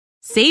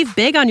Save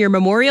big on your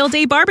Memorial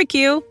Day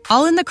barbecue,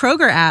 all in the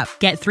Kroger app.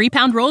 Get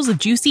 3-pound rolls of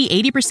juicy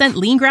 80%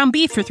 lean ground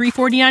beef for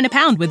 $3.49 a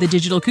pound with a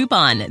digital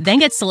coupon. Then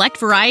get select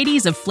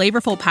varieties of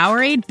flavorful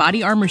Powerade,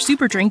 Body Armor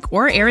Super Drink,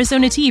 or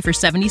Arizona tea for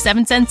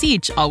 77 cents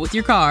each, all with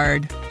your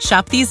card.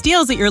 Shop these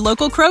deals at your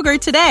local Kroger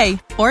today,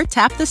 or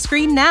tap the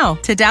screen now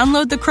to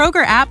download the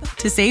Kroger app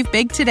to save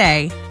big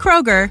today.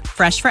 Kroger,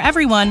 fresh for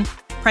everyone.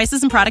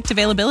 Prices and product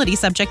availability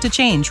subject to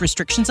change.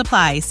 Restrictions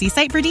apply. See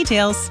site for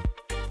details.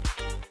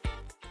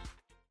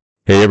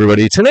 Hey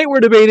everybody, tonight we're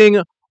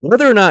debating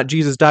whether or not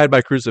Jesus died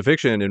by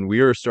crucifixion, and we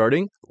are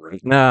starting right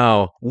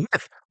now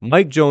with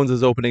Mike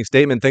Jones's opening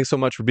statement. Thanks so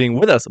much for being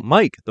with us.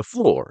 Mike, the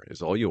floor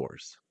is all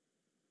yours.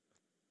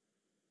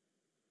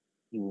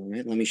 All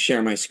right, let me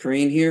share my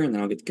screen here and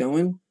then I'll get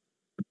going.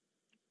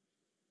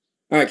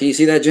 All right, can you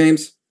see that,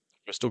 James?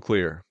 Crystal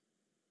clear.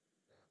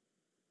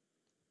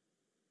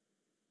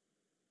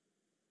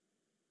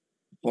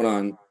 Hold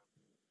on.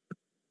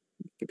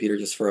 Computer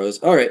just froze.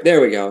 All right,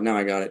 there we go. Now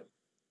I got it.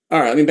 All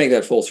right, let me make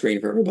that full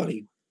screen for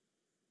everybody.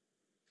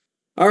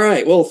 All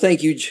right, well,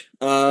 thank you,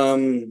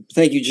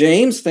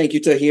 James. Thank you,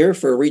 Tahir,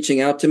 for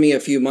reaching out to me a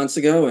few months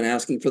ago and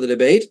asking for the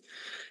debate.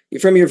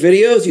 From your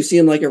videos, you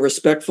seem like a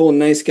respectful and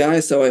nice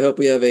guy, so I hope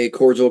we have a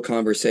cordial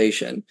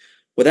conversation.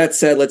 With that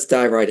said, let's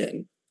dive right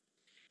in.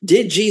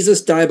 Did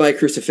Jesus die by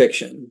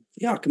crucifixion?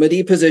 The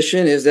Ahmadi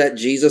position is that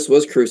Jesus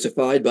was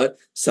crucified, but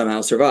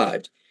somehow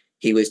survived.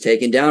 He was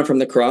taken down from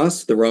the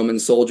cross. The Roman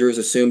soldiers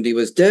assumed he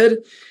was dead.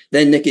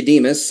 Then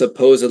Nicodemus,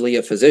 supposedly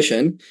a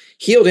physician,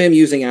 healed him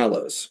using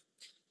aloes.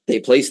 They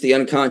placed the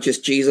unconscious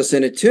Jesus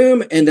in a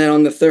tomb, and then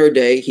on the third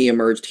day, he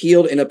emerged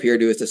healed and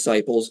appeared to his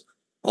disciples,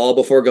 all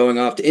before going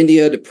off to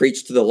India to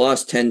preach to the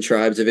lost 10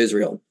 tribes of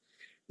Israel.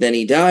 Then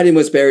he died and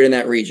was buried in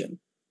that region.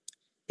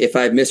 If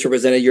I've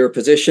misrepresented your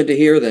position to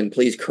here, then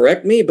please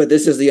correct me, but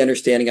this is the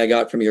understanding I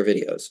got from your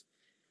videos.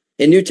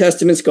 In New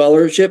Testament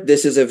scholarship,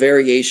 this is a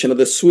variation of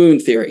the swoon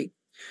theory,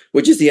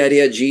 which is the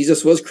idea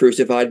Jesus was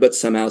crucified but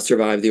somehow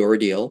survived the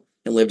ordeal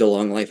and lived a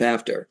long life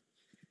after.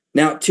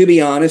 Now, to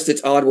be honest,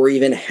 it's odd we're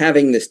even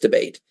having this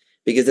debate,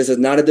 because this is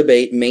not a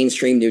debate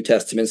mainstream New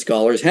Testament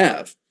scholars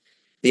have.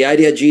 The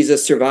idea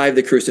Jesus survived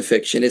the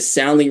crucifixion is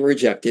soundly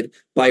rejected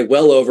by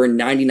well over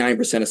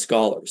 99% of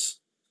scholars.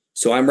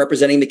 So I'm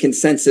representing the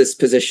consensus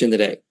position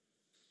today.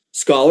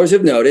 Scholars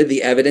have noted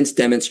the evidence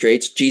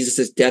demonstrates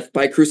Jesus' death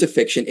by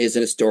crucifixion is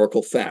an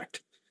historical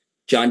fact.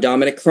 John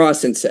Dominic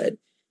Crossan said,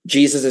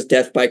 Jesus'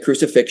 death by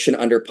crucifixion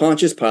under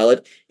Pontius Pilate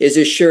is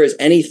as sure as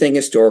anything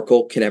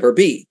historical can ever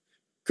be.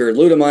 Gerd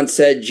Ludemann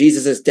said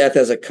Jesus' death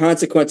as a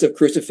consequence of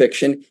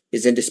crucifixion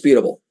is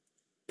indisputable.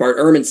 Bart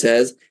Ehrman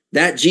says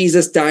that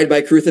Jesus died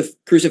by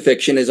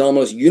crucifixion is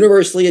almost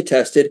universally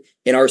attested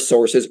in our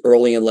sources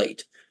early and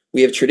late.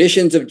 We have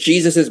traditions of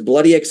Jesus'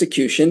 bloody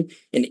execution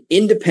in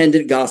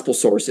independent gospel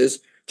sources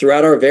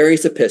throughout our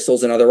various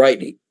epistles and other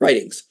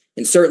writings,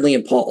 and certainly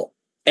in Paul,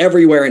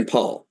 everywhere in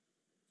Paul.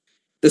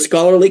 The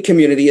scholarly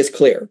community is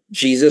clear.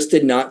 Jesus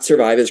did not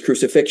survive his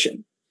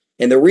crucifixion.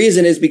 And the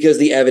reason is because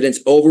the evidence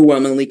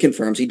overwhelmingly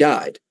confirms he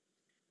died.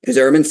 As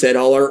Ehrman said,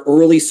 all our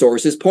early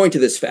sources point to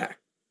this fact.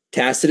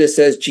 Tacitus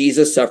says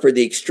Jesus suffered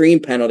the extreme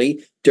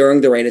penalty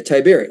during the reign of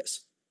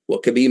Tiberius.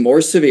 What could be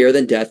more severe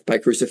than death by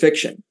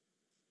crucifixion?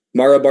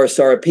 Mara bar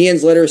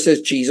Serapian's letter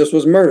says Jesus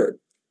was murdered.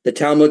 The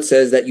Talmud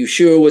says that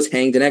Yeshua was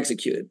hanged and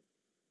executed.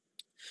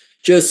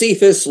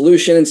 Josephus,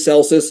 Lucian, and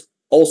Celsus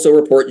also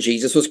report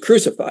Jesus was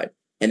crucified,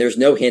 and there's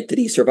no hint that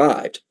he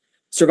survived.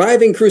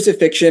 Surviving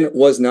crucifixion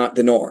was not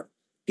the norm.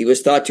 He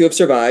was thought to have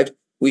survived.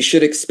 We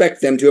should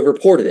expect them to have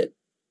reported it.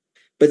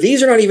 But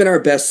these are not even our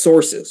best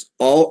sources.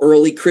 All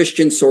early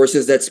Christian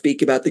sources that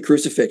speak about the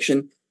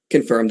crucifixion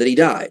confirm that he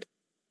died.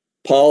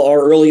 Paul, our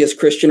earliest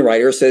Christian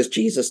writer, says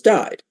Jesus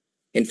died.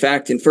 In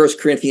fact, in 1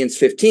 Corinthians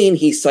 15,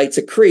 he cites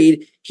a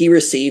creed he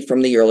received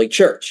from the early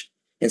church,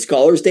 and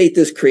scholars date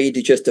this creed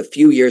to just a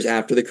few years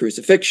after the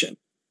crucifixion.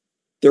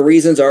 The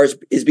reasons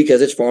is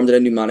because it's formed in a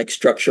mnemonic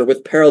structure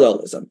with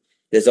parallelism.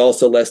 It is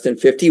also less than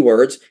 50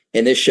 words,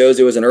 and this shows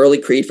it was an early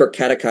creed for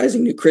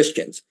catechizing new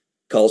Christians.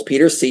 It calls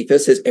Peter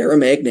Cephas his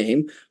Aramaic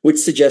name, which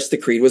suggests the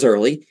creed was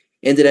early,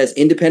 and it has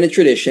independent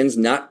traditions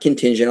not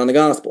contingent on the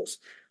Gospels,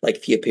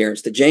 like the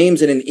appearance to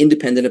James and an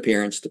independent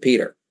appearance to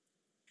Peter.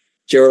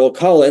 Gerald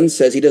Collins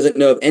says he doesn't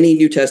know of any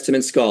New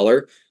Testament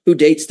scholar who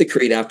dates the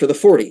creed after the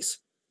 40s.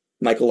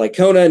 Michael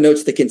Licona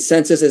notes the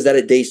consensus is that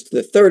it dates to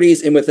the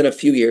 30s and within a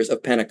few years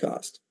of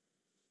Pentecost.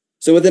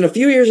 So within a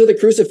few years of the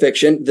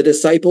crucifixion, the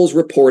disciples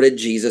reported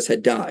Jesus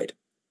had died.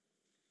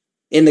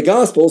 In the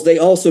Gospels, they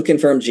also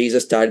confirm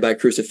Jesus died by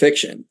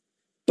crucifixion.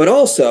 But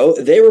also,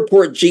 they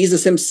report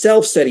Jesus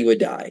himself said he would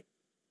die.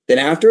 Then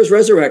after his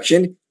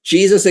resurrection,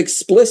 Jesus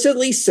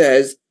explicitly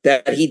says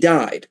that he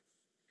died.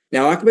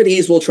 Now,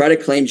 Ahmadis will try to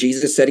claim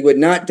Jesus said he would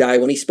not die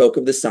when he spoke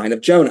of the sign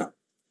of Jonah.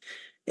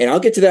 And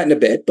I'll get to that in a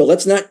bit, but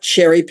let's not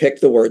cherry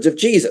pick the words of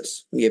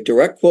Jesus. We have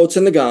direct quotes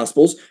in the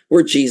Gospels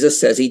where Jesus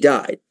says he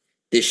died.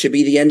 This should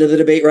be the end of the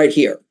debate right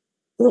here.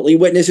 Early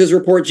witnesses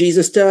report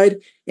Jesus died,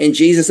 and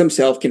Jesus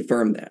himself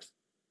confirmed that.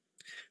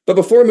 But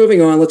before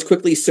moving on, let's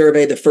quickly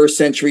survey the first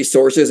century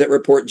sources that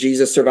report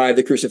Jesus survived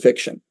the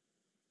crucifixion.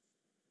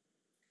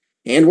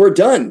 And we're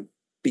done,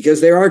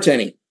 because there aren't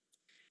any.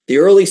 The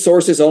early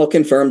sources all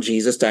confirm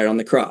Jesus died on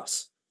the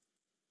cross.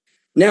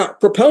 Now,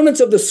 proponents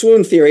of the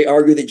swoon theory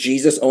argue that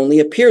Jesus only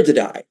appeared to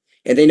die,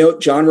 and they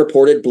note John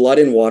reported blood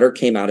and water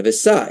came out of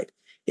his side.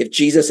 If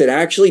Jesus had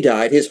actually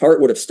died, his heart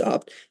would have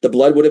stopped, the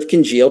blood would have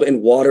congealed,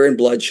 and water and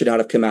blood should not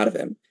have come out of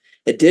him.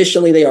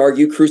 Additionally, they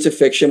argue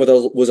crucifixion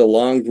was a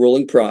long,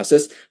 grueling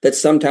process that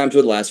sometimes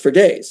would last for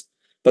days.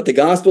 But the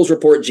Gospels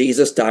report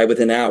Jesus died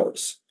within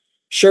hours.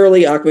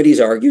 Surely, Archimedes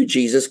argued,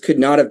 Jesus could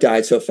not have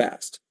died so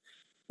fast.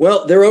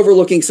 Well, they're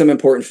overlooking some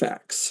important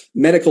facts.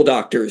 Medical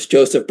doctors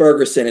Joseph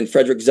Bergerson and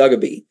Frederick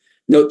Zugby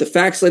note the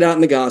facts laid out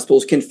in the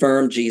Gospels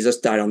confirm Jesus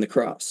died on the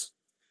cross.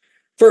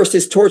 First,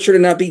 his torture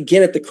did not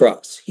begin at the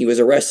cross. He was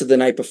arrested the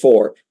night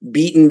before,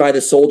 beaten by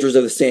the soldiers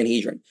of the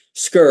Sanhedrin,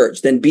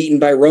 scourged, then beaten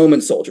by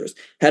Roman soldiers,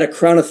 had a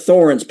crown of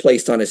thorns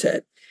placed on his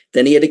head.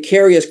 Then he had to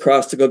carry his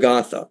cross to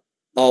Golgotha,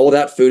 all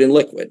without food and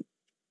liquid.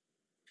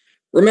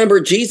 Remember,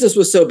 Jesus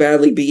was so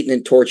badly beaten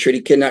and tortured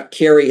he could not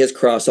carry his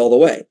cross all the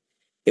way.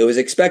 It was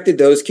expected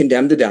those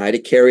condemned to die to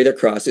carry their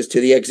crosses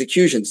to the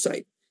execution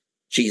site.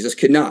 Jesus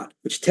could not,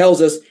 which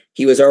tells us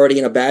he was already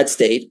in a bad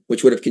state,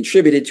 which would have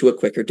contributed to a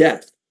quicker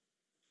death.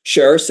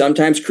 Sure,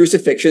 sometimes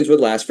crucifixions would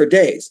last for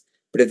days,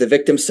 but if the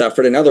victim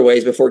suffered in other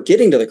ways before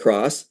getting to the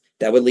cross,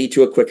 that would lead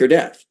to a quicker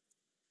death.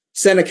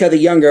 Seneca the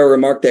Younger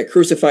remarked that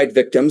crucified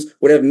victims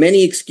would have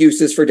many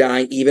excuses for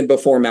dying even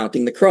before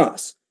mounting the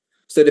cross.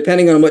 So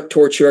depending on what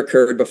torture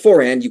occurred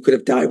beforehand, you could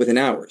have died within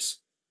hours.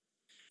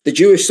 The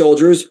Jewish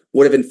soldiers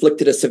would have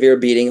inflicted a severe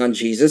beating on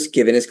Jesus,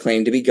 given his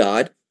claim to be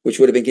God, which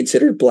would have been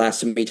considered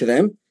blasphemy to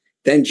them.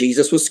 Then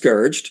Jesus was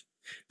scourged.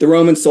 The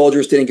Roman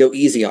soldiers didn't go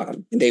easy on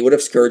him, and they would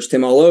have scourged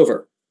him all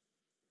over.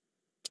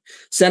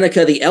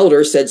 Seneca the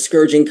Elder said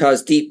scourging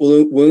caused deep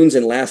wounds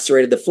and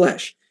lacerated the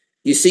flesh.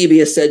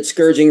 Eusebius said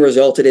scourging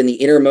resulted in the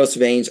innermost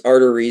veins,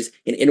 arteries,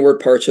 and inward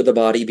parts of the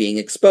body being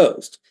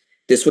exposed.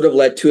 This would have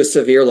led to a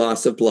severe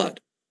loss of blood.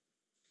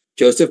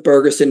 Joseph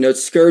Bergerson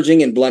notes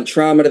scourging and blunt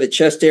trauma to the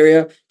chest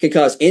area can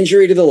cause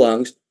injury to the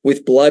lungs,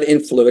 with blood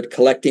and fluid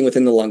collecting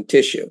within the lung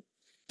tissue.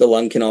 The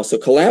lung can also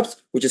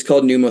collapse, which is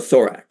called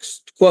pneumothorax.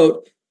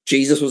 Quote,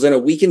 Jesus was in a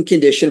weakened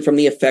condition from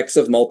the effects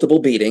of multiple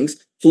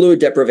beatings, fluid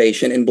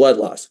deprivation, and blood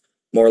loss.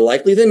 More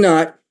likely than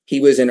not, he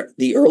was in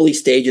the early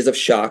stages of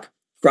shock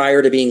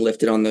prior to being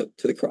lifted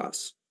to the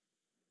cross.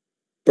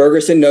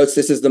 Bergerson notes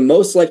this is the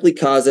most likely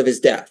cause of his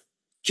death.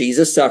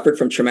 Jesus suffered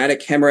from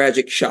traumatic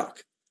hemorrhagic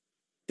shock.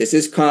 This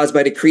is caused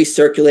by decreased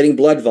circulating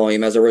blood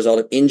volume as a result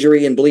of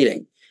injury and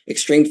bleeding.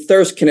 Extreme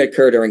thirst can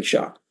occur during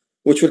shock,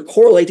 which would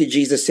correlate to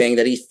Jesus saying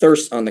that he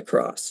thirsts on the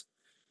cross.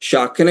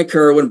 Shock can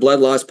occur when blood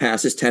loss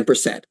passes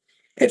 10%.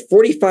 At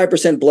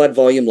 45% blood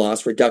volume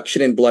loss,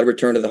 reduction in blood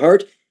return to the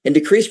heart, and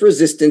decreased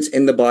resistance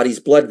in the body's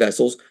blood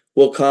vessels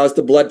will cause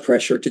the blood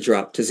pressure to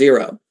drop to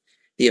zero.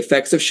 The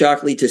effects of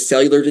shock lead to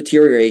cellular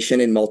deterioration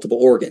in multiple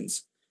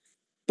organs.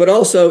 But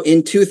also,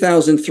 in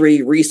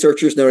 2003,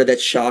 researchers noted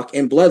that shock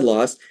and blood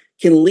loss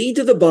can lead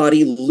to the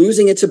body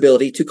losing its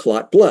ability to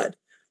clot blood,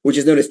 which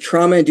is known as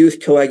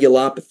trauma-induced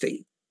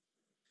coagulopathy.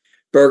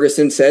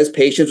 Bergerson says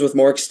patients with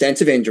more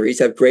extensive injuries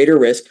have greater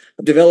risk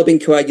of developing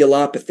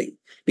coagulopathy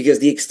because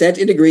the extent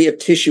and degree of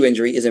tissue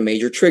injury is a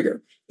major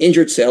trigger.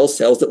 Injured cells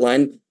that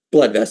line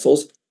blood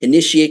vessels,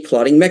 initiate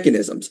clotting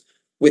mechanisms.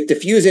 With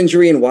diffuse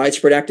injury and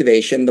widespread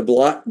activation, the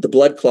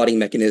blood clotting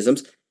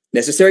mechanisms,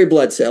 necessary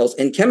blood cells,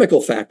 and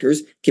chemical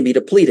factors can be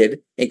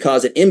depleted and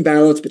cause an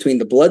imbalance between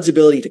the blood's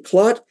ability to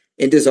clot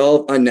and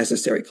dissolve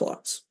unnecessary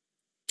clots.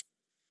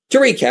 To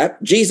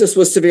recap, Jesus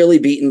was severely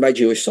beaten by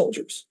Jewish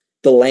soldiers.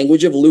 The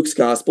language of Luke's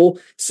gospel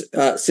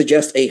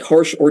suggests a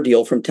harsh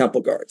ordeal from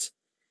temple guards.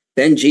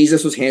 Then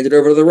Jesus was handed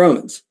over to the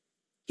Romans.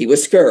 He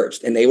was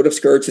scourged, and they would have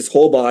scourged his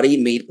whole body,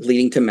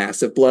 leading to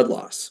massive blood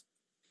loss.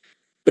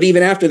 But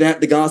even after that,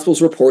 the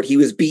Gospels report he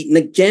was beaten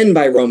again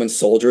by Roman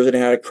soldiers and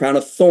had a crown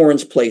of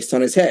thorns placed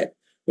on his head,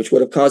 which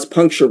would have caused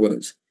puncture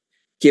wounds.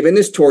 Given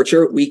this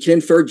torture, we can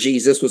infer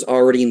Jesus was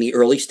already in the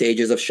early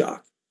stages of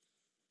shock.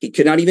 He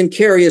could not even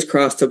carry his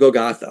cross to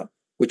Golgotha,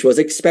 which was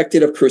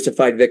expected of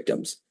crucified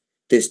victims.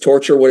 This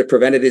torture would have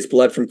prevented his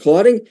blood from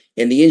clotting,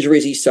 and the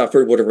injuries he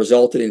suffered would have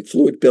resulted in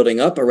fluid building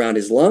up around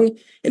his lung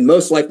and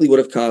most likely would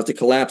have caused a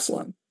collapsed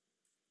lung.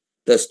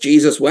 Thus,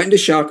 Jesus went into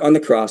shock on the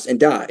cross and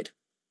died.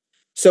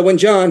 So when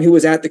John, who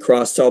was at the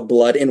cross, saw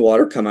blood and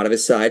water come out of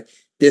his side,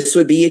 this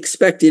would be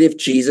expected if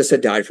Jesus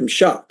had died from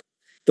shock.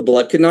 The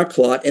blood could not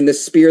clot, and the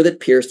spear that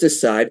pierced his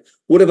side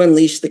would have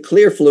unleashed the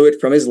clear fluid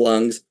from his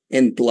lungs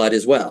and blood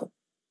as well.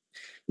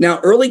 Now,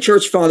 early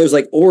church fathers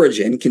like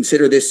Origen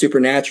consider this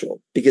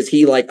supernatural because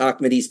he, like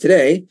Archimedes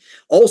today,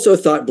 also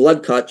thought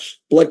blood clots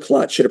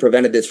should have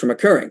prevented this from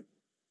occurring.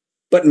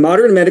 But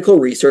modern medical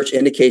research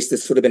indicates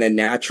this would have been a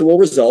natural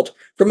result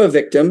from a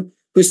victim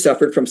who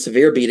suffered from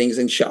severe beatings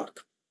and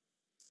shock.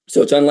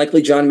 So it's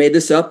unlikely John made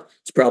this up.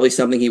 It's probably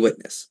something he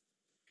witnessed.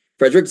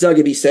 Frederick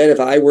Zugby said, if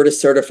I were to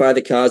certify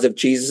the cause of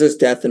Jesus'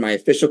 death in my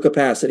official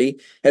capacity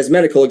as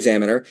medical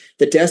examiner,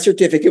 the death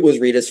certificate was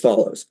read as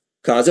follows.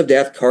 Cause of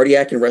death,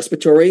 cardiac and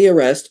respiratory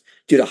arrest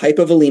due to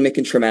hypovolemic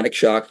and traumatic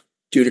shock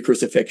due to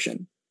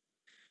crucifixion.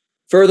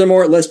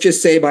 Furthermore, let's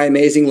just say by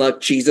amazing luck,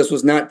 Jesus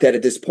was not dead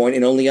at this point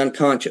and only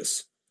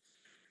unconscious.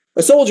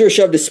 A soldier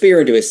shoved a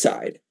spear into his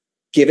side.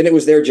 Given it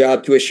was their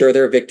job to assure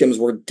their victims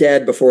were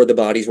dead before the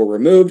bodies were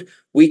removed,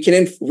 we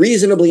can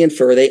reasonably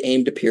infer they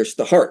aimed to pierce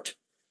the heart.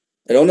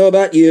 I don't know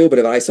about you, but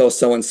if I saw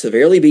someone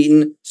severely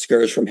beaten,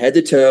 scourged from head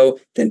to toe,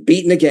 then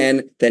beaten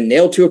again, then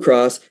nailed to a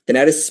cross, then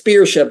had a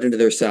spear shoved into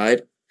their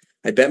side,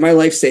 I'd bet my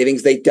life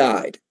savings they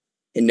died.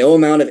 And no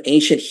amount of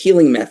ancient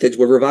healing methods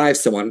would revive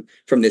someone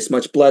from this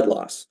much blood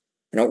loss.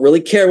 I don't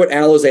really care what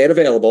aloes they had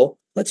available.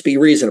 Let's be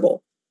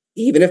reasonable.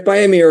 Even if by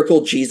a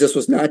miracle Jesus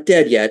was not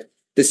dead yet,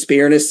 the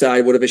spear in his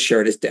side would have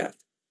assured his death.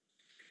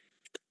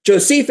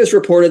 Josephus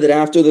reported that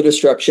after the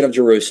destruction of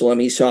Jerusalem,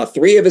 he saw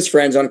 3 of his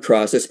friends on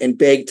crosses and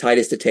begged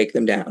Titus to take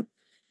them down.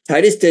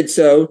 Titus did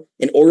so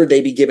in order they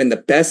be given the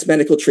best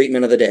medical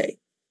treatment of the day.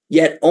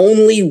 Yet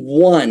only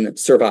 1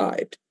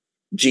 survived.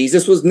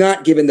 Jesus was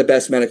not given the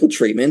best medical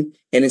treatment,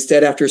 and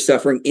instead, after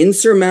suffering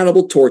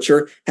insurmountable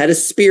torture, had a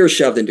spear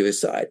shoved into his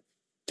side.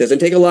 Doesn't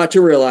take a lot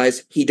to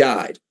realize he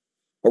died.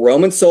 A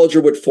Roman soldier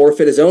would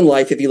forfeit his own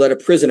life if he let a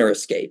prisoner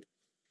escape.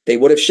 They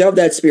would have shoved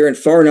that spear in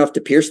far enough to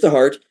pierce the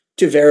heart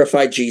to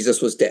verify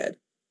Jesus was dead.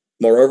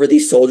 Moreover,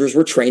 these soldiers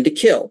were trained to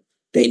kill.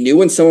 They knew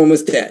when someone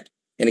was dead.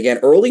 And again,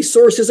 early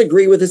sources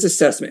agree with his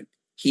assessment.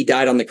 He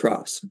died on the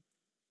cross.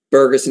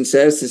 Bergeson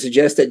says to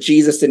suggest that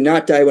Jesus did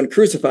not die when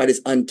crucified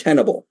is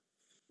untenable.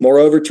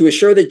 Moreover, to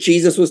assure that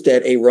Jesus was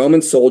dead, a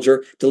Roman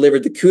soldier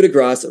delivered the coup de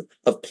grace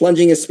of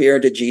plunging a spear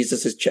into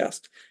Jesus'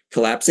 chest,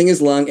 collapsing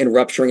his lung and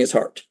rupturing his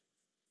heart.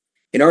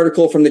 An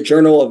article from the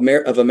Journal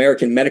of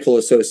American Medical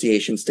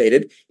Association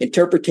stated,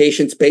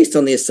 interpretations based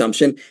on the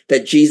assumption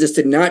that Jesus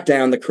did not die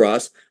on the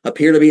cross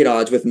appear to be at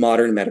odds with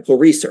modern medical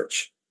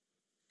research.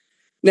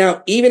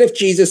 Now, even if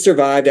Jesus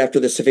survived after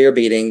the severe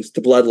beatings,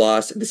 the blood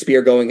loss, the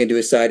spear going into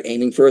his side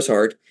aiming for his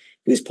heart,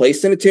 he was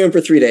placed in a tomb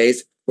for 3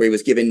 days where he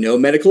was given no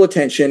medical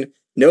attention,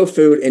 no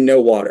food, and no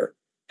water.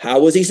 How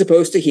was he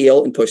supposed to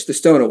heal and push the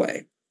stone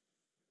away?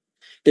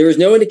 There is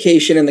no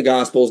indication in the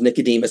Gospels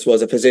Nicodemus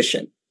was a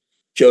physician.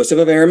 Joseph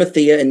of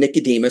Arimathea and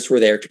Nicodemus were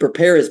there to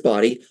prepare his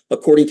body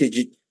according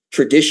to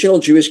traditional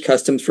Jewish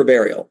customs for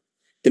burial.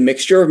 The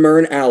mixture of myrrh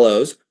and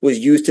aloes was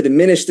used to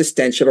diminish the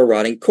stench of a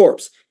rotting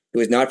corpse. It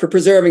was not for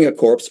preserving a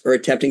corpse or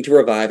attempting to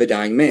revive a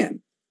dying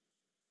man.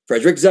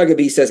 Frederick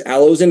Zugby says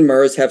aloes and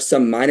myrrhs have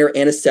some minor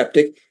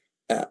antiseptic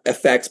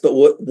effects, but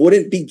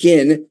wouldn't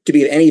begin to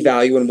be of any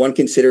value when one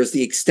considers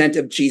the extent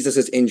of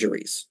Jesus'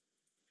 injuries.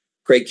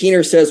 Craig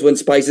Keener says when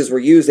spices were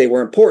used, they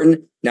were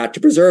important, not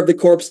to preserve the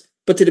corpse,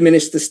 but to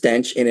diminish the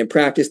stench and in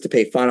practice to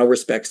pay final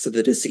respects to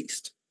the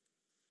deceased.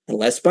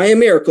 Unless by a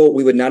miracle,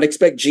 we would not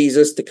expect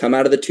Jesus to come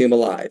out of the tomb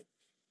alive.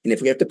 And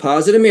if we have to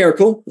posit a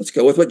miracle, let's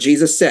go with what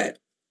Jesus said,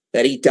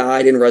 that he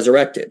died and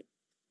resurrected.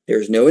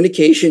 There is no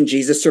indication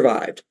Jesus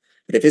survived,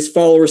 but if his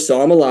followers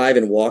saw him alive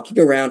and walking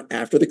around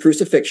after the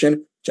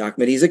crucifixion, Jacques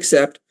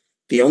accept,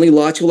 the only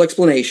logical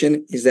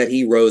explanation is that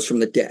he rose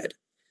from the dead.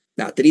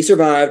 Not that he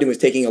survived and was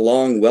taking a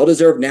long,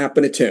 well-deserved nap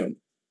in a tomb.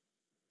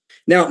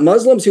 Now,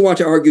 Muslims who want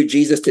to argue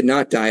Jesus did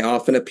not die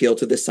often appeal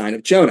to the sign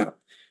of Jonah.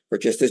 For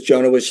just as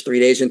Jonah was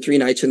 3 days and 3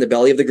 nights in the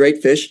belly of the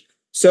great fish,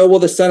 so will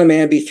the Son of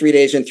Man be 3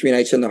 days and 3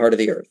 nights in the heart of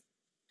the earth.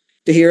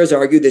 To hear us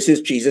argue this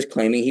is Jesus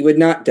claiming he would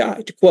not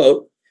die. To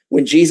quote,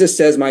 when Jesus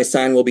says my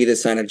sign will be the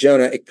sign of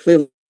Jonah, it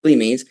clearly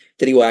means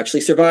that he will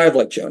actually survive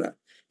like Jonah,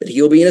 that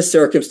he will be in a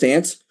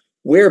circumstance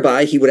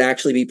whereby he would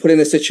actually be put in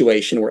a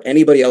situation where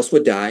anybody else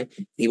would die.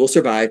 He will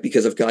survive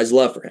because of God's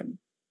love for him.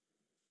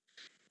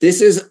 This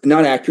is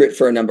not accurate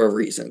for a number of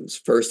reasons.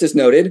 First, as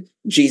noted,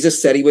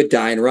 Jesus said he would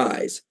die and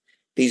rise.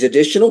 These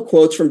additional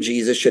quotes from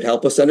Jesus should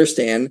help us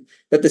understand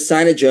that the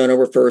sign of Jonah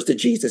refers to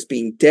Jesus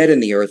being dead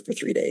in the earth for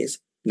 3 days,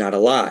 not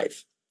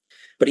alive.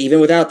 But even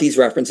without these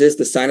references,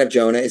 the sign of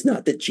Jonah is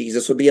not that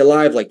Jesus would be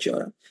alive like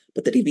Jonah,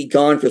 but that he'd be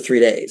gone for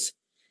 3 days.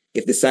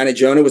 If the sign of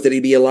Jonah was that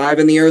he'd be alive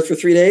in the earth for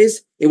 3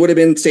 days, it would have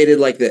been stated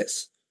like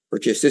this. For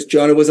just as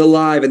Jonah was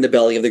alive in the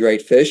belly of the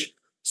great fish,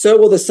 so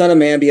will the Son of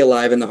Man be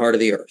alive in the heart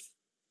of the earth.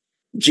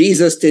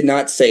 Jesus did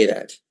not say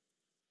that.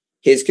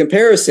 His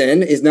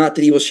comparison is not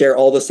that he will share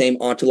all the same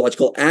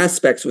ontological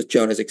aspects with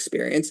Jonah's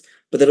experience,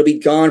 but that he'll be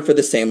gone for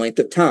the same length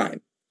of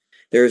time.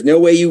 There is no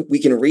way we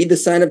can read the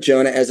sign of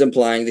Jonah as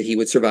implying that he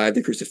would survive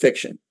the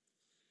crucifixion.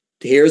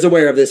 Tahir is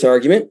aware of this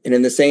argument, and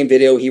in the same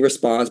video he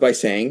responds by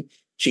saying,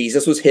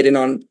 Jesus was hidden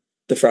on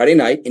the Friday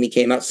night and he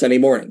came out Sunday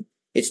morning.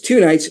 It's 2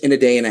 nights and a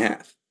day and a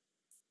half.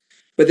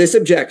 But this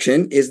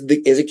objection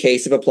is a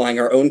case of applying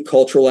our own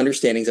cultural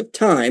understandings of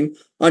time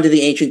onto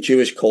the ancient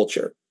Jewish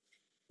culture.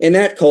 In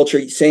that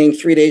culture, saying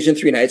 3 days and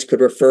 3 nights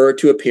could refer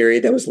to a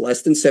period that was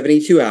less than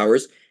 72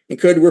 hours and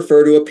could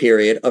refer to a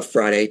period of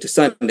Friday to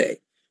Sunday.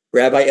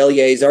 Rabbi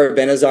Eleazar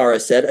ben Azara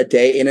said a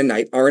day and a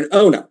night are an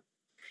ona,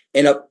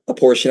 and a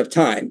portion of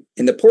time.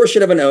 And the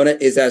portion of an ona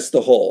is as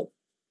the whole.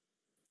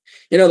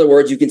 In other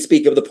words, you can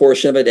speak of the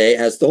portion of a day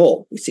as the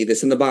whole. We see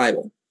this in the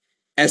Bible.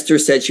 Esther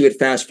said she would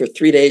fast for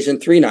 3 days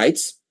and 3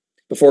 nights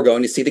before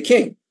going to see the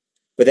king.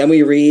 But then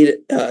we read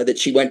that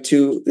she went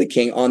to the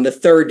king on the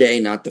 3rd day,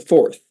 not the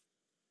 4th.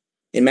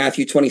 In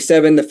Matthew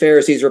 27, the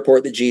Pharisees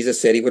report that Jesus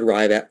said he would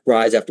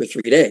rise after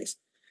 3 days.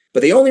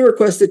 But they only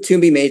requested the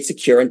tomb be made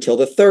secure until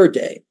the 3rd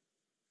day.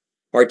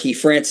 R.T.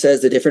 France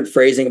says the different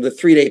phrasing of the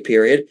 3-day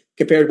period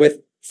compared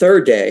with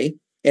 3rd day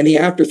and the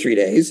after 3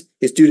 days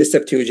is due to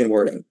Septuagint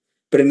wording.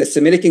 But in the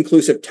Semitic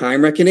inclusive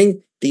time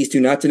reckoning, these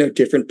do not denote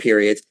different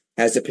periods,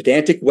 as the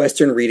pedantic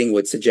Western reading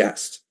would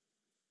suggest.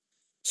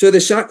 So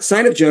the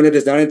sign of Jonah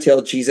does not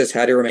entail Jesus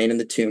had to remain in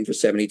the tomb for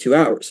 72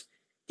 hours.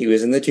 He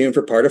was in the tomb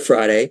for part of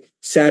Friday,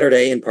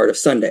 Saturday, and part of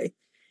Sunday.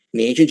 In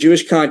the ancient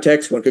Jewish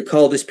context, one could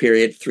call this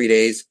period 3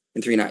 days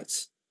and 3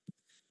 nights.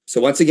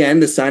 So once again,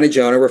 the sign of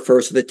Jonah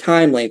refers to the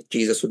time length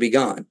Jesus would be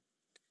gone.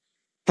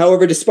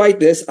 However, despite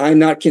this, I'm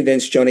not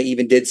convinced Jonah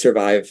even did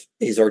survive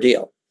his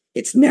ordeal.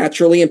 It's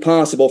naturally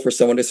impossible for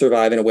someone to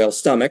survive in a whale's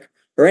stomach,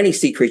 or any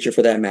sea creature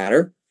for that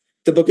matter.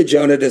 The book of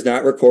Jonah does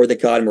not record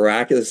that God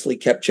miraculously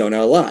kept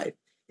Jonah alive.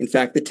 In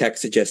fact, the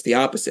text suggests the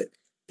opposite,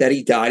 that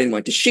he died and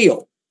went to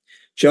Sheol.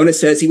 Jonah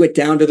says he went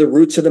down to the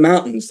roots of the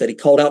mountains, that he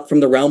called out from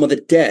the realm of the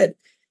dead,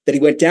 that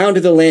he went down to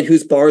the land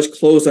whose bars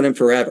closed on him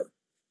forever.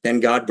 Then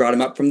God brought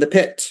him up from the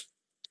pit.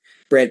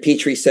 Brand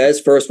Petrie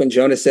says, first, when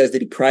Jonah says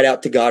that he cried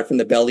out to God from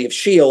the belly of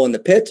Sheol in the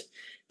pit,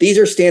 these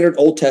are standard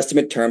Old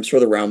Testament terms for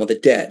the realm of the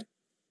dead.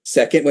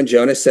 Second, when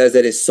Jonah says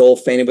that his soul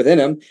fainted within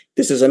him,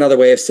 this is another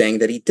way of saying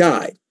that he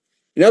died.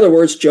 In other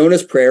words,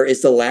 Jonah's prayer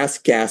is the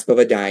last gasp of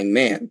a dying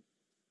man.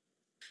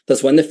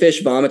 Thus, when the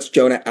fish vomits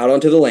Jonah out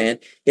onto the land,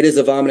 it is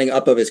the vomiting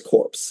up of his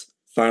corpse.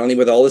 Finally,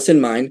 with all this in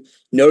mind,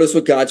 notice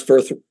what God's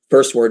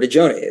first word to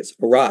Jonah is,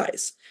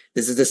 arise.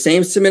 This is the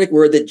same Semitic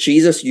word that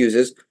Jesus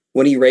uses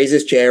when he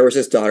raises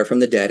Jairus' daughter from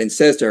the dead and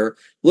says to her,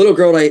 little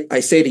girl, I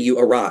say to you,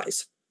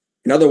 arise.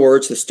 In other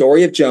words, the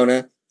story of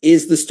Jonah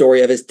is the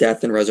story of his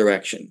death and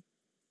resurrection.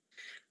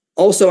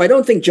 Also, I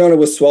don't think Jonah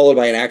was swallowed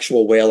by an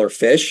actual whale or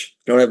fish.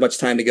 I don't have much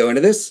time to go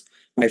into this.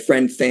 My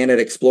friend Than at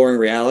Exploring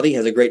Reality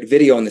has a great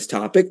video on this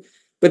topic.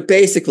 But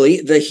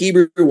basically, the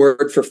Hebrew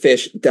word for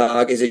fish,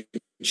 dag, is a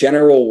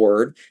general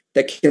word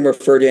that can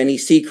refer to any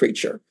sea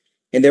creature.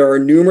 And there are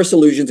numerous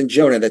allusions in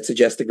Jonah that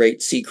suggest the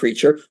great sea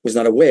creature was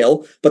not a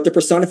whale, but the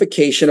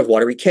personification of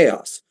watery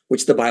chaos,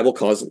 which the Bible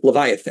calls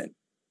Leviathan.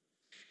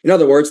 In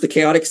other words, the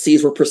chaotic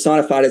seas were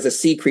personified as a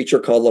sea creature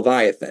called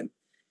Leviathan.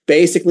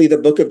 Basically, the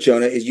book of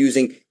Jonah is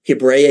using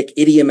Hebraic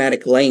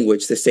idiomatic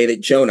language to say that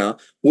Jonah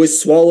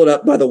was swallowed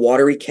up by the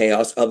watery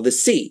chaos of the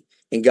sea,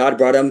 and God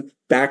brought him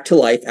back to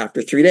life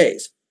after 3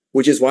 days,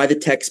 which is why the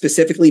text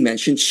specifically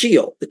mentions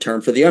Sheol, the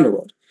term for the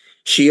underworld.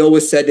 Sheol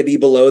was said to be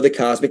below the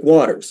cosmic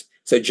waters.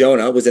 So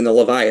Jonah was in the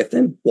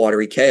Leviathan,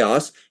 watery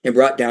chaos, and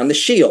brought down the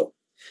Sheol.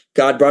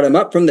 God brought him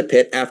up from the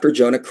pit after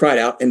Jonah cried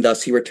out, and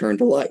thus he returned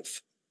to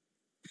life.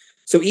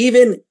 So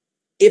even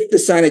if the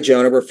sign of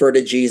Jonah referred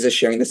to Jesus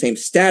sharing the same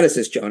status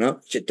as Jonah,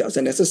 which it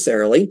doesn't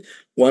necessarily,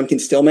 one can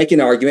still make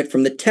an argument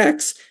from the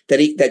text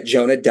that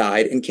Jonah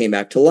died and came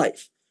back to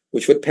life,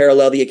 which would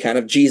parallel the account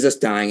of Jesus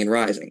dying and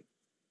rising.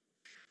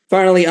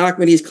 Finally,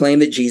 Ahmadis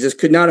claimed that Jesus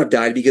could not have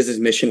died because his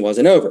mission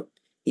wasn't over.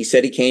 He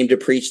said he came to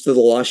preach to the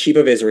lost sheep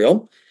of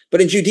Israel, but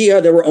in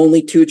Judea there were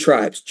only 2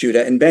 tribes,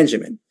 Judah and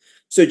Benjamin.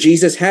 So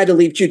Jesus had to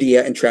leave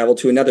Judea and travel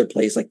to another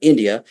place like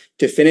India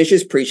to finish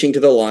his preaching to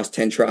the lost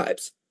 10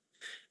 tribes.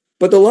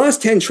 But the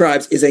lost 10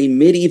 tribes is a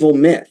medieval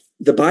myth.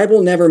 The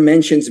Bible never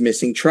mentions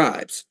missing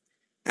tribes.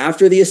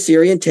 After the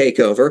Assyrian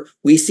takeover,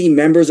 we see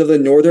members of the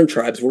northern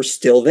tribes were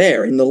still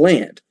there in the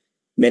land.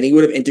 Many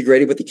would have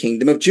integrated with the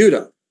kingdom of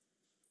Judah.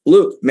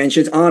 Luke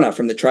mentions Anna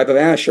from the tribe of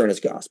Asher in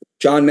his gospel.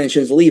 John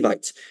mentions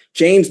Levites.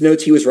 James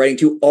notes he was writing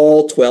to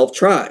all 12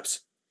 tribes.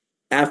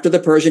 After the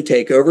Persian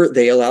takeover,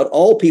 they allowed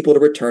all people to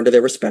return to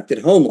their respected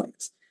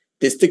homelands.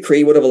 This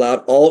decree would have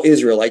allowed all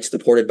Israelites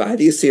deported by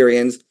the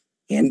Assyrians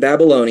and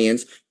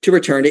Babylonians to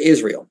return to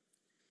Israel.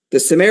 The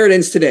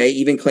Samaritans today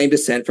even claim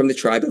descent from the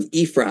tribe of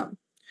Ephraim,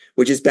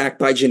 which is backed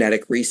by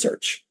genetic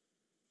research.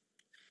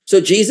 So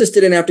Jesus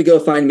didn't have to go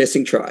find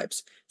missing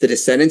tribes. The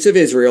descendants of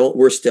Israel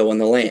were still in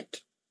the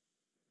land.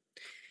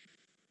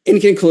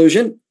 In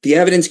conclusion, the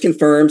evidence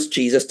confirms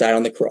Jesus died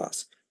on the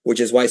cross, which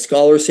is why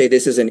scholars say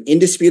this is an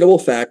indisputable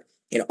fact,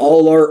 and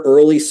all our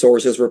early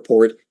sources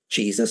report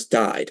Jesus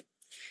died.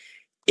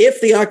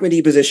 If the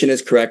Ahmadi position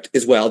is correct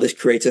as well, this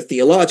creates a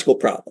theological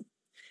problem,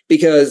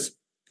 because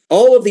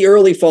all of the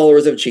early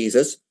followers of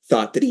Jesus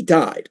thought that he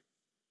died.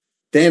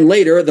 Then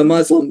later, the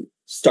Muslim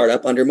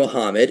startup under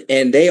Muhammad,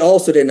 and they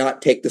also did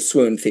not take the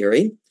swoon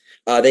theory.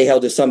 They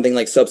held to something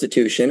like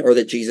substitution, or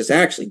that Jesus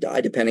actually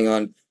died, depending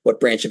on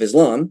what branch of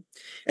Islam.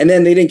 And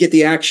then they didn't get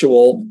the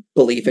actual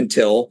belief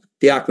until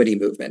the Ahmadi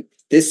movement.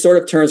 This sort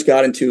of turns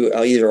God into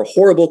either a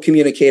horrible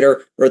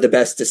communicator or the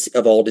best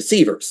of all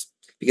deceivers,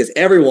 because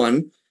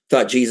everyone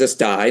thought Jesus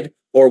died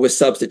or was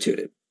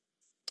substituted.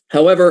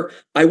 However,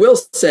 I will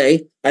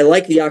say I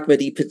like the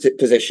Ahmadi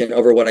position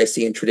over what I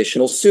see in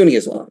traditional Sunni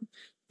Islam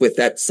with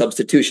that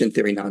substitution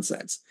theory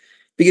nonsense,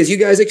 because you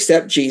guys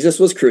accept Jesus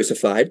was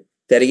crucified,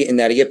 that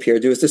he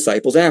appeared to his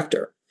disciples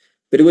after.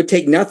 But it would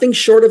take nothing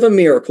short of a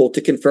miracle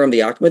to confirm the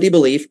Ahmadi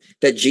belief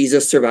that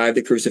Jesus survived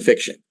the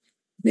crucifixion.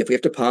 And if we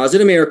have to posit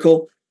a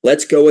miracle,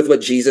 let's go with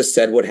what Jesus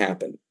said would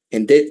happen,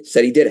 and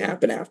said he did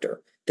happen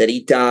after, that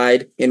he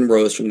died and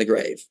rose from the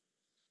grave.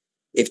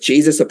 If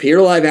Jesus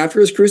appeared alive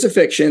after his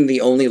crucifixion, the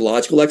only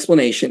logical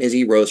explanation is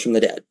he rose from the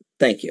dead.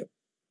 Thank you.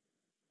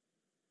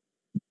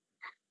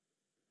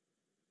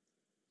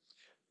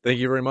 Thank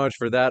you very much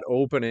for that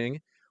opening.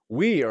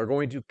 We are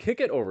going to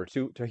kick it over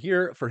to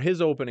Tahir for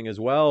his opening as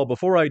well.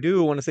 Before I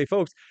do, I want to say,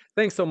 folks,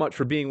 thanks so much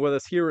for being with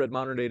us here at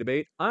Modern Day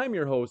Debate. I'm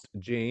your host,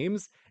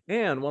 James,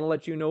 and want to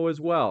let you know as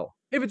well,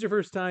 if it's your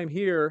first time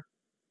here,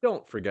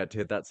 don't forget to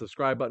hit that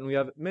subscribe button. We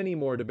have many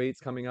more debates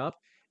coming up,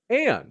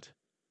 and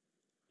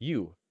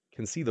you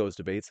can see those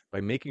debates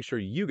by making sure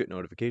you get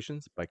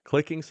notifications by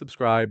clicking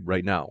subscribe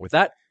right now. With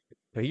that,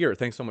 Tahir,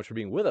 thanks so much for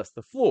being with us.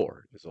 The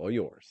floor is all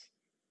yours.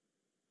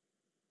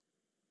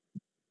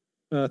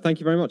 Thank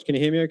you very much. Can you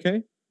hear me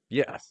okay?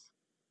 Yes.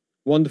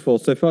 Wonderful.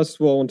 So first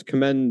of all, I want to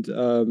commend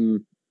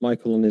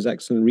Michael on his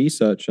excellent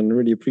research, and I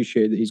really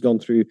appreciate that he's gone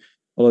through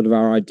a lot of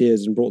our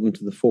ideas and brought them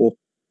to the fore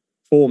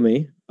for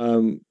me,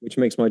 which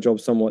makes my job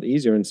somewhat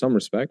easier in some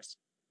respects.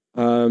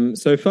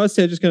 So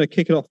firstly, I'm just going to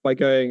kick it off by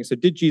going, so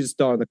did Jesus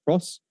die on the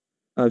cross?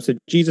 So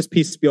Jesus,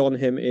 peace be on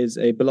him, is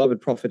a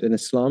beloved prophet in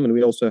Islam, and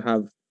we also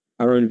have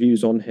our own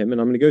views on him. And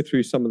I'm going to go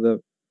through I'm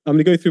going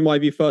to go through my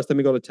view first, then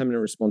we got a 10-minute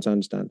response, I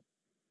understand.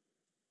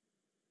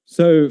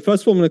 So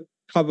first of all, I'm going to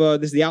cover,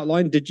 this is the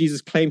outline. Did Jesus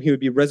claim he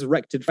would be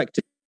resurrected?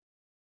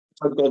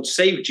 How God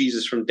saved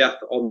Jesus from death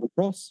on the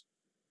cross?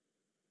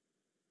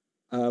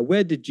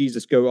 Where did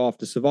Jesus go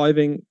after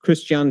surviving?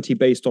 Christianity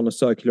based on a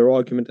circular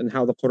argument, and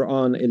how the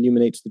Quran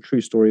illuminates the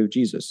true story of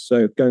Jesus.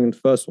 So going on the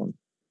first one.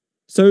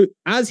 So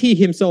as he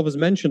himself has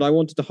mentioned, I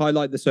wanted to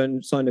highlight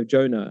the sign of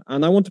Jonah.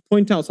 And I want to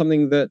point out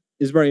something that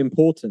is very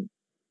important,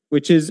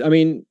 which is, I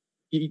mean,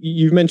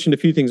 you've mentioned a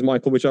few things,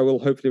 Michael, which I will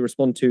hopefully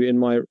respond to in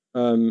my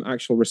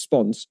actual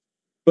response.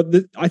 But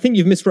I think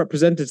you've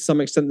misrepresented to some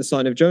extent the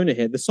sign of Jonah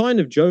here. The sign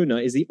of Jonah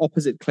is the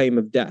opposite claim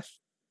of death.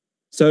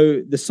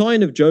 So the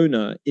sign of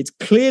Jonah, it's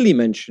clearly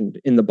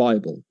mentioned in the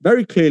Bible,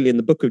 very clearly in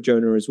the book of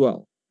Jonah as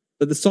well,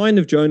 that the sign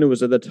of Jonah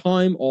was at the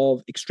time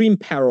of extreme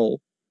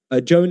peril.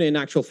 Jonah, in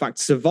actual fact,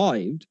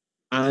 survived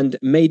and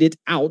made it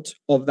out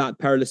of that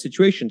perilous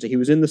situation. So he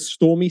was in the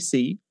stormy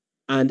sea,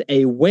 and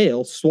a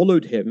whale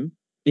swallowed him,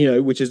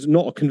 which is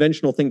not a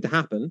conventional thing to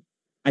happen.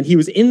 And he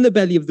was in the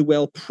belly of the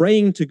whale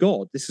praying to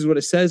God. This is what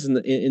it says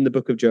in the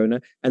book of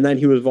Jonah. And then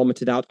he was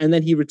vomited out. And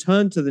then he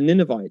returned to the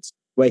Ninevites,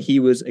 where he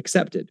was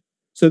accepted.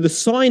 So the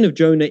sign of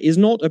Jonah is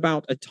not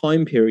about a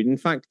time period. In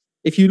fact,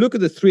 if you look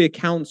at the three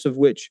accounts of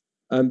which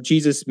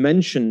Jesus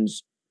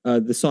mentions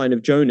the sign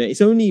of Jonah,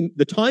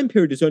 the time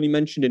period is only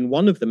mentioned in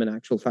one of them. In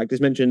actual fact,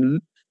 it's mentioned in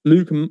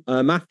Luke,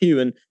 Matthew,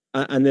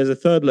 and there's a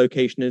third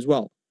location as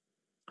well.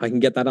 I can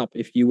get that up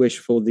if you wish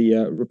for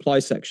the reply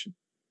section.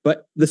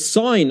 But the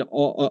sign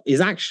is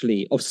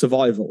actually of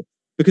survival,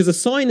 because a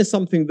sign is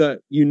something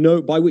that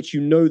by which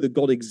that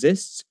God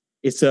exists.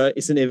 It's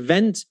an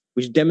event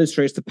which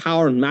demonstrates the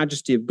power and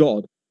majesty of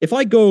God. If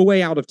I go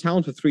away out of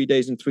town for 3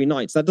 days and 3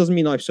 nights, that doesn't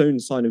mean I've shown the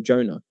sign of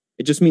Jonah.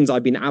 It just means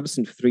I've been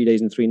absent for 3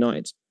 days and 3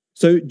 nights.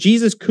 So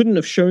Jesus couldn't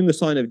have shown the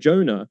sign of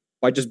Jonah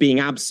by just being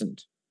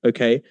absent.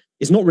 Okay,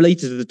 it's not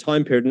related to the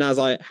time period, and as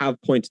I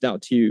have pointed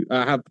out to you,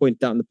 I have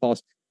pointed out in the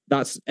past,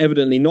 that's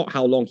evidently not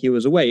how long he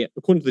was away.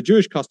 According to the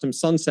Jewish custom,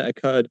 sunset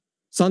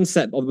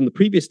on the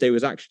previous day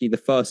was actually the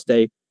first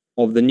day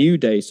of the new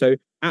day. So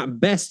at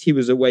best, he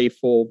was away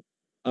for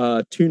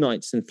 2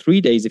 nights and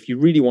 3 days, if you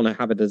really want to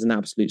have it as an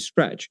absolute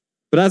stretch.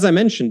 But as I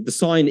mentioned, the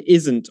sign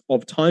isn't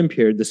of time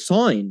period. The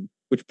sign,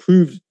 which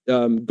proved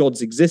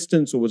God's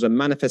existence or was a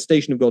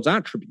manifestation of God's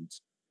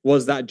attributes,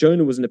 was that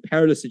Jonah was in a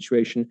perilous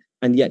situation,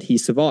 and yet he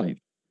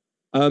survived.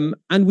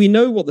 And we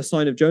know what the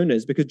sign of Jonah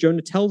is because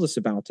Jonah tells us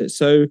about it.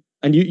 So,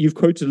 and you've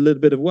quoted a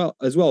little bit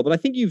as well, but I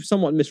think you've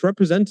somewhat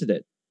misrepresented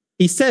it.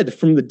 He said,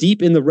 from the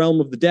deep in the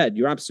realm of the dead,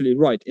 you're absolutely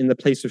right, in the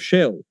place of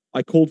Sheol,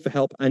 I called for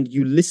help and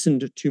you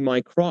listened to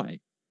my cry.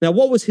 Now,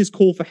 what was his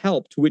call for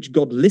help to which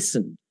God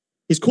listened?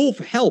 His call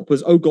for help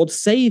was, oh God,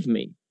 save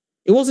me.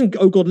 It wasn't,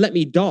 oh God, let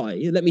me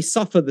die, let me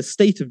suffer the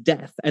state of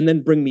death and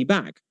then bring me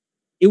back.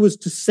 It was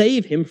to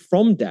save him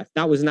from death.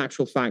 That was in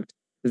actual fact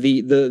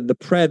the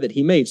prayer that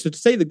he made. So to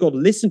say that God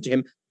listened to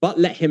him, but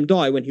let him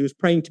die when he was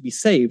praying to be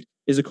saved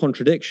is a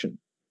contradiction.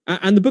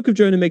 And the book of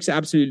Jonah makes it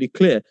absolutely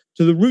clear.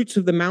 To the roots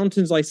of the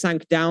mountains I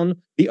sank down,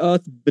 the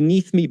earth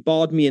beneath me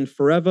barred me in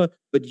forever.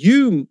 But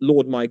you,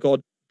 Lord my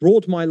God,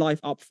 brought my life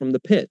up from the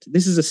pit.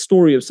 This is a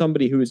story of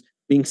somebody who is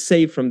being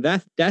saved from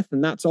death,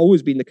 and that's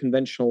always been the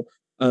conventional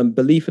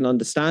belief and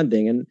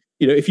understanding. And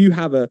if you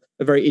have a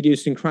very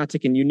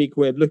idiosyncratic and unique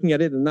way of looking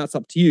at it, then that's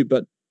up to you.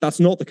 But that's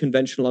not the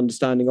conventional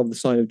understanding of the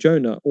sign of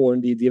Jonah, or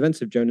indeed the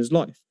events of Jonah's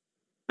life.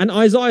 And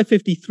Isaiah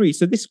 53,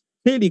 so this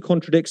clearly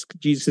contradicts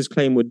Jesus'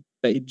 claim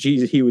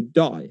that he would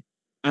die.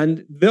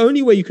 And the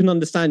only way you can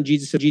understand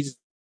Jesus,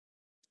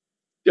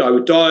 I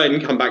would die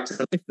and come back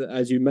to life,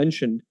 as you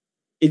mentioned,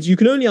 You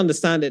can only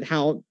understand it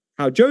how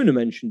Jonah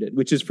mentioned it,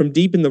 which is from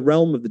deep in the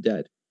realm of the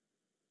dead.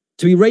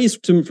 To be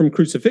raised from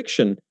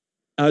crucifixion,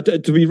 to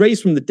be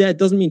raised from the dead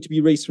doesn't mean to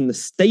be raised from the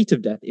state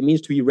of death. It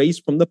means to be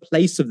raised from the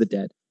place of the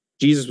dead.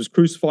 Jesus was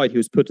crucified, he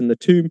was put in the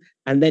tomb,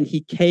 and then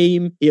he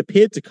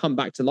appeared to come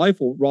back to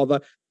life, or rather,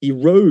 he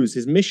rose,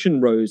 his mission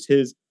rose,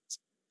 his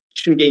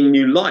mission gained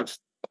new life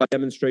by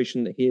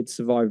demonstration that he had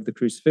survived the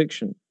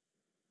crucifixion.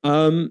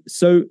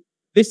 So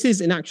this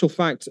is, in actual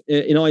fact,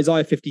 in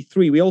Isaiah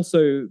 53, we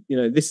also,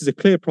 this is a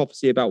clear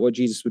prophecy about what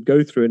Jesus would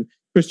go through, and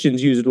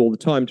Christians use it all the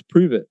time to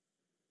prove it.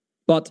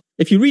 But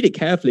if you read it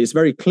carefully, it's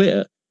very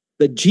clear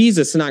that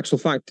Jesus, in actual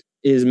fact,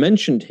 is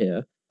mentioned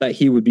here, that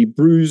he would be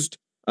bruised,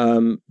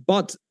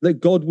 but that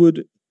God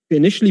would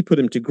initially put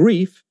him to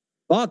grief,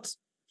 but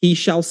he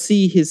shall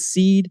see his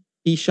seed,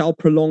 he shall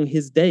prolong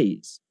his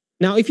days.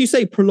 Now, if you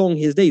say prolong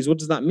his days, what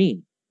does that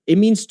mean? It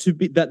means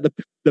that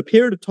the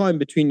period of time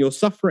between your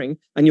suffering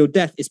and your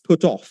death is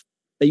put off,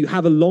 that you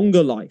have a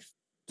longer life.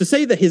 To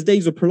say that his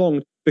days were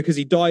prolonged because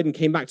he died and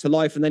came back to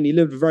life and then he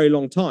lived a very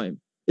long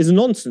time is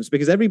nonsense,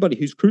 because everybody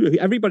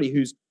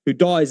who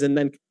dies and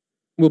then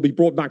will be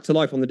brought back to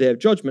life on the day of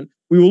judgment,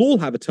 we will all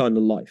have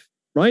eternal life,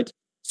 right?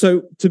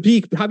 So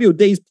have your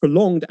days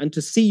prolonged and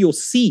to see your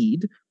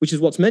seed, which is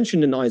what's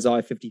mentioned in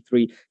Isaiah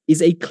 53, is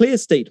a clear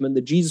statement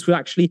that Jesus would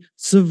actually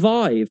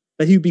survive,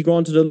 that he would be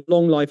granted a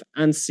long life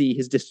and see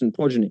his distant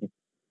progeny.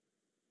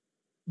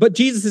 But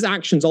Jesus'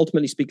 actions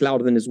ultimately speak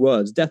louder than his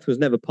words. Death was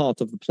never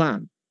part of the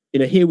plan.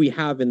 Here we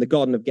have in the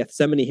Garden of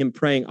Gethsemane him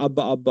praying,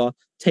 Abba, Abba,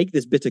 take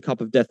this bitter cup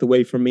of death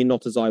away from me,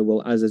 not as I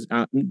will,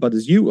 but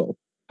as you will.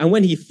 And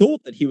when he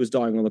thought that he was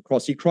dying on the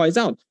cross, he cries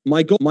out,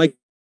 my God,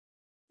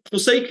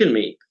 forsaken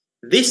me.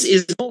 This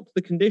is not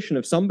the condition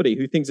of somebody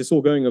who thinks it's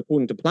all going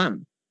according to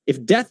plan.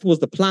 If death was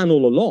the plan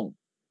all along,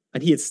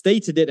 and he had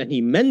stated it and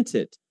he meant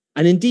it,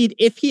 and indeed,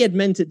 if he had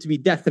meant it to be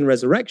death and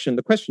resurrection,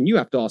 the question you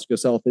have to ask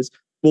yourself is,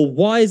 well,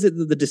 why is it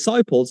that the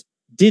disciples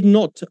did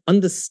not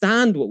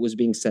understand what was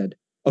being said?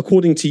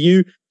 According to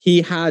you,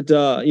 he had,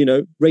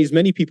 raised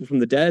many people from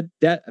the dead,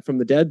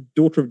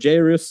 daughter of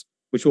Jairus,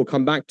 which we'll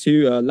come back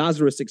to,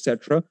 Lazarus,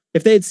 etc.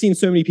 If they had seen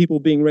so many people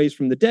being raised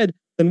from the dead,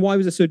 then why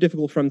was it so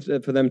difficult for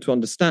them to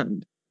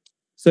understand?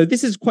 So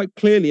this is quite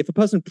clearly, if a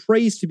person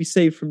prays to be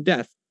saved from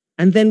death,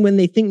 and then when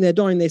they think they're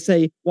dying, they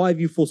say, why have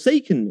you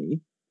forsaken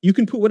me? You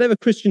can put whatever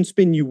Christian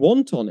spin you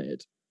want on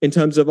it, in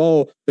terms of,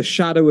 the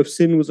shadow of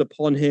sin was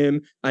upon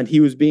him, and he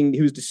was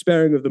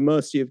despairing of the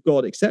mercy of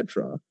God,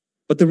 etc.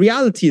 But the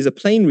reality is, a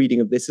plain reading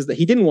of this is that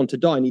he didn't want to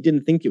die, and he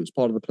didn't think it was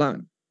part of the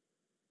plan.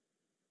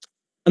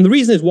 And the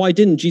reason is, why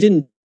didn't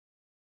Jesus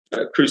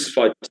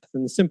crucify death?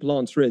 And the simple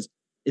answer is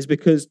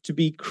because to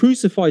be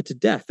crucified to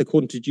death,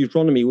 according to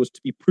Deuteronomy, was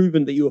to be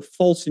proven that you were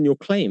false in your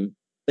claim,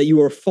 that you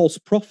were a false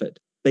prophet,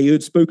 that you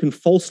had spoken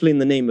falsely in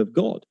the name of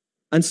God.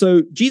 And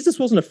so Jesus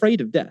wasn't afraid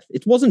of death.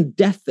 It wasn't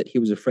death that he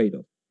was afraid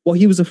of. What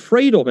he was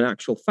afraid of, in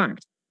actual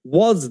fact,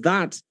 was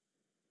that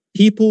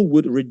people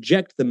would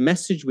reject the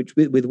message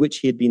with which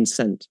he had been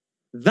sent.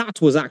 That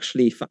was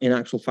actually, in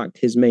actual fact,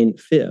 his main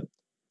fear.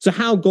 So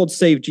how God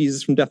saved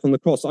Jesus from death on the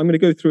cross? I'm going to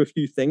go through a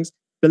few things.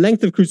 The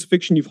length of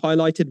crucifixion you've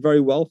highlighted very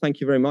well. Thank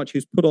you very much. He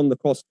was put on the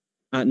cross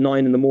at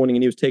 9 in the morning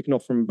and he was taken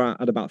off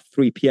at about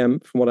 3 p.m.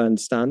 from what I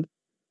understand.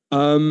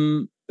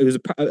 It was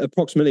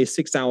approximately a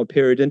 6-hour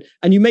period.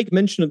 And you make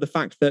mention of the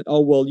fact that,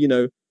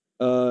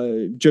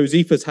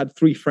 Josephus had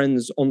 3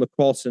 friends on the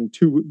cross and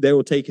 2, they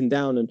were taken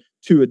down and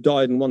 2 had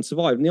died and 1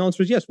 survived. And the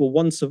answer is yes, well,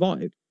 1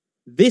 survived.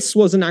 This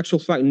was in actual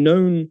fact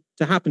known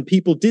to happen.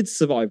 People did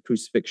survive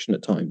crucifixion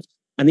at times.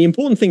 And the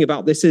important thing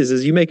about this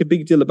is you make a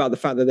big deal about the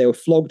fact that they were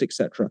flogged,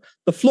 etc.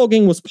 The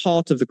flogging was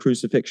part of the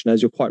crucifixion,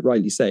 as you'll quite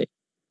rightly say.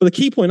 But the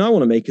key point I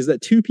want to make is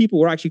that 2 people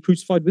were actually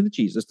crucified with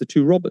Jesus, the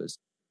 2 robbers.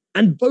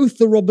 And both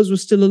the robbers were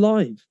still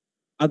alive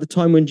at the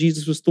time when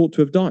Jesus was thought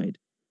to have died.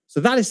 So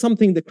that is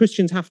something that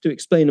Christians have to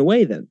explain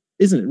away then,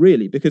 isn't it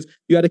really? Because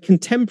you had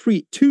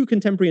two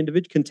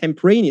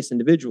contemporaneous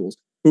individuals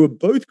who were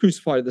both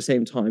crucified at the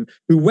same time,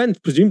 who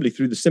went presumably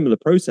through the similar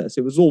process.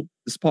 It was all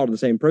this part of the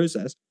same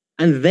process,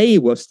 and they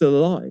were still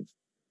alive.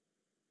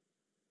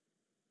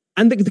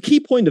 And the key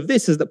point of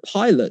this is that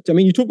Pilate,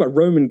 you talk about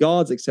Roman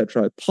guards,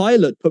 etc.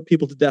 Pilate put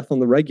people to death on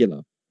the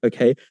regular,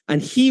 okay?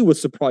 And he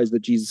was surprised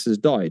that Jesus has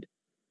died.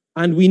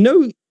 And we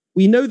know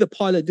that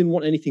Pilate didn't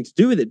want anything to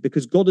do with it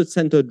because God had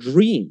sent a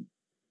dream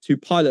to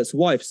Pilate's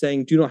wife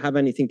saying, do not have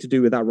anything to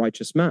do with that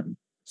righteous man.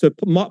 So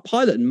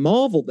Pilate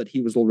marveled that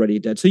he was already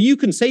dead. So you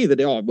can say that,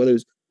 it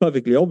was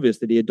perfectly obvious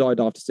that he had died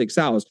after 6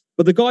 hours.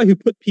 But the guy who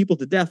put people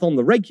to death on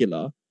the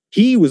regular,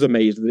 he was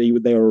amazed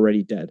that they were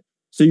already dead.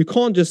 So you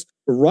can't just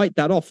write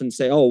that off and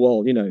say,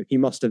 he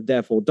must have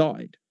therefore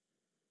died.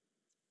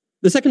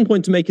 The second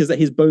point to make is that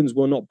his bones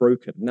were not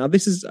broken. Now,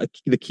 this is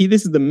the key.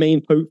 This is the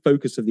main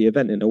focus of the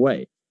event in a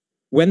way.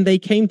 When they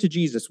came to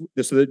Jesus,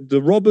 so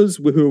the robbers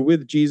who were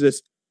with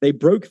Jesus, they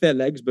broke their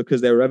legs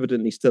because they were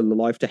evidently still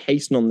alive to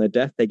hasten on their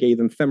death. They gave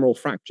them femoral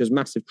fractures,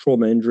 massive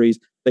trauma injuries.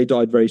 They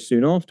died very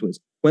soon afterwards.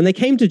 When they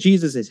came to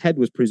Jesus, his head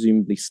was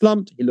presumably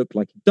slumped. He looked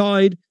like he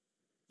died.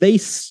 they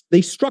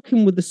struck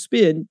him with the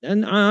spear.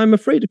 And I'm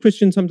afraid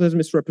Christians sometimes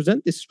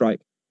misrepresent this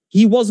strike.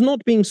 He was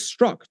not being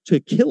struck to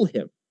kill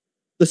him.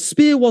 The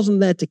spear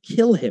wasn't there to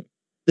kill him.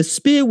 The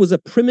spear was a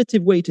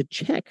primitive way to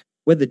check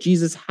whether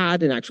Jesus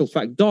had, in actual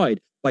fact,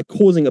 died by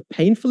causing a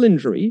painful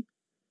injury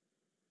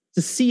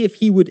to see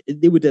if it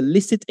would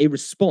elicit a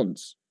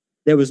response.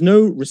 There was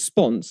no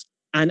response.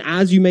 And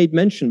as you made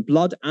mention,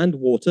 blood and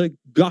water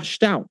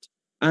gushed out.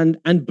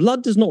 And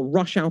blood does not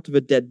rush out of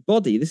a dead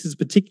body. This is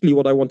particularly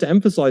what I want to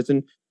emphasize.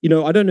 And,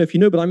 I don't know if you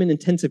know, but I'm an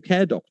intensive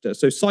care doctor.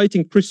 So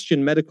citing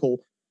Christian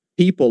medical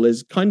people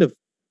is kind of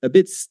a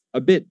bit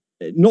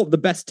not the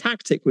best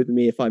tactic with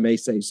me, if I may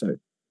say so.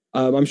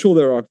 I'm sure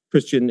there are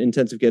Christian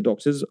intensive care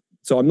doctors,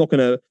 so I'm not going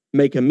to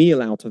make a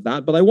meal out of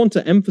that. But I want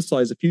to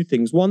emphasize a few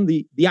things. One,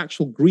 the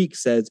actual Greek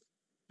says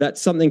that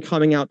something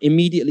coming out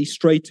immediately,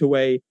 straight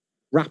away,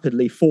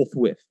 rapidly,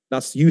 forthwith.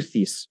 That's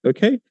euthys,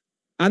 okay?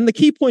 And the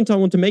key point I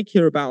want to make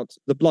here about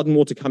the blood and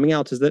water coming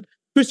out is that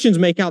Christians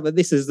make out that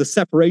this is the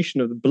separation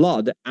of the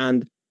blood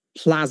and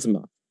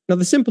plasma. Now,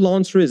 the simple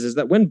answer is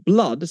that when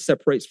blood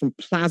separates from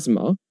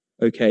plasma,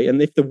 okay,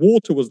 and if the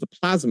water was the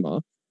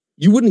plasma,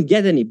 you wouldn't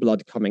get any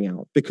blood coming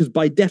out because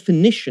by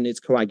definition, it's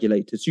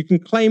coagulated. So you can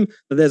claim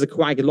that there's a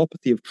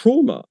coagulopathy of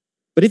trauma,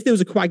 but if there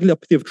was a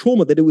coagulopathy of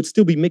trauma, then it would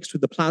still be mixed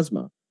with the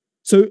plasma.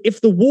 So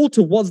if the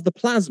water was the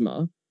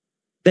plasma,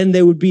 then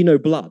there would be no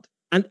blood.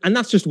 And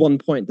that's just one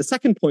point. The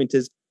second point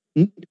is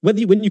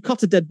when you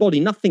cut a dead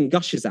body, nothing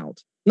gushes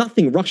out,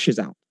 nothing rushes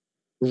out.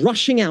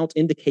 Rushing out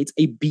indicates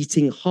a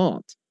beating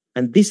heart.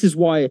 And this is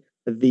why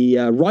the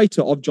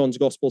writer of John's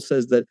Gospel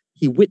says that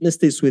he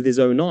witnessed this with his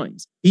own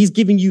eyes. He's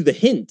giving you the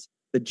hint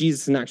that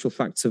Jesus in actual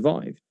fact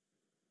survived.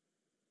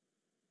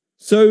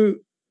 So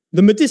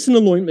the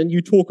medicinal ointment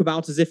you talk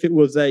about as if it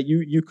was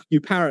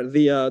you parrot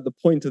the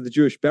point of the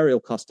Jewish burial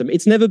custom.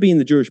 It's never been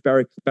the Jewish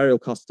burial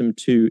custom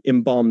to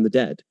embalm the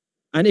dead.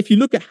 And if you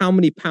look at how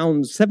many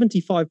pounds,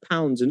 75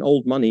 pounds in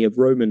old money of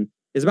Roman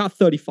is about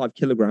 35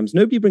 kilograms.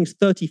 Nobody brings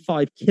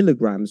 35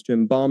 kilograms to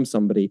embalm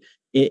somebody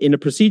in a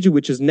procedure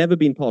which has never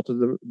been part of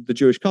the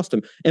Jewish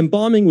custom.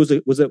 Embalming was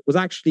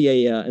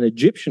actually an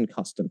Egyptian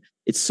custom.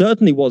 It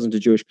certainly wasn't a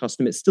Jewish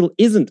custom. It still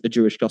isn't a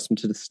Jewish custom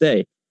to this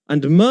day.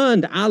 And myrrh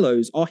and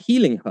aloes are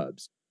healing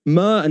herbs.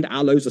 Myrrh and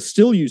aloes are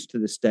still used to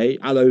this day.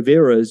 Aloe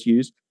vera is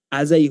used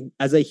as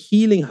a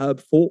healing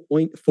herb for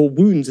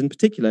wounds in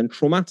particular and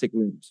traumatic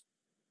wounds.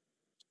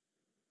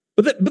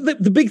 But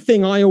the big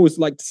thing I always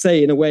like to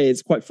say in a way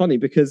is quite funny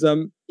because,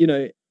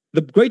 the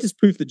greatest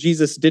proof that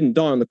Jesus didn't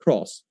die on the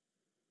cross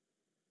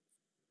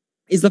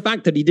is the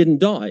fact that he didn't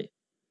die.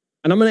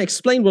 And I'm going to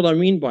explain what I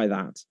mean by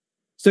that.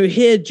 So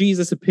here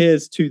Jesus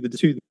appears to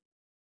the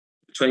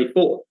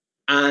 24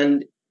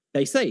 and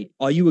they say,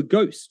 "Are you a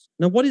ghost?"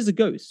 Now, what is a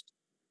ghost?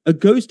 A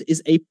ghost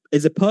is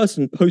a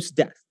person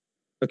post-death,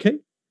 okay?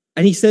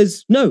 And he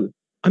says, "No,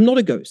 I'm not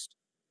a ghost.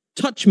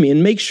 Touch me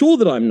and make sure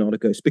that I'm not a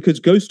ghost because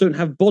ghosts don't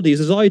have bodies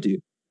as I do."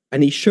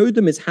 And he showed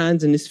them his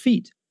hands and his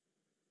feet.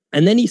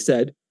 And then he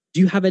said, "Do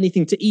you have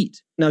anything to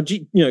eat?" Now,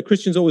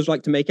 Christians always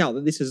like to make out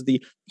that this is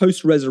the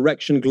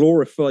post-resurrection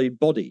glorified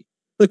body.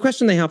 The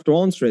question they have to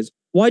answer is,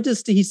 why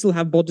does he still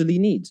have bodily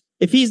needs?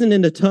 If he's in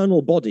an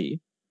eternal body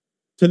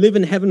to live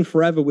in heaven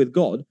forever with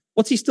God,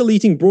 what's he still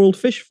eating broiled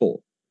fish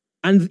for?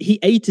 And he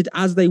ate it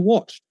as they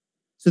watched.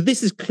 So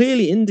this is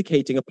clearly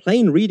indicating a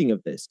plain reading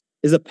of this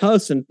is a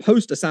person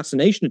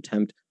post-assassination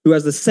attempt who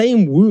has the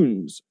same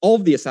wounds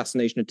of the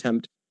assassination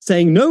attempt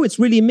saying, "No, it's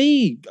really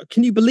me.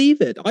 Can you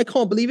believe it? I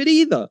can't believe it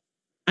either."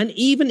 And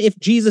even if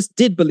Jesus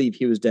did believe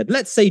he was dead,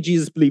 let's say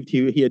Jesus believed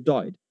he had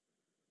died,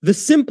 the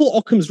simple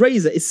Occam's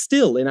razor is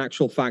still in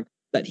actual fact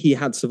that he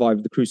had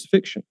survived the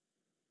crucifixion.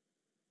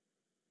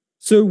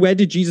 So where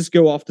did Jesus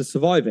go after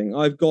surviving?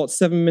 I've got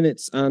 7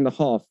 minutes and a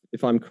half,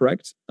 if I'm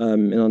correct,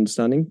 in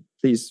understanding.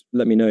 Please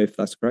let me know if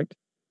that's correct.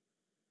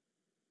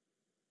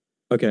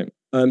 Okay,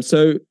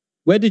 so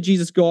where did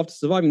Jesus go after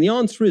surviving? The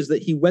answer is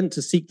that he went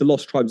to seek the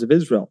lost tribes of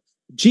Israel.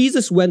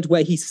 Jesus went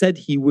where he said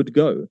he would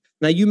go.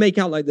 Now, you make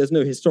out like there's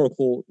no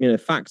historical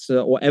facts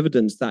or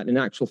evidence that in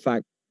actual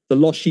fact, the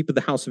lost sheep of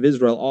the house of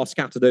Israel are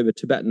scattered over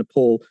Tibet,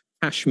 Nepal,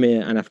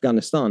 Kashmir, and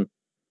Afghanistan.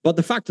 But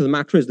the fact of the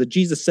matter is that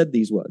Jesus said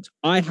these words,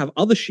 "I have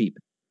other sheep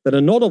that are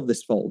not of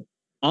this fold.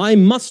 I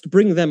must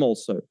bring them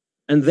also,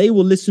 and they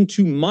will listen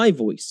to my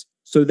voice.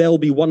 So there will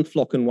be one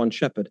flock and one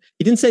shepherd."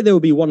 He didn't say there will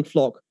be one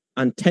flock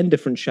and 10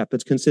 different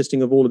shepherds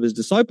consisting of all of his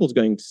disciples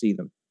going to see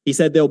them. He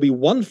said there will be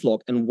one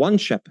flock and one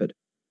shepherd.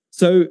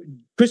 So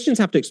Christians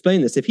have to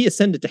explain this. If he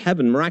ascended to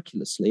heaven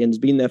miraculously and has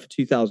been there for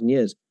 2,000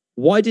 years,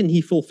 why didn't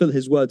he fulfill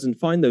his words and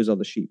find those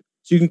other sheep?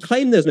 So you can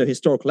claim there's no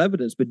historical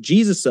evidence, but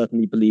Jesus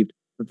certainly believed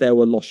that there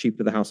were lost sheep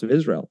of the house of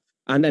Israel.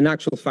 And in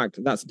actual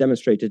fact, that's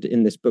demonstrated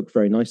in this book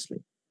very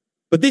nicely.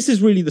 But this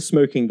is really the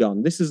smoking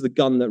gun. This is the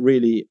gun that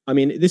really,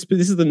 this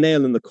is the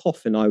nail in the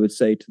coffin, I would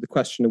say, to the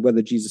question of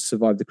whether Jesus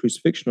survived the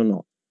crucifixion or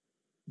not.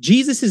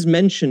 Jesus is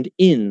mentioned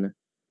in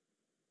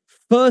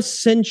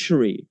first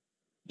century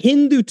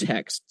Hindu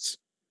texts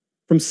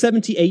from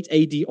 78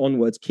 AD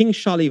onwards. King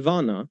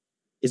Shalivana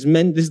is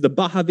meant, this is the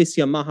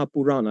Bhavisya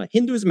Mahapurana.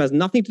 Hinduism has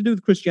nothing to do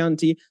with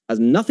Christianity, has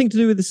nothing to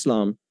do with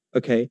Islam,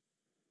 okay?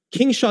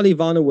 King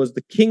Shalivana was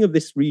the king of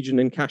this region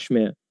in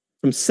Kashmir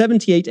from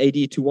 78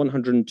 AD to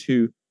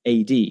 102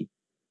 AD.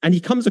 And he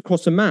comes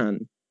across a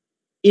man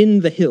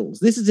in the hills.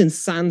 This is in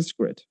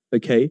Sanskrit,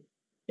 okay?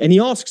 And he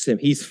asks him,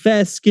 he's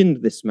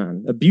fair-skinned, this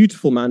man, a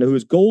beautiful man who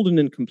is golden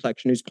in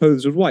complexion, whose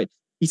clothes are white.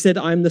 He said,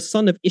 I am the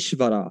son of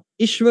Ishvara.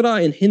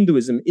 Ishvara in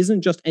Hinduism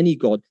isn't just any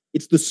god,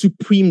 it's the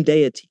supreme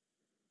deity.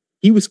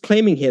 He was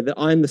claiming here that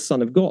I am the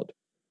son of God,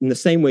 in the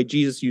same way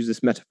Jesus used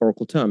this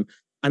metaphorical term.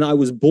 And I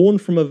was born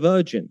from a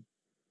virgin.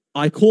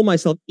 I call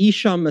myself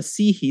Isha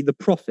Masihi, the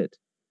prophet,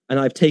 and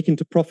I've taken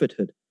to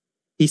prophethood.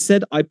 He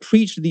said, I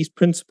preach these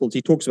principles.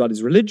 He talks about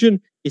his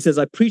religion. He says,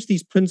 I preach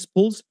these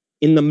principles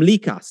in the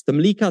Mlikas. The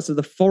Mlikas are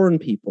the foreign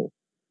people,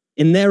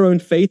 in their own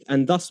faith,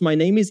 and thus my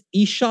name is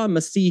Isha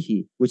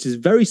Masihi, which is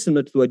very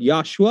similar to the word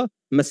Yahshua.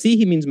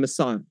 Masihi means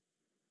Messiah.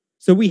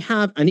 So we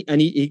have, and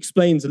he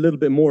explains a little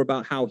bit more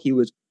about how he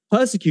was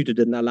persecuted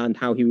in that land,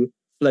 how he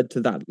fled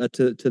to that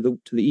to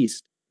the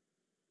east.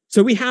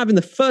 So we have in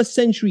the first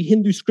century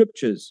Hindu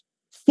scriptures,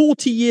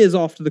 40 years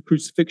after the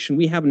crucifixion,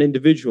 we have an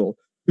individual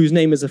whose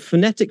name is a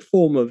phonetic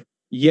form of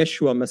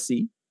Yeshua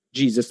Masih,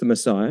 Jesus the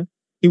Messiah.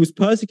 He was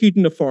persecuted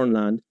in a foreign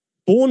land,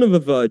 born of a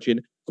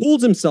virgin,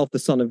 calls himself the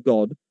Son of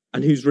God,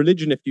 and whose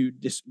religion, if you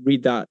just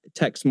read that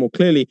text more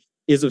clearly,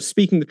 is of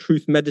speaking the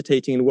truth,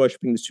 meditating, and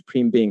worshiping the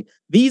Supreme Being.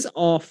 These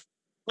are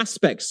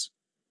aspects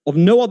of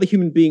no other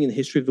human being in the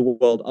history of the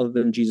world other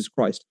than Jesus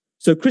Christ.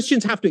 So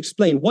Christians have to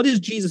explain, what is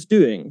Jesus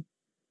doing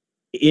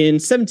in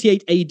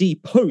 78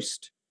 AD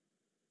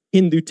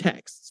post-Hindu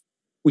texts,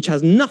 which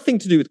has nothing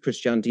to do with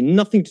Christianity,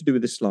 nothing to do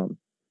with Islam.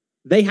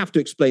 They have to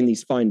explain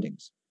these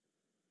findings.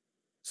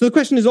 So the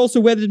question is also,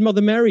 where did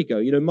Mother Mary go?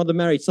 You know, Mother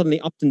Mary suddenly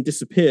upped and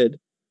disappeared,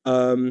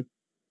 and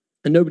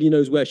nobody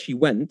knows where she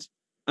went.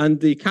 And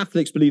the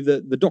Catholics believe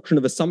that the doctrine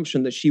of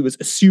assumption, that she was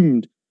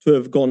assumed to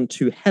have gone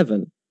to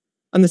heaven.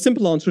 And the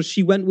simple answer is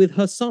she went with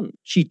her son.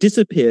 She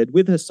disappeared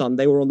with her son.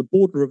 They were on the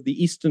border of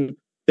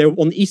they were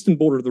on the eastern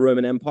border of the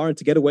Roman Empire, and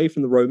to get away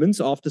from the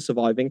Romans after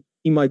surviving,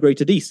 he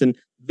migrated east. And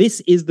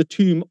this is the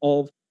tomb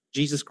of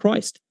Jesus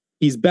Christ.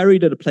 He's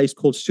buried at a place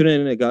called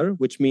Surinagar,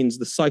 which means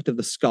the site of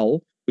the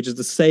skull, which is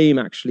the same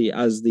actually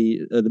as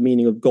the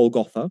meaning of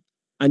Golgotha.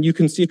 And you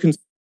can see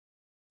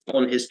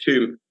on his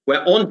tomb,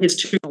 where on his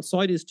tomb,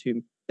 outside his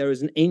tomb, there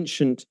is an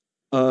ancient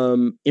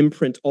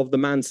imprint of the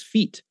man's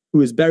feet, who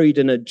is buried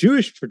in a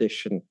Jewish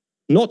tradition,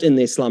 not in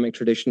the Islamic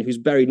tradition, who's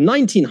buried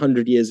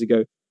 1900 years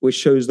ago, which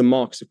shows the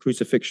marks of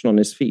crucifixion on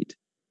his feet.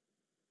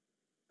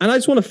 And I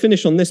just want to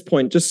finish on this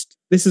point. This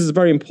is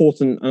very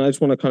important, and I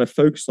just want to kind of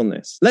focus on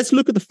this. Let's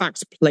look at the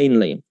facts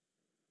plainly.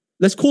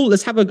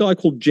 Let's have a guy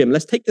called Jim.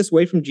 Let's take this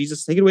away from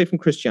Jesus, take it away from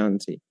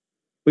Christianity.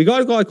 We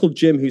got a guy called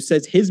Jim who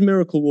says his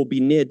miracle will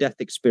be near-death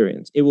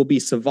experience. It will be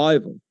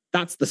survival.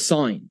 That's the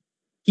sign.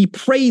 He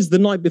prays the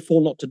night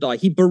before not to die.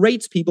 He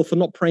berates people for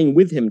not praying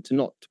with him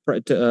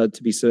to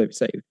be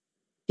saved.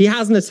 He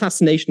has an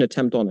assassination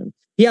attempt on him.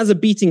 He has a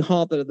beating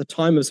heart that at the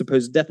time of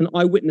supposed death, an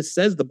eyewitness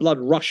says the blood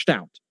rushed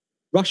out.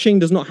 Rushing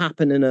does not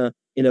happen in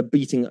a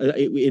beating,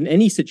 in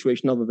any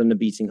situation other than a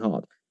beating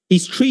heart.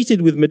 He's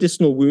treated with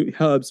medicinal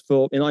herbs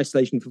in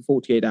isolation for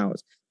 48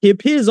 hours. He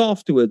appears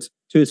afterwards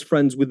to his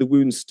friends with the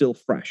wounds still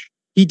fresh.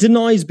 He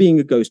denies being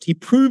a ghost. He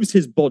proves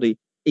his body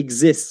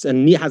exists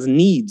and has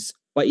needs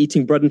by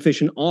eating bread and fish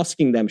and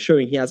asking them,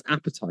 showing he has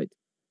appetite.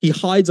 He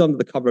hides under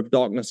the cover of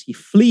darkness. He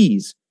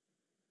flees.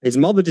 His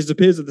mother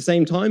disappears at the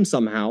same time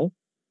somehow.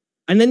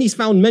 And then he's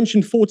found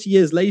mentioned 40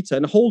 years later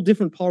in a whole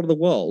different part of the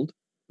world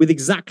with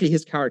exactly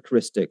his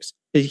characteristics.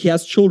 He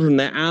has children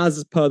there,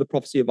 as per the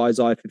prophecy of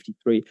Isaiah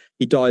 53.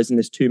 He dies and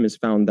his tomb is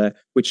found there,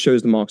 which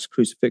shows the marks of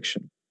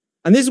crucifixion.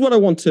 And this is what I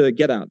want to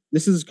get at.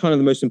 This is kind of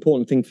the most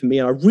important thing for me,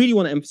 and I really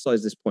want to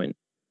emphasize this point.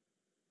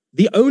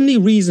 The only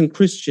reason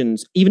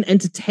Christians even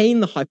entertain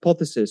the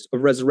hypothesis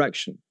of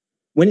resurrection,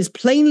 when it's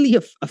plainly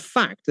a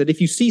fact that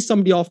if you see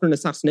somebody after an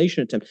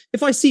assassination attempt,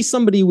 if I see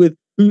somebody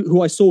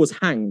who I saw was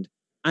hanged,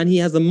 and he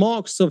has the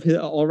marks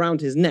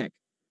around his neck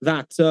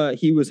that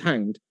he was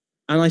hanged,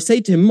 and I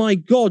say to him, my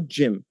God,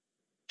 Jim,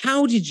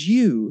 how did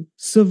you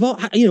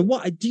survive? You know,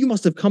 what? You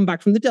must have come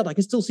back from the dead. I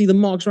can still see the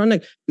marks around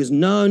neck. He goes,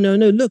 no,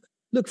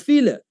 look,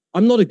 feel it.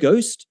 I'm not a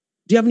ghost.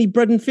 Do you have any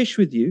bread and fish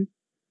with you?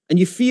 And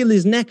you feel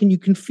his neck and you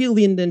can feel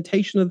the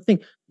indentation of the thing.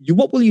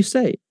 What will you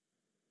say?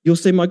 You'll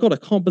say, my God, I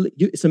can't believe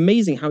it's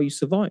amazing how you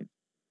survived.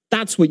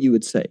 That's what you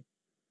would say.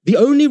 The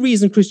only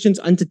reason Christians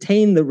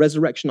entertain the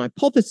resurrection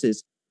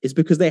hypothesis is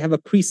because they have a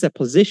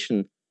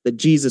presupposition that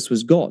Jesus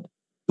was God.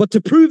 But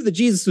to prove that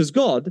Jesus was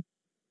God,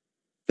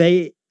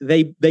 they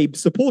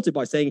support it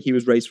by saying he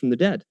was raised from the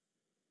dead.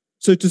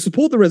 So to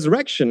support the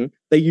resurrection,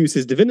 they use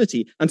his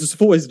divinity. And to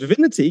support his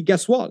divinity,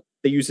 guess what?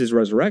 They use his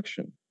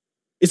resurrection.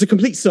 It's a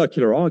complete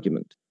circular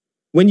argument.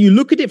 When you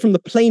look at it from the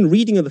plain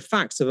reading of the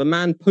facts of a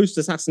man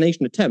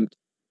post-assassination attempt,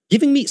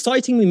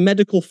 citing me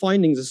medical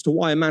findings as to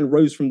why a man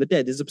rose from the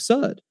dead is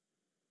absurd.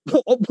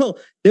 Well,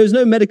 there's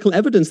no medical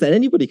evidence that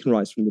anybody can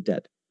rise from the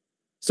dead.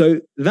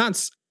 So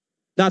that's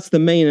that's the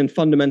main and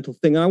fundamental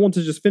thing. And I want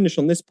to just finish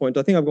on this point.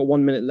 I think I've got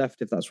 1 minute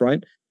left, if that's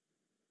right.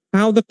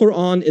 How the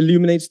Quran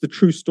illuminates the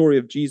true story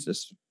of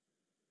Jesus.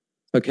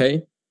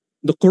 Okay?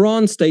 The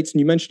Quran states, and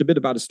you mentioned a bit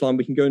about Islam,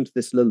 we can go into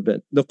this a little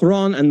bit. The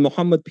Quran and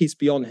Muhammad, peace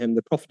be on him,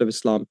 the Prophet of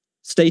Islam,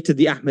 stated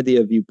the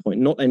Ahmadiyya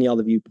viewpoint, not any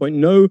other viewpoint.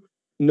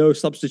 No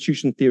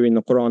substitution theory in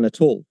the Quran at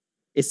all.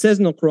 It says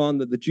in the Quran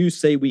that the Jews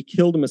say, we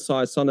killed the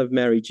Messiah, son of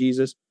Mary,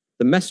 Jesus,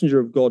 the messenger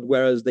of God,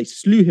 whereas they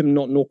slew him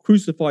not, nor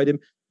crucified him,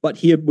 but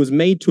he was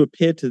made to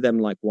appear to them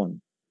like one.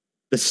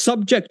 The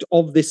subject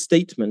of this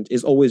statement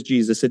is always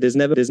Jesus. It is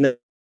never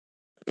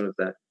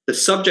that. The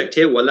subject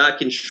here,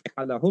 وَلَكِنْ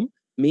شُبِّهَ لَهُمْ,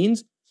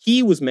 means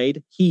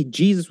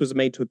Jesus was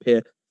made to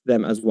appear to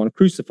them as one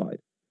crucified.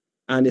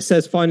 And it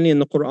says finally in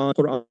the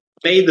Quran,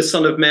 made the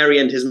son of Mary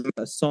and his mother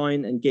a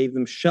sign and gave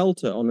them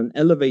shelter on an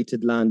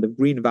elevated land of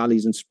green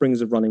valleys and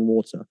springs of running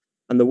water.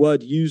 And the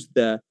word used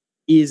there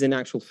is in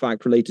actual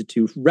fact related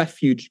to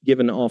refuge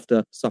given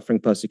after suffering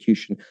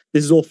persecution.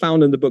 This is all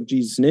found in the book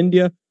Jesus in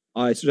India.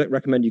 I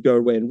recommend you go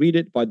away and read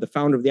it, by the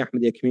founder of the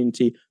Ahmadiyya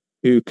community,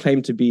 who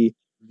claimed to be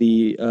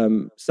the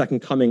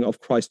second coming of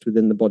Christ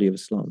within the body of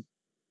Islam.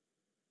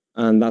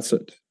 And that's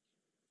it.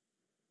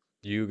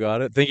 You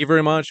got it. Thank you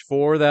very much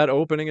for that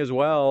opening as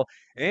well.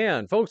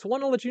 And folks,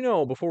 want to let you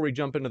know before we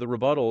jump into the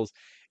rebuttals,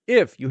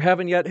 if you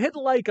haven't yet, hit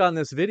like on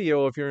this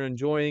video if you're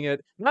enjoying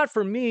it, not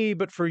for me,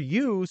 but for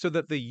you, so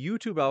that the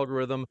YouTube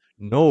algorithm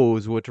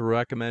knows what to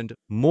recommend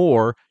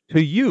more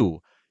to you.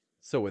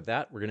 So with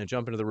that, we're going to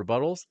jump into the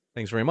rebuttals.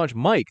 Thanks very much.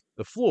 Mike,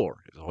 the floor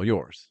is all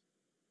yours.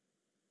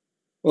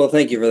 Well,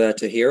 thank you for that,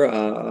 Tahir.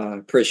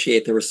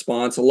 Appreciate the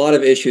response. A lot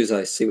of issues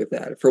I see with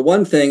that. For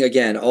one thing,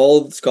 again,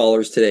 all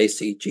scholars today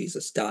see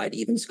Jesus died.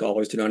 Even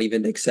scholars do not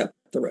even accept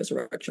the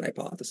resurrection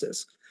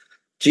hypothesis.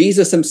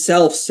 Jesus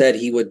himself said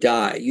he would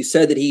die. You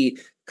said that he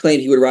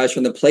claimed he would rise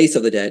from the place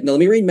of the dead. Now, let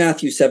me read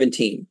Matthew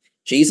 17.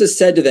 Jesus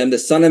said to them, the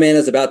Son of Man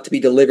is about to be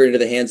delivered into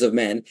the hands of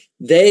men.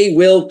 They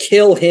will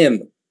kill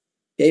him.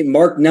 Okay,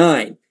 Mark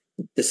 9.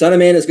 The Son of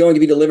Man is going to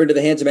be delivered to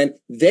the hands of men.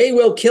 They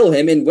will kill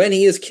him, and when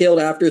he is killed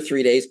after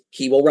 3 days,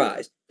 he will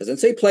rise. It doesn't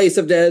say place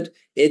of dead.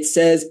 It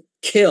says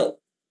kill.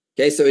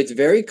 Okay, so it's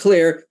very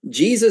clear.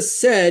 Jesus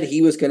said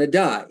he was going to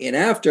die, and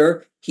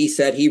after, he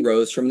said he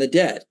rose from the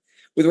dead.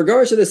 With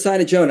regards to the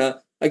sign of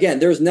Jonah, again,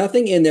 there's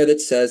nothing in there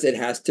that says it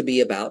has to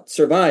be about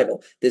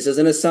survival. This is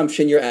an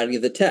assumption you're adding to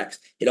the text.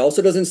 It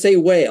also doesn't say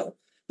whale.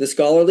 The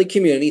scholarly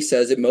community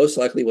says it most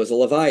likely was a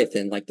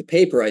Leviathan, like the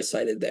paper I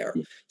cited there.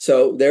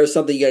 So there's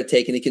something you got to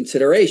take into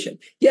consideration.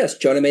 Yes,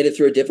 Jonah made it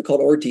through a difficult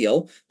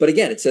ordeal, but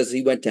again, it says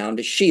he went down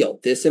to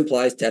Sheol. This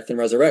implies death and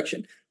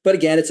resurrection. But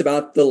again, it's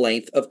about the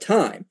length of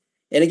time.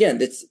 And again,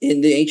 that's in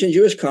the ancient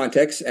Jewish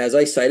context, as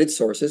I cited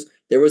sources,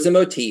 there was a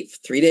motif.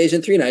 3 days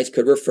and 3 nights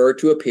could refer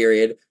to a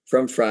period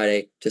from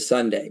Friday to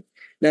Sunday.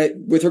 Now,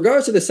 with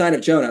regards to the sign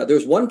of Jonah,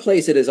 there's one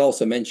place it is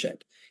also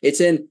mentioned.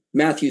 It's in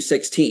Matthew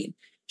 16.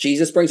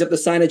 Jesus brings up the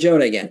sign of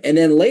Jonah again. And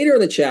then later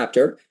in the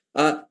chapter,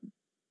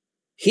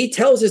 he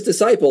tells his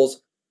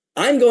disciples,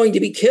 I'm going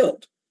to be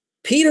killed.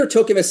 Peter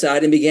took him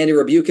aside and began to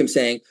rebuke him,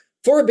 saying,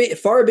 far be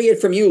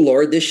it from you,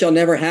 Lord, this shall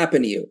never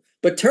happen to you.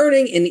 But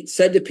turning and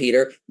said to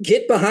Peter,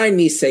 get behind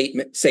me,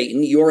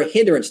 Satan, you are a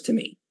hindrance to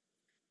me.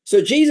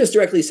 So Jesus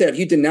directly said, if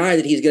you deny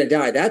that he's going to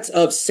die, that's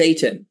of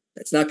Satan.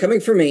 That's not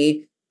coming from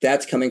me.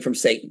 That's coming from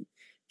Satan.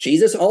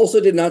 Jesus also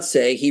did not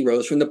say he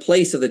rose from the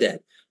place of the dead.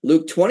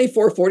 Luke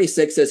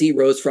 24:46 says he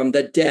rose from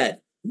the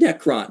dead.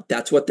 Necron.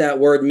 That's what that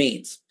word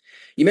means.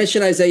 You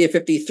mentioned Isaiah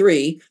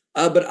 53,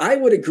 but I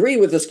would agree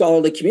with the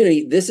scholarly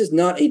community. This is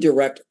not a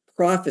direct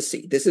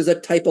prophecy. This is a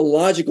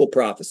typological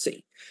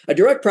prophecy. A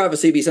direct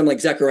prophecy would be something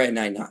like Zechariah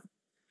 9:9.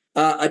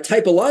 A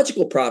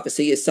typological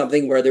prophecy is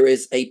something where there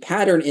is a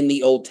pattern in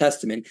the Old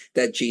Testament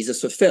that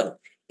Jesus fulfilled.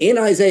 In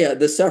Isaiah,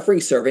 the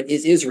suffering servant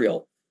is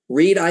Israel.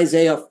 Read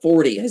Isaiah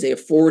 40, Isaiah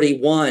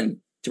 41.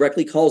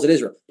 Directly calls it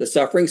Israel. The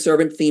suffering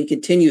servant theme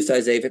continues to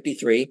Isaiah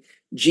 53.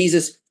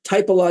 Jesus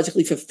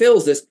typologically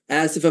fulfills this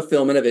as the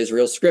fulfillment of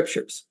Israel's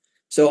scriptures.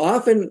 So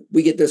often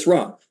we get this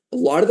wrong. A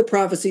lot of the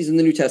prophecies in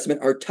the New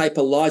Testament are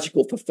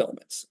typological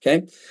fulfillments.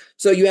 Okay.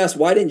 So you ask,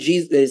 why didn't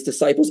his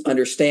disciples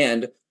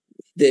understand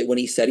that when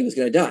he said he was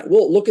going to die?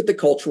 Well, look at the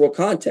cultural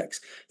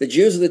context. The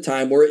Jews of the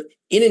time were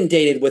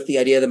inundated with the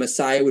idea the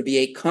Messiah would be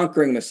a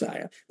conquering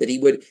Messiah, that he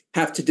would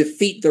have to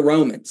defeat the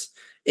Romans.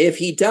 If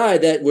he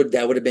died, that would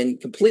have been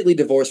completely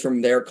divorced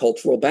from their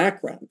cultural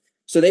background.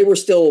 So they were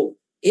still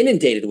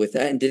inundated with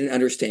that and didn't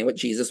understand what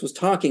Jesus was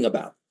talking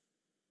about.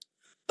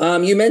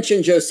 You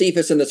mentioned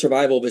Josephus and the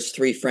survival of his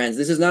 3 friends.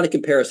 This is not a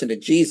comparison to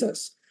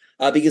Jesus,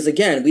 because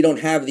again, we don't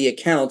have the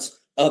accounts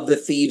of the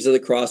thieves of the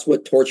cross,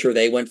 what torture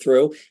they went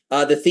through.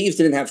 The thieves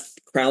didn't have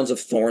crowns of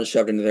thorns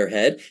shoved into their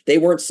head. They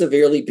weren't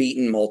severely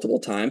beaten multiple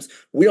times.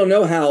 We don't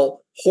know how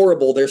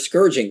horrible their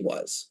scourging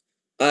was.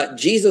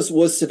 Jesus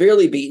was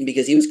severely beaten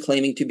because he was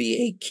claiming to be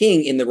a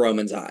king in the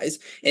Romans' eyes,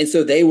 and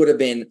so they would have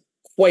been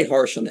quite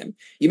harsh on them.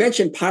 You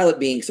mentioned Pilate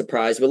being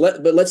surprised,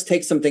 but let's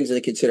take some things into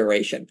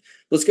consideration.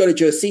 Let's go to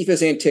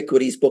Josephus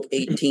Antiquities, book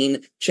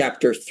 18,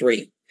 chapter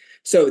 3.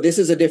 So this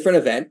is a different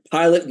event.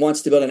 Pilate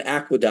wants to build an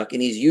aqueduct,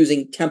 and he's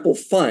using temple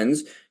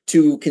funds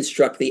to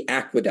construct the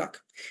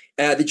aqueduct.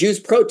 The Jews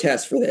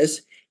protest for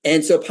this,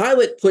 and so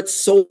Pilate puts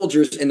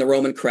soldiers in the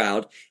Roman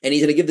crowd, and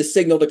he's going to give the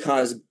signal to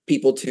cause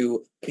people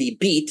to be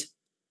beat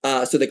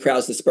so the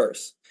crowds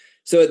disperse.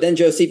 So then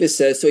Josephus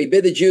says, so he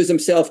bid the Jews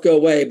himself go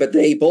away, but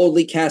they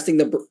boldly casting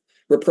the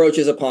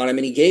reproaches upon him,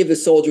 and he gave the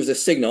soldiers a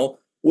signal,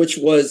 which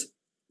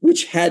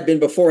had been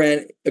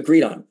beforehand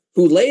agreed on,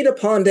 who laid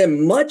upon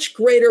them much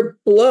greater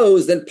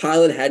blows than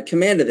Pilate had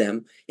commanded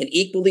them, and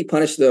equally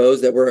punished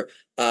those that were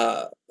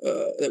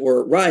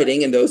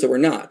rioting and those that were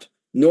not.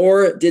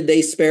 Nor did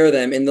they spare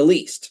them in the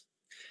least.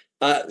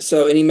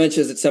 And he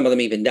mentions that some of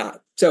them even died.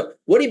 So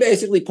what he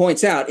basically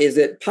points out is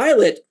that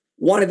Pilate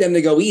wanted them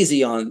to go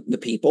easy on the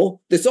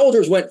people. The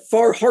soldiers went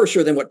far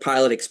harsher than what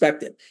Pilate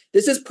expected.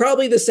 This is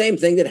probably the same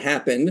thing that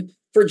happened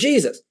for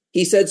Jesus.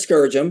 He said,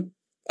 scourge him,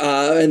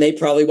 and they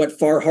probably went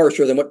far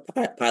harsher than what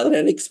Pilate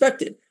had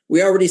expected.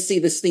 We already see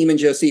this theme in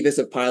Josephus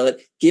of Pilate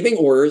giving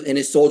orders and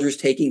his soldiers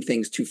taking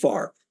things too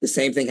far. The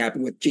same thing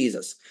happened with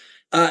Jesus.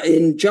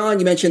 In John,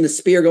 you mentioned the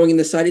spear going in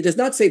the side. It does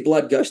not say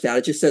blood gushed out.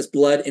 It just says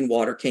blood and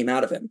water came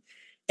out of him.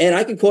 And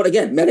I can quote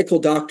again, medical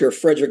doctor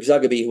Frederick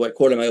Zugaby, who I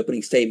quoted in my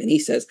opening statement. He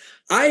says,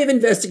 I have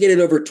investigated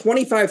over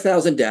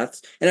 25,000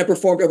 deaths and have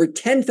performed over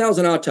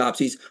 10,000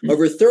 autopsies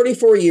over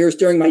 34 years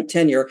during my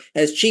tenure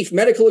as chief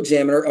medical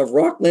examiner of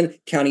Rockland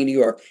County, New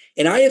York.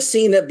 And I have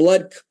seen that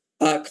blood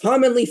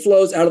commonly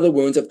flows out of the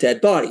wounds of dead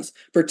bodies,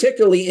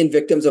 particularly in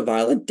victims of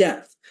violent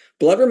death.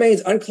 Blood remains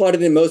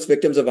unclotted in most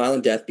victims of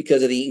violent death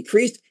because of the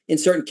increase in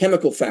certain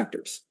chemical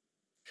factors.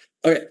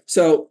 Okay,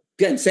 so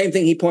again, same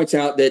thing he points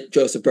out that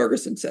Joseph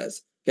Bergerson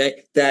says,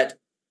 okay, that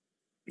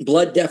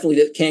blood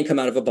definitely can come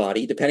out of a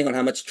body depending on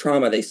how much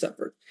trauma they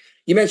suffered.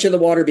 You mentioned the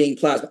water being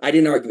plasma. I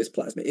didn't argue it was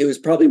plasma. It was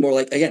probably more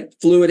like, again,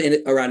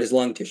 fluid around his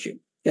lung tissue.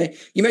 Okay,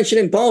 you mentioned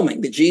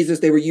embalming, that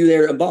they were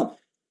there to embalm.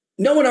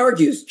 No one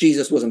argues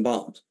Jesus was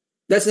embalmed.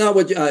 That's not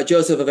what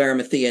Joseph of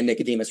Arimathea and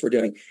Nicodemus were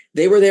doing.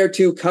 They were there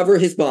to cover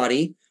his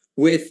body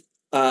with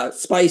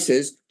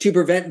spices to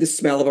prevent the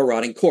smell of a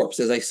rotting corpse,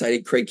 as I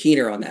cited Craig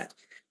Keener on that.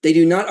 They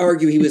do not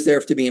argue he was there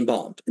to be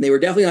embalmed, and they were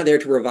definitely not there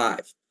to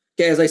revive.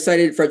 Okay, as I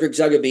cited Frederick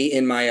Zugaby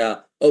in my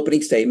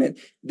opening statement,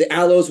 the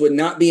aloes would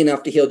not be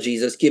enough to heal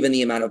Jesus given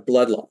the amount of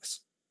blood loss.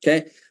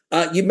 Okay,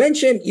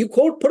 you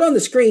put on the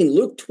screen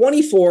Luke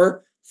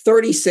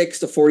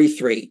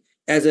 24:36-43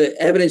 as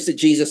evidence that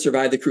Jesus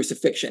survived the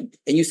crucifixion,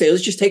 and you say,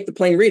 let's just take the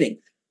plain reading,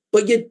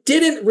 but you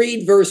didn't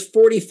read verse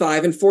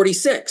 45 and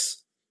 46.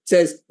 It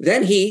says,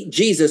 then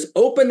Jesus,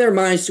 opened their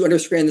minds to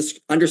understand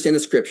the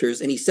scriptures,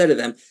 and he said to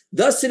them,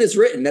 thus it is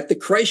written that the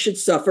Christ should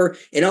suffer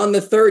and on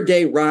the third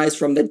day rise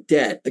from the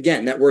dead.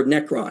 Again, that word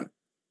necron. It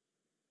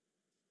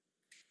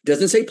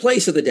doesn't say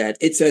place of the dead.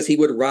 It says he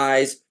would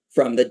rise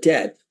from the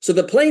dead. So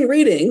the plain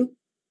reading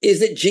is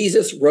that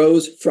Jesus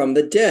rose from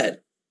the dead.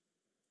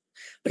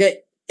 Okay,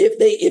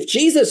 if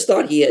Jesus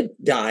thought he had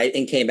died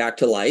and came back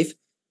to life,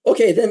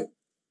 okay, then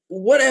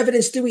what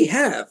evidence do we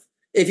have?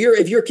 If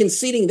you're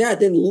conceding that,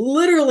 then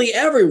literally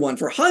everyone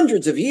for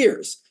hundreds of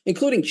years,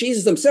 including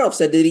Jesus himself,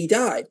 said that he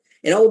died.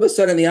 And all of a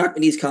sudden the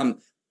Archimedes come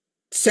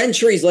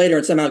centuries later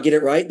and somehow get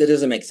it right. That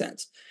doesn't make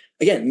sense.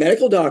 Again,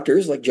 medical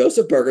doctors like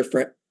Joseph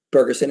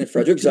Bergerson and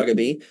Frederick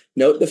Zugaby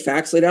note the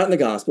facts laid out in the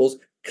Gospels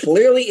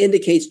clearly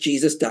indicates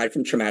Jesus died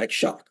from traumatic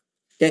shock.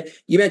 Okay,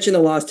 you mentioned the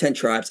lost 10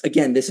 tribes.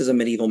 Again, this is a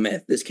medieval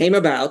myth. This came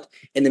about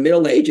in the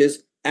Middle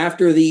Ages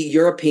after the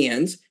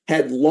Europeans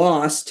had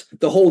lost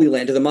the Holy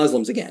Land to the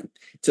Muslims again.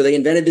 So they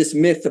invented this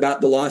myth about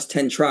the lost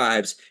 10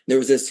 tribes. There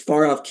was this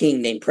far-off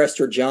king named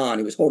Prester John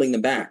who was holding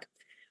them back.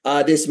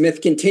 This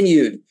myth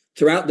continued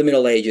throughout the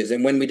Middle Ages.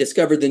 And when we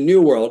discovered the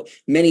New World,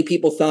 many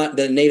people thought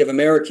the Native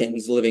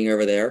Americans living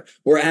over there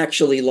were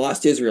actually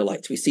lost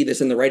Israelites. We see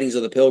this in the writings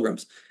of the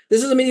Pilgrims.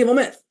 This is a medieval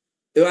myth.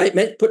 I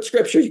meant put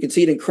scripture. You can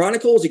see it in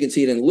Chronicles. You can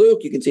see it in Luke.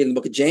 You can see it in the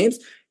book of James.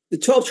 The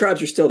 12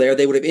 tribes are still there.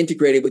 They would have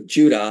integrated with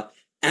Judah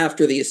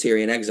after the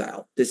Assyrian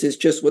exile. This is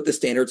just what the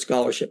standard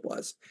scholarship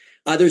was.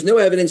 There's no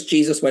evidence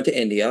Jesus went to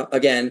India.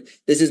 Again,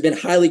 this has been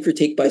highly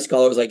critiqued by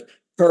scholars like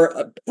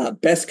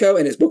Besko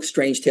in his book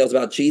Strange Tales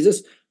About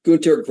Jesus,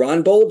 Gunter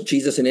Gronbold,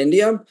 Jesus in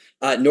India.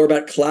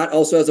 Norbert Klatt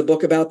also has a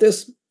book about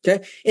this.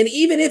 Okay, and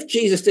even if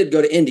Jesus did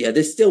go to India,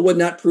 this still would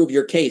not prove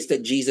your case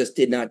that Jesus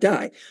did not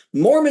die.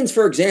 Mormons,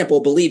 for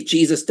example, believe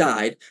Jesus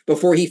died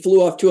before he flew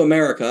off to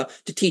America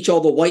to teach all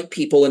the white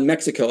people in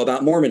Mexico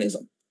about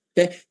Mormonism.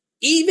 Okay,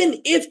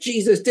 even if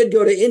Jesus did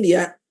go to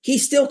India, he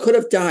still could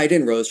have died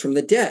and rose from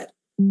the dead.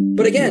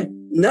 But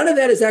again, none of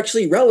that is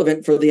actually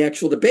relevant for the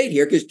actual debate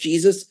here because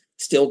Jesus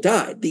still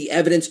died. The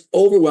evidence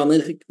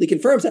overwhelmingly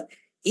confirms that.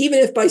 Even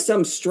if by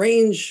some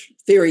strange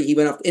theory he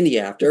went off to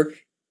India after,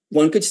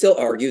 one could still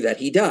argue that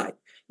he died.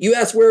 You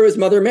ask, where was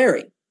Mother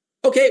Mary?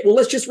 Okay, well,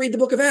 let's just read the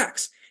book of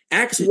Acts.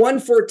 Acts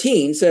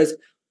 1:14 says,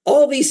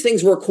 all these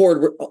things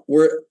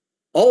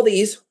all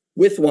these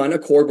with one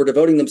accord were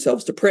devoting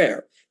themselves to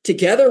prayer,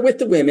 together with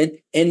the women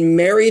and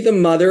Mary, the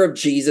mother of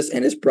Jesus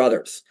and his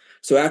brothers.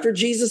 So after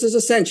Jesus'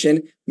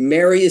 ascension,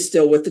 Mary is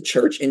still with the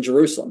church in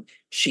Jerusalem.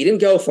 She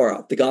didn't go far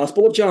out. The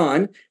Gospel of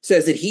John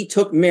says that he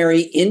took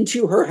Mary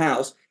into her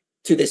house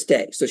to this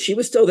day. So she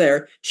was still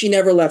there. She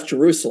never left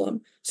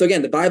Jerusalem. So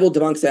again, the Bible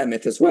debunks that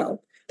myth as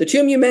well. The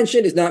tomb you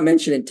mentioned is not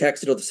mentioned in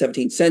text until the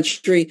 17th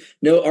century.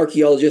 No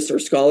archaeologist or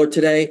scholar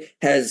today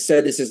has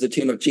said this is the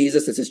tomb of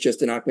Jesus. This is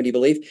just an Ahmadi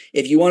belief.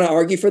 If you want to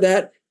argue for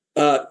that,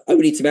 I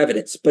would need some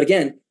evidence. But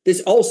again,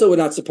 this also would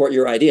not support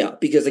your idea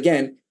because,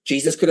 again,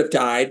 Jesus could have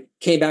died,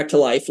 came back to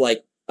life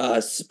like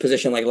a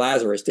position like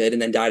Lazarus did,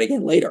 and then died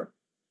again later.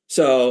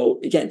 So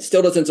again,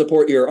 still doesn't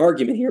support your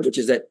argument here, which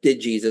is that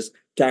did Jesus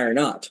die or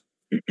not?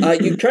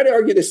 You try to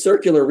argue this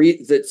circular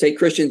that say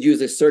Christians use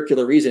this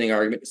circular reasoning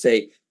argument to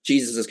say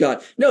Jesus is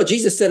God. No,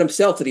 Jesus said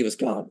himself that he was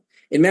God.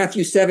 In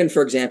Matthew 7,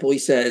 for example, he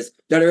says,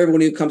 "Not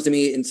everyone who comes to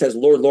me and says,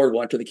 'Lord, Lord,'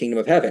 will enter the kingdom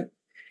of heaven."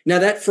 Now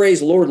that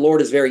phrase, "Lord,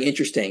 Lord," is very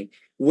interesting.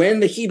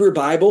 When the Hebrew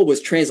Bible was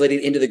translated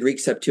into the Greek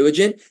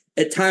Septuagint,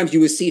 at times you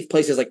would see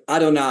places like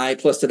Adonai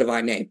plus the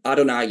divine name,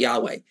 Adonai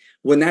Yahweh.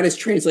 When that is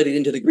translated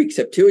into the Greek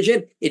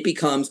Septuagint, it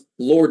becomes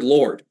Lord,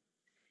 Lord.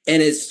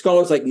 And as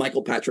scholars like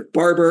Michael Patrick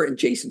Barber and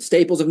Jason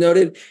Staples have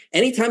noted,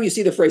 anytime you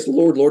see the phrase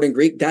Lord, Lord in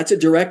Greek, that's a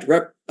direct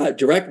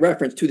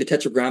reference to the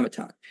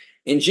Tetragrammaton.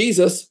 And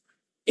Jesus,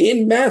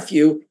 in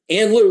Matthew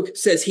and Luke,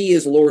 says he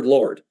is Lord,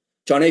 Lord.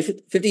 John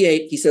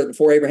 8:58, he says,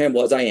 "Before Abraham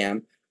was, I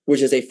am,"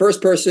 which is a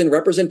first-person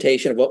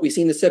representation of what we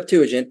see in the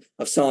Septuagint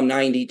of Psalm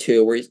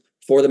 92, where he's,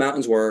 "Before the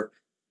mountains were,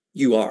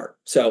 you are."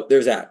 So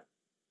there's that.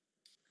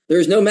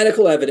 There's no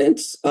medical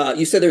evidence.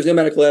 You said there's no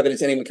medical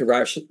evidence anyone can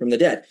rise from the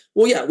dead.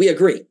 Well, yeah, we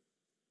agree.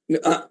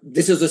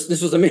 This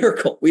was a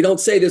miracle. We don't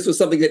say this was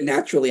something that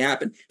naturally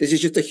happened. This is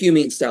just a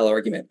Humean style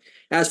argument.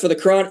 As for the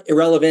Quran,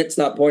 irrelevant. It's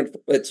not point.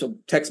 It's a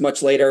text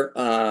much later.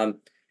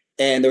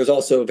 And there's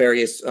also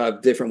various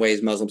different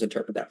ways Muslims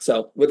interpret that.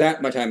 So with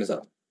that, my time is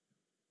up.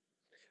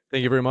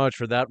 Thank you very much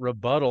for that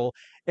rebuttal.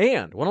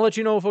 And want to let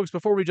you know, folks,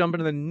 before we jump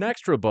into the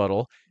next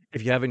rebuttal,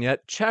 if you haven't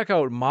yet, check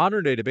out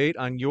Modern Day Debate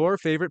on your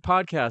favorite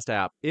podcast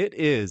app. It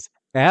is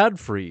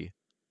ad-free,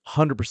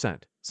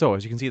 100%. So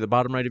as you can see at the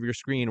bottom right of your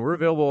screen, we're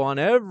available on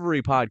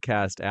every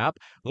podcast app.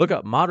 Look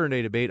up Modern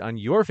Day Debate on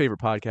your favorite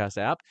podcast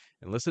app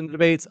and listen to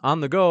debates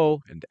on the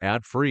go and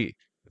ad-free.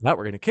 With that,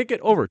 we're going to kick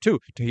it over to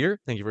Tahir.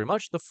 Thank you very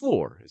much. The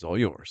floor is all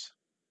yours.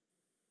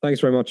 Thanks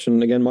very much.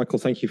 And again, Michael,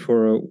 thank you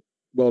for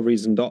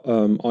well-reasoned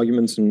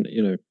arguments. And,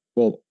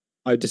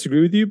 I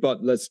disagree with you,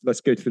 but let's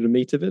go through the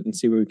meat of it and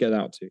see where we get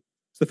out to.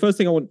 So the first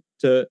thing I want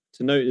to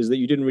note is that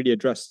you didn't really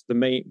address the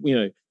main,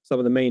 some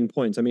of the main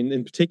points. I mean,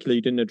 in particular,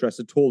 you didn't address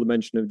at all the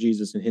mention of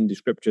Jesus in Hindu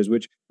scriptures,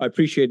 which I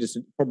appreciate is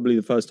probably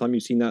the first time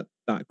you've seen that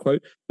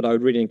quote, but I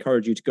would really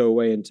encourage you to go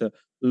away and to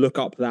look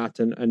up that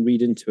and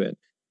read into it.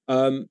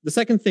 The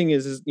second thing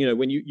is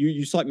when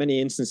you cite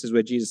many instances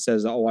where Jesus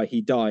says, "Oh,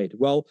 he died."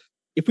 Well,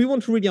 if we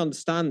want to really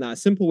understand that, a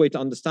simple way to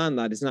understand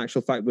that is in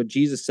actual fact what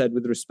Jesus said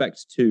with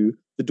respect to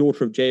the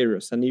daughter of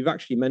Jairus. And you've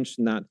actually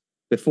mentioned that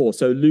before.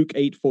 So Luke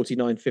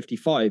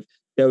 8:49-55,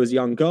 there was a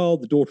young girl,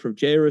 the daughter of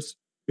Jairus,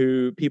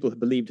 who people had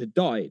believed had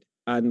died.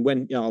 And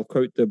when, I'll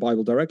quote the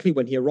Bible directly,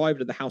 when he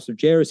arrived at the house of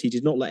Jairus, he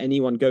did not let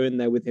anyone go in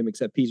there with him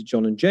except Peter,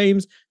 John, and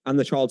James, and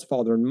the child's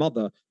father and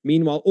mother.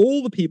 Meanwhile,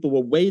 all the people were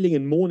wailing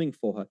and mourning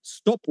for her.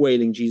 "Stop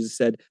wailing," Jesus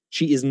said.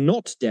 "She is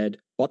not dead,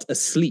 but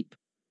asleep."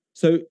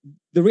 So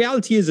the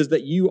reality is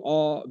that you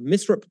are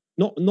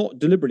not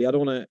deliberately, I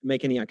don't want to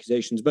make any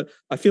accusations, but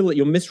I feel that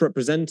you're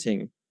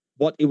misrepresenting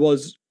what it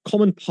was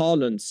common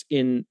parlance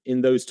in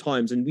those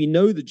times. And we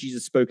know that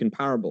Jesus spoke in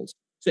parables.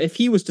 So if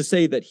he was to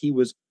say that he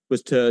was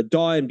to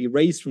die and be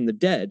raised from the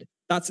dead,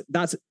 that's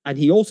and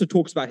he also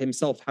talks about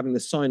himself having the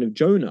sign of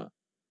Jonah,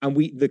 and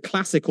the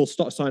classical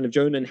sign of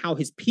Jonah, and how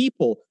his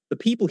people,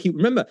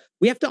 remember,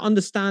 we have to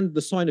understand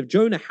the sign of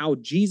Jonah, how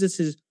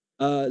Jesus's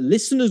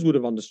listeners would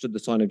have understood the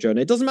sign of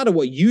Jonah. It doesn't matter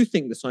what you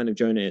think the sign of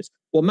Jonah is.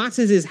 What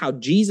matters is how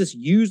Jesus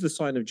used the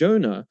sign of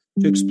Jonah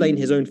to explain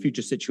his own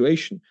future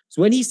situation.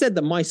 So when he said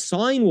that my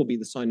sign will be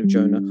the sign of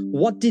Jonah,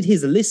 what did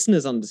his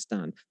listeners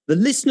understand? The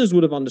listeners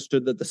would have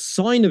understood that the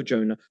sign of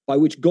Jonah, by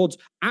which God's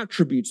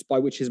attributes, by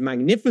which his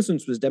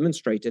magnificence was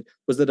demonstrated,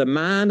 was that a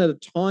man at a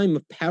time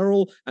of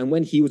peril, and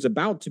when he was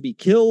about to be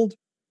killed,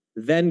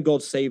 then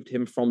God saved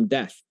him from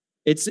death.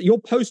 It's your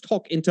post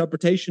hoc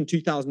interpretation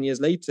 2,000 years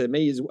later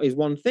is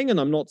one thing, and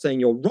I'm not saying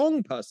you're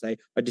wrong per se.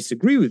 I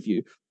disagree with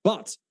you,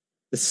 but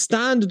the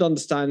standard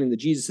understanding that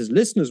Jesus'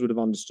 listeners would have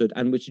understood,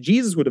 and which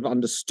Jesus would have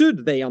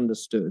understood, they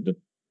understood,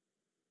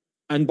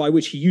 and by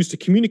which he used to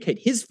communicate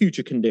his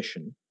future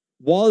condition,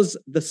 was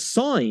the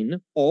sign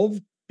of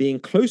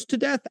being close to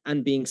death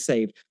and being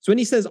saved. So when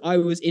he says, "I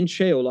was in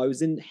Sheol, I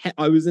was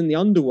in the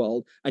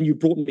underworld, and you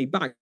brought me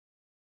back,"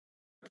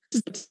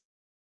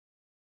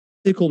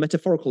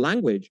 metaphorical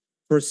language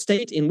for a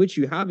state in which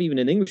you have, even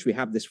in English, we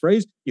have this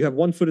phrase, you have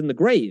one foot in the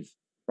grave,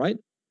 right?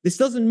 This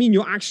doesn't mean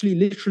you're actually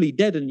literally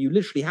dead and you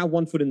literally have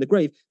one foot in the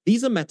grave.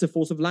 These are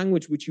metaphors of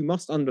language which you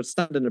must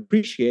understand and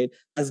appreciate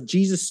as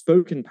Jesus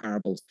spoke in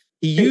parables.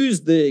 He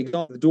used the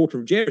example of the daughter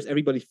of Jairus.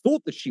 Everybody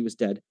thought that she was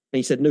dead. And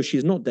he said, "No, she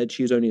is not dead.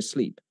 She is only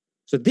asleep."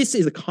 So this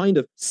is a kind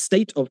of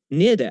state of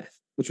near death.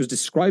 which was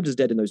described as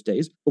dead in those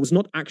days, but was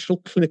not actual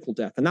clinical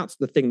death. And that's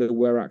the thing that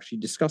we're actually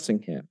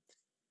discussing here.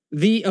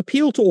 The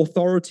appeal to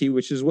authority,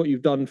 which is what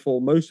you've done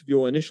for most of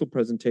your initial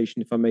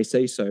presentation, if I may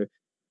say so,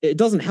 it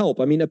doesn't help.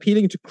 I mean,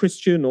 appealing to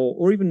Christian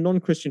or even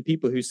non-Christian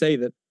people who say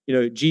that,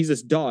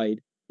 Jesus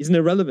died is an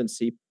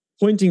irrelevancy.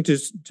 Pointing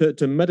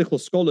to medical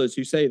scholars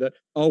who say that,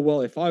 oh,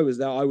 well, if I was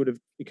there, I would have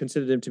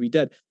considered him to be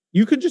dead.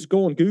 You can just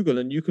go on Google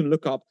and you can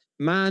look up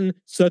man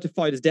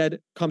certified as dead,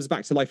 comes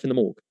back to life in the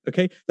morgue,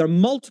 okay? There are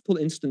multiple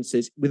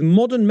instances with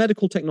modern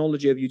medical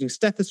technology of using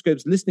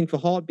stethoscopes, listening for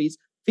heartbeats,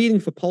 feeling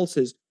for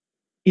pulses.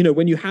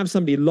 When you have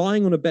somebody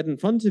lying on a bed in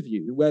front of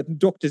you where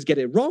doctors get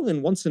it wrong,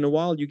 and once in a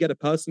while you get a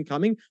person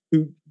coming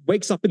who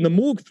wakes up in the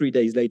morgue 3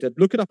 days later.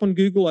 Look it up on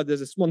Google. There's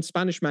this one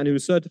Spanish man who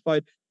was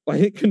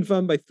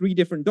confirmed by 3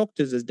 different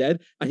doctors as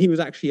dead, and he was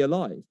actually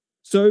alive.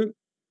 So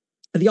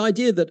the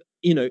idea that,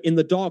 in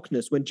the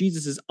darkness, when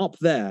Jesus is up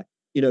there,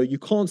 you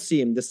can't see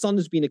him, the sun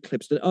has been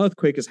eclipsed, an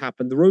earthquake has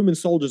happened, the Roman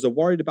soldiers are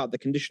worried about the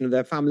condition of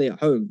their family at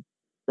home,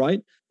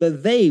 right?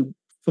 That they,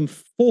 from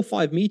 4 or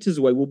 5 meters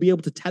away, will be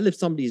able to tell if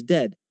somebody's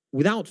dead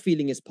without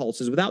feeling his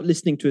pulses, without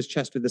listening to his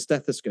chest with a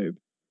stethoscope.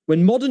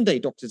 When modern day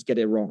doctors get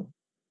it wrong,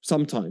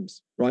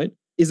 sometimes, right,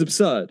 is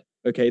absurd.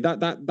 Okay,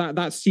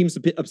 that seems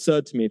a bit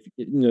absurd to me.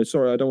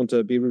 Sorry, I don't want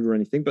to be rude or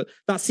anything, but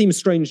that seems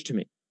strange to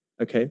me.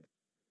 Okay,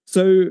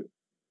 so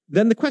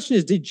then the question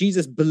is, did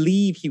Jesus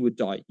believe he would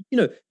die?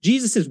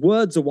 Jesus's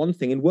words are one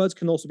thing, and words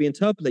can also be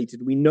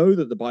interpolated. We know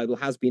that the Bible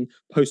has been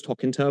post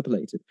hoc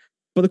interpolated.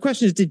 But the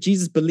question is, did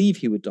Jesus believe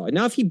he would die?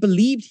 Now, if he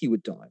believed he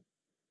would die,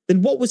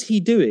 then what was he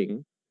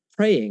doing,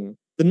 praying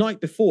the night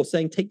before,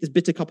 saying, take this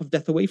bitter cup of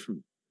death away from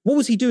me? What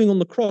was he doing on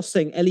the cross,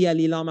 saying, Eli,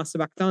 Eli, lama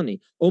sabachthani?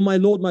 Oh, my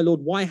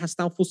Lord, why hast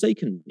thou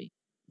forsaken me?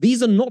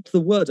 These are not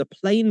the words, a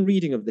plain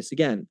reading of this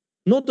again,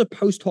 not a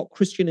post hoc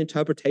Christian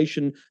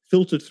interpretation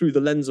filtered through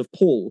the lens of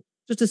Paul,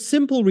 just a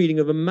simple reading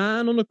of a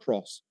man on a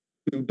cross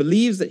who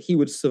believes that he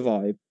would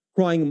survive,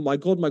 crying, my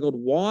God,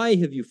 why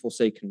have you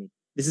forsaken me?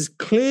 This is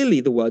clearly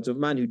the words of a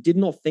man who did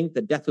not think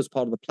that death was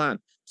part of the plan.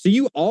 So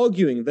you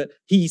arguing that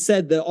he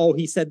said that,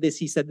 he said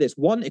this.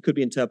 1, it could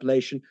be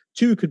interpolation.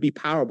 2, it could be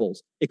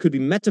parables. It could be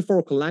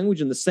metaphorical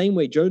language in the same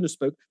way Jonah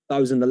spoke, I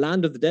was in the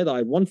land of the dead, I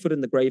had 1 foot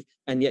in the grave,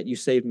 and yet you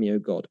saved me, O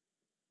God.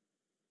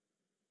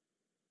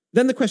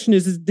 Then the question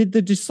is did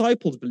the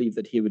disciples believe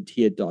that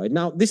he had died?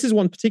 Now, this is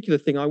one particular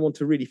thing I want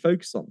to really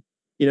focus on.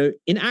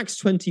 In Acts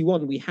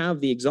 21, we have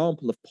the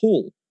example of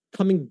Paul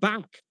coming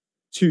back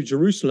to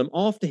Jerusalem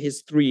after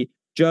his 3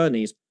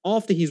 journeys,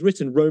 after he's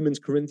written Romans,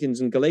 Corinthians,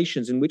 and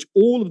Galatians, in which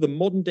all of the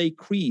modern day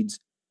creeds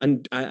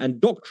and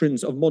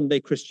doctrines of modern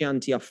day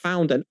Christianity are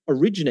found and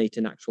originate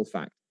in actual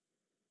fact.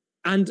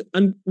 And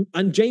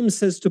James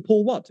says to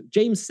Paul what?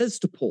 James says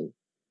to Paul,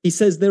 he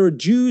says, there are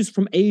Jews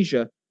from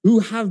Asia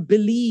who have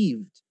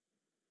believed.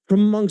 From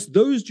amongst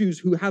those Jews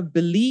who have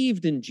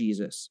believed in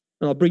Jesus,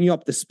 and I'll bring you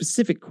up the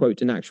specific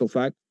quote in actual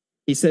fact,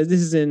 he says, this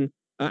is in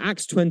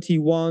Acts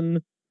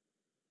 21,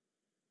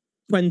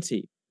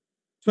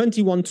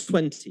 21,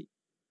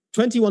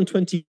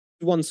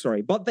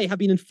 sorry, but they have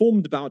been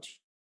informed about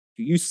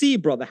you. You see,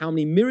 brother, how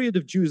many myriad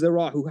of Jews there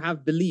are who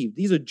have believed.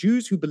 These are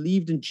Jews who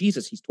believed in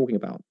Jesus, he's talking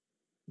about.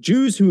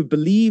 Jews who have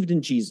believed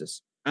in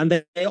Jesus, and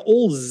they are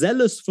all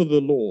zealous for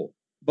the law,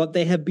 but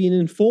they have been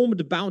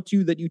informed about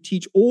you that you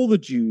teach all the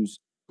Jews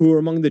who are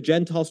among the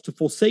Gentiles to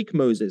forsake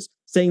Moses,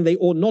 saying they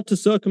ought not to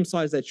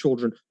circumcise their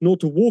children, nor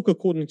to walk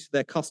according to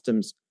their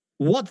customs.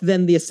 What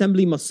then the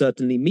assembly must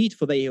certainly meet,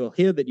 for they will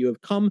hear that you have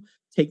come.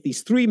 Take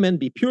these 3 men,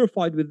 be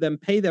purified with them,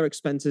 pay their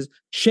expenses,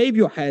 shave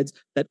your heads,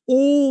 that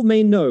all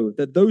may know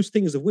that those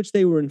things of which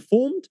they were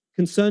informed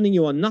concerning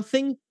you are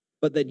nothing,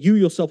 but that you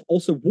yourself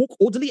also walk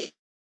orderly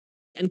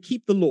and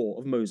keep the law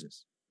of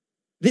Moses.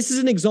 This is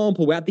an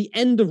example where at the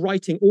end of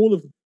writing all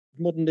of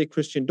modern day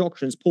Christian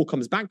doctrines, Paul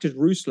comes back to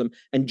Jerusalem,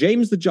 and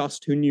James the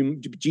Just, who knew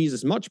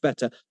Jesus much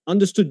better,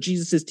 understood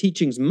Jesus's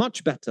teachings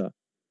much better.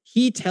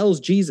 He tells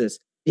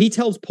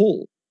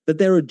Paul that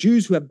there are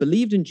Jews who have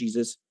believed in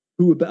Jesus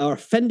who are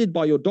offended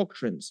by your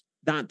doctrines,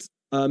 that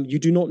you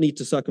do not need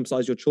to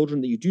circumcise your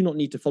children, that you do not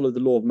need to follow the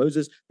law of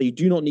Moses, that you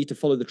do not need to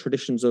follow the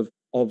traditions of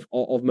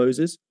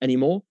Moses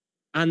anymore,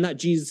 and that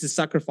Jesus'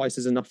 sacrifice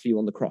is enough for you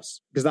on the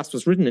cross, because that's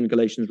what's written in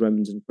Galatians,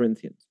 Romans, and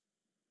Corinthians.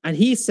 And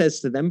he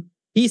says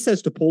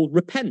to Paul,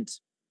 repent.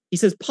 He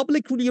says,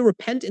 publicly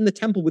repent in the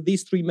temple with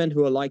these 3 men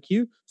who are like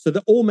you, so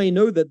that all may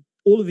know that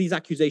all of these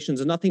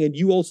accusations are nothing, and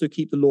you also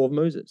keep the law of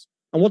Moses.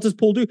 And what does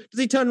Paul do? Does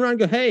he turn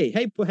around and go, hey,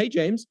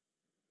 James,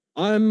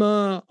 I've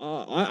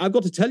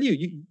got to tell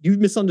you, you've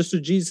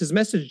misunderstood Jesus'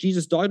 message.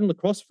 Jesus died on the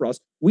cross for us.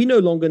 We no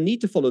longer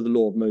need to follow the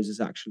law of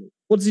Moses, actually.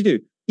 What does he do?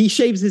 He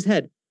shaves his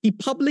head. He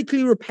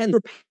publicly repents.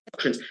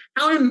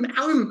 How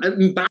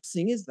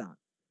embarrassing is that?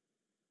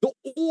 The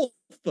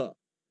author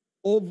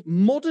of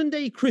modern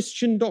day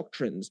Christian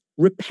doctrines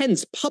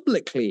repents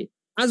publicly,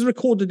 as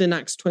recorded in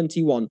Acts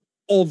 21,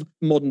 of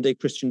modern day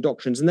Christian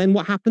doctrines. And then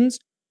what happens?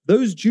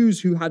 Those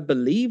Jews who had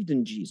believed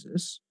in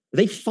Jesus,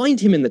 they find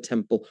him in the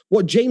temple.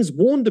 What James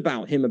warned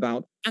him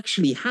about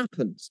actually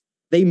happens.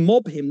 They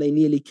mob him, they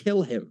nearly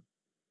kill him.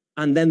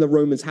 And then the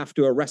Romans have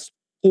to arrest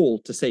Paul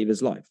to save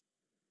his life.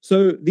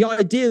 So the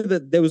idea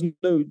that there was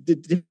no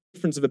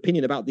difference of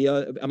opinion about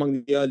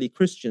among the early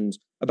Christians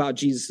about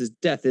Jesus'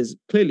 death is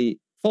clearly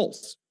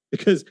false,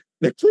 because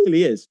there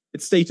clearly is.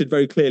 It's stated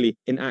very clearly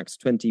in Acts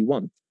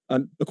 21.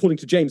 According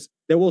to James,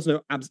 there was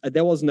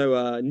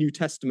no New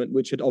Testament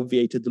which had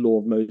obviated the law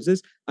of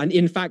Moses, and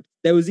in fact,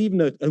 there was even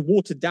a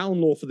watered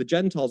down law for the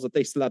Gentiles that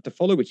they still had to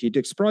follow, which he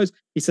express.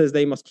 He says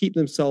they must keep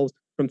themselves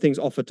from things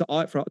offered to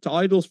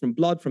idols, from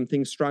blood, from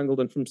things strangled,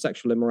 and from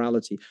sexual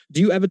immorality. Do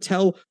you ever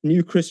tell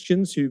new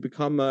Christians who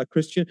become a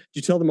Christian? Do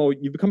you tell them, oh,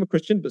 you become a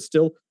Christian, but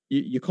still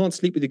you can't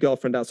sleep with your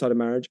girlfriend outside of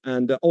marriage,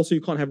 and also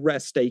you can't have rare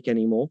steak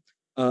anymore?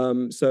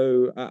 And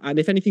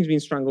if anything's been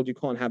strangled, you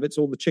can't have it.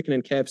 So all the chicken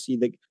in KFC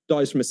that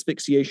dies from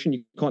asphyxiation,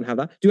 you can't have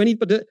that.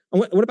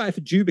 What about if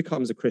a Jew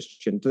becomes a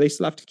Christian? Do they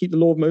still have to keep the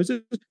law of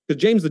Moses?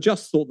 Because James the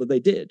Just thought that they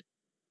did.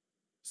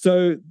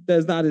 So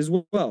there's that as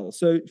well.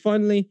 So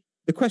finally,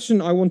 the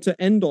question I want to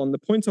end on, the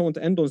point I want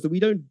to end on, is that we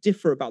don't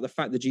differ about the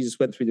fact that Jesus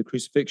went through the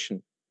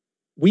crucifixion.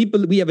 We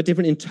have a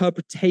different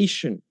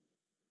interpretation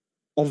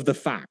of the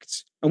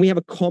facts, and we have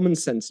a common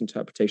sense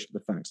interpretation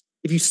of the facts.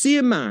 If you see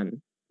a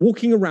man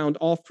walking around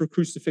after a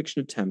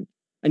crucifixion attempt,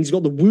 and he's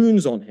got the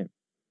wounds on him,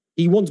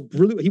 he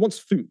wants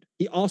food.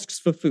 He asks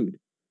for food.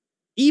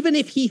 Even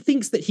if he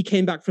thinks that he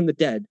came back from the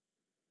dead,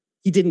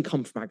 he didn't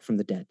come back from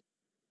the dead.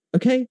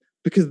 Okay?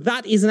 Because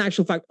that is an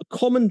actual fact, a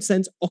common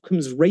sense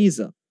Occam's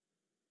razor.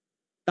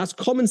 That's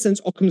common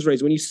sense Occam's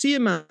razor. When you see a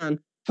man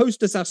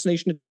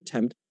post-assassination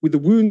attempt with the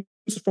wounds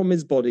from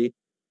his body,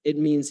 it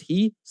means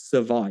he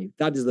survived.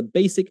 That is the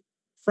basic,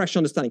 fresh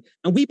understanding.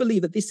 And we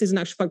believe that this is an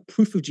actual fact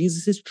proof of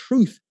Jesus'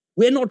 truth.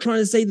 We're not trying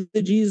to say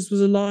that Jesus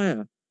was a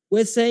liar.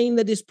 We're saying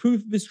that it's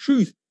proof of his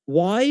truth.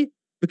 Why?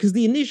 Because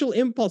the initial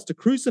impulse to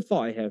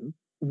crucify him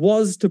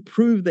was to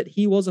prove that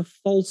he was a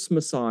false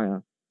Messiah,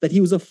 that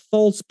he was a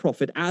false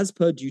prophet, as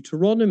per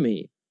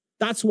Deuteronomy.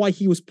 That's why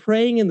he was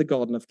praying in the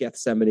Garden of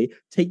Gethsemane,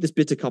 take this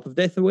bitter cup of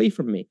death away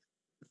from me.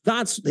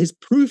 That's his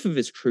proof of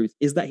his truth,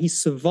 is that he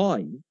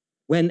survived.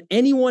 When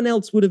anyone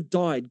else would have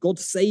died, God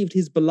saved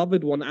his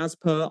beloved one, as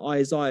per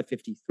Isaiah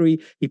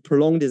 53. He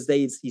prolonged his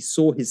days, he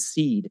saw his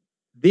seed.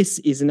 This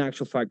is, in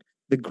actual fact,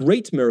 the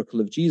great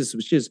miracle of Jesus,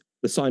 which is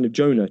the sign of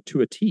Jonah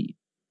to a T.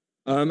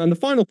 And the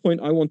final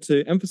point I want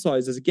to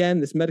emphasize is,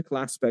 again, this medical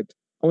aspect.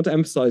 I want to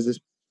emphasize this.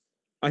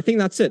 I think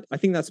that's it. I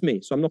think that's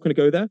me. So I'm not going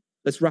to go there.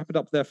 Let's wrap it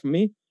up there for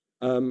me.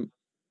 I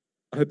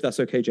hope that's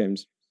okay,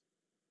 James.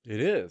 It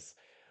is.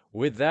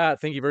 With that,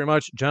 thank you very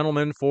much,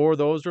 gentlemen, for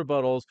those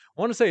rebuttals.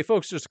 I want to say,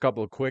 folks, just a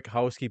couple of quick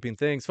housekeeping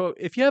things. So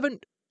if you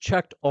haven't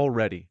checked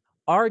already,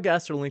 our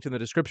guests are linked in the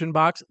description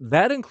box.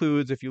 That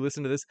includes, if you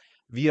listen to this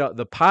via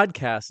the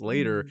podcast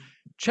later,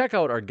 check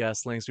out our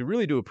guest links. We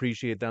really do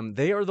appreciate them.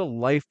 They are the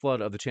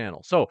lifeblood of the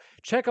channel. So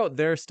check out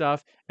their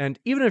stuff. And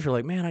even if you're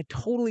like, man, I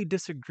totally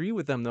disagree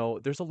with them, though,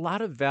 there's a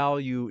lot of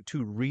value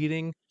to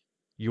reading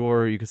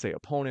you could say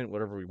opponent,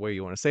 whatever way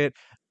you want to say it,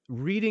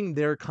 reading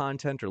their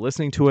content or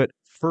listening to it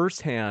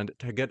firsthand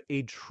to get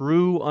a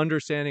true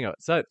understanding of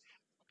it. So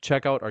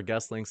check out our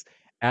guest links,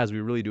 as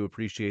we really do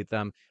appreciate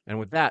them. And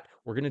with that,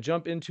 we're going to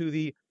jump into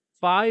the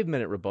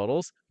 5-minute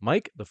rebuttals.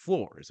 Mike, the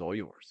floor is all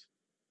yours.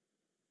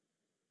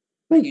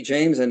 Thank you,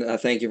 James, and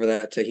thank you for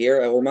that,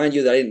 Tahir. I will remind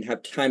you that I didn't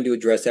have time to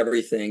address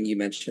everything you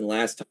mentioned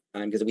last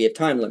time because we have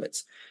time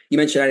limits. You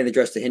mentioned I didn't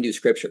address the Hindu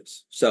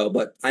scriptures,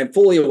 but I'm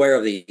fully aware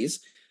of these.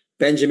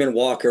 Benjamin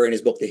Walker, in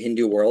his book, The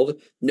Hindu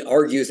World,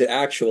 argues that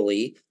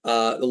actually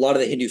a lot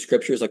of the Hindu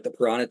scriptures, like the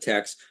Purana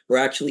texts, were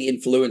actually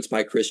influenced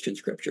by Christian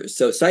scriptures.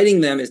 So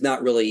citing them is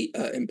not really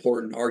an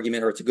important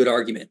argument, or it's a good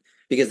argument,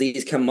 because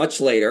these come much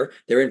later.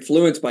 They're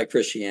influenced by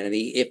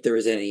Christianity, if there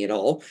is any at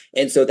all.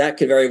 And so that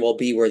could very well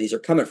be where these are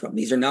coming from.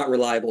 These are not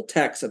reliable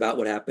texts about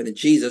what happened to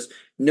Jesus.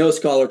 No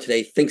scholar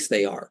today thinks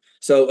they are.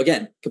 So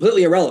again,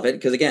 completely irrelevant,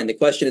 because again, the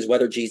question is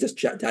whether Jesus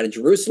died in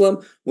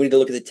Jerusalem. We need to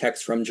look at the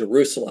text from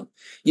Jerusalem.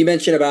 You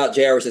mentioned about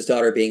Jairus'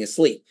 daughter being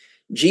asleep.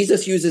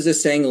 Jesus uses the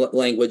same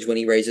language when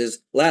he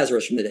raises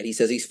Lazarus from the dead. He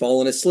says he's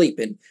fallen asleep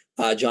in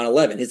John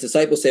 11. His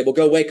disciples say, well,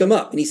 go wake him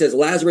up. And he says,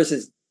 Lazarus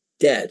is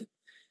dead.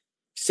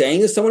 Saying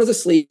that someone is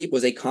asleep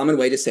was a common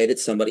way to say that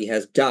somebody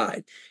has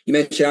died. You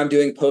mentioned I'm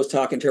doing post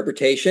hoc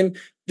interpretation.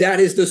 That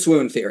is the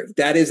swoon theory.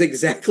 That is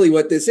exactly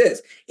what this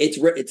is.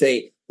 It's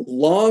a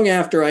long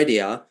after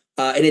idea,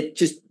 and it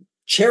just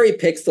cherry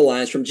picks the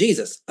lines from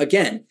Jesus.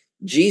 Again,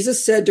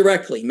 Jesus said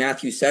directly,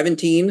 Matthew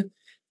 17,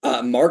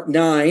 Mark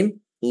 9,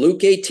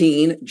 Luke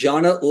 18,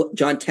 John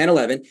 10,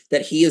 11,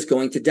 that he is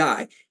going to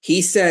die.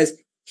 He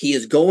says he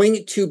is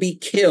going to be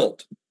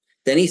killed.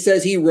 Then he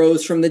says he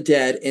rose from the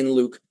dead in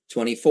Luke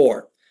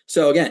 24.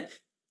 So again,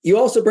 you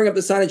also bring up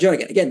the sign of Jonah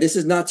again. Again, this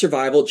is not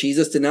survival.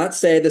 Jesus did not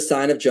say the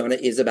sign of Jonah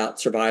is about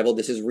survival.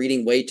 This is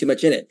reading way too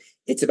much in it.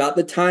 It's about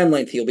the time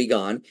length he'll be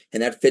gone,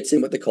 and that fits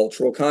in with the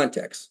cultural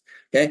context.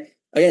 Okay.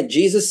 Again,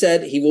 Jesus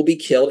said he will be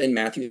killed in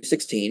Matthew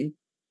 16.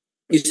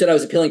 You said I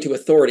was appealing to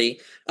authority.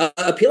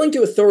 Appealing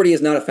to authority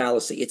is not a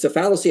fallacy. It's a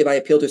fallacy if I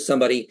appeal to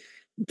somebody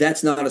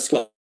that's not a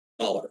scholar.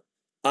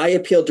 I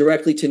appeal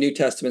directly to New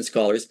Testament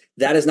scholars.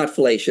 That is not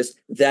fallacious.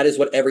 That is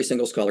what every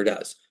single scholar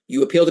does.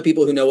 You appeal to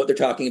people who know what they're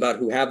talking about,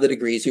 who have the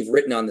degrees, who've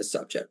written on this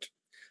subject.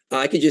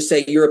 I could just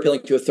say you're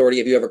appealing to authority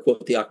if you ever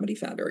quote the Ahmadi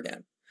founder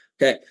again.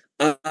 Okay.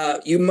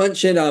 You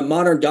mentioned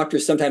modern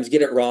doctors sometimes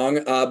get it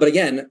wrong. But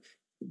again,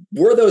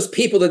 were those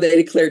people that they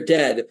declared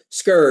dead,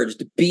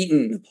 scourged,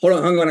 beaten,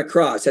 hung on a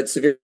cross, had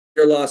severe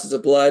losses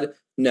of blood?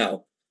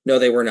 No,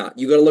 they were not.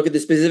 You got to look at the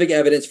specific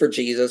evidence for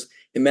Jesus,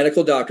 and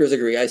medical doctors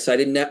agree. I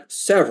cited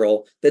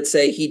several that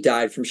say he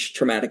died from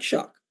traumatic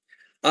shock.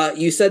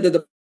 You said that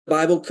the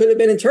Bible could have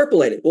been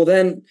interpolated. Well,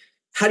 then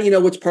how do you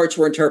know which parts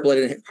were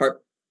interpolated and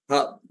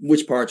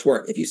which parts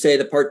weren't? If you say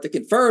the part that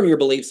confirm your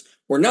beliefs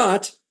were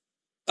not,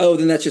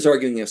 then that's just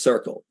arguing in a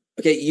circle.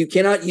 Okay, you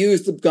cannot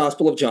use the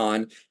Gospel of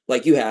John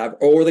like you have,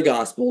 or the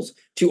Gospels,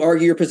 to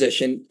argue your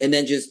position and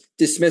then just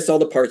dismiss all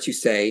the parts you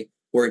say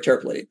were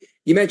interpolated.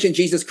 You mentioned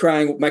Jesus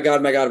crying, my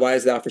God, why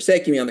hast thou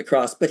forsaken me on the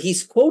cross? But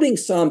he's quoting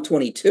Psalm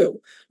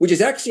 22, which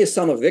is actually a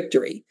psalm of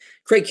victory.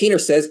 Craig Keener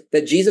says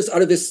that Jesus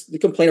uttered the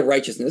complaint of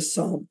righteousness,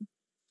 Psalm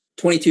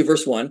 22,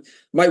 verse 1,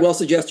 might well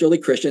suggest to early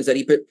Christians that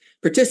he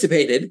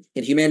participated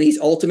in humanity's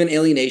ultimate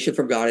alienation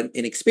from God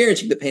in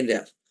experiencing the pain of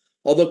death.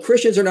 Although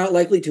Christians are not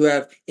likely to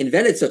have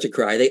invented such a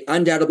cry, they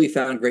undoubtedly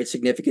found great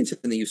significance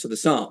in the use of the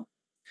psalm.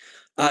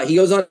 He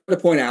goes on to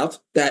point out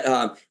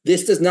that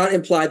this does not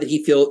imply that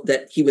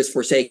he was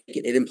forsaken.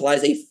 It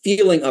implies a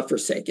feeling of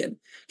forsaken.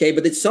 Okay,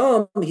 but the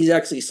psalm he's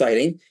actually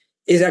citing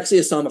is actually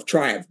a psalm of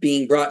triumph,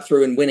 being brought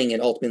through and winning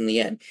it ultimately in the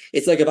end.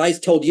 It's like if I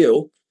told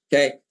you,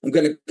 okay, I'm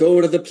going to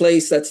go to the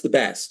place that's the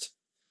best.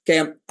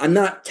 Okay, I'm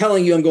not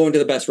telling you I'm going to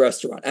the best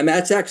restaurant. And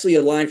that's actually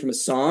a line from a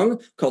song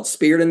called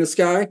Spirit in the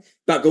Sky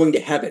about going to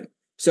heaven.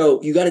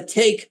 So you got to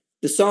take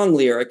the song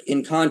lyric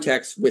in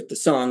context with the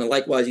song. And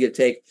likewise, you got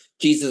to take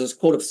Jesus'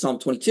 quote of Psalm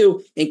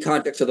 22 in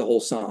context of the whole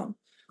psalm.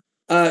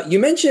 You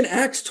mentioned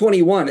Acts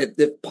 21,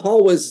 that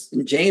Paul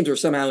and James were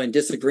somehow in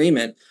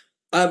disagreement.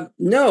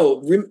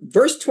 No,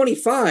 verse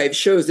 25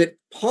 shows that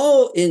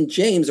Paul and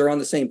James are on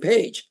the same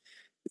page.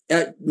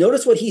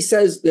 Notice what he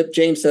says, that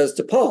James says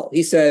to Paul.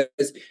 He says,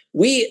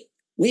 we've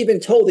been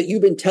told that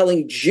you've been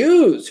telling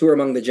Jews who are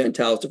among the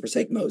Gentiles to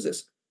forsake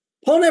Moses.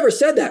 Paul never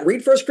said that.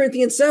 Read 1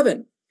 Corinthians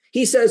 7.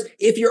 He says,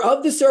 if you're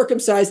of the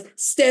circumcised,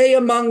 stay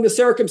among the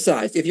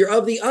circumcised. If you're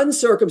of the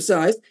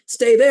uncircumcised,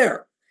 stay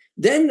there.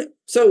 Then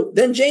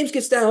James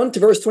gets down to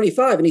verse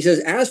 25, and he says,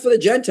 as for the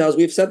Gentiles,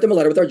 we have sent them a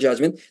letter with our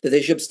judgment that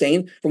they should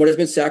abstain from what has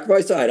been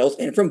sacrificed to idols,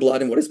 and from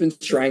blood, and what has been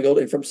strangled,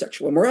 and from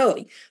sexual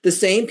immorality. The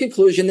same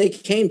conclusion they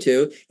came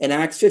to in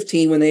Acts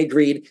 15 when they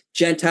agreed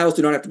Gentiles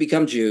do not have to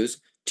become Jews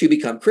to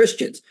become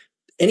Christians.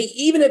 And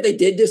even if they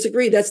did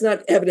disagree, that's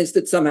not evidence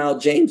that somehow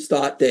James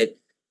thought that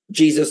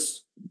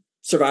Jesus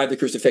survived the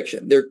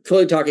crucifixion. They're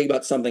clearly talking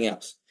about something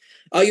else.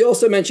 You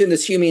also mentioned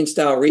this Humean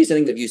style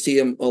reasoning that if you see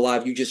him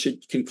alive, you just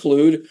should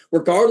conclude,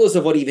 regardless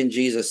of what even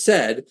Jesus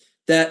said,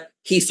 that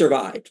he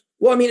survived.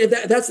 Well, I mean, if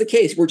that's the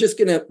case,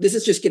 this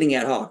is just getting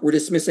ad hoc. We're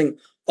dismissing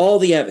all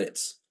the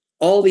evidence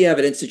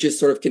to just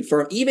sort of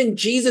confirm. Even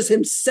Jesus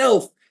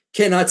himself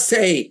cannot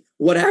say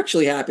what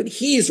actually happened.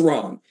 He's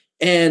wrong.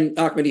 And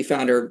Ahmadi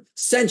founder,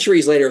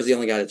 centuries later, is the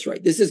only guy that's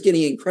right. This is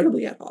getting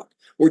incredibly ad hoc.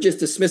 We're just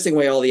dismissing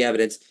away all the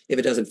evidence if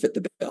it doesn't fit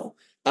the bill.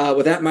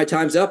 With that, my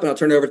time's up, and I'll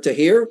turn it over to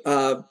Tahir.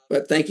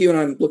 But thank you, and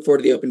I look forward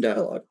to the open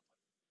dialogue.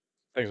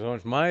 Thanks so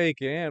much, Mike.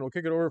 And we'll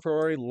kick it over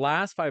for our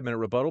last 5-minute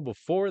rebuttal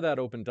before that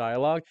open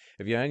dialogue.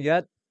 If you haven't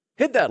yet,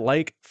 hit that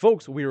like.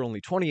 Folks, we are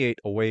only 28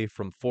 away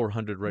from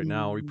 400 right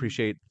now. We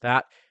appreciate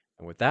that.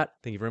 And with that,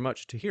 thank you very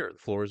much. Tahir, the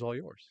floor is all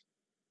yours.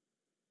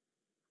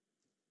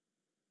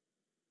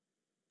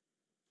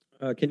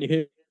 Can you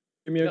hear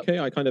me okay?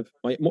 Yep.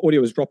 My audio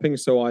was dropping,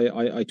 so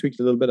I tweaked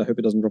a little bit. I hope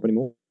it doesn't drop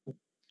anymore.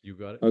 You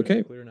got it.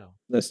 Okay, clear now.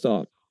 Let's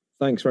start.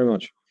 Thanks very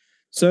much.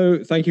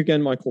 So thank you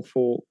again, Michael,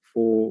 for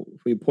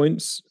your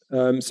points.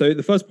 So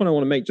the first point I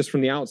want to make just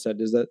from the outset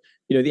is that,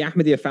 the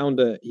Ahmadiyya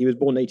founder, he was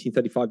born in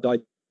 1835, died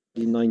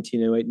in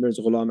 1908,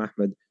 Mirza Ghulam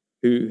Ahmad,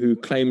 who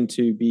claimed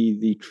to be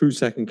the true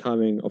second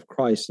coming of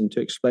Christ and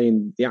to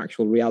explain the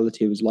actual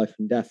reality of his life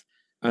and death,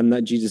 and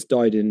that Jesus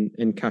died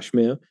in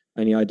Kashmir,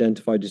 and he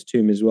identified his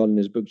tomb as well in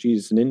his book,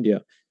 Jesus in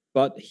India.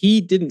 But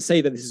he didn't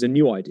say that this is a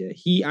new idea.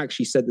 He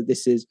actually said that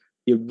this is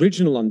the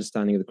original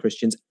understanding of the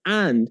Christians,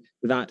 and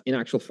that in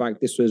actual fact,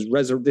 this was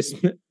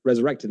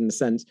resurrected in a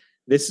sense.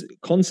 This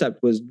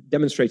concept was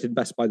demonstrated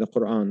best by the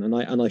Quran.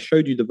 And I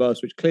showed you the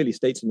verse which clearly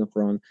states in the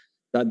Quran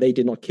that they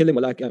did not kill him.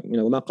 In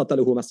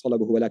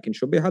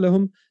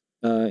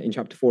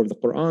chapter 4 of the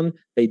Quran,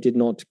 they did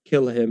not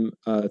kill him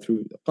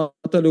through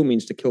qatalu,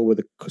 means to kill with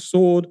a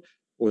sword,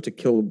 or to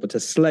kill but to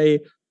slay,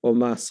 or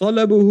ma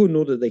salabuhu,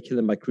 nor did they kill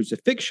him by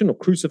crucifixion or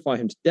crucify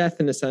him to death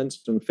in a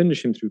sense and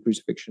finish him through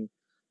crucifixion.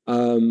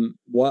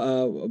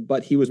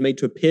 But he was made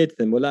to appear to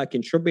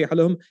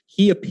them.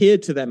 He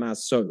appeared to them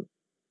as so.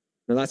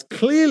 Now that's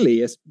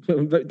clearly that's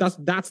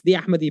the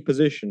Ahmadi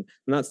position,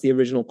 and that's the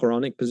original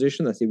Quranic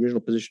position. That's the original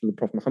position of the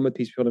Prophet Muhammad,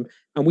 peace be upon him.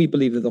 And we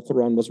believe that the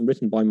Quran wasn't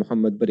written by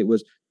Muhammad, but it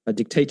was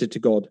dictated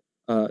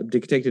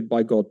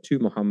by God to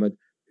Muhammad,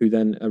 who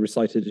then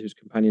recited it to his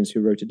companions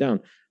who wrote it down.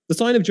 The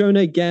sign of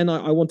Jonah, again,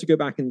 I want to go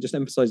back and just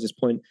emphasize this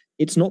point.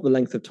 It's not the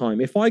length of time.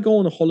 If I go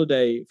on a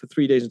holiday for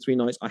 3 days and 3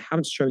 nights, I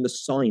haven't shown the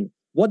sign.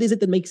 What is it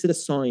that makes it a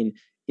sign?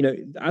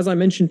 As I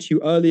mentioned to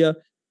you earlier,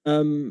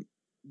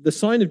 the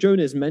sign of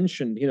Jonah is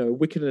mentioned.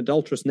 Wicked and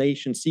adulterous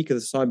nation seeketh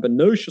a sign, but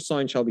no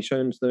sign shall be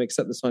shown to them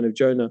except the sign of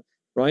Jonah,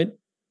 right?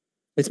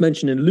 It's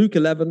mentioned in Luke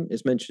 11,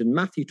 it's mentioned in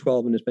Matthew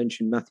 12, and it's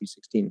mentioned in Matthew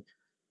 16.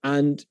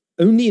 And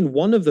only in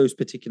one of those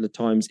particular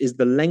times is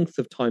the length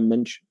of time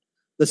mentioned.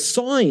 The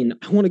sign,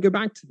 I want to go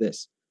back to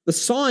this. The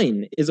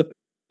sign is a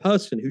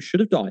person who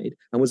should have died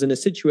and was in a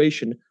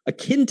situation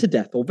akin to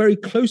death or very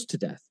close to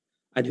death,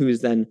 and who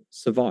is then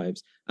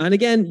survives. And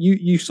again,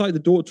 you cite the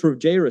daughter of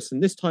Jairus,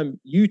 and this time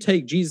you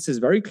take Jesus's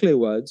very clear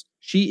words,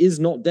 she is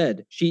not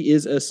dead, she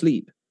is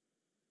asleep.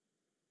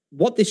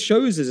 What this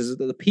shows is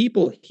that the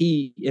people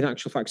he, in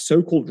actual fact,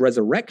 so-called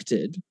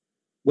resurrected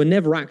were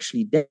never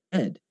actually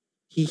dead.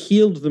 He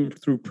healed them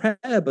through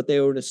prayer, but they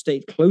were in a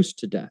state close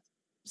to death.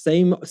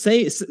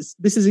 This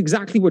is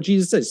exactly what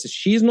Jesus says.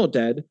 She is not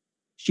dead,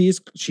 she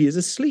is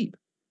asleep.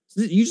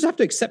 So you just have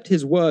to accept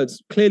his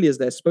words clearly as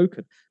they're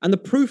spoken. And the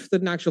proof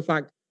that in actual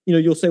fact,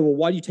 you'll say, well,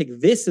 why do you take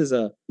this as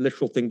a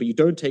literal thing, but you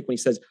don't take when he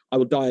says, I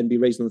will die and be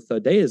raised on the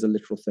third day as a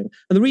literal thing?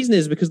 And the reason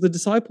is because the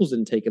disciples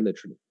didn't take it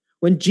literally.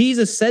 When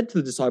Jesus said to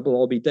the disciple,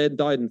 I'll be dead,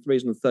 died, and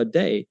raised on the third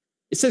day,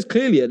 it says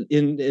clearly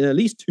in at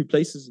least 2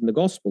 places in the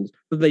Gospels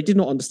that they did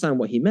not understand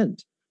what he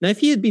meant. Now, if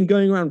he had been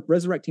going around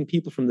resurrecting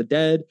people from the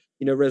dead,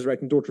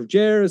 resurrecting daughter of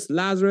Jairus,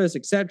 Lazarus,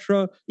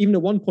 etc., even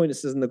at one point it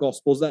says in the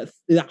Gospels that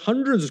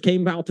hundreds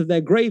came out of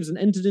their graves and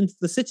entered into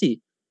the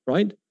city,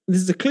 right?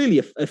 This is clearly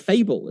a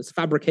fable, it's a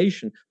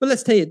fabrication. But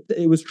let's say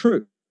it was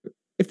true.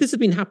 If this had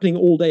been happening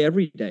all day,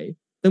 every day,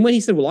 then when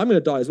he said, well, I'm going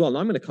to die as well, and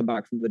I'm going to come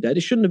back from the dead,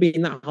 it shouldn't have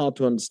been that hard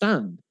to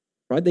understand,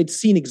 right? They'd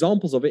seen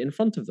examples of it in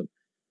front of them.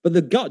 But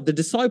the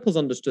disciples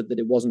understood that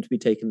it wasn't to be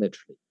taken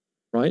literally,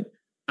 right?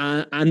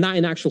 And that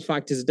in actual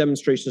fact is a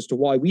demonstration as to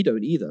why we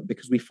don't either,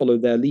 because we follow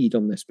their lead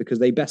on this, because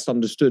they best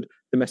understood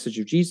the message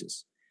of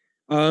Jesus.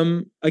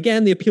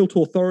 Again, the appeal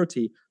to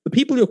authority. The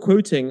people you're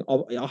quoting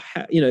are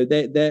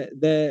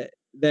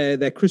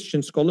they're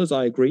Christian scholars,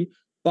 I agree.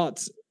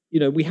 But,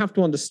 we have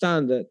to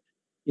understand that,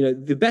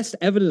 the best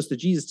evidence that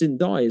Jesus didn't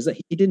die is that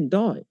he didn't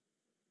die.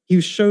 He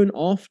was shown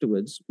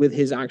afterwards with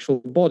his actual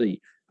body.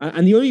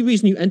 And the only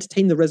reason you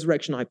entertain the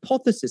resurrection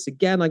hypothesis,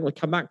 again, I'm going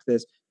to come back to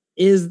this,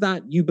 is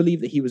that you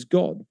believe that he was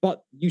God.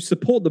 But you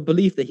support the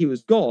belief that he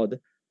was God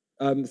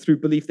through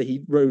belief that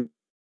he rose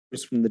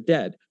from the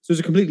dead. So it's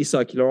a completely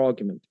circular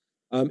argument.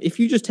 If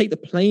you just take the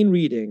plain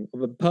reading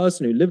of a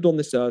person who lived on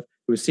this earth,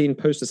 who was seen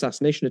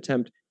post-assassination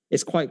attempt,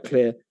 it's quite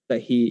clear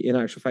that he, in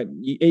actual fact,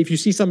 if you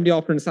see somebody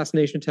after an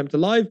assassination attempt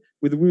alive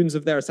with the wounds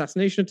of their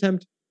assassination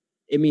attempt,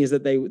 it means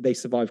that they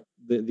survived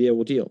the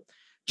ordeal.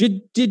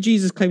 Did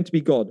Jesus claim to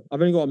be God?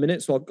 I've only got a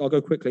minute, so I'll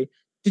go quickly.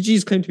 Did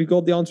Jesus claim to be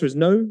God? The answer is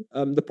no.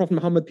 The Prophet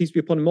Muhammad, peace be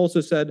upon him, also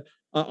said,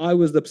 I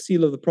was the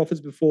seal of the prophets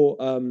before,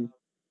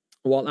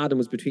 while Adam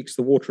was betwixt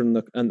the water and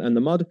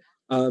the mud.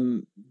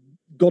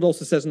 God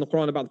also says in the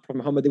Quran about the Prophet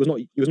Muhammad, it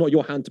was not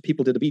your hand to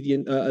people did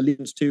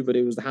allegiance to, but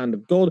it was the hand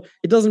of God.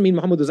 It doesn't mean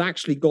Muhammad was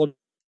actually God.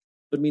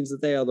 It means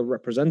that they are the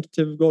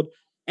representative of God.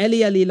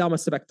 Eli Eli lama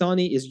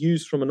sabachthani is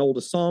used from an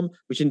older psalm,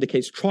 which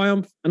indicates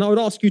triumph. And I would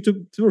ask you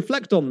to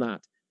reflect on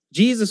that.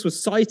 Jesus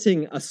was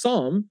citing a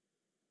psalm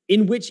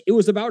in which it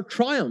was about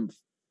triumph.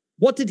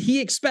 What did he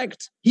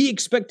expect? He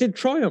expected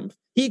triumph.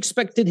 He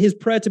expected his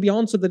prayer to be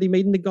answered that he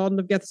made in the Garden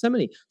of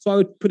Gethsemane. So I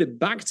would put it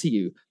back to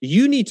you.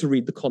 You need to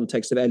read the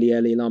context of Eli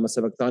Eli lama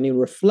sabachthani and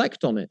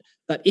reflect on it.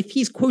 That if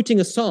he's quoting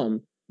a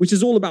psalm which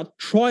is all about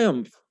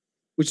triumph,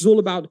 which is all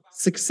about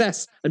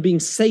success and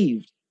being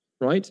saved,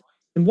 right?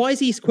 And why is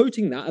he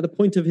quoting that at the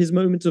point of his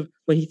moment of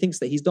when he thinks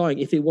that he's dying,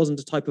 if it wasn't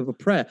a type of a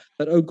prayer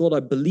that, oh God, I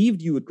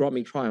believed you would grant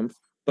me triumph,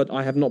 but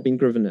I have not been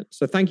given it.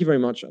 So thank you very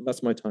much.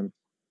 That's my time.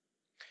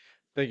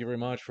 Thank you very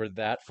much for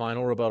that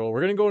final rebuttal.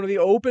 We're going to go into the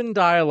open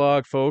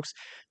dialogue, folks.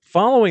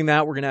 Following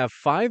that, we're going to have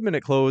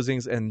 5-minute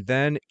closings and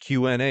then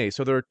Q&A.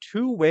 So there are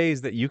 2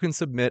 ways that you can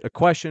submit a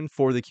question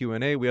for the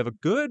Q&A. We have a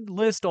good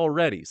list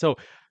already. So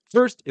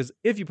first is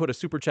if you put a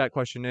super chat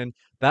question in,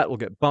 that will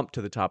get bumped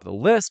to the top of the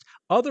list.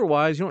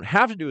 Otherwise, you don't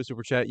have to do a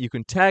super chat. You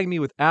can tag me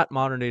with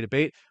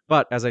 @ModernDayDebate.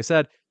 But as I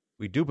said,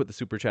 we do put the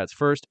super chats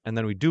first, and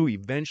then we do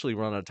eventually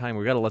run out of time.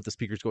 We've got to let the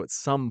speakers go at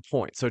some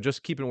point. So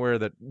just keep aware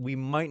that we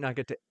might not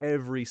get to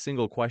every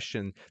single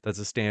question that's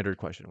a standard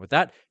question. With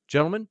that,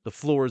 gentlemen, the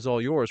floor is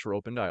all yours for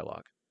open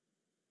dialogue.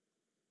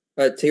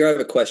 Taylor, I have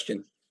a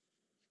question.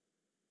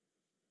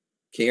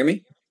 Can you hear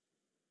me?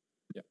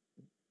 Yeah.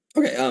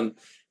 Okay.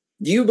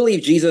 Do you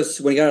believe Jesus,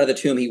 when he got out of the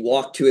tomb, he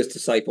walked to his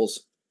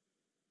disciples?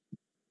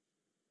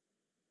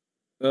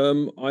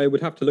 I would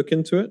have to look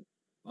into it.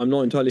 I'm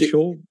not entirely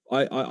sure.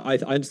 I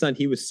understand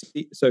he was.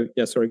 So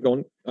yeah, sorry, go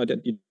on. I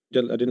didn't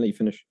let you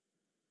finish.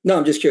 No,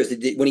 I'm just curious.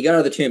 When he got out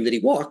of the tomb, did he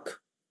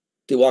walk?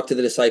 Did he walk to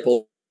the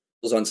disciples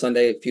on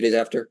Sunday, a few days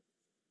after?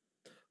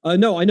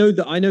 No, I know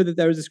that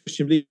there is this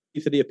Christian belief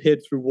that he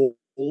appeared through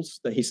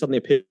walls. That he suddenly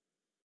appeared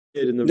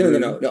in the No,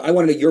 room. no. I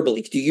want to know your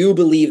beliefs. Do you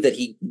believe that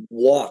he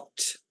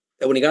walked?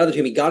 That when he got out of the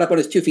tomb, he got up on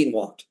his 2 feet and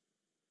walked?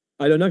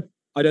 I don't know.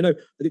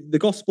 The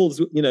Gospels,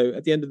 at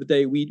the end of the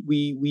day,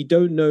 we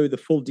don't know the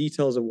full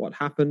details of what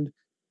happened.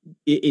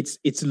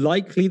 It's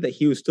likely that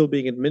he was still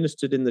being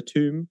administered in the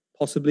tomb,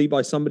 possibly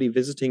by somebody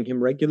visiting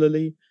him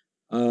regularly.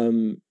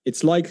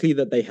 It's likely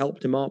that they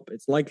helped him up.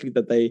 It's likely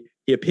that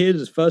he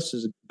appeared first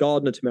as a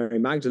gardener to Mary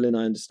Magdalene,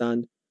 I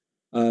understand.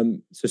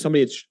 So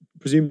somebody had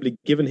presumably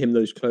given him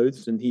those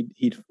clothes, and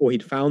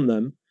he'd found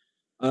them.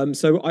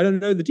 So I don't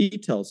know the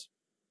details.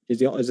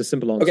 Is a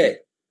simple answer.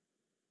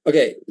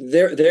 Okay.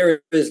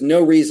 There is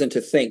no reason to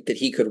think that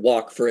he could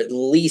walk for at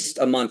least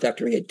a month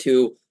after he had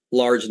 2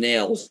 large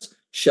nails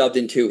shoved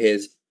into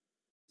his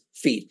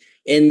feet.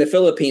 In the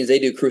Philippines, they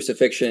do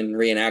crucifixion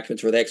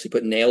reenactments where they actually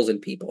put nails in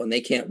people, and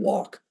they can't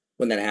walk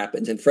when that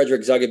happens. And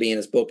Frederick Zugby, in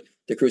his book,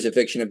 The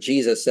Crucifixion of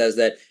Jesus, says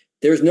that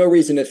there's no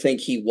reason to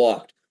think he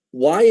walked.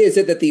 Why is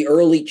it that the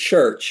early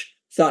church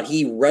thought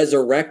he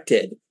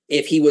resurrected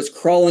if he was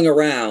crawling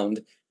around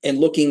and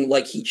looking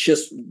like he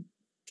just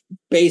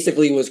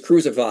basically was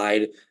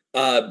crucified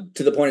to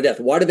the point of death?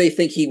 Why do they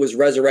think he was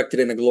resurrected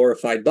in a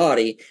glorified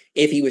body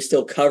if he was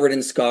still covered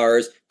in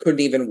scars, couldn't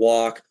even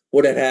walk,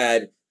 would have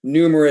had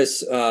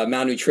numerous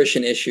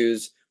malnutrition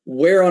issues?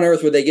 Where on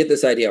earth would they get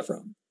this idea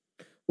from?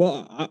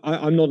 Well,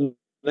 I'm not an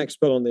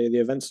expert on the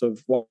events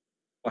of what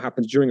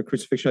happens during a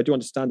crucifixion. I do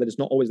understand that it's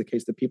not always the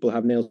case that people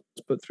have nails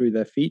put through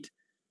their feet.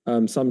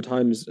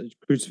 Sometimes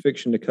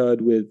crucifixion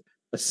occurred with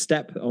a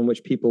step on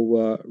which people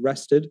were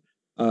rested,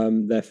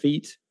 their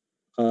feet,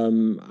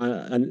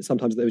 and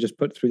sometimes they were just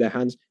put through their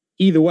hands.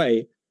 Either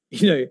way,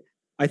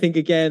 I think,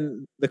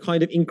 again, the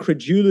kind of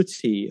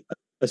incredulity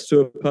as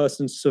to a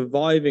person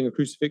surviving a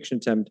crucifixion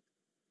attempt,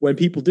 when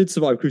people did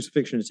survive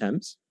crucifixion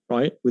attempts,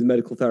 right, with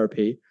medical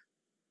therapy,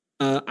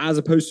 as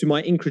opposed to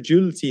my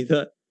incredulity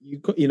that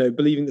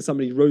believing that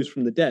somebody rose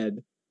from the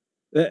dead,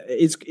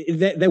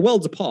 they're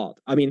worlds apart.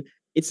 I mean,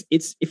 it's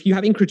if you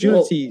have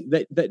incredulity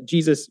that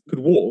Jesus could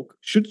walk,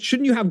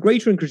 shouldn't you have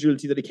greater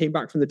incredulity that he came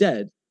back from the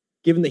dead,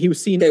 given that he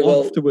was seen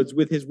afterwards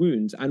with his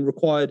wounds and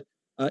required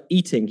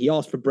eating? He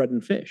asked for bread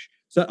and fish.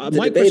 So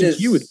my question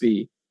to you would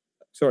be,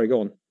 sorry,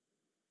 go on.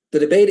 The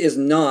debate is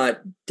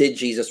not, did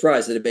Jesus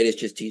rise? The debate is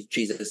just, did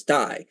Jesus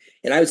die?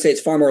 And I would say it's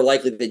far more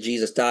likely that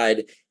Jesus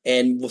died.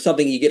 And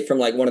something you get from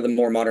like one of the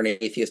more modern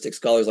atheistic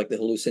scholars, like the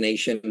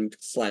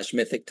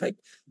hallucination/mythic type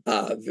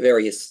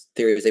various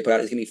theories they put out,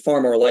 is going to be far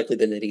more likely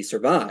than that he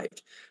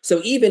survived. So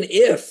even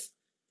if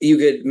you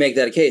could make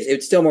that a case,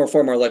 it's still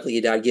far more likely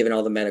he died, given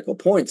all the medical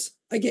points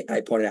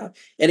I pointed out.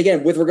 And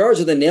again, with regards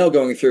to the nail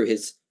going through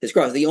his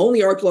cross, the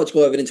only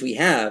archaeological evidence we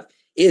have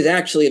is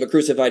actually of a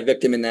crucified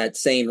victim in that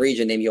same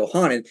region named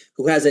Yohanan,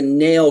 who has a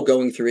nail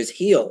going through his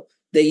heel.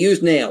 They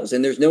used nails,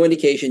 and there's no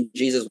indication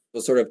Jesus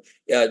was sort of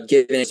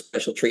given a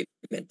special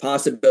treatment.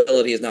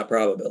 Possibility is not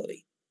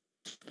probability.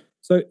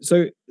 So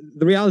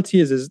the reality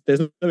is there's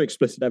no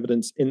explicit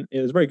evidence.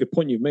 It's a very good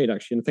point you've made,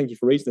 actually, and thank you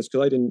for raising this,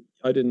 because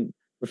I didn't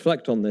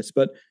reflect on this,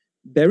 but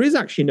there is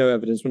actually no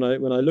evidence. When I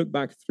look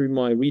back through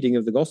my reading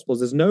of the Gospels,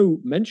 there's no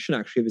mention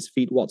actually of his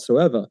feet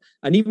whatsoever.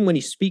 And even when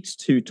he speaks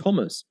to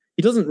Thomas,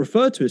 he doesn't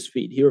refer to his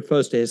feet. He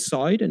refers to his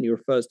side and he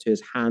refers to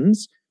his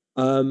hands.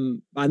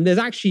 And there's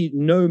actually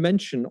no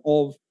mention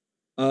of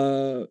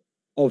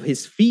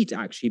his feet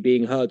actually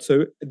being hurt.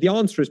 So the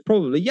answer is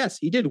probably yes,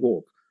 he did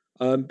walk,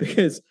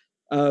 because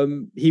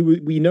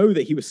we know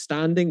that he was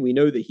standing. We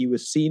know that he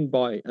was seen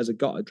as a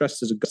god,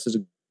 dressed as a.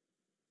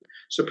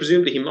 So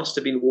presumably he must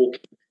have been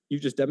walking.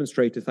 You've just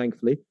demonstrated,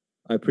 thankfully.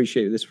 I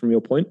appreciate this from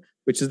your point,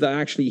 which is that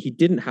actually he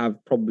didn't have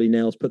probably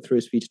nails put through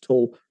his feet at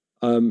all.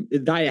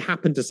 That it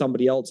happened to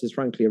somebody else is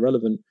frankly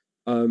irrelevant.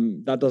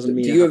 That doesn't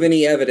mean. Do you have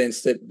any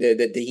evidence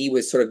that he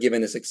was sort of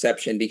given this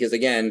exception? Because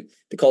again,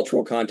 the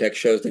cultural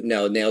context shows that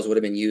no, nails would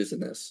have been used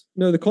in this.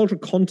 No, the cultural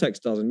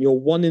context doesn't. Your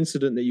one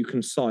incident that you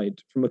can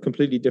cite from a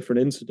completely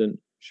different incident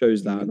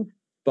shows that,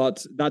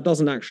 but that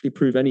doesn't actually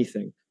prove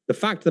anything. The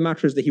fact of the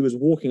matter is that he was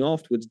walking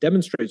afterwards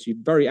demonstrates, you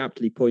very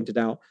aptly pointed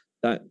out,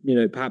 that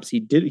perhaps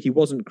he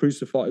wasn't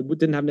crucified,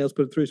 didn't have nails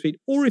put through his feet,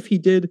 or if he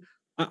did,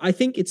 I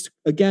think it's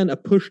again a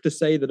push to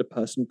say that a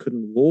person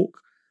couldn't walk.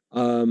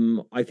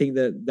 I think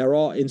that there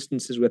are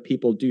instances where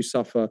people do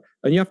suffer,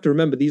 and you have to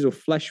remember these were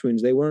flesh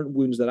wounds. They weren't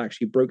wounds that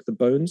actually broke the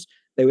bones.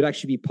 They would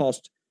actually be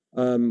passed.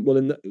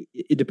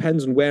 It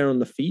depends on where on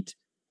the feet.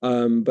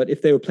 But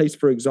if they were placed,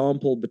 for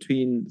example,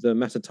 between the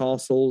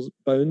metatarsal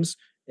bones,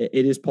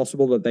 it is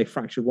possible that they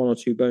fractured one or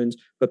two bones.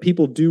 But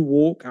people do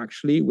walk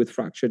actually with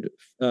fractured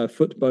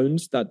foot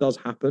bones. That does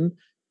happen.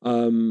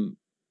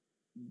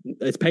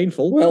 It's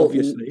painful. Well,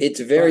 obviously,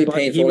 it's very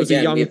painful. He was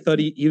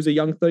a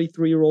young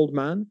 33-year-old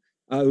man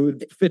who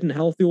was fit and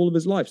healthy all of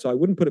his life. So I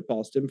wouldn't put it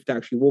past him to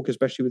actually walk,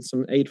 especially with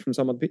some aid from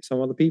some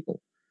other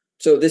people.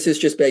 So this is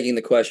just begging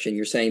the question.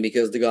 You're saying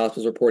because the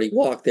Gospels report he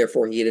walked,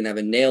 therefore he didn't have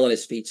a nail in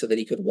his feet so that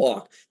he could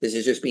walk. This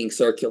is just being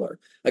circular.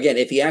 Again,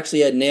 if he actually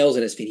had nails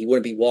in his feet, he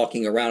wouldn't be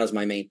walking around, is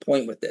my main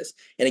point with this.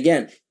 And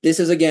again, this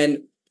is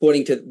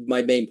pointing to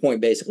my main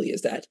point basically,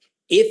 is that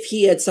if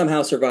he had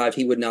somehow survived,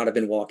 he would not have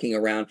been walking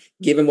around,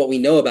 given what we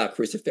know about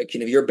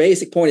crucifixion. If your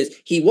basic point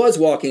is he was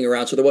walking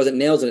around, so there wasn't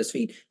nails in his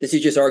feet, this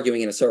is just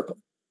arguing in a circle.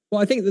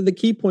 Well, I think that the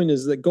key point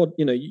is that God,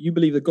 you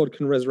believe that God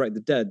can resurrect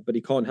the dead, but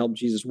he can't help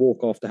Jesus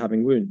walk after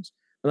having wounds.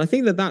 And I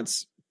think that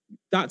that's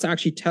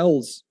actually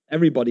tells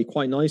everybody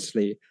quite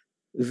nicely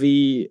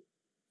the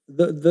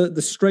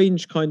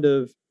strange kind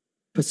of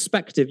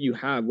perspective you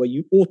have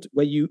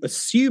where you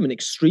assume an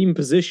extreme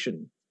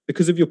position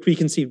because of your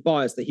preconceived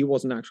bias that he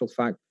was in actual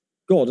fact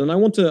God. And I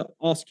want to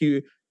ask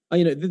you,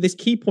 this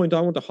key point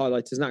I want to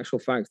highlight is in actual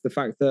fact the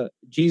fact that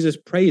Jesus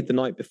prayed the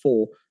night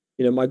before,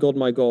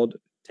 my God,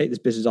 take this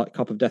bitter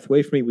cup of death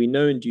away from me. We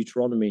know in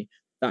Deuteronomy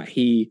that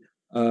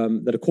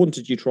that according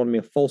to Deuteronomy,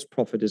 a false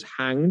prophet is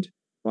hanged,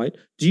 right?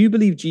 Do you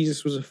believe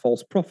Jesus was a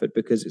false prophet?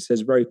 Because it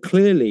says very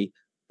clearly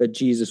that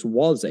Jesus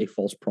was a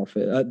false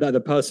prophet, that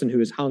the person who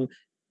is hung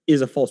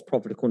is a false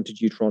prophet according to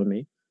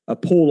Deuteronomy.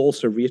 Paul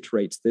also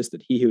reiterates this,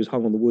 that he who is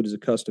hung on the wood is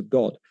accursed of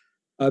God.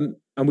 And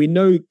we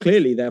know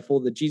clearly,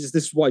 therefore, that this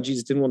is why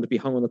Jesus didn't want to be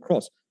hung on the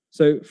cross.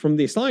 So from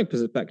the Islamic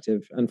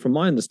perspective, and from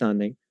my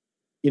understanding,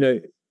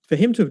 for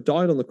him to have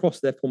died on the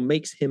cross, therefore,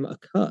 makes him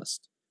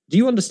accursed. Do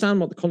you understand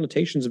what the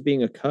connotations of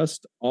being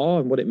accursed are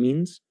and what it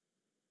means?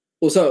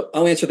 Well, so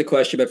I'll answer the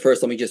question, but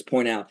first let me just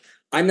point out,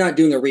 I'm not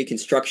doing a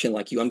reconstruction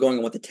like you. I'm going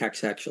on what the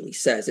text actually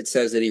says. It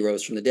says that he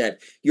rose from the dead.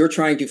 You're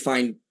trying to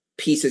find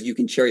pieces you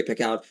can cherry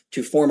pick out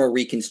to form a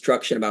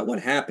reconstruction about what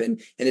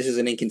happened. And this is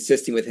an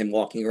inconsistent with him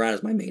walking around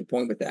is my main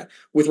point with that.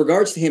 With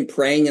regards to him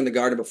praying in the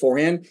garden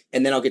beforehand,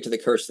 and then I'll get to the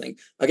curse thing.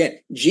 Again,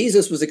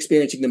 Jesus was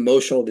experiencing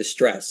emotional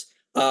distress.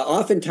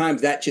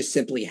 Oftentimes that just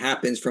simply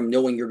happens from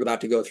knowing you're about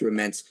to go through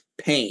immense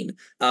pain.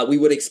 We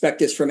would expect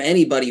this from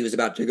anybody who's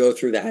about to go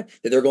through that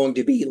they're going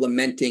to be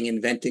lamenting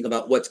and venting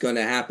about what's going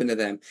to happen to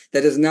them.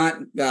 That does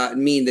not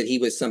mean that he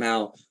was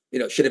somehow,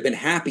 should have been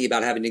happy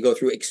about having to go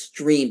through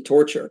extreme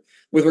torture.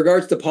 With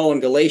regards to Paul in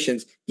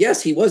Galatians,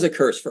 yes, he was a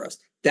curse for us.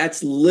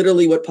 That's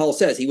literally what Paul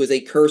says. He was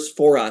a curse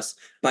for us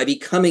by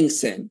becoming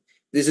sin.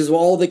 This is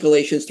all that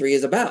Galatians 3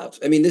 is about.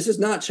 I mean, this is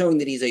not showing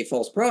that he's a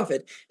false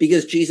prophet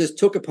because Jesus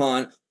took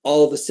upon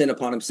all of the sin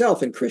upon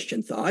himself in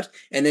Christian thought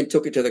and then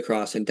took it to the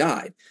cross and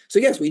died. So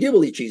yes, we do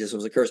believe Jesus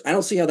was a curse. I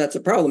don't see how that's a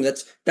problem.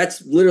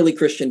 That's literally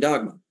Christian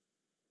dogma.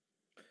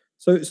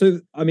 So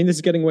I mean, this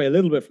is getting away a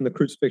little bit from the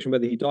crucifixion,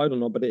 whether he died or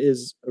not, but it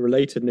is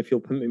related. And if you'll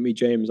permit me,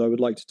 James, I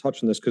would like to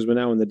touch on this because we're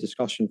now in the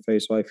discussion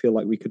phase. So I feel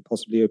like we could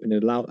possibly open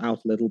it out a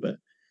little bit.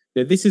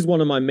 This is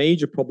one of my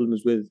major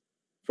problems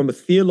from a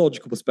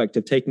theological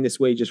perspective, taking this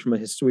away just from a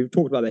history. We've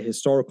talked about the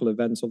historical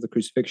events of the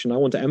crucifixion. I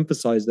want to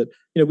emphasize that,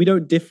 we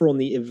don't differ on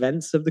the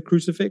events of the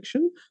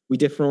crucifixion. We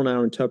differ on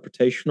our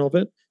interpretation of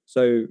it.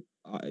 So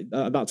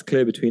that's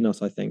clear between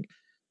us, I think.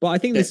 But I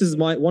think this is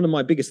one of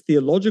my biggest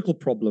theological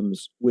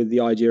problems with the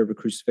idea of a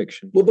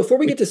crucifixion. Well, before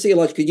we get to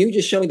theology, could you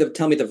just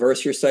tell me the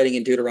verse you're citing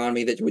in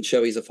Deuteronomy that would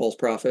show he's a false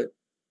prophet?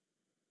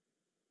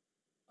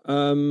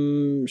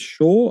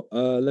 Sure.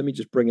 Let me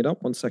just bring it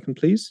up. 1 second,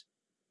 please.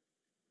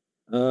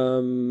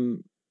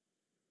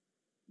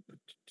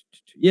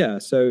 Yeah,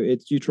 so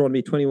it's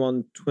Deuteronomy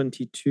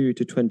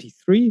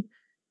 21:22-23.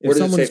 Where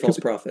does it say false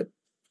prophet?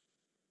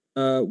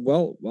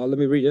 Well, let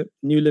me read it.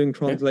 New Living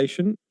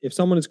Translation. Okay. If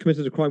someone has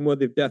committed a crime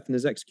worthy of death and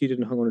is executed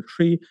and hung on a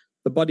tree,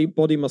 the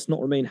body must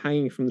not remain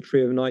hanging from the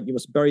tree overnight. You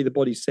must bury the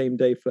body same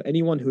day. For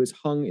anyone who is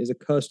hung is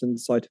accursed in the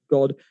sight of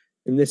God.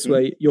 In this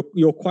way,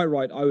 you're quite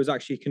right. I was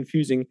actually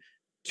confusing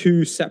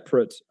two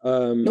separate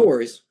no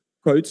worries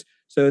quotes.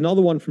 So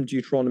another one from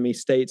Deuteronomy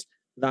states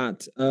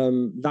that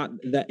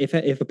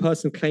if a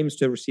person claims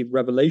to have received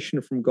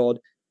revelation from God,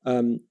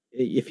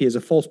 if he is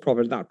a false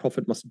prophet, that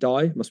prophet must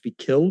die, must be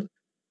killed,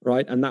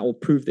 right? And that will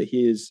prove that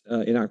he is,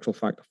 in actual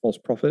fact, a false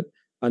prophet.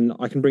 And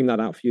I can bring that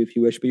out for you if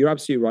you wish. But you're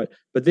absolutely right.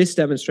 But this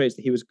demonstrates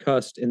that he was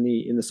cursed in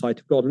the sight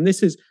of God. And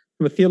this is,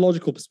 from a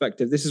theological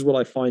perspective, this is what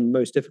I find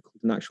most difficult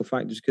in actual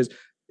fact, is because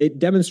it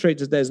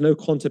demonstrates that there's no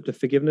concept of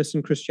forgiveness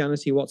in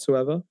Christianity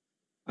whatsoever.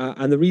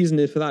 And the reason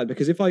is for that,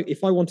 because if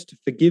I wanted to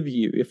forgive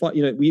you,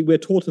 we're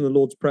taught in the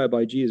Lord's Prayer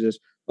by Jesus,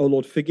 "Oh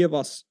Lord, forgive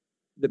us."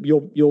 That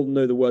you'll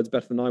know the words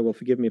better than I will.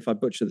 Forgive me if I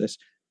butcher this.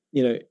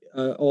 Oh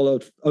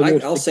Lord,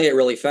 I'll say it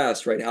really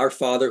fast right now. Our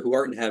Father who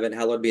art in heaven,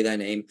 hallowed be thy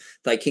name.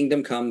 Thy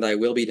kingdom come, thy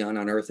will be done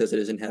on earth as it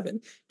is in heaven.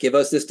 Give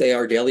us this day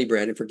our daily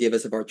bread, and forgive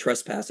us of our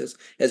trespasses,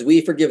 as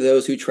we forgive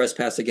those who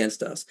trespass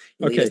against us.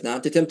 And lead us not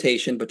into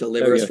temptation, but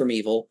deliver us from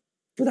evil.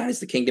 For that is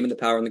the kingdom and the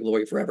power and the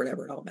glory forever and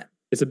ever. Amen.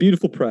 It's a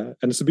beautiful prayer,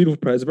 and it's a beautiful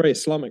prayer. It's a very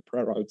Islamic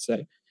prayer, I would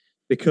say,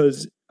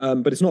 because,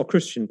 but it's not a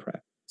Christian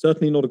prayer.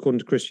 Certainly not according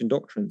to Christian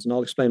doctrines, and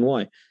I'll explain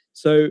why.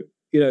 So,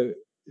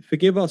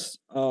 forgive us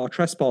our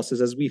trespasses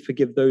as we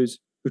forgive those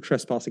who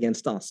trespass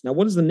against us. Now,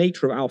 what is the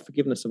nature of our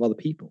forgiveness of other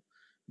people?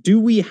 Do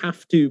we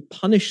have to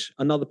punish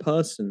another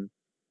person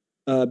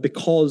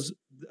because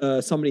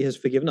somebody has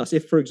forgiven us?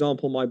 If, for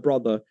example, my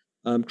brother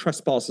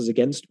trespasses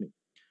against me,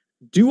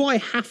 do I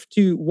have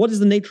to, what is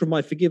the nature of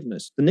my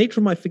forgiveness? The nature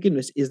of my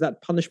forgiveness is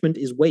that punishment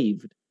is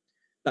waived.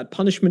 That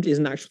punishment is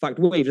in actual fact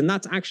waived. And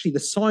that's actually the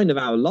sign of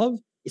our love.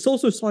 It's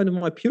also a sign of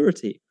my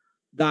purity,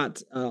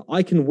 that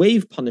I can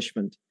waive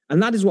punishment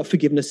And that is what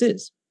forgiveness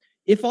is.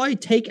 If I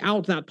take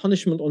out that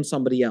punishment on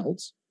somebody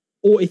else,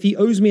 or if he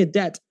owes me a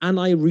debt and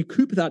I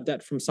recoup that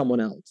debt from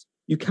someone else,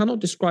 you cannot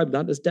describe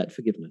that as debt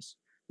forgiveness.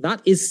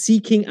 That is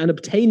seeking and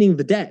obtaining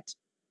the debt.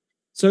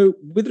 So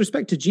with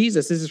respect to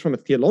Jesus, this is from a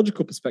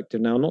theological perspective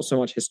now, not so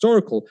much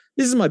historical.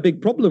 This is my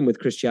big problem with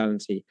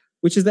Christianity,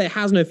 which is that it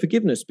has no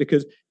forgiveness,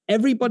 because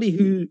everybody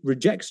who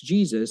rejects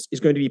Jesus is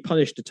going to be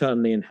punished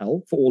eternally in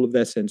hell for all of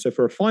their sins. So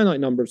for a finite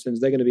number of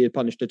sins, they're going to be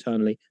punished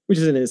eternally, which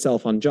is in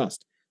itself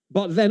unjust.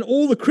 But then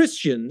all the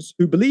Christians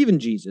who believe in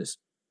Jesus,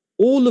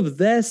 all of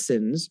their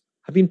sins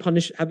have been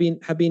punished, have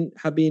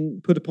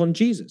been put upon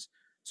Jesus.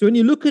 So when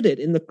you look at it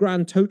in the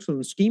grand total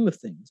and scheme of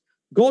things,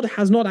 God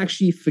has not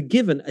actually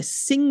forgiven a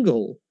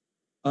single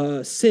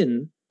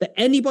sin that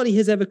anybody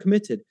has ever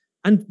committed.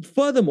 And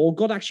furthermore,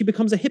 God actually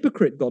becomes a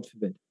hypocrite, God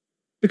forbid,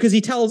 because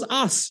he tells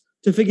us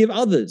to forgive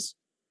others.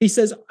 He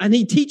says, and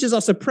he teaches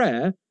us a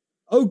prayer,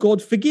 oh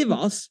God, forgive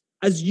us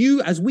as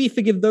we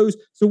forgive those.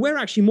 So we're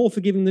actually more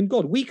forgiving than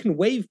God. We can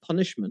waive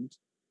punishment,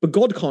 but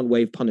God can't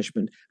waive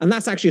punishment. And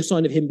that's actually a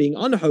sign of him being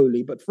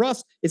unholy. But for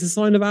us, it's a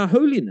sign of our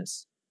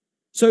holiness.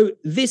 So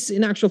this,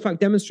 in actual fact,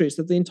 demonstrates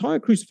that the entire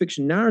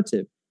crucifixion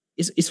narrative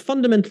is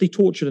fundamentally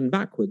tortured and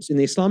backwards. In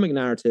the Islamic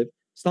narrative,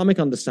 Islamic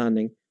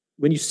understanding,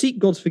 when you seek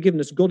God's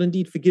forgiveness, God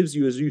indeed forgives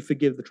you as you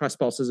forgive the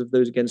trespasses of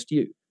those against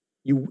you.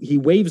 He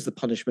waives the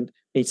punishment,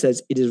 and he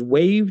says, it is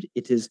waived,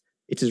 it is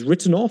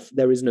written off,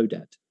 there is no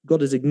debt.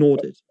 God has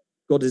ignored it.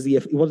 God is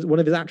one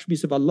of his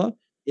attributes of Allah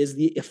is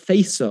the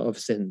effacer of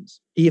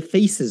sins. He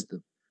effaces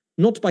them,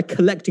 not by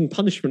collecting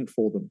punishment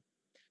for them.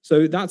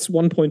 So that's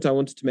one point I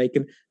wanted to make.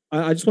 And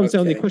I just want to say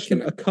on the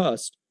question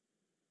accursed,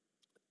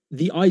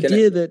 the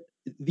idea that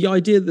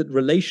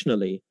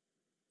relationally,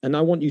 and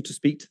I want you to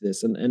speak to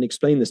this and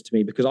explain this to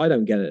me because I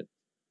don't get it.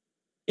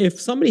 If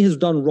somebody has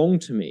done wrong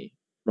to me,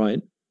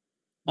 right,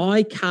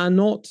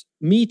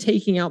 me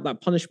taking out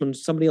that punishment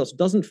to somebody else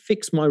doesn't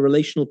fix my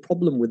relational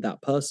problem with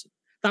that person.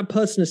 That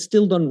person has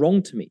still done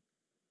wrong to me.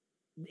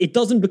 It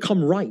doesn't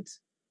become right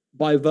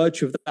by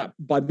virtue of that,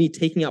 by me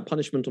taking out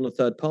punishment on a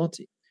third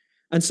party.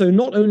 And so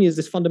not only is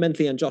this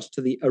fundamentally unjust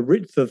to the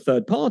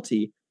third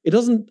party, it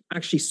doesn't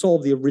actually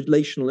solve the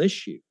relational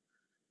issue.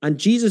 And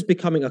Jesus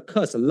becoming a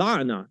curse, a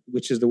la'na,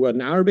 which is the word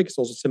in Arabic, it's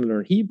also similar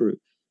in Hebrew,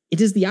 it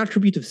is the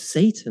attribute of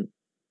Satan.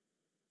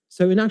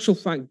 So in actual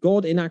fact,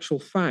 God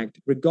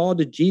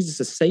regarded Jesus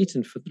as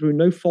Satan through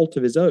no fault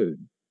of his own,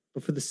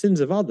 but for the sins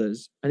of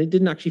others, and it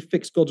didn't actually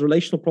fix God's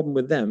relational problem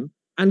with them,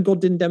 and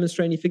God didn't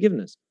demonstrate any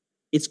forgiveness.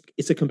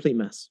 It's a complete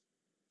mess.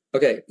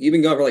 Okay, you've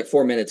been going for like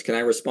 4 minutes. Can I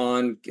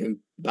respond in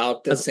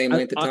about the same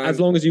length of time? As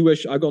long as you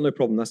wish. I got no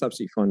problem. That's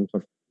absolutely fine.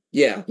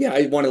 Yeah,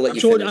 I want to let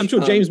you finish. I'm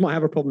sure James might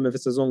have a problem if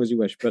it's as long as you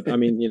wish, but I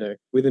mean,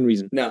 within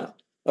reason. No.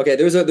 Okay,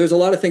 there's a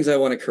lot of things I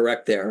want to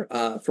correct there.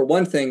 For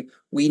one thing,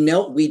 we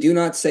do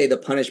not say the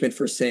punishment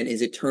for sin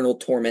is eternal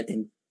torment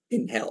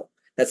in hell.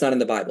 That's not in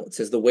the Bible. It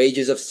says the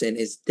wages of sin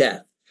is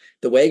death.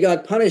 The way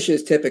God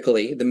punishes,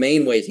 typically, the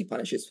main ways he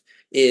punishes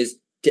is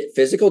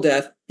physical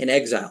death and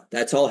exile.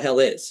 That's all hell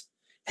is.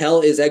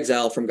 Hell is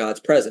exile from God's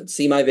presence.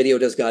 See my video,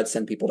 Does God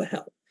Send People to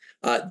Hell?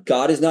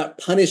 God is not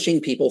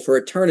punishing people for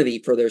eternity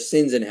for their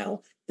sins in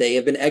hell. They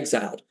have been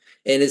exiled.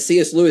 And as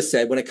C.S. Lewis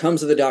said, when it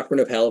comes to the doctrine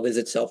of hell, it is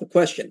itself a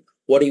question.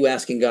 What are you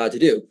asking God to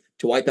do?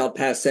 To wipe out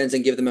past sins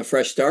and give them a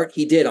fresh start?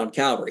 He did on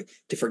Calvary.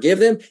 To forgive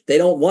them? They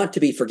don't want to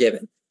be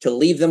forgiven. To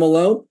leave them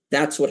alone?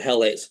 That's what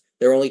hell is.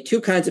 There are only two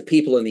kinds of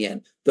people in the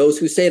end. Those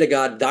who say to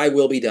God, thy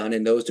will be done,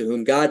 and those to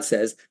whom God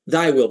says,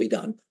 thy will be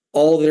done.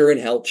 All that are in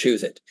hell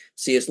choose it.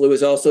 C.S.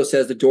 Lewis also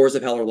says the doors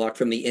of hell are locked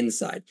from the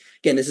inside.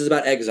 Again, this is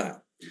about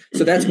exile.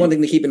 So that's one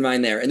thing to keep in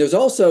mind there. And there's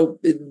also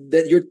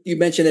that you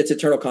mentioned it's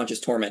eternal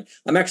conscious torment.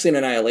 I'm actually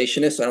an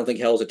annihilationist, so I don't think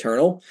hell is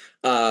eternal.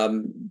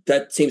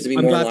 That seems to be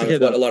more in line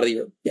with what a lot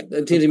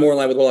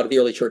of the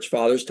early church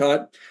fathers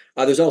taught.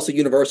 There's also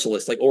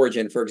universalists like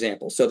Origen, for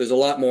example. So there's a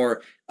lot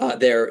more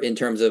there in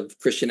terms of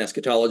Christian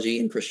eschatology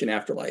and Christian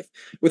afterlife.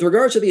 With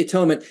regards to the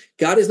atonement,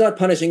 God is not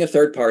punishing a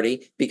third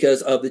party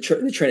because of the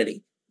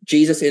Trinity.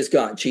 Jesus is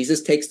God.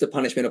 Jesus takes the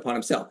punishment upon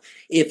himself.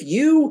 If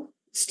you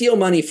steal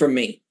money from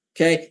me,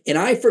 okay, and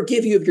I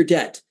forgive you of your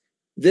debt,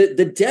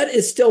 the debt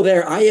is still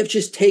there. I have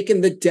just taken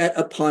the debt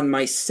upon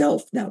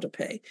myself now to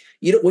pay.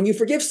 When you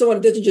forgive someone,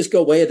 it doesn't just go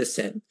away the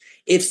sin.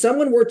 If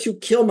someone were to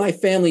kill my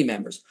family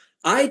members,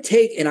 I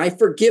take and I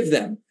forgive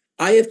them.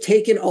 I have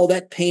taken all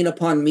that pain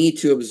upon me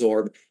to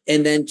absorb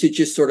and then to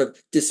just sort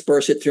of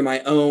disperse it through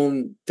my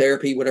own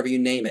therapy, whatever you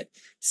name it.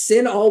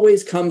 Sin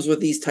always comes with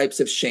these types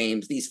of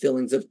shames, these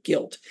feelings of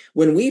guilt.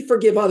 When we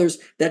forgive others,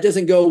 that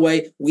doesn't go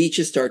away. We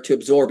just start to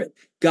absorb it.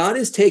 God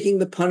is taking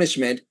the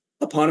punishment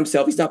upon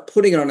himself. He's not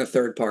putting it on a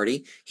third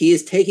party. He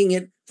is taking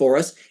it for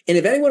us. And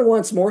if anyone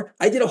wants more,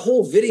 I did a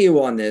whole video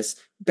on this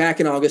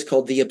back in August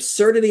called The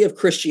Absurdity of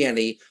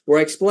Christianity, where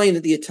I explained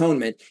that the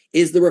atonement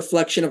is the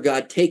reflection of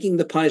God taking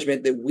the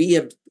punishment that we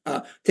have,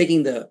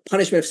 taking the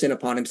punishment of sin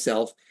upon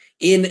himself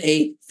in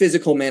a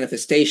physical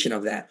manifestation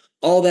of that.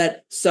 All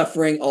that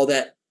suffering, all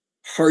that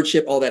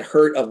hardship, all that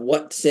hurt of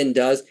what sin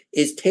does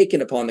is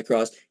taken upon the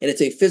cross, and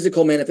it's a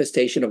physical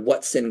manifestation of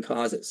what sin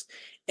causes.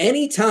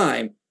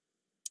 Anytime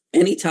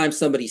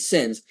somebody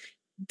sins,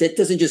 that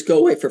doesn't just go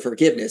away for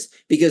forgiveness,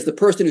 because the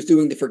person who's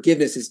doing the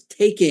forgiveness is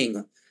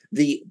taking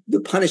the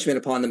punishment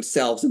upon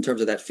themselves in terms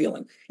of that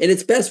feeling. And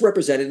it's best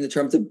represented in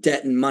terms of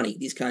debt and money,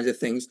 these kinds of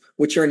things,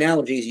 which are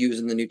analogies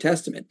used in the New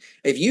Testament.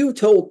 If you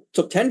took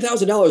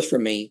 $10,000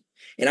 from me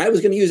and I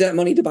was going to use that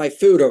money to buy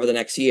food over the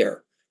next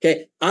year,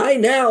 okay, I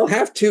now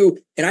have to,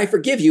 and I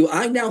forgive you,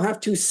 I now have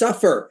to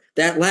suffer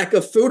that lack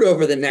of food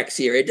over the next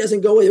year. It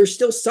doesn't go away. There's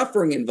still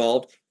suffering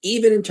involved,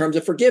 even in terms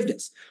of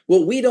forgiveness.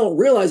 What we don't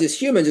realize as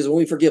humans is when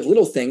we forgive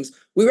little things,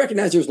 we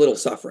recognize there's little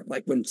suffering,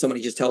 like when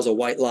somebody just tells a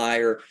white lie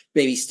or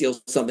maybe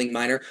steals something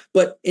minor.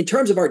 But in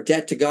terms of our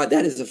debt to God,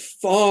 that is a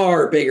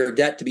far bigger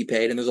debt to be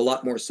paid, and there's a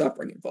lot more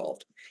suffering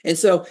involved. And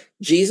so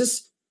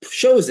Jesus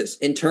shows this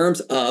in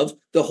terms of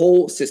the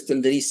whole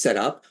system that he set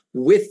up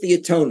with the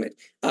atonement.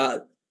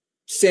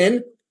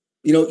 Sin,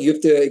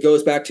 it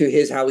goes back to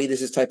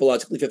this is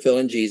typologically fulfilled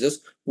in Jesus,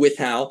 with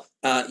how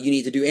you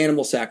need to do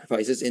animal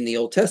sacrifices in the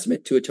Old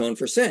Testament to atone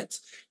for sins.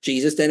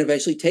 Jesus then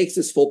eventually takes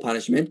this full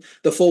punishment,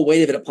 the full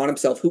weight of it upon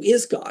himself, who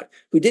is God,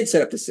 who did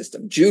set up the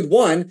system. Jude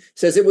 1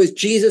 says it was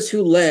Jesus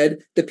who led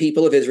the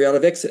people of Israel out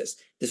of Exodus.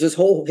 This was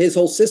his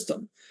whole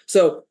system.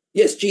 So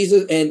yes,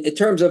 Jesus, and in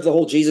terms of the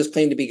whole Jesus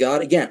claim to be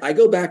God, again, I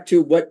go back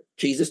to what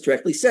Jesus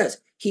directly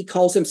says. He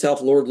calls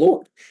himself Lord,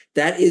 Lord.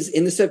 That is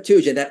in the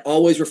Septuagint. That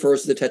always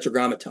refers to the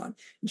Tetragrammaton.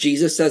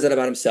 Jesus says that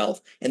about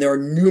himself, and there are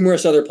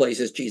numerous other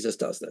places Jesus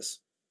does this.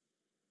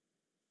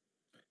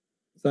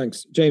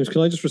 Thanks. James,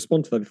 can I just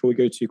respond to that before we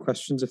go to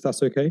questions, if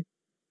that's okay?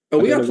 Oh,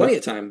 we got plenty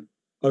of time.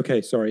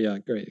 Okay, sorry. Yeah,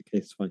 great. Okay,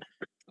 it's fine.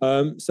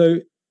 So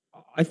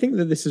I think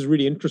that this is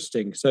really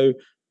interesting. So,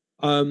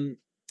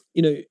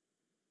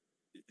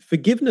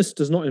 forgiveness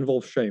does not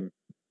involve shame.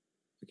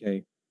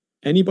 Okay.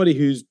 Anybody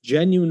who's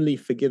genuinely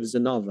forgives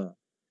another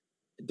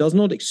does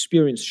not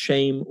experience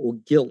shame or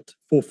guilt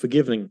for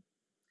forgiving.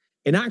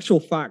 In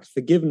actual fact,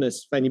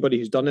 forgiveness, for anybody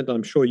who's done it,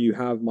 I'm sure you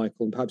have,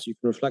 Michael, and perhaps you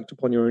can reflect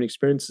upon your own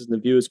experiences and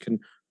the viewers can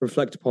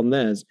reflect upon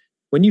theirs.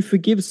 When you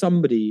forgive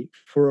somebody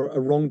for a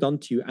wrong done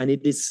to you, and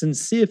it is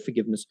sincere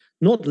forgiveness,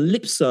 not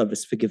lip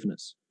service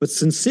forgiveness, but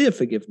sincere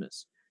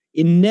forgiveness,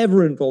 it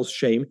never involves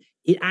shame.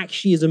 It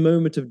actually is a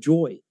moment of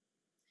joy.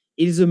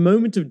 It is a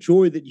moment of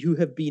joy that you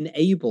have been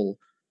able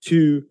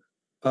to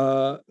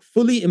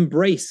fully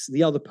embrace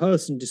the other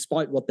person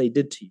despite what they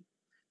did to you.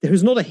 There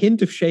is not a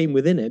hint of shame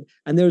within it,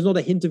 and there is not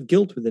a hint of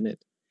guilt within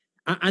it.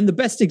 And the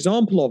best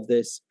example of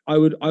this, I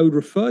would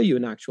refer you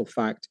in actual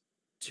fact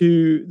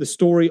to the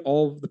story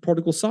of the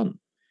prodigal son.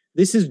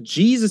 This is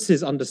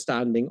Jesus's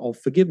understanding of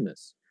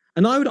forgiveness.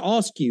 And I would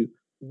ask you,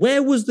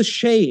 where was the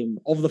shame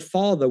of the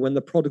father when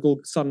the prodigal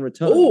son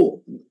returned?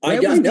 Oh, I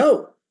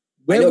know.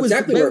 I know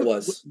exactly where it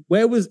was.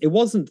 It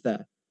wasn't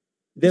there.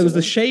 There was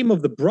the shame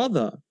of the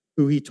brother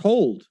who he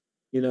told,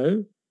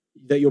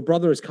 that your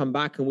brother has come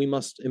back and we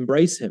must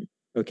embrace him.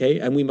 Okay.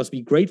 And we must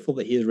be grateful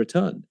that he has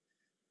returned.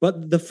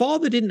 But the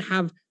father didn't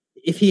have,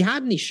 if he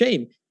had any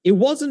shame, it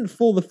wasn't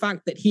for the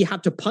fact that he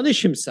had to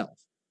punish himself.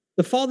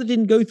 The father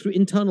didn't go through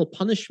internal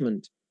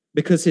punishment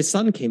because his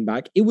son came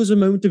back. It was a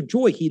moment of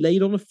joy. He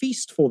laid on a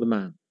feast for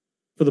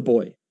the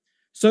boy.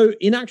 So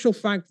in actual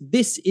fact,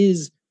 this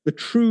is the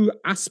true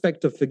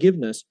aspect of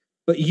forgiveness,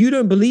 but you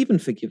don't believe in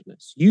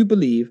forgiveness. You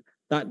believe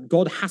that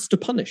God has to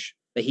punish,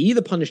 that he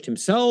either punished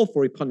himself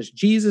or he punished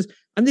Jesus.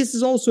 And this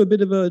is also a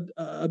bit of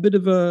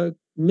a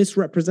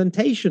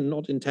misrepresentation,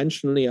 not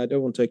intentionally. I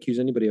don't want to accuse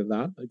anybody of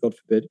that, God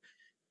forbid.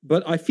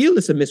 But I feel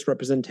it's a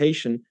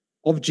misrepresentation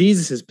of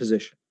Jesus's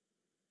position.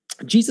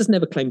 Jesus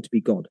never claimed to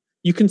be God.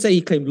 You can say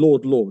he claimed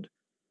Lord, Lord.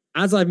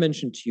 As I've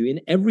mentioned to you,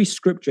 in every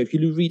scripture, if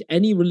you read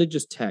any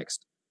religious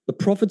text, the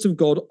prophets of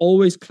God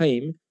always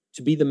claim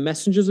to be the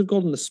messengers of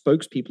God and the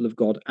spokespeople of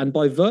God. And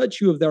by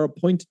virtue of their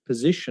appointed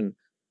position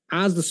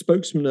as the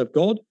spokesman of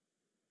God,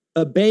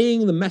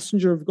 obeying the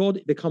messenger of God,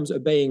 it becomes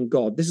obeying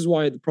God. This is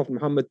why the Prophet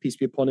Muhammad, peace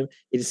be upon him,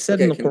 it is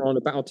said in the Quran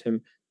about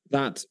him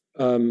that,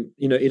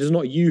 it is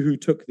not you who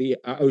took the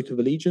oath of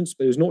allegiance,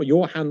 but it was not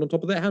your hand on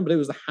top of their hand, but it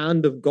was the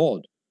hand of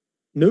God.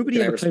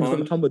 Nobody ever claims that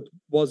Muhammad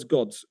was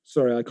God.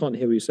 Sorry, I can't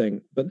hear what you're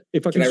saying. But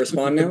if I can I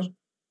respond now?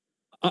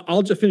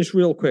 I'll just finish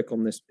real quick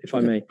on this, if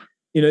I may.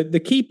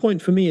 The key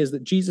point for me is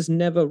that Jesus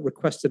never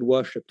requested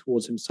worship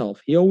towards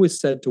himself. He always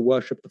said to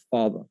worship the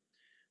Father.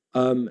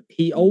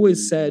 He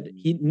always said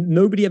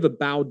nobody ever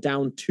bowed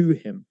down to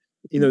him.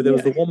 There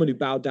was the woman who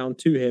bowed down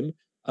to him,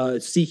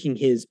 seeking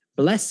his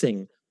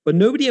blessing, but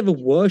nobody ever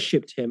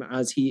worshipped him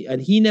and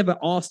he never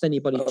asked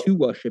anybody to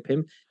worship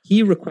him.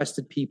 He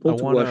requested people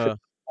to worship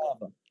the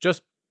Father.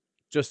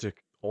 Just to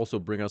also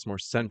bring us more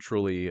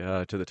centrally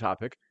to the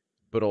topic,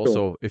 but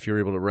also if you're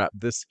able to wrap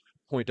this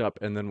point up,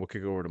 and then we'll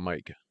kick it over to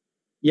Mike.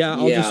 Yeah,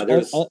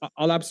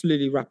 I'll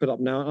absolutely wrap it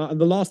up now.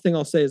 And the last thing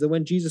I'll say is that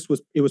when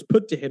it was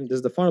put to him, this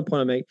is the final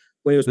point I make,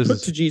 when it was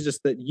put to Jesus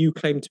that you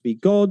claim to be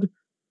God,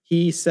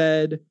 he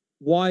said,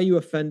 why are you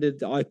offended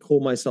that I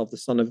call myself the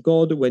Son of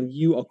God when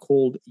you are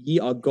called, ye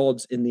are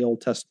gods in the Old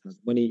Testament,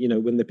 when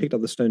when they picked up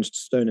the stones to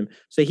stone him.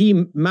 So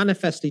he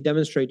manifestly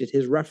demonstrated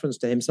his reference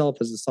to himself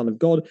as the Son of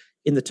God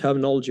in the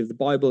terminology of the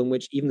Bible, in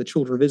which even the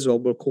children of Israel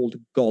were called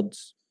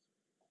gods.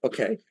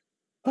 Okay.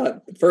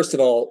 First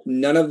of all,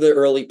 none of the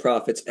early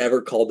prophets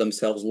ever called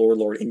themselves Lord,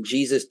 Lord, and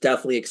Jesus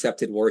definitely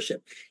accepted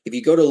worship. If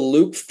you go to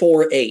Luke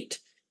 4:8,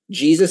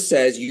 Jesus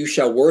says, you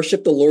shall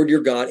worship the Lord your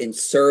God and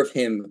serve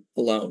him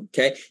alone.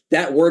 Okay.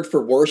 That word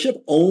for worship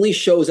only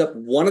shows up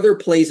one other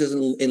places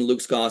in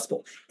Luke's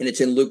gospel. And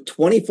it's in Luke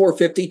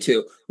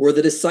 24:52, where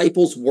the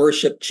disciples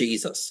worship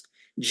Jesus.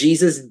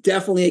 Jesus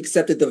definitely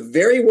accepted the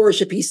very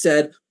worship he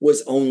said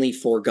was only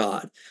for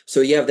God. So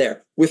you have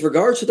there. With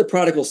regards to the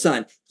prodigal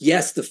son,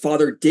 yes, the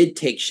father did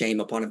take shame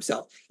upon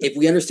himself. If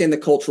we understand the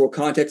cultural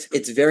context,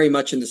 it's very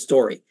much in the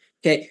story.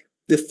 Okay.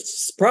 The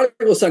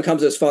prodigal son comes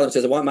to his father and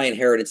says, I want my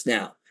inheritance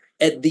now.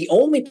 And the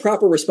only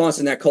proper response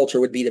in that culture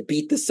would be to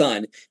beat the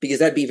son, because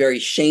that'd be very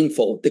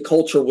shameful. The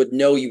culture would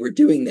know you were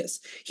doing this.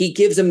 He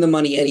gives him the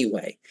money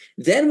anyway.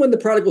 Then when the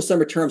prodigal son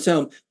returns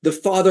home, the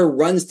father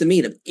runs to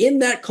meet him. In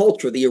that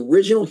culture, the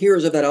original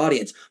hearers of that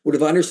audience would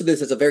have understood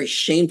this as a very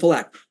shameful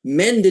act.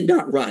 Men did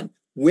not run.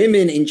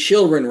 Women and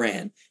children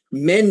ran.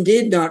 Men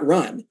did not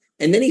run.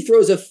 And then he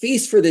throws a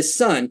feast for this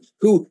son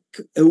who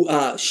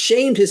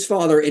shamed his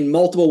father in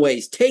multiple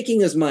ways,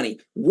 taking his money,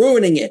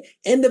 ruining it.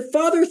 And the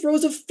father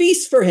throws a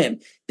feast for him.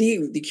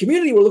 The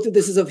community will look at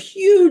this as a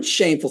huge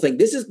shameful thing.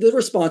 This is the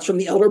response from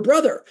the elder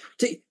brother.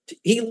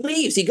 He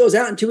leaves. He goes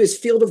out into his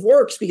field of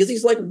works because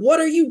he's like,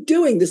 what are you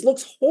doing? This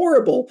looks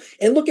horrible.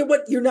 And look at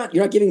what you're not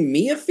giving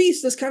me a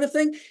feast, this kind of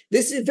thing.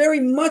 This is very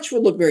much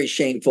would look very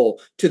shameful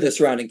to the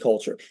surrounding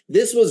culture.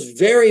 This was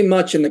very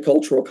much in the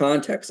cultural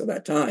context of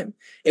that time.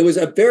 It was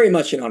a very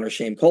much an honor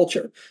shame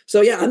culture.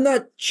 So yeah, I'm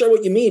not sure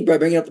what you mean by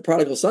bringing up the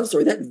prodigal son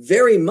story. That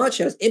very much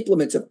has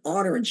implements of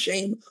honor and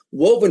shame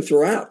woven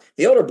throughout.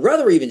 The elder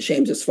brother even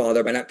shames his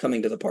father by not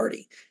coming to the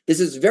party. This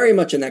is very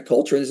much in that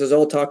culture. This is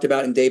all talked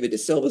about in David de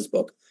Silva's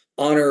book,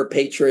 Honor,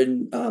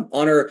 Patronage,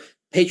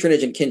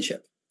 and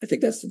Kinship. I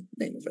think that's the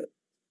name of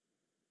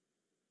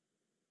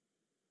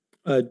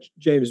it.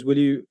 James,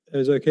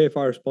 is it okay if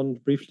I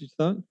respond briefly to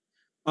that?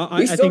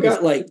 We still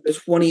got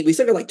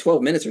like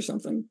 12 minutes or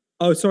something.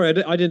 Oh,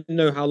 sorry, I didn't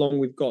know how long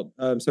we've got.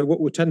 So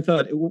we're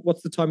 10:30.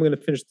 What's the time we're going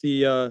to finish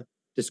the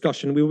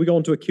discussion? Will we go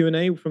on to a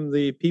Q&A from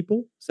the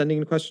people sending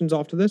in questions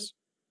after this?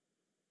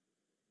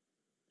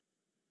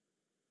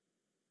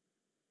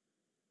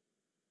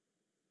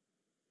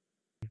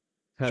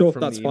 Sure,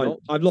 that's fine.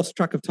 I've lost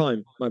track of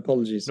time. My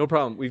apologies. No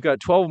problem. We've got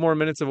 12 more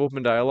minutes of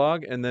open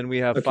dialogue, and then we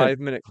have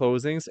 5-minute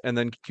closings, and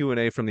then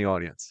Q&A from the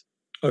audience.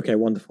 Okay,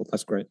 wonderful.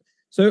 That's great.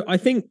 So I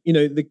think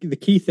the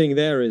key thing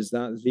there is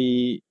that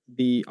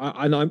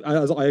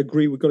I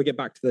agree, we've got to get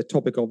back to the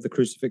topic of the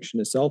crucifixion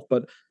itself,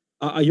 but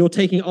you're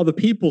taking other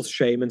people's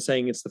shame and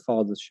saying it's the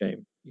Father's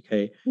shame.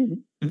 Okay,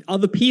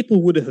 other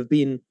people would have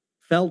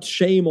felt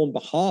shame on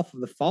behalf of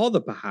the Father,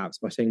 perhaps,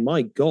 by saying,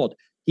 "My God,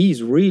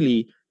 he's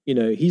really."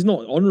 He's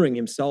not honoring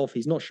himself.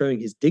 He's not showing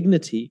his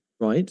dignity,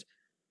 right?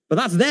 But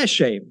that's their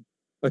shame,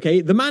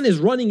 okay? The man is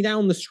running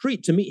down the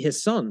street to meet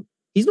his son.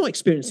 He's not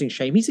experiencing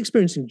shame. He's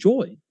experiencing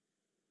joy.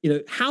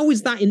 How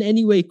is that in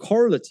any way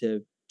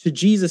correlative to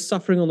Jesus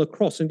suffering on the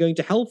cross and going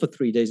to hell for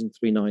 3 days and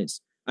 3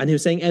 nights? And him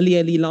saying,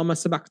 Eli, Eli, lama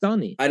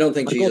sabachthani. I don't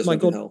think Jesus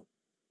went to hell.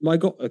 My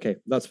God, okay,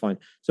 that's fine.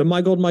 So,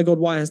 my God,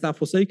 why hast thou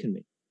forsaken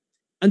me?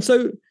 And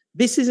so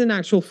this is in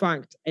actual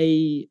fact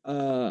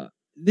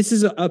this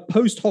is a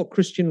post hoc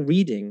Christian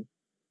reading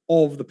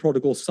of the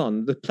prodigal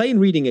son. The plain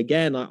reading,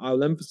 again,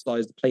 I'll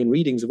emphasize the plain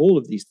readings of all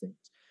of these things,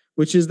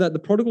 which is that the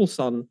prodigal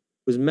son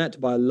was met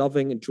by a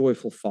loving and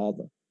joyful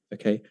father.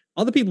 Okay.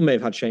 Other people may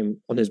have had shame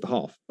on his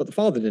behalf, but the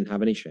father didn't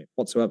have any shame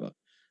whatsoever.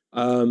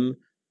 And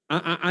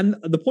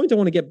the point I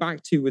want to get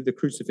back to with the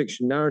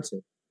crucifixion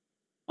narrative,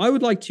 I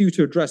would like to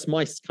address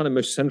my kind of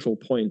most central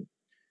point,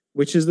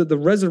 which is that the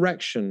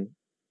resurrection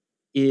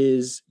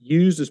is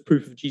used as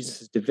proof of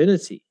Jesus'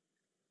 divinity.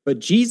 But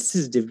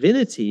Jesus'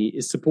 divinity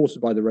is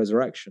supported by the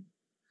resurrection.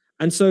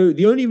 And so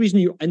the only reason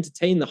you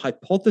entertain the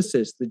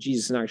hypothesis that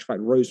Jesus in actual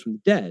fact rose from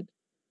the dead,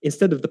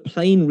 instead of the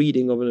plain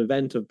reading of an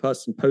event of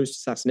person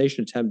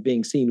post-assassination attempt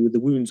being seen with the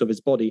wounds of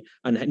his body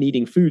and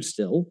needing food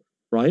still,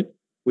 right?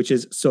 Which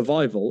is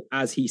survival,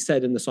 as he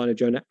said in the sign of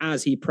Jonah,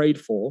 as he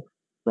prayed for,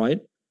 right?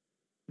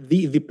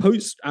 The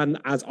post, and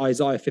as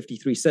Isaiah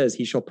 53 says,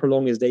 he shall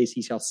prolong his days,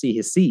 he shall see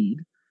his seed.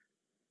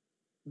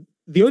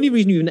 The only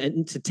reason you even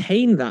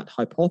entertain that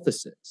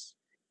hypothesis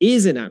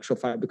is in actual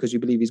fact because you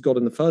believe he's God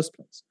in the first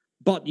place,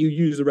 but you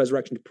use the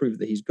resurrection to prove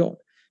that he's God.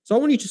 So I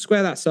want you to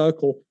square that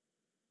circle.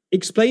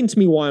 Explain to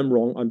me why I'm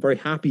wrong. I'm very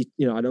happy,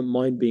 I don't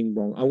mind being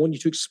wrong. I want you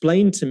to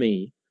explain to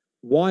me,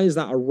 why is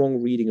that a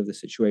wrong reading of the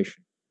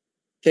situation?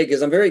 Okay,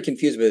 because I'm very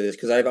confused with this,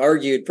 because I've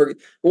argued, for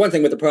one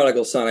thing with the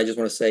prodigal son, I just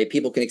want to say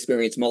people can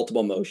experience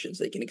multiple emotions.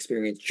 They can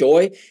experience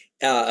joy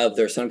of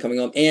their son coming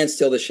home and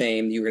still the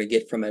shame you're going to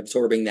get from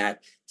absorbing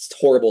that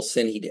horrible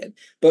sin he did.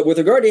 But with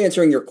regard to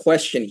answering your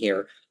question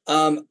here,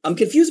 I'm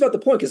confused about the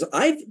point because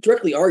I've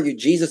directly argued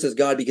Jesus is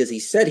God because he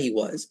said he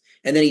was,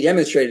 and then he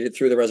demonstrated it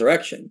through the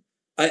resurrection.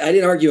 I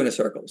didn't argue in a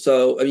circle.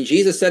 So, I mean,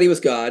 Jesus said he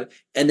was God,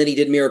 and then he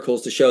did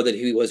miracles to show that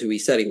he was who he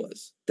said he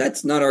was.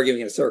 That's not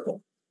arguing in a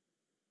circle.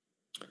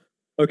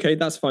 Okay,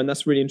 that's fine.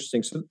 That's really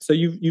interesting. So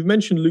you've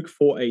mentioned Luke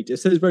 4:8. It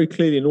says very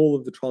clearly in all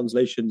of the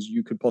translations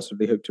you could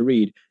possibly hope to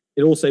read,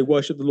 it'll say,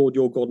 worship the Lord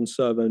your God and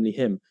serve only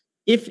him.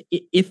 If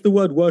the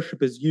word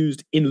worship is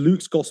used in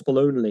Luke's gospel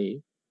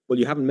only, well,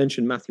 you haven't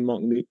mentioned Matthew,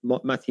 Mark. No.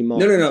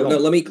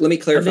 Let me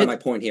clarify my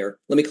point here.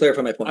 Let me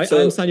clarify my point. I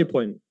understand your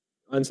point.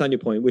 I understand your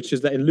point, which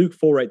is that in Luke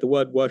 4:8, the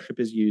word worship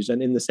is used,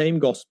 and in the same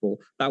gospel,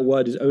 that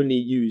word is only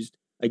used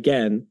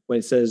again when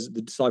it says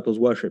the disciples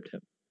worshipped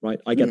him. Right?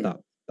 I get that.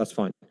 That's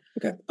fine.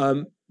 Okay.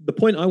 The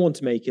point I want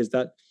to make is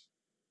that,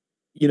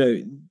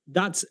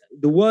 that's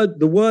the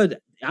word,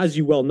 as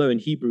you well know in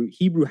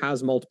Hebrew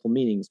has multiple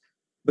meanings.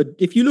 But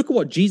if you look at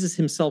what Jesus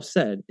himself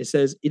said, it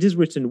says, it is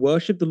written,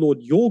 worship the Lord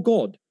your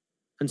God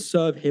and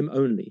serve him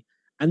only.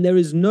 And there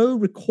is no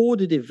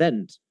recorded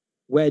event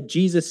where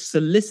Jesus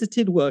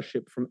solicited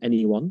worship from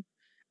anyone.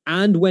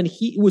 And when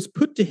he was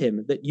put to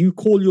him that you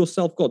call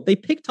yourself God, they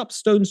picked up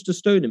stones to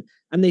stone him.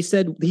 And he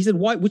said,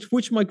 why, which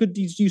of my good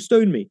deeds do you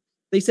stone me?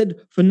 They said,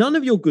 for none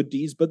of your good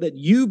deeds, but that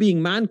you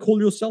being man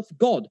call yourself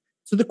God.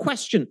 So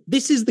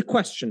this is the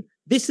question.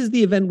 This is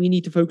the event we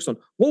need to focus on.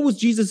 What was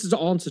Jesus'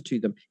 answer to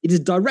them? It is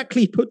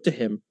directly put to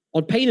him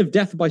on pain of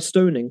death by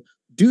stoning.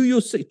 Do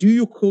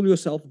you call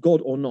yourself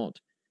God or not?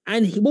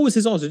 And what was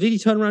his answer? Did he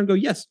turn around and go,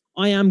 yes,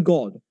 I am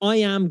God. I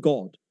am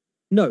God.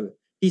 No,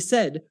 he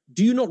said,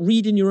 do you not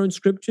read in your own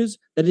scriptures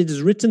that it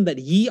is written that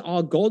ye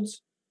are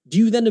gods? Do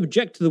you then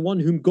object to the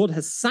one whom God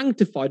has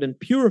sanctified and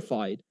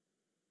purified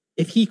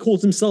if he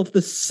calls himself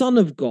the Son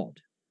of God?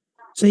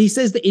 So he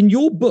says that in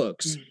your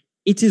books,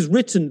 it is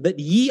written that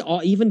ye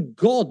are even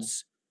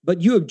gods,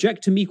 but you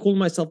object to me calling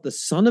myself the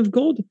Son of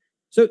God?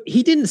 So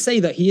he didn't say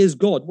that he is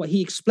God. What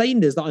he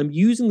explained is that I'm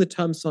using the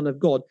term Son of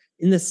God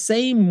in the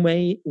same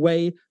way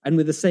and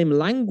with the same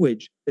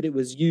language that it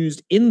was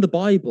used in the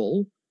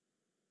Bible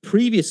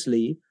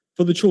previously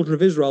for the children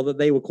of Israel, that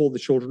they were called the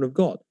children of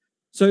God.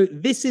 So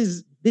this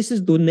is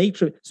the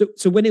nature.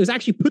 So when it was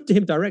actually put to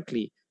him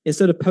directly,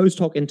 instead of post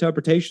hoc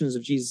interpretations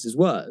of Jesus'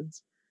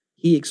 words,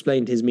 he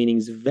explained his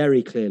meanings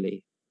very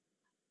clearly.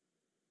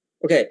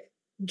 Okay,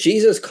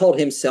 Jesus called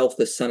himself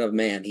the Son of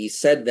Man. He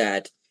said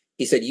that.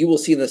 He said, you will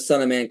see the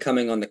Son of Man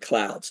coming on the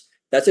clouds.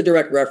 That's a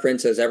direct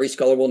reference, as every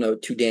scholar will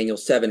note, to Daniel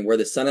 7, where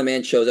the Son of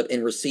Man shows up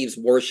and receives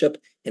worship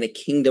and a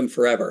kingdom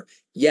forever.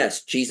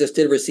 Yes, Jesus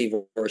did receive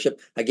worship.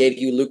 I gave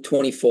you Luke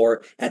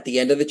 24. At the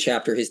end of the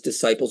chapter, his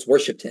disciples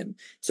worshiped him.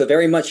 So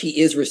very much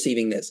he is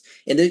receiving this.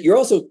 And you're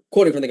also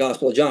quoting from the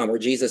Gospel of John, where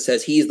Jesus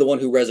says he's the one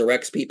who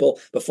resurrects people.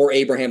 Before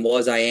Abraham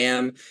was, I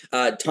am.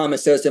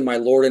 Thomas says to him, my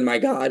Lord and my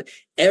God.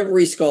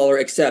 Every scholar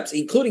accepts,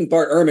 including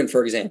Bart Ehrman,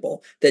 for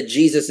example, that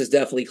Jesus is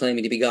definitely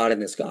claiming to be God in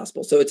this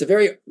gospel. So it's a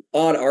very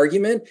odd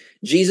argument.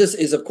 Jesus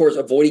is, of course,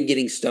 avoiding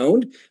getting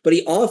stoned, but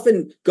he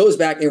often goes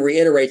back and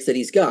reiterates that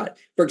he's God.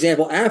 For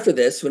example, after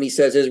this, when he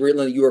says,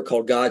 Israel, you are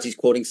called gods, he's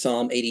quoting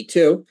Psalm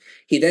 82.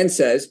 He then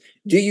says,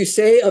 do you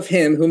say of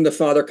him whom the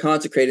Father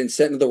consecrated and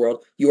sent into the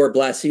world, you are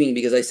blaspheming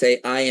because I say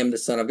I am the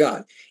Son of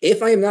God.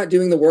 If I am not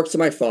doing the works of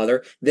my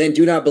Father, then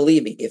do not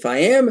believe me. If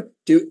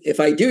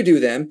I do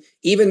them,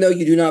 even though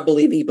you do not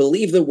believe me,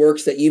 believe the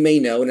works that you may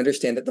know and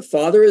understand that the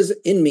Father is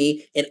in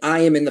me and I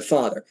am in the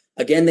Father.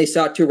 Again, they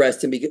sought to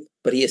arrest him,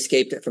 but he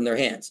escaped it from their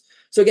hands.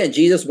 So again,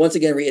 Jesus once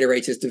again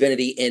reiterates his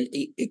divinity and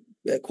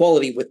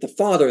equality with the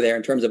Father there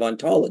in terms of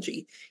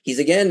ontology. He's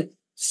again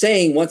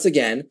saying once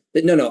again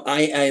that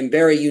I am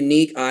very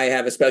unique. I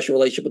have a special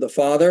relationship with the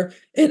Father,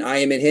 and I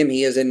am in him,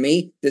 he is in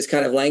me. This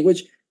kind of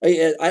language.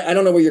 I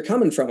don't know where you're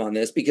coming from on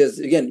this, because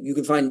again, you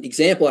can find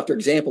example after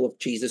example of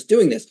Jesus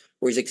doing this,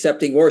 where he's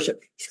accepting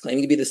worship. He's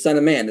claiming to be the Son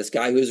of Man, this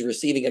guy who's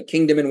receiving a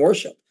kingdom in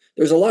worship.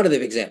 There's a lot of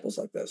examples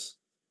like this.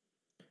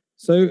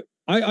 So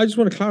I just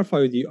want to clarify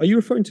with you. Are you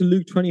referring to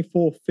Luke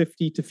 24,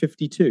 50 to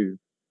 52?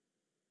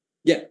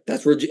 Yeah,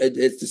 that's where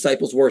his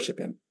disciples worship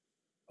him.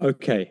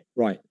 Okay,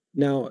 right.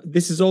 Now,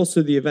 this is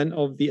also the event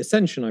of the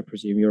ascension, I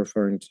presume you're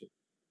referring to.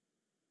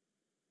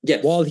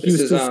 Yes. While he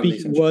was still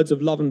speaking words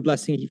of love and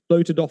blessing, he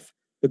floated off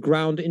the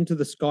ground into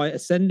the sky,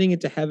 ascending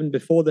into heaven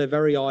before their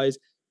very eyes,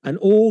 and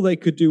all they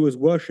could do was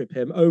worship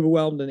him.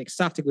 Overwhelmed and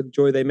ecstatic with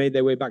joy, they made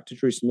their way back to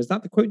Jerusalem. Is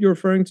that the quote you're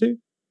referring to?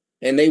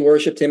 And they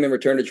worshipped him and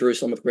returned to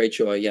Jerusalem with great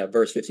joy. Yeah,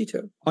 verse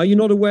 52. Are you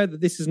not aware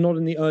that this is not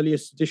in the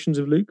earliest editions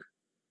of Luke?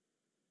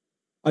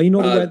 Are you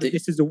not aware that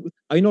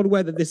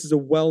this is a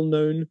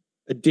well-known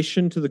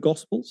addition to the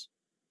Gospels?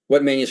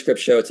 What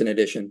manuscripts show it's an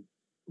addition?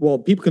 Well,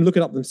 people can look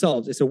it up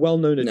themselves. It's a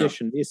well-known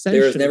addition.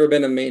 There's never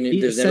been a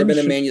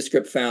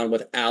manuscript found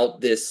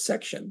without this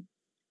section.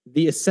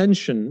 The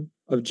ascension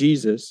of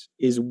Jesus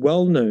is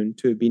well known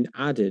to have been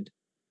added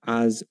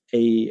as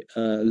a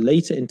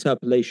later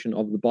interpolation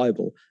of the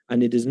Bible,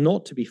 and it is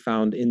not to be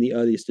found in the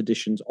earliest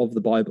editions of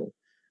the Bible.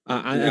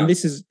 And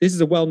this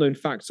is a well-known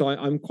fact. So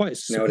I'm quite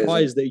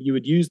surprised that you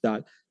would use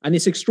that. And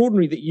it's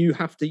extraordinary that you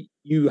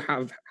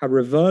have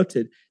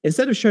reverted,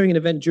 instead of showing an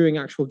event during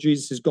actual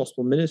Jesus's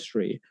gospel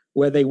ministry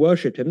where they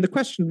worshipped him. The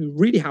question we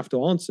really have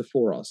to answer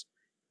for us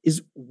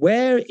is,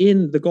 where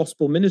in the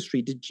gospel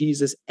ministry did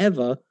Jesus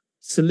ever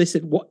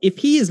solicit what? If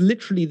he is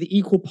literally the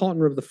equal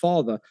partner of the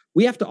Father,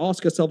 we have to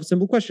ask ourselves a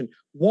simple question.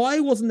 Why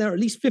wasn't there at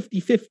least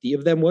 50-50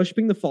 of them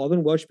worshiping the Father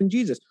and worshiping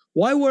Jesus?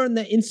 Why weren't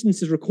there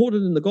instances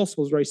recorded in the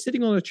Gospels where he's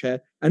sitting on a chair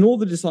and all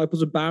the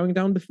disciples are bowing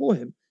down before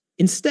him?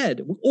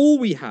 Instead, all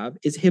we have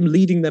is him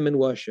leading them in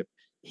worship,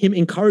 him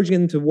encouraging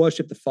them to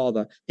worship the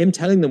Father, him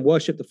telling them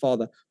worship the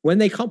Father.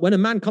 When a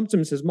man comes to him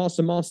and says,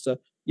 Master, Master,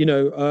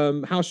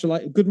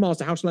 good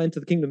Master, how shall I enter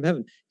the kingdom of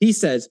heaven? He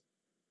says,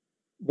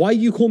 why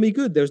you call me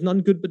good? There's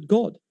none good but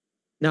God.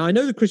 Now, I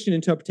know the Christian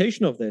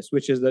interpretation of this,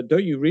 which is that,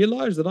 don't you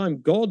realize that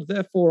I'm God,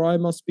 therefore I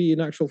must be in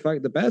actual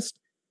fact the best?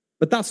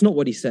 But that's not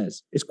what he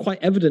says. It's quite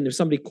evident if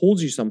somebody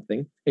calls you something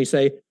and you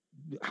say,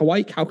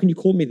 how can you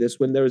call me this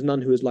when there is none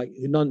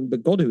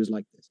but God who is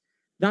like this?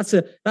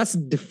 That's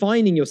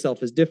defining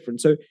yourself as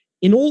different. So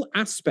in all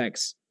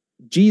aspects,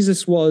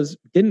 Jesus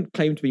didn't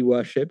claim to be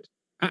worshipped.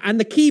 And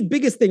the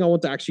biggest thing I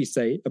want to actually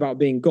say about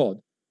being God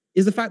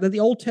is the fact that the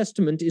Old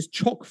Testament is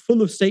chock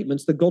full of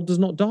statements that God does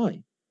not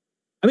die.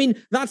 I mean,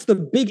 that's the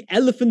big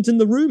elephant in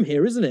the room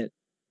here, isn't it?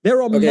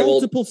 There are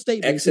multiple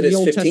statements Exodus in the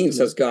Old 15 Testament.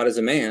 says God is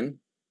a man.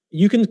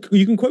 You can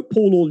quote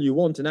Paul all you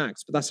want in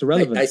Acts, but that's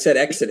irrelevant. I said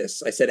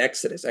Exodus.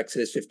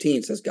 Exodus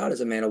 15 says God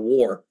is a man of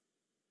war.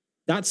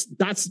 That's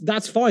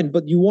fine,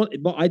 but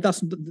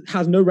that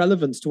has no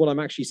relevance to what I'm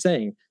actually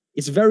saying.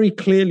 It's very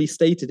clearly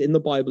stated in the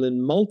Bible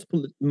in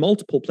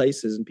multiple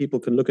places, and people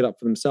can look it up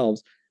for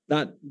themselves,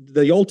 that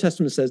the Old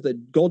Testament says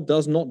that God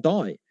does not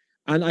die.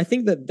 And I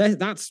think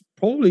that's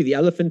probably the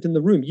elephant in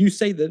the room. You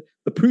say that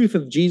the proof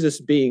of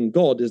Jesus being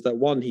God is that,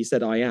 one, he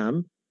said, I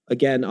am.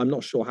 Again, I'm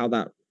not sure how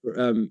that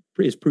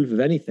is proof of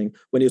anything.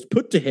 When it was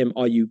put to him,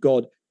 are you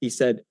God?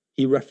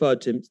 He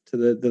referred to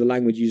the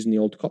language used in the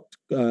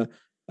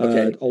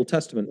Old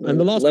Testament. And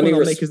the last point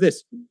I'll make is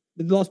this.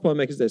 The last point I'll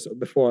make is this,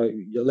 before I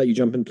let you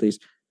jump in, please.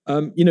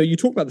 You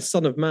talk about the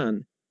Son of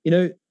Man.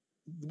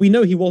 We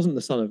know he wasn't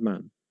the Son of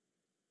Man.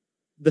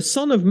 The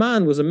Son of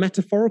Man was a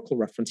metaphorical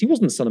reference. He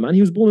wasn't the Son of Man.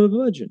 He was born of a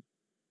virgin.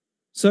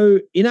 So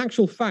in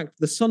actual fact,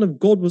 the Son of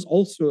God was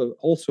also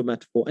a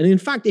metaphor. And in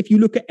fact, if you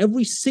look at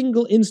every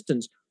single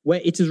instance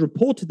where it is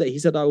reported that he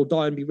said, I will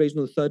die and be raised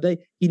on the third day,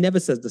 he never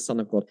says the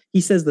Son of God.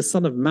 He says the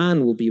Son of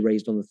Man will be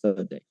raised on the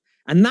third day.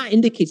 And that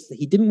indicates that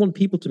he didn't want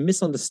people to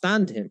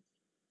misunderstand him,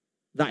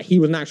 that he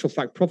was in actual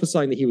fact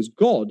prophesying that he was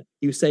God.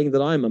 He was saying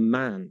that I'm a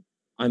man.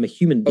 I'm a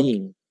human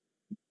being.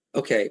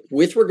 Okay.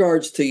 With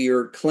regards to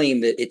your claim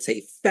that it's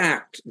a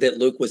fact that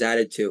Luke was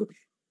added to,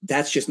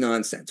 that's just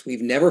nonsense.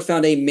 We've never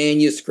found a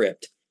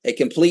manuscript, a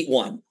complete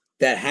one,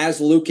 that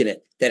has Luke in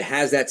it, that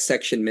has that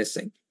section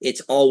missing. It's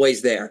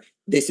always there.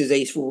 This is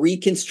a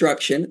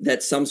reconstruction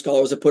that some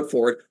scholars have put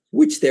forward,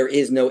 which there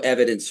is no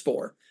evidence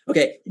for.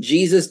 Okay,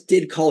 Jesus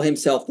did call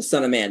himself the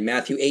Son of Man.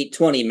 Matthew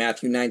 8:20,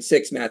 Matthew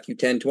 9:6, Matthew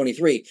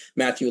 10:23,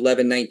 Matthew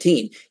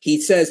 11:19.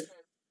 He says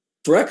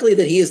directly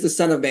that he is the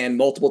Son of Man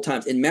multiple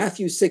times. In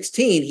Matthew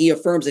 16, he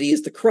affirms that he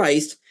is the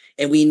Christ,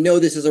 and we know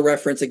this is a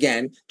reference,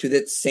 again, to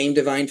that same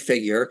divine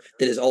figure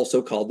that is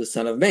also called the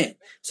Son of Man.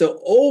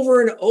 So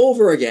over and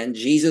over again,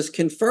 Jesus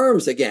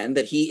confirms again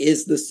that he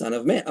is the Son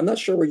of Man. I'm not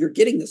sure where you're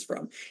getting this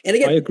from. And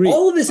again,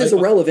 all of this is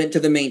irrelevant to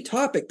the main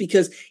topic,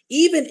 because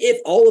even if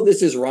all of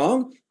this is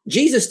wrong,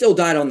 Jesus still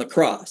died on the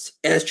cross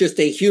as just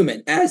a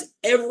human, as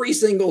every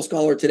single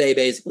scholar today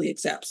basically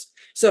accepts.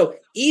 So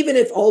even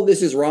if all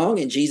this is wrong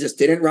and Jesus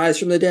didn't rise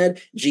from the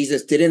dead,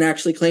 Jesus didn't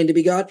actually claim to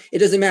be God, it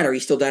doesn't matter. He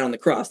still died on the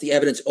cross. The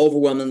evidence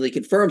overwhelmingly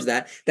confirms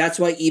that. That's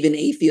why even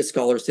atheist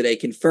scholars today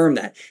confirm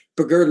that.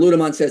 Gerd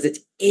Ludemann says it's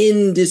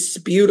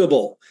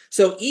indisputable.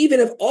 So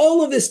even if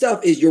all of this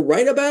stuff is you're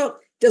right about,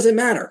 doesn't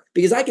matter,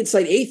 because I could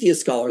cite atheist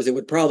scholars that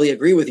would probably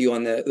agree with you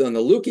on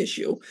the Luke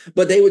issue,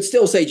 but they would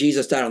still say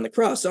Jesus died on the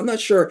cross. So I'm not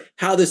sure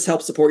how this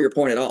helps support your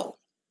point at all.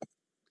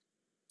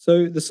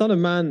 So the Son of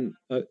Man,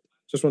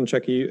 just want to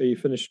check, are you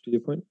finished with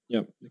your point?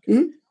 Yeah. Okay.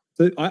 Mm-hmm.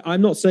 So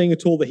I'm not saying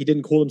at all that he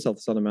didn't call himself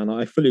the Son of Man.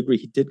 I fully agree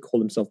he did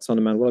call himself the Son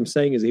of Man. What I'm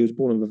saying is he was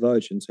born of a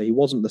virgin, so he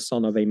wasn't the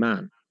son of a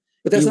man.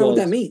 But that's not what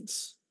that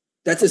means.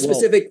 That's a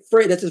specific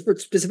phrase. That's a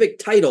specific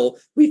title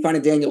we find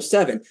in Daniel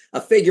 7.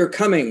 A figure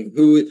coming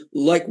who,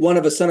 like one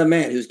of a son of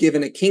man, who's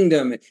given a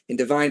kingdom and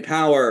divine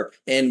power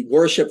and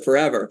worship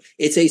forever.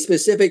 It's a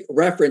specific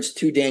reference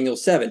to Daniel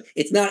 7.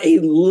 It's not a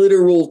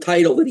literal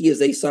title that he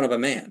is a son of a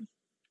man.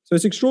 So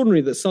it's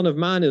extraordinary that Son of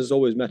Man is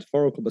always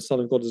metaphorical, but Son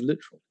of God is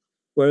literal.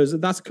 Whereas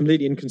that's a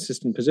completely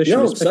inconsistent position.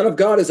 No, Son of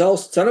God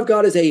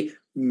is a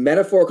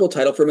metaphorical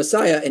title for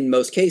Messiah in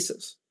most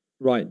cases.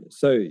 Right.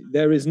 So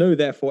there is no,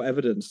 therefore,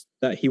 evidence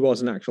that he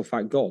was in actual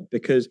fact God,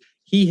 because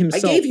he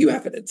himself... I gave you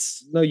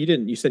evidence. No, you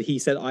didn't. He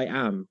said, I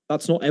am.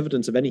 That's not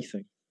evidence of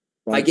anything.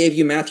 Right? I gave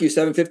you Matthew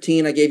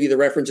 7:15. I gave you the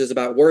references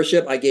about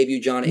worship. I gave you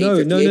John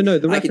 8:58. No.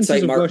 The I can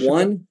cite Mark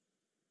 1.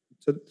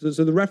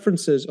 So the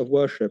references of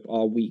worship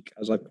are weak,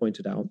 as I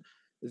pointed out.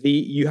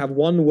 you have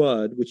one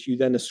word which you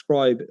then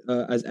ascribe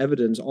as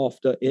evidence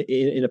after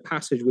in a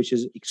passage which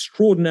is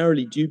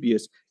extraordinarily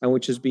dubious and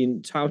which has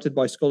been touted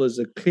by scholars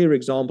as a clear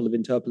example of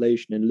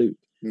interpolation in Luke.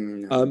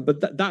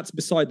 But that's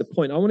beside the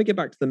point. I want to get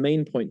back to the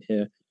main point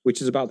here,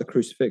 which is about the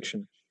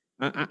crucifixion.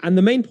 And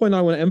the main point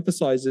I want to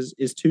emphasize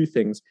is two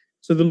things.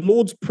 So the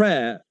Lord's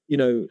Prayer,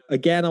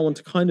 again, I want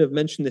to kind of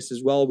mention this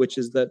as well, which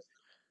is that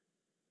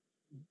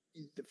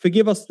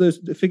forgive us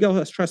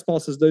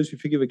trespassers, those who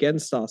forgive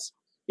against us,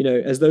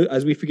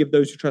 as we forgive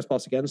those who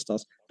trespass against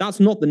us. That's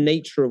not the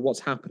nature of what's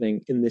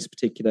happening in this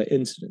particular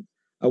incident.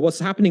 What's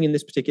happening in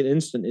this particular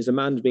incident is a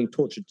man being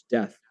tortured to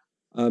death.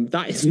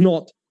 That is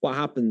not what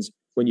happens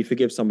when you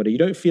forgive somebody. You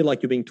don't feel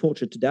like you're being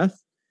tortured to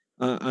death.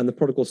 And the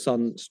prodigal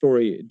son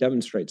story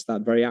demonstrates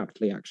that very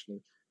aptly,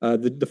 actually.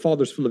 The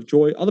father's full of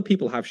joy. Other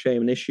people have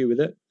shame and issue with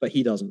it, but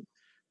he doesn't.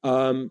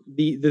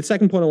 The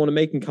second point I want to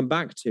make and come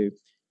back to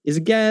is,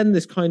 again,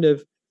 this kind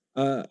of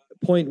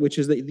point, which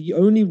is that the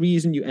only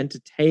reason you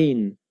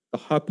entertain the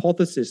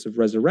hypothesis of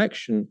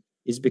resurrection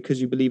is because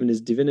you believe in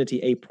his divinity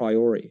a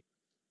priori.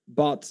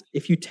 But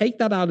if you take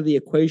that out of the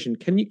equation,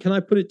 can I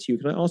put it to you?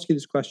 Can I ask you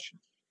this question?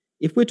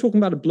 If we're talking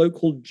about a bloke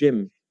called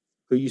Jim,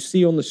 who you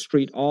see on the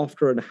street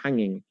after a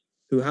hanging,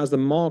 who has the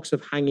marks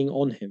of hanging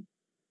on him,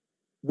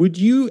 would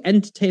you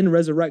entertain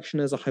resurrection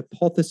as a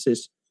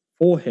hypothesis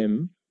for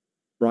him,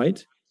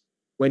 right?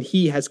 When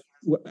he has,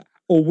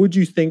 or would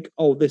you think,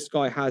 oh, this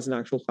guy has in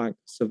actual fact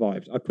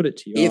survived? I put it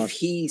to you. If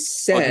he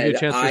said,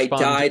 I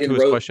died and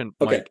rose... question,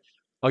 okay. Mike.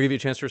 I'll give you a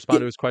chance to respond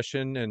to his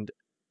question, and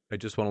I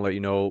just want to let you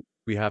know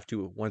we have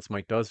to, once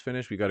Mike does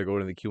finish, we got to go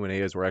to the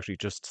Q&A as we're actually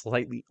just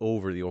slightly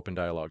over the open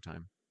dialogue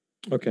time.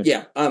 Okay.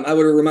 Yeah, I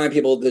would remind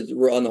people that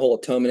we're on the whole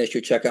atonement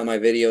issue. Check out my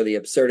video, The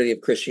Absurdity of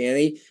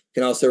Christianity. You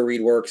can also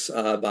read works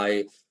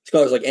by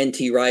scholars like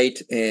N.T.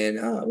 Wright and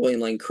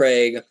William Lane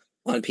Craig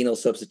on penal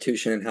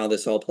substitution and how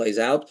this all plays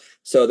out.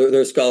 So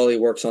there's scholarly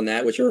works on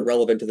that, which are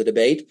relevant to the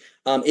debate.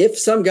 If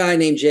some guy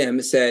named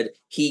Jim said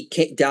he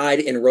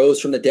died and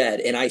rose from the dead,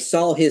 and I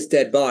saw his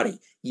dead body,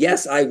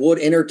 yes, I would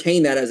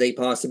entertain that as a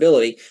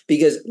possibility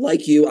because,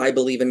 like you, I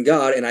believe in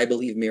God and I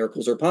believe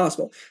miracles are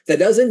possible. That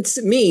doesn't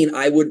mean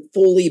I would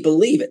fully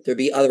believe it. There'd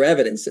be other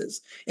evidences.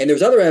 And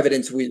there's other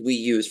evidence we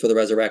use for the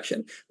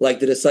resurrection, like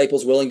the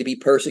disciples willing to be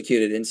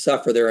persecuted and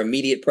suffer their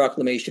immediate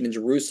proclamation in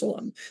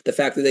Jerusalem, the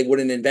fact that they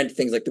wouldn't invent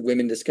things like the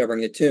women discovering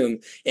the tomb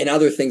and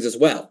other things as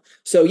well.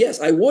 So, yes,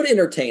 I would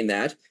entertain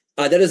that.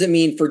 That doesn't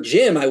mean for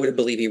Jim I would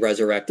believe he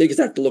resurrected, because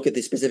I have to look at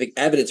the specific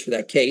evidence for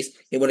that case.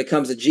 And when it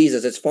comes to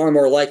Jesus, it's far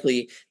more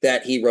likely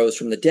that he rose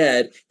from the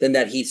dead than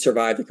that he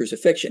survived the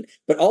crucifixion.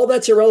 But all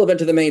that's irrelevant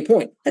to the main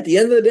point. At the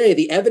end of the day,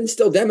 the evidence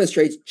still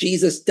demonstrates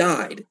Jesus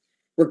died,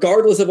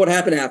 regardless of what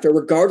happened after,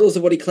 regardless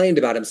of what he claimed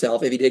about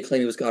himself, if he did claim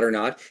he was God or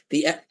not.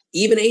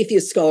 Even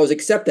atheist scholars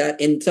accept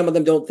that, and some of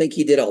them don't think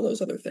he did all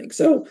those other things.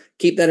 So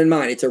keep that in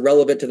mind. It's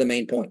irrelevant to the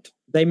main point.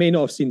 They may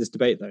not have seen this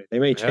debate, though. They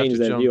may change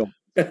their view.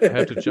 I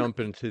have to jump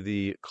into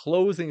the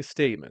closing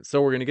statement.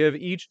 So we're going to give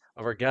each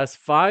of our guests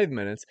 5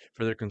 minutes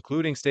for their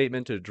concluding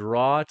statement to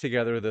draw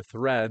together the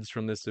threads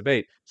from this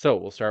debate. So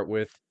we'll start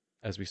with,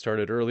 as we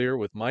started earlier,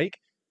 with Mike,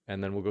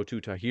 and then we'll go to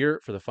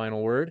Tahir for the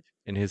final word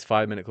in his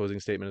 5-minute closing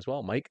statement as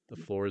well. Mike, the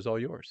floor is all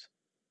yours.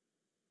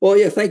 Well,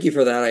 yeah, thank you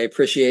for that. I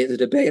appreciate the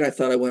debate. I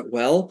thought it went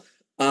well.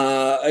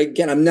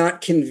 Again, I'm not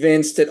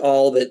convinced at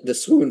all that the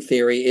swoon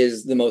theory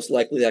is the most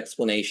likely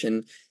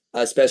explanation,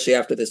 especially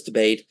after this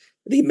debate.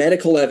 The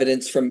medical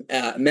evidence from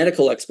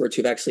medical experts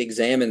who've actually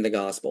examined the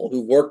gospel,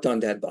 who worked on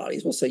dead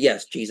bodies, will say,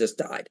 yes, Jesus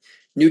died.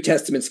 New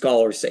Testament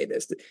scholars say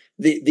this.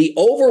 The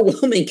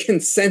overwhelming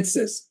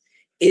consensus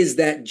is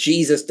that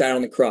Jesus died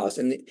on the cross.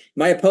 And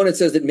my opponent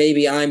says that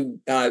maybe I'm,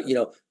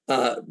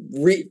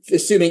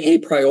 assuming a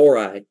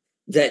priori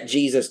that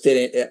Jesus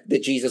didn't,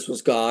 that Jesus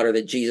was God or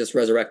that Jesus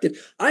resurrected.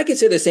 I could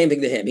say the same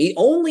thing to him. He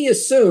only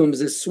assumes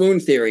this swoon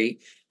theory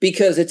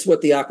because it's what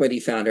the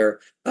Ahmadi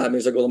founder,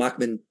 Mirza Ghulam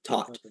Ahmad,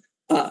 taught.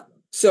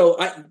 So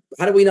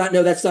how do we not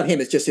know that's not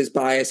him? It's just his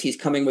bias. He's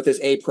coming with his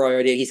a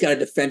priori. He's got to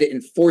defend it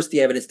and force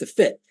the evidence to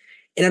fit.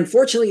 And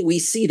unfortunately, we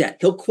see that.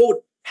 He'll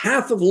quote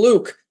half of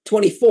Luke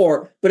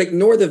 24, but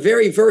ignore the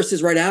very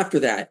verses right after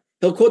that.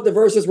 He'll quote the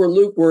verses where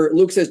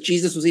Luke says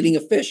Jesus was eating a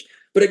fish,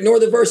 but ignore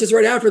the verses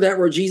right after that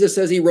where Jesus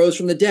says he rose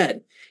from the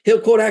dead. He'll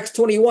quote Acts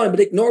 21, but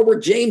ignore where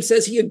James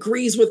says he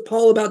agrees with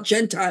Paul about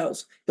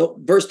Gentiles.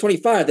 Verse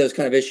 25, those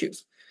kind of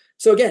issues.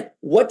 So again,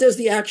 what does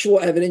the actual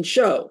evidence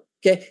show?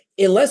 Okay,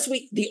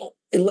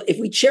 if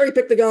we cherry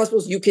pick the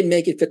Gospels, you can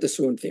make it fit the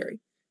swoon theory,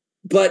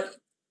 but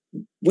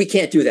we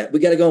can't do that. We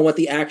got to go on what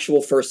the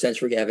actual first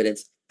century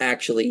evidence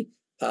actually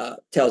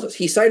tells us.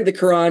 He cited the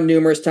Quran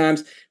numerous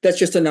times. That's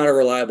just not a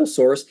reliable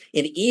source.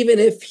 And even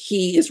if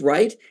he is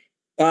right,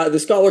 the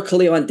scholar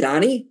Khalil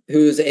Andani,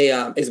 who's a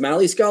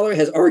Ismaili scholar,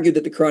 has argued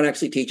that the Quran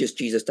actually teaches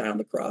Jesus died on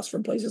the cross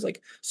from places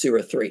like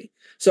Surah 3.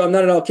 So I'm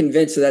not at all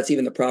convinced that that's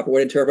even the proper way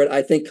to interpret.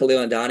 I think Khalil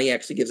Andani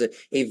actually gives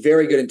a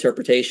very good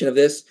interpretation of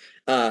this.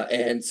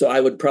 And so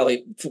I would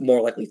probably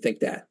more likely think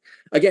that.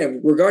 Again,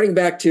 regarding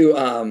back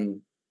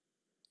to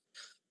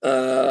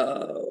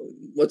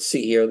let's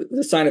see here.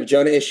 The sign of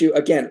Jonah issue.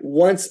 Again,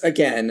 once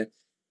again,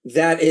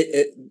 that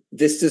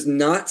this does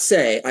not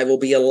say I will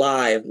be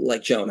alive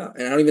like Jonah.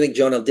 And I don't even think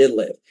Jonah did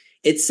live.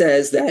 It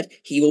says that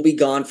he will be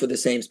gone for the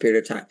same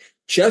period of time.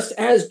 Just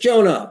as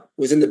Jonah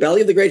was in the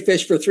belly of the great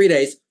fish for 3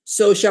 days,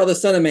 so shall the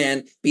Son of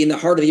Man be in the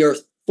heart of the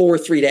earth for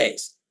 3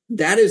 days.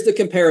 That is the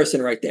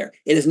comparison right there.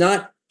 It is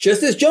not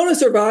just as Jonah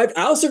survived,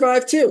 I'll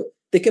survive too.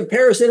 The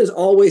comparison is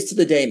always to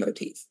the day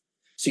motif.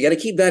 So you got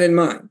to keep that in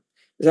mind.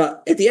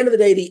 At the end of the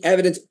day, the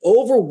evidence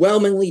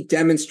overwhelmingly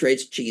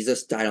demonstrates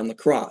Jesus died on the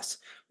cross.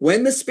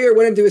 When the Spirit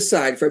went into his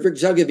side, Frederick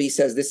Zugevy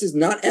says this is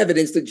not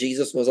evidence that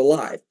Jesus was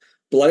alive.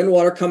 Blood and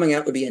water coming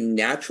out would be a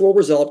natural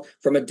result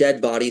from a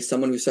dead body,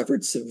 someone who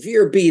suffered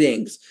severe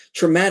beatings,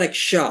 traumatic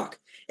shock,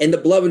 and the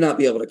blood would not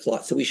be able to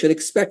clot. So we should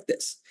expect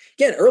this.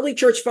 Again, early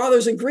church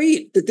fathers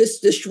agreed that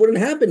this wouldn't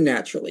happen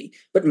naturally,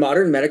 but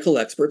modern medical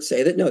experts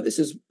say that no, this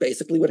is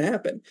basically what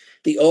happened.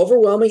 The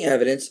overwhelming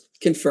evidence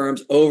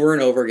confirms over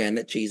and over again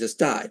that Jesus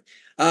died.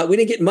 We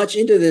didn't get much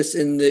into this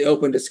in the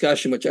open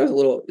discussion, which I was a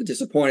little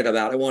disappointed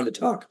about. I wanted to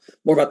talk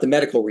more about the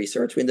medical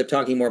research. We ended up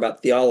talking more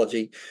about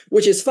theology,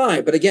 which is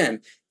fine. But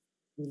again,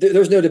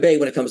 there's no debate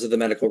when it comes to the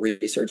medical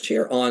research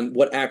here on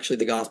what actually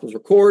the Gospels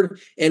record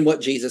and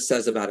what Jesus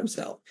says about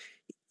himself.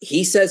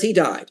 He says he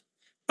died.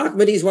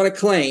 Ahmadis want to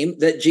claim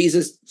that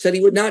Jesus said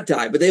he would not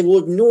die, but they will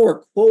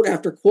ignore quote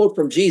after quote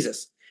from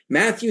Jesus.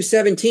 Matthew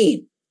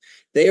 17,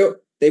 they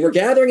were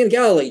gathering in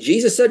Galilee.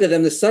 Jesus said to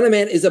them, the Son of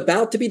Man is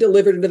about to be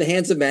delivered into the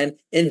hands of men,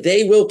 and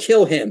they will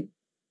kill him.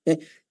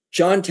 Okay.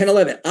 John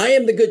 10:11, I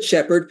am the good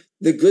shepherd.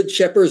 The good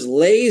shepherd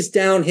lays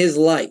down his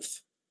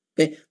life.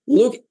 Okay.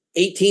 Luke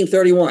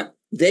 18:31,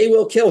 they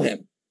will kill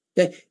him.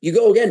 Okay. You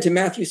go again to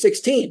Matthew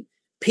 16.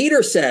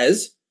 Peter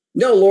says,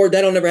 no, Lord,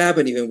 that'll never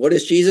happen to you. And what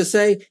does Jesus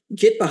say?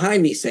 Get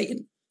behind me,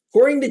 Satan.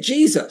 According to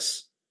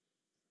Jesus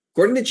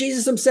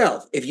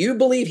himself, if you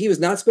believe he was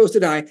not supposed to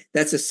die,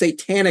 that's a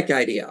satanic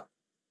idea.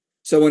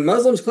 So when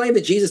Muslims claim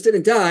that Jesus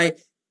didn't die,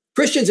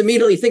 Christians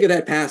immediately think of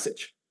that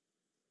passage.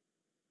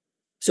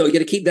 So you got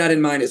to keep that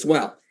in mind as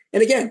well.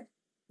 And again,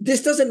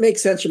 this doesn't make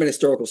sense from an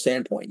historical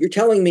standpoint. You're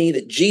telling me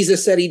that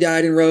Jesus said he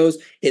died and rose,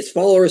 his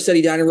followers said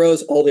he died and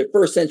rose, all the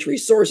first century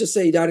sources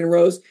say he died and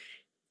rose.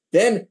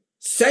 Then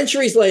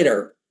centuries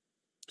later,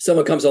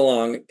 someone comes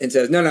along and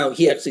says, no,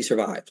 he actually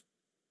survived.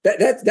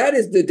 That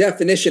is the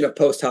definition of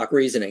post hoc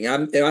reasoning.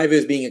 I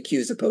was being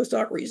accused of post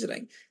hoc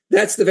reasoning.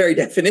 That's the very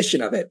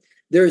definition of it.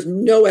 There's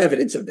no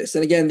evidence of this.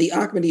 And again, the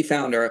Ahmadi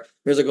founder,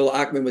 Mirza Ghulam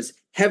Ahmad, was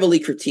heavily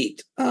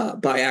critiqued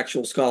by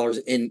actual scholars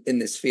in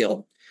this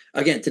field.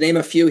 Again, to name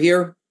a few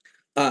here,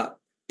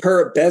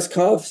 Per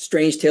Bezkov,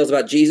 Strange Tales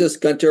About Jesus,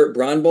 Gunter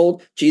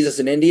Brandbold, Jesus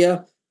in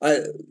India.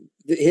 A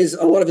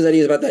lot of his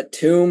ideas about that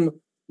tomb,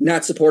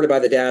 not supported by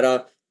the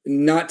data,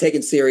 not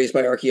taken serious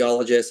by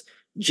archaeologists.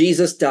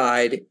 Jesus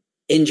died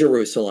in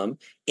Jerusalem,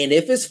 and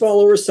if his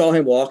followers saw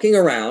him walking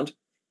around,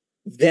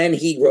 then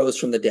he rose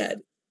from the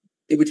dead.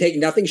 It would take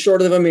nothing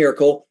short of a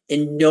miracle,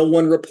 and no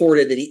one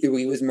reported that he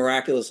was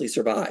miraculously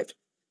survived.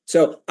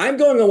 So I'm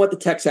going on what the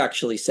texts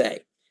actually say.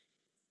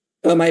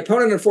 My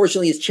opponent,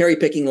 unfortunately, is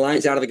cherry-picking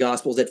lines out of the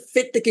Gospels that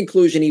fit the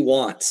conclusion he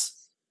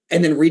wants,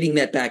 and then reading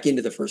that back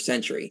into the first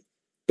century,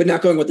 but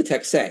not going what the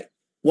texts say.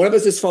 One of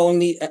us is following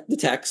the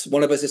text.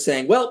 One of us is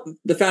saying, well,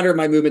 the founder of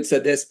my movement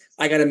said this.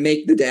 I got to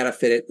make the data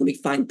fit it. Let me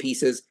find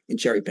pieces and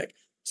cherry pick.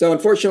 So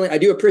unfortunately, I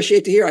do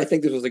appreciate to hear. I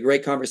think this was a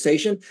great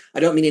conversation. I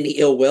don't mean any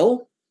ill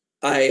will.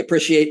 I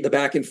appreciate the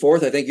back and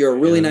forth. I think you're a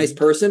really nice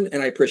person,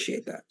 and I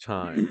appreciate that.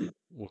 Time.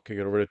 We'll kick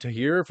it over to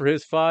Tahir for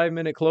his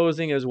 5-minute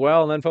closing as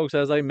well. And then, folks,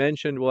 as I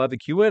mentioned, we'll have the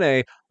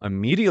Q&A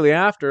immediately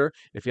after.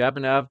 If you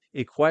happen to have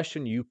a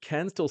question, you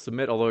can still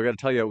submit. Although I got to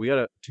tell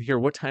you, Tahir,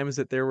 what time is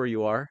it there where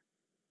you are?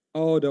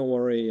 Oh, don't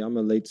worry. I'm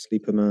a late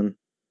sleeper, man.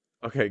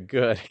 Okay,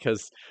 good,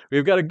 because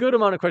we've got a good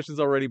amount of questions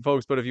already,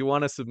 folks. But if you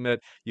want to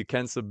submit, you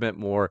can submit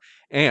more.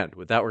 And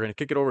with that, we're going to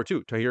kick it over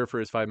to Tahir for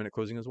his 5-minute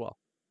closing as well.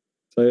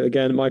 So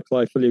again, Michael,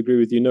 I fully agree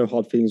with you. No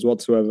hard feelings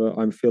whatsoever.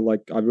 I feel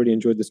like I've really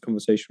enjoyed this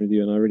conversation with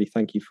you, and I really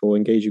thank you for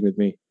engaging with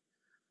me.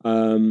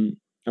 And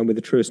with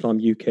the True Islam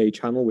UK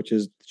channel, which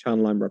is the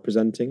channel I'm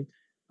representing.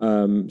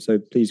 So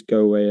please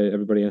go away,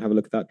 everybody, and have a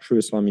look at that, True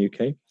Islam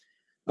UK.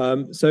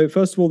 So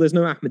first of all, there's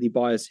no Ahmadi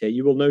bias here.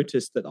 You will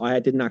notice that I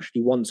didn't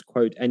actually once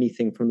quote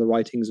anything from the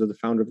writings of the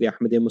founder of the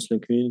Ahmadiyya Muslim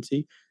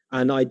community,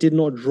 and I did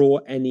not draw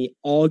any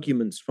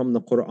arguments from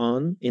the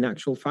Quran. In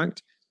actual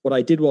fact, what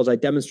I did was I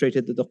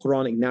demonstrated that the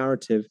Quranic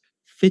narrative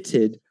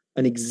fitted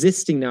an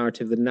existing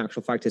narrative that in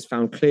actual fact is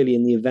found clearly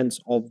in the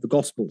events of the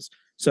Gospels.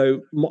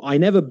 So I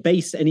never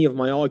based any of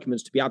my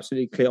arguments, to be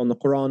absolutely clear, on the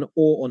Quran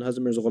or on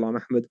Hazrat Mirza Ghulam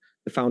Ahmad,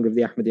 the founder of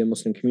the Ahmadiyya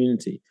Muslim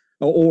community,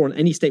 or on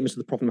any statements of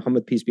the Prophet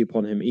Muhammad, peace be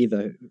upon him,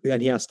 either.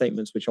 And he has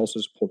statements which also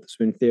support the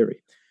swing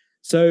theory.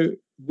 So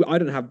I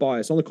don't have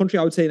bias. On the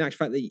contrary, I would say in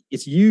actual fact that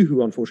it's you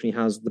who unfortunately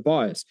has the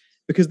bias,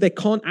 because there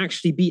can't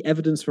actually be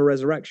evidence for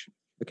resurrection,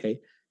 okay?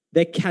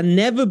 There can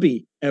never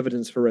be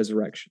evidence for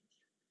resurrection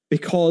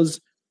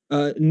because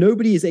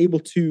nobody is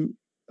able to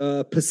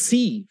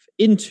perceive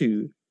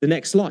into the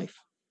next life,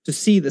 to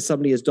see that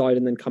somebody has died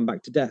and then come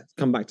back to death,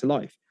 come back to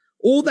life.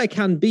 All there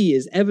can be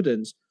is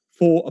evidence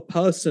for a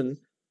person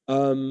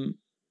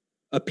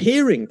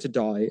appearing to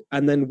die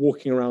and then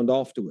walking around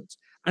afterwards.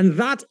 And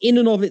that in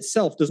and of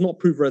itself does not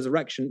prove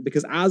resurrection,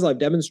 because as I've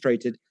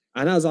demonstrated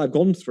and as I've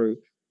gone through,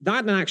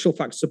 that in actual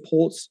fact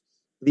supports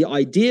the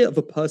idea of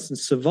a person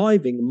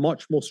surviving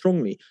much more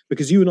strongly.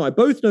 Because you and I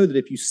both know that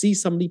if you see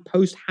somebody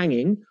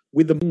post-hanging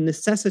with the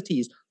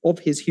necessities of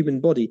his human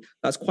body,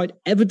 that's quite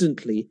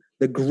evidently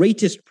the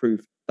greatest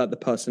proof that the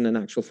person in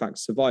actual fact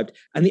survived.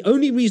 And the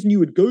only reason you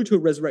would go to a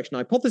resurrection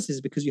hypothesis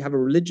is because you have a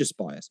religious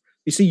bias.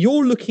 You see,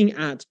 you're looking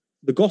at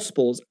the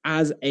Gospels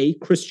as a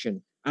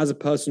Christian, as a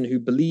person who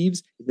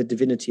believes in the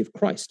divinity of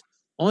Christ.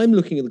 I'm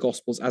looking at the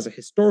Gospels as a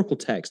historical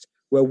text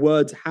where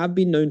words have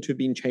been known to have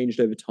been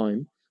changed over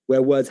time,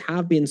 where words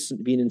have been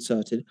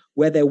inserted,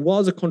 where there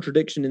was a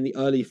contradiction in the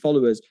early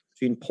followers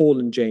between Paul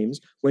and James,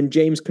 when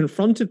James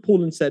confronted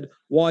Paul and said,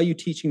 why are you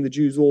teaching the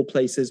Jews of all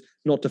places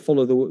not to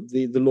follow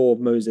the law of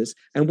Moses?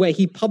 And where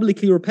he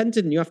publicly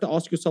repented. And you have to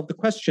ask yourself the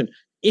question,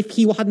 if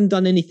he hadn't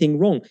done anything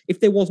wrong, if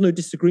there was no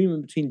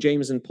disagreement between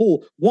James and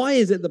Paul, why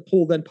is it that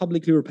Paul then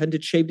publicly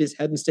repented, shaved his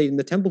head, and stayed in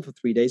the temple for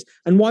 3 days?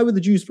 And why were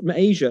the Jews from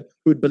Asia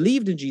who had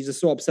believed in Jesus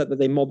so upset that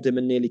they mobbed him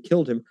and nearly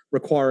killed him,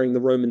 requiring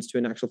the Romans to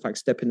in actual fact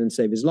step in and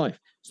save his life?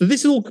 So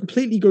this all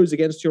completely goes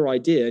against your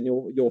idea and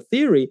your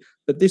theory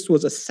that this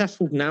was a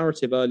settled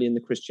narrative early in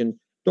the Christian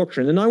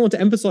doctrine. And I want to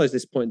emphasize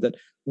this point, that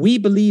we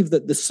believe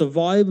that the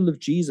survival of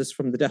Jesus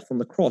from the death on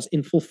the cross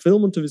in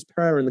fulfillment of his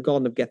prayer in the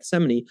Garden of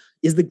Gethsemane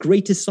is the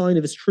greatest sign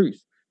of his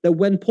truth. That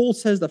when Paul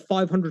says that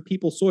 500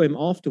 people saw him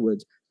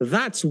afterwards,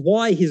 that's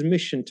why his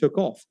mission took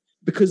off,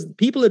 because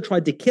people had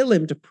tried to kill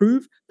him to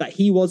prove that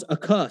he was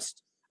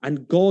accursed,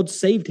 and God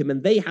saved him.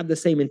 And they had the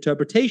same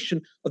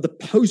interpretation of the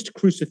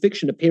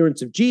post-crucifixion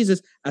appearance of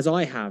Jesus as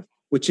I have,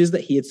 which is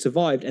that he had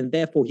survived, and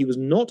therefore he was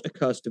not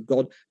accursed of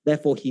God.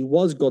 Therefore, he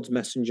was God's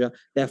messenger.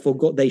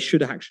 Therefore, they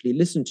should actually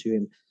listen to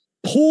him.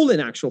 Paul,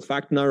 in actual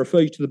fact, and I refer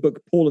you to the book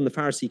Paul and the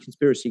Pharisee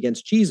Conspiracy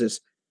Against Jesus,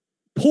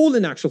 Paul,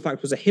 in actual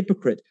fact, was a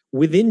hypocrite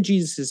within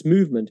Jesus'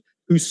 movement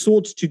who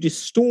sought to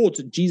distort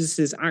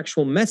Jesus'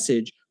 actual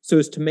message so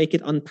as to make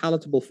it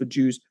unpalatable for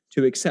Jews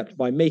to accept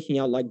by making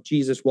out like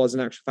Jesus was, in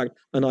actual fact,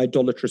 an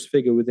idolatrous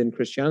figure within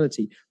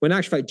Christianity, when in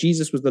actual fact,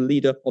 Jesus was the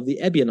leader of the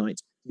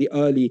Ebionites, the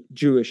early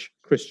Jewish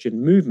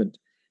Christian movement.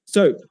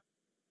 So,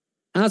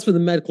 as for the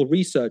medical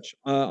research,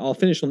 I'll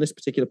finish on this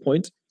particular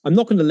point. I'm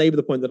not going to labor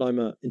the point that I'm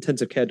an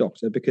intensive care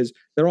doctor, because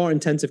there are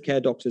intensive care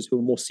doctors who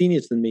are more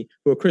senior than me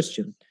who are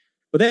Christian,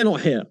 but they're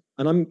not here,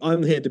 and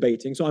I'm here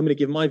debating, so I'm going to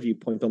give my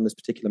viewpoint on this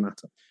particular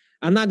matter.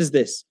 And that is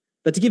this,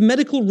 that to give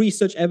medical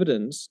research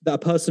evidence that a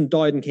person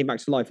died and came back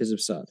to life is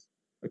absurd,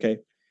 okay?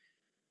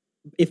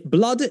 If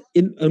blood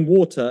and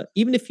water,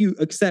 even if you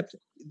accept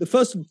the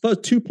first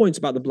 2 points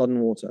about the blood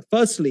and water.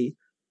 Firstly,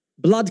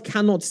 blood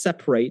cannot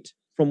separate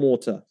from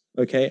water,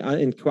 okay,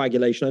 in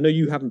coagulation. I know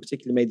you haven't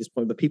particularly made this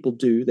point, but people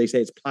do. They say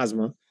it's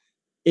plasma.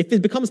 If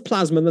it becomes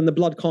plasma, then the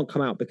blood can't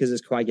come out because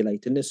it's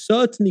coagulated. And it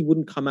certainly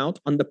wouldn't come out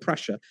under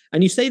pressure.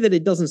 And you say that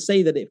it doesn't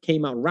say that it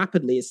came out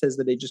rapidly. It says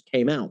that it just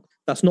came out.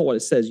 That's not what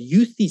it says.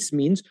 Euthys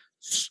means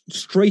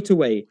straight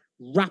away,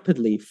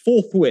 rapidly,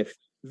 forthwith.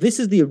 This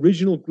is the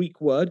original Greek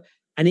word,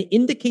 and it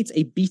indicates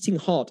a beating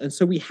heart. And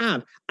so we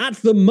have, at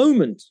the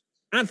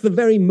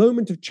very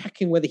moment of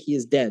checking whether he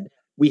is dead,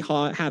 we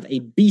have a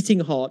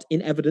beating heart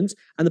in evidence,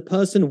 and the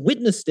person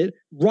witnessed it,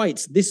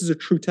 writes, this is a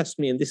true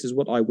testimony, and this is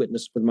what I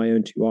witnessed with my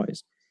own 2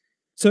 eyes.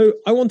 So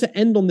I want to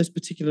end on this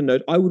particular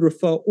note. I would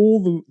refer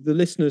all the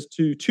listeners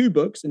to 2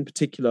 books in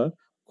particular,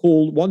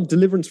 called one,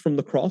 Deliverance from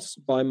the Cross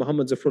by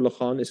Muhammad Zafrullah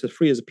Khan. It's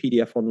free as a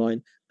PDF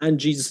online, and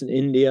Jesus in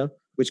India,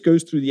 which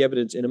goes through the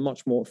evidence in a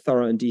much more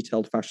thorough and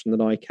detailed fashion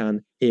than I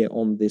can here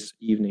this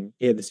evening.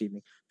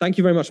 Thank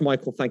you very much,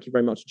 Michael. Thank you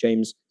very much,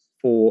 James,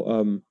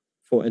 for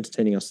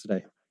entertaining us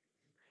today.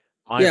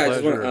 My pleasure. I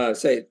just want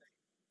to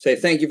say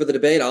thank you for the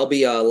debate. I'll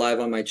be live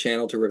on my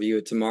channel to review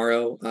it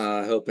tomorrow.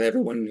 I hope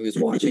everyone who's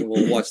watching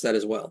will watch that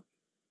as well.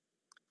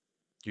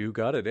 You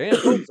got it. And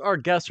folks, our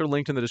guests are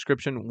linked in the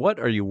description. What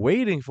are you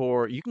waiting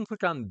for? You can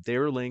click on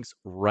their links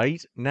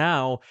right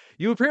now.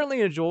 You apparently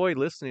enjoy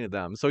listening to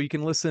them, so you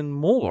can listen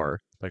more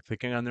by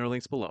clicking on their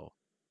links below.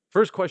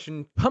 First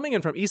question coming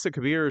in from Isa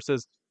Kabir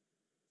says,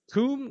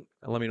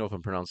 let me know if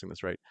I'm pronouncing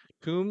this right.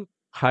 Kum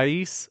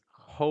Hais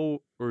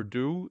Ho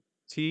Urdu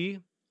T.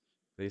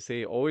 They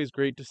say, always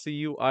great to see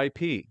you,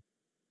 IP.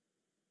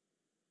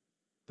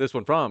 This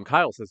one from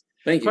Kyle says,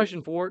 Thank you.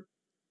 Question 4,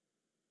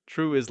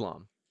 True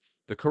Islam.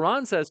 The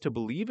Quran says to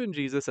believe in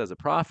Jesus as a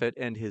prophet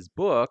and his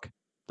book,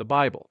 the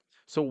Bible.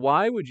 So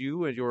why would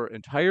you and your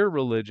entire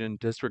religion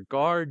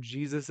disregard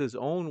Jesus'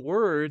 own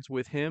words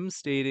with him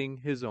stating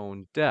his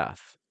own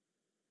death?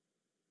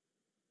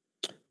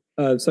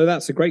 So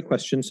that's a great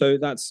question. So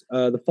that's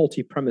the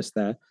faulty premise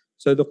there.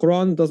 So the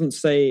Quran doesn't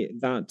say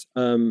that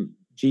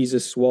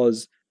Jesus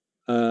was...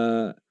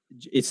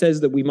 it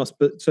says that we must...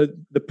 So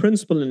the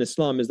principle in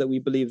Islam is that we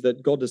believe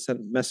that God has sent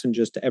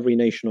messengers to every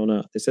nation on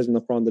earth. It says in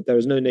the Quran that there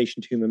is no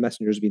nation to whom a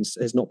messenger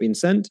has not been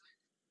sent.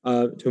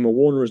 to whom a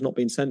warner has not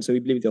been sent. So we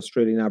believe the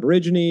Australian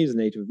Aborigines, the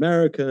Native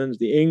Americans,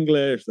 the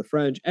English, the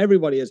French,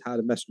 everybody has had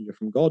a messenger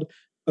from God.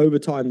 Over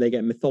time, they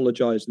get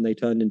mythologized and they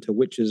turn into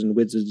witches and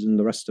wizards and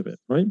the rest of it,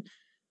 right?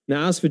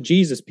 Now, as for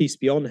Jesus, peace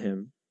be on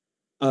him,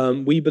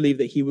 we believe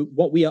that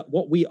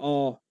what we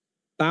are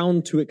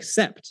bound to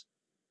accept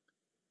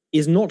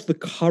is not the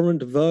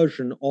current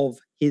version of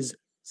his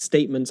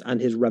statements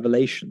and his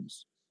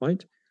revelations,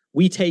 right?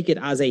 We take it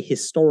as a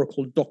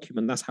historical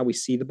document. That's how we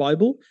see the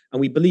Bible.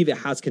 And we believe it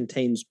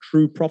contains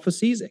true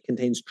prophecies. It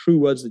contains true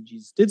words that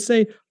Jesus did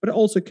say, but it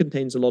also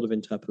contains a lot of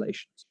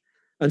interpolations.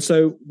 And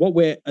so what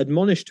we're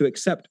admonished to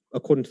accept,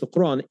 according to the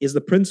Quran, is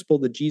the principle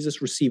that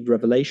Jesus received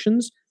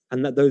revelations,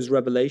 and that those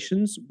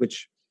revelations,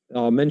 which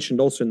are mentioned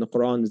also in the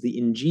Quran as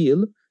the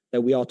Injil,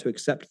 that we are to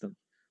accept them.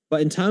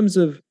 But in terms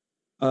of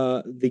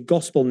the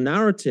gospel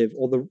narrative,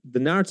 or the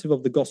narrative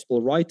of the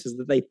gospel writers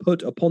that they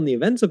put upon the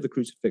events of the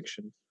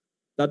crucifixion,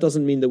 that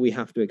doesn't mean that we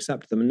have to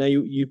accept them. And now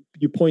you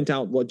point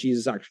out what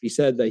Jesus actually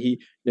said, that he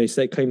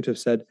claimed to have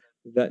said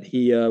that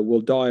he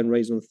will die and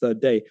raise on the third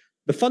day.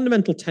 The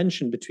fundamental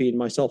tension between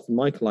myself and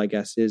Michael, I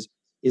guess, is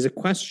a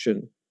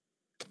question.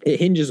 It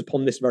hinges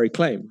upon this very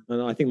claim,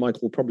 and I think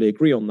Michael will probably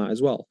agree on that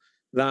as well,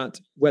 that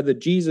whether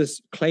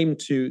Jesus claimed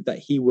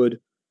that he would,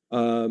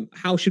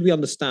 how should we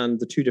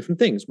understand the two different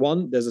things?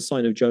 One, there's a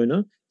sign of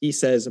Jonah. He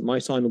says, my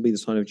sign will be the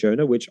sign of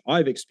Jonah, which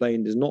I've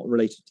explained is not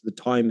related to the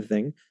time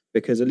thing,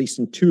 because at least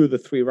in 2 of the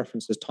 3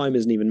 references, time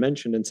isn't even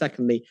mentioned. And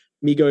secondly,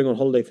 me going on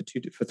holiday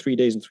for 3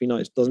 days and 3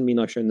 nights doesn't mean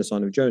I've shown the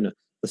sign of Jonah.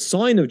 The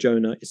sign of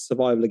Jonah is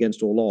survival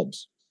against all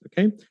odds.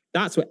 Okay,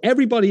 that's what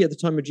everybody at the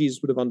time of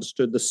Jesus would have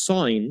understood the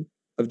sign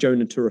of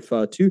Jonah to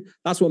refer to.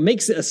 That's what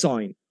makes it a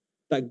sign,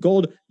 that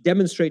God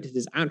demonstrated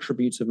his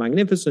attributes of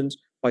magnificence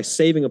by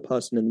saving a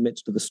person in the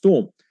midst of the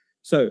storm.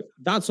 So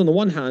that's, on the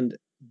one hand,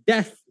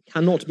 death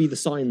cannot be the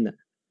sign there.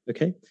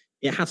 Okay,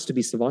 it has to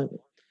be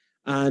survival.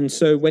 And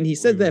so when he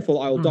said,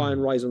 therefore, I will die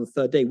and rise on the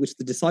third day, which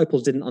the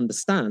disciples didn't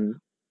understand,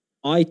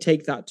 I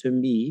take that to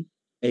be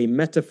a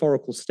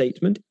metaphorical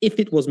statement, if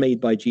it was made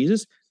by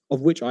Jesus,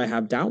 of which I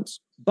have doubts.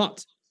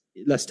 But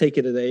let's take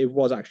it that it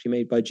was actually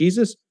made by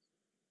Jesus.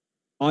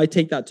 I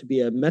take that to be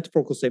a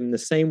metaphorical statement in the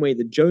same way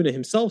that Jonah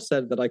himself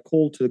said that I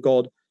called to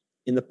God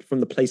from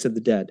the place of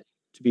the dead.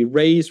 To be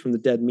raised from the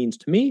dead means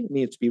to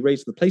be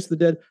raised from the place of the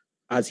dead,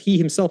 as he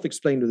himself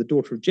explained with the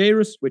daughter of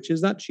Jairus, which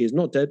is that she is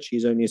not dead, she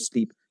is only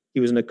asleep. He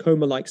was in a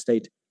coma-like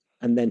state,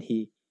 and then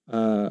he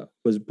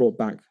was brought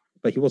back,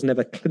 but he was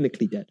never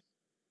clinically dead.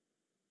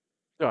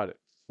 Got it.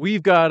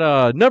 We've got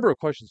a number of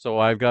questions, so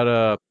I've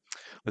got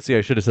let's see,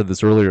 I should have said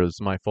this earlier, it's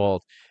my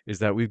fault, is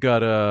that we've got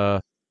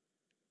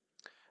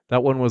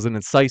that one was an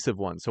incisive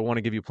one, so I want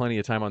to give you plenty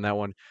of time on that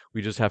one.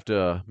 We just have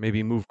to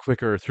maybe move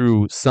quicker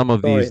through some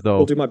of these, though.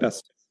 I'll do my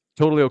best.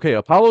 Totally okay.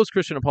 Apollo's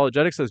Christian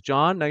Apologetics says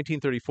John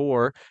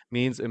 19:34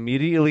 means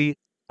immediately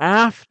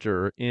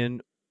after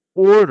in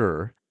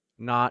order,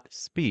 not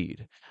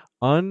speed.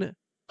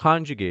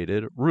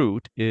 Unconjugated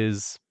root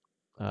is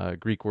a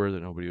Greek word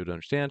that nobody would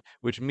understand,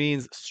 which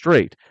means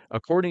straight.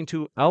 According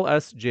to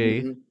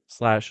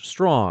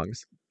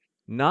LSJ/Strongs,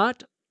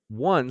 not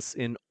once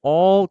in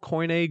all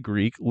Koine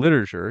Greek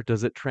literature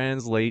does it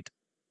translate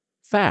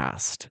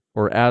fast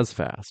or as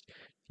fast.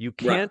 You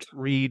can't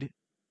read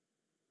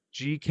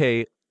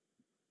GK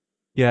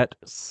get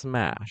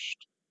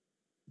smashed.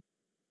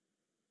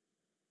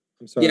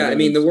 Sorry, yeah, I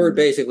mean, the word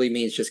basically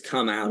means just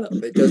come out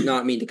of. It does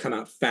not mean to come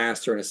out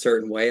faster in a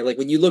certain way. Like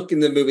when you look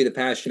in the movie The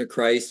Passion of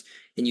Christ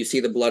and you see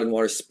the blood and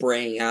water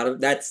spraying out of,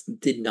 that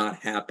did not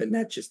happen.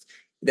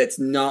 That's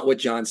not what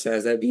John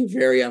says. That'd be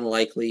very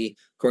unlikely,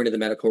 according to the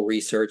medical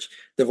research.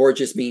 The word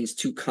just means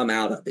to come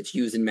out of. It's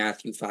used in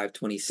Matthew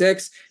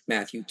 5:26,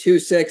 Matthew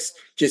 2:6.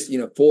 Just,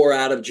 for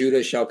out of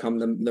Judah shall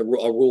come a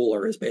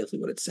ruler is basically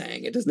what it's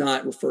saying. It does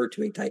not refer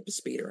to a type of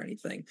speed or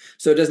anything.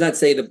 So it does not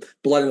say the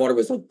blood and water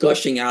was like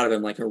gushing out of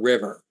him like a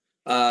river.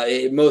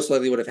 It most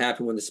likely would have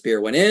happened when the spear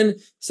went in,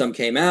 some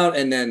came out,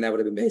 and then that would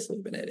have been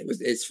basically been it.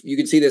 You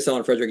can see this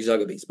on Frederick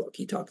Zugaby's book.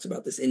 He talks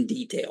about this in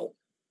detail.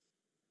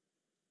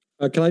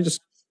 Can I just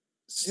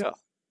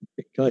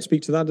Can I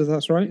speak to that, if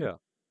that's right? Yeah.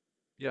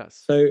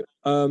 Yes. So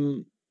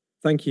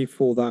thank you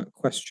for that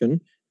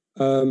question.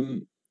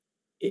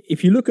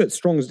 If you look at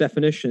Strong's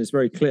definition, it's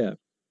very clear.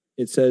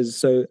 It says,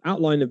 so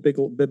outline of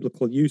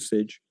biblical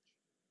usage.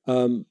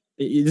 This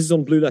is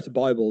on Blue Letter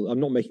Bible. I'm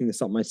not making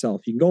this up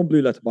myself. You can go on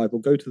Blue Letter Bible,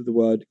 go to the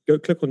word,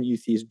 click on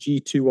Euthes.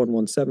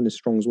 G2117 is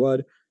Strong's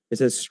word. It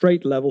says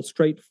straight, level,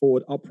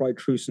 straightforward, upright,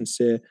 true,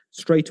 sincere,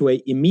 straight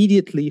away,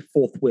 immediately,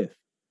 forthwith,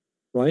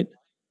 right?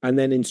 And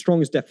then in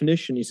Strong's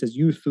definition, he says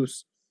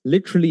euthus,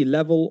 literally,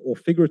 level, or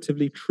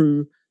figuratively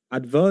true,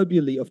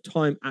 adverbially of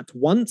time at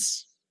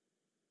once,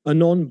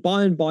 anon,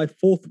 by and by,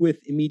 forthwith,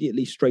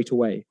 immediately, straight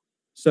away.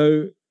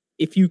 So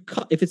if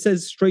it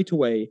says straight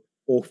away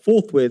or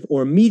forthwith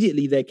or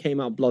immediately there came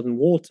out blood and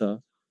water,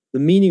 the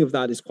meaning of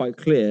that is quite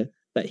clear,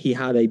 that he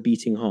had a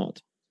beating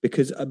heart.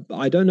 Because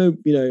I don't know,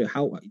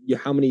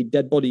 how many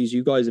dead bodies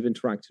you guys have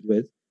interacted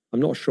with.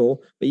 I'm not sure.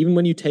 But even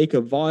when you take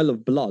a vial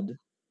of blood,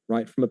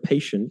 right, from a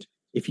patient,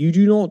 if you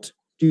do not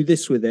do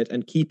this with it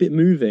and keep it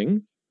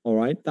moving, all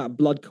right, that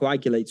blood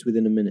coagulates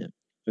within a minute.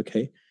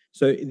 Okay.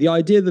 So the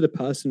idea that a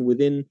person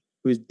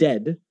who is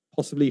dead,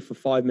 possibly for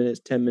 5 minutes,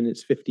 10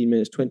 minutes, 15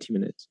 minutes, 20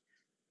 minutes,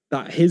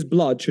 that his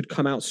blood should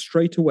come out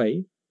straight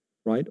away,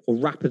 right, or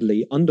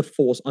rapidly, under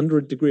force, under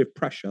a degree of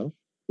pressure,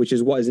 which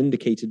is what is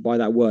indicated by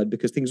that word,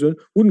 because things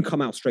wouldn't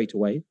come out straight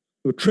away.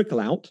 It would trickle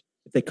out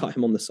if they cut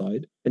him on the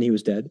side and he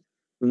was dead.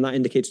 And that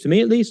indicates, to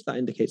me at least, that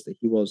indicates that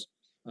he was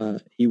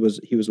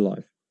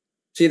alive.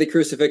 See the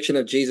Crucifixion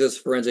of Jesus,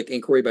 Forensic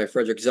Inquiry by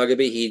Frederick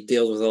Zugaby. He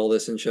deals with all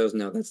this and shows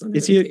no, that's not.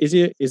 Is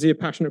he a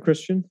passionate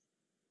Christian?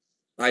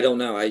 I don't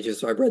know. I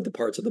read the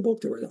parts of the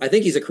book that were. I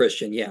think he's a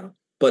Christian, yeah,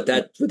 but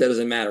that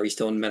doesn't matter. He's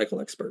still a medical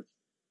expert.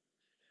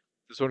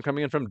 This one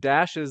coming in from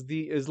Dash is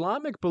the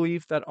Islamic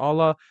belief that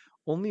Allah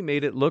only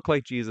made it look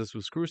like Jesus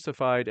was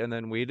crucified and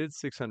then waited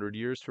 600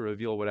 years to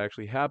reveal what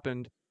actually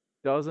happened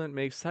doesn't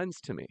make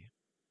sense to me.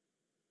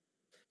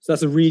 So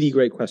that's a really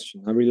great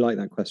question. I really like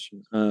that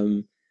question.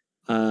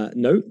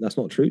 No, that's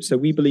not true. So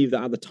we believe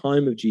that at the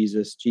time of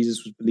Jesus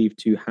was believed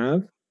to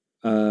have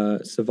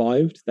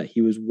survived, that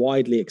he was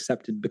widely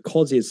accepted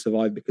because he had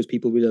survived, because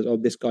people realized, oh,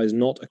 this guy is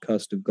not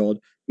accursed of God.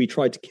 We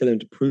tried to kill him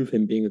to prove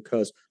him being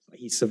accursed, but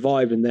he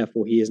survived, and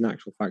therefore he is in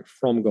actual fact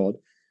from God.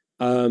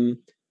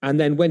 And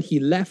then when he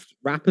left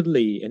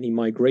rapidly and he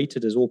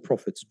migrated, as all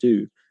prophets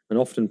do, and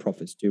often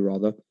prophets do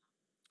rather,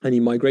 and he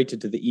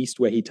migrated to the east,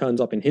 where he turns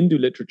up in Hindu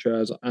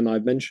literature, and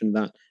I've mentioned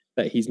that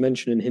he's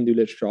mentioned in Hindu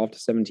literature after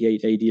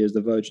 78 AD as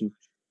the virgin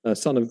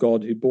son of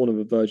God, who born of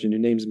a virgin, who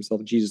names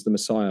himself Jesus the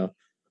Messiah.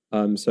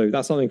 So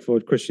that's something for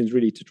Christians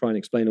really to try and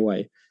explain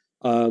away.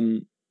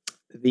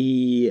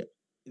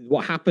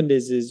 What happened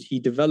is he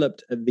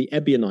developed the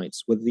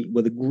Ebionites, were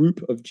the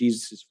group of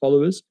Jesus'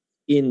 followers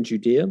in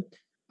Judea,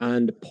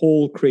 and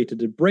Paul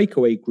created a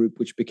breakaway group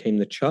which became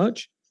the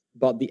church.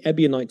 But the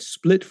Ebionites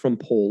split from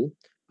Paul,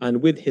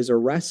 and with his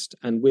arrest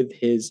and with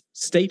his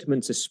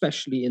statements,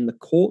 especially in the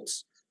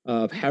courts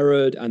of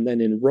Herod and then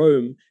in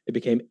Rome, it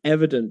became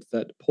evident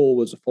that Paul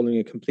was following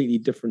a completely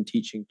different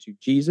teaching to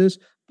Jesus.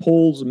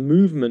 Paul's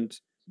movement,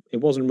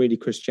 it wasn't really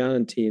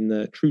Christianity in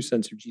the true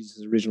sense of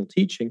Jesus' original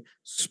teaching,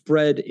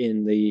 spread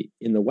in the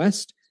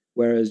West,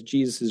 whereas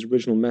Jesus'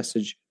 original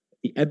message,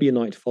 the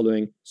Ebionite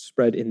following,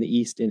 spread in the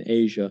East, in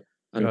Asia,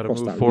 and Gotta across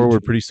move that forward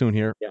region. pretty soon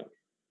here.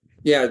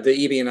 Yeah,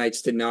 the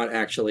Ebionites did not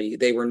actually,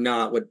 they were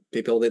not what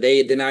people,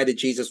 they denied that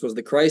Jesus was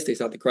the Christ. They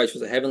thought the Christ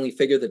was a heavenly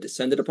figure that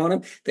descended upon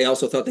him. They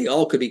also thought they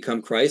all could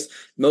become Christ.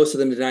 Most of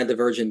them denied the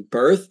virgin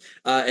birth,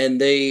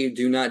 and they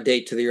do not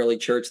date to the early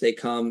church. They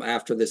come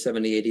after the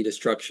 70 AD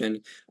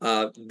destruction.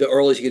 The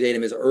earliest you could date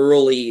them is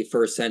early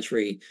 1st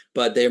century,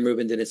 but their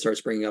movement didn't start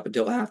springing up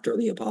until after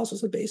the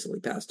apostles had basically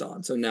passed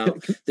on. So no,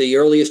 the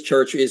earliest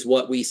church is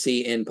what we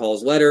see in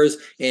Paul's letters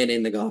and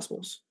in the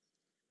Gospels.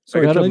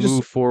 Sorry, I gotta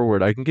move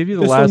forward. I can give you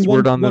the last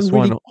word on this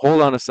one.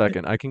 Hold on a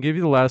second. I can give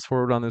you the last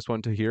word on this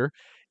one to hear.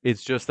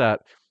 It's just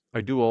that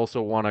I do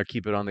also want to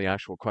keep it on the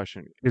actual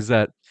question. Is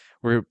that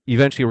we're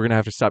gonna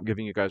have to stop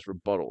giving you guys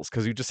rebuttals,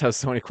 because you just have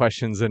so many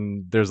questions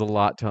and there's a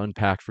lot to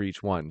unpack for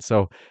each one.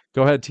 So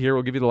go ahead, Tahir.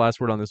 We'll give you the last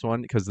word on this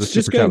one, because the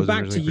super chat was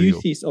originally for you.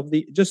 Euthys of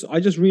the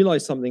I just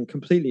realized something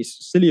completely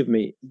silly of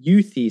me.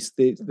 Euthys,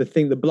 the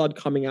thing, the blood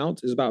coming out,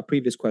 is about a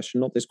previous question,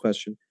 not this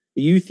question.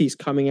 The euthys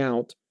coming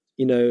out.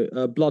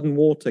 Blood and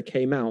water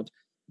came out.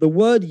 The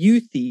word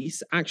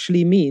euthys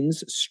actually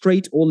means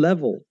straight or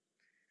level.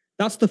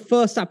 That's the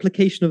first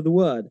application of the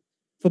word.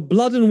 For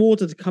blood and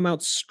water to come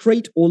out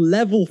straight or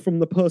level from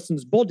the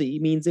person's body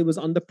means it was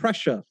under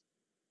pressure.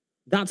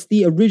 That's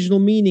the original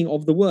meaning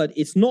of the word.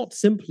 It's not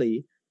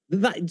simply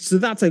that. So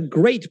that's a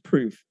great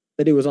proof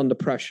that it was under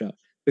pressure,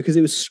 because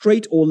it was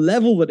straight or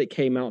level that it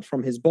came out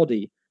from his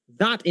body.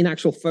 That in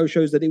actual fact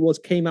shows that it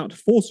came out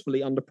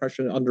forcefully under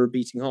pressure, under a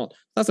beating heart.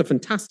 That's a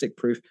fantastic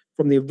proof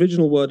from the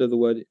original word of the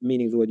word,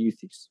 meaning of the word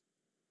euthys.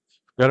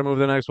 Got to move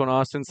to the next one.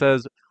 Austin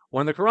says,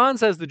 when the Quran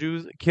says the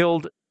Jews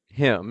killed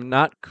him,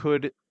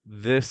 could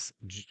this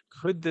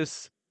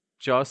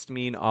just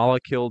mean Allah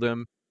killed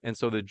him, and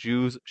so the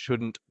Jews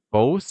shouldn't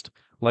boast,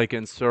 like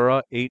in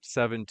Surah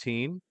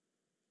 8:17?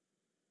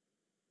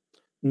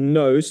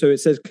 No. So it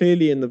says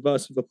clearly in the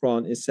verse of the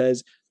Quran, it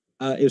says,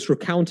 it was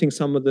recounting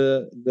some of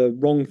the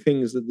wrong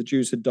things that the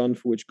Jews had done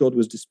for which God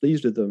was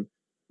displeased with them.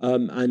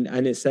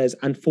 And it says,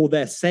 and for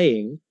their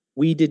saying,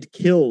 we did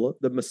kill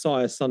the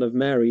Messiah, son of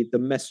Mary, the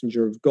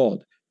messenger of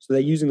God. So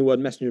they're using the word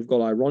messenger of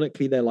God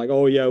ironically. They're like,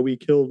 oh yeah, we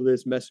killed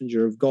this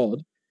messenger of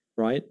God,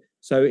 right?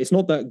 So it's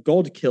not that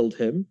God killed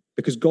him,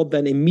 because God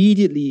then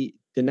immediately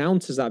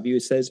denounces that view.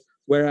 It says,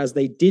 whereas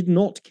they did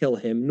not kill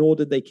him, nor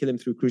did they kill him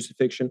through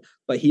crucifixion,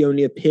 but he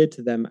only appeared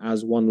to them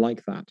as one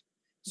like that.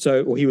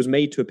 Or he was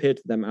made to appear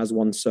to them as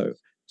one so.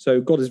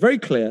 So God is very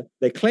clear.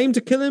 They claimed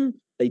to kill him.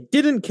 They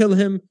didn't kill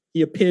him.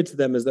 He appeared to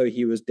them as though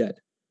he was dead.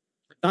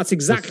 That's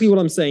exactly what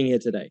I'm saying here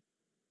today.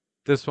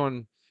 This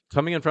one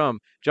coming in from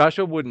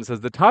Joshua Wooden says,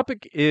 the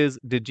topic is,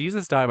 did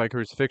Jesus die by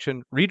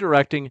crucifixion?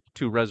 Redirecting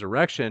to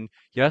resurrection.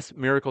 Yes,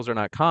 miracles are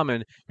not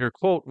common. Your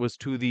quote was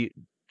to the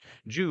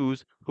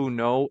Jews who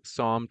know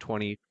Psalm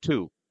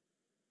 22.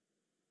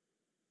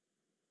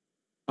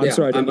 I'm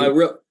sorry.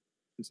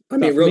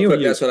 Real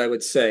quick, that's what I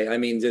would say. I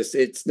mean,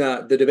 it's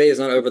not, the debate is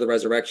not over the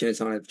resurrection.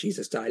 It's on if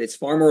Jesus died. It's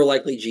far more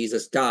likely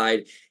Jesus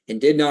died and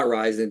did not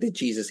rise than that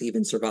Jesus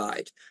even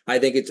survived. I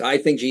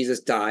think Jesus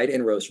died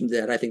and rose from the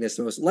dead. I think that's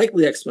the most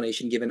likely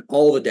explanation given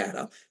all the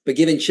data, but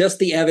given just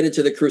the evidence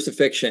of the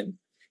crucifixion,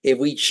 if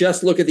we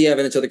just look at the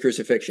evidence of the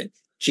crucifixion,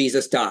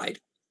 Jesus died.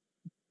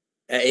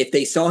 If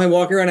they saw him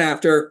walking around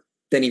after,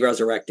 then he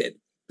resurrected.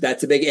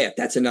 That's a big if.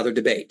 That's another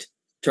debate.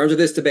 In terms of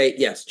this debate,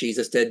 yes,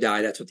 Jesus did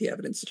die. That's what the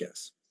evidence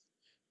suggests.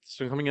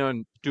 So coming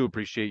on, do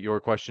appreciate your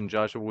question.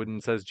 Joshua Wooden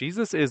says,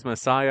 Jesus is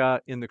Messiah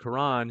in the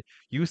Quran.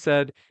 You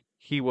said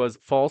he was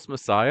false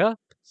Messiah?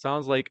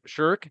 Sounds like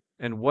shirk.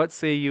 And what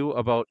say you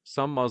about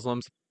some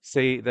Muslims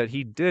say that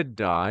he did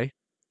die?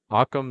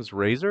 Occam's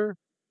razor?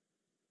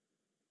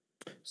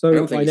 So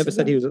I never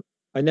said he was.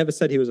 I never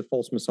said he was a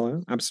false Messiah.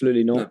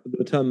 Absolutely not. No.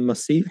 The term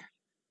Masih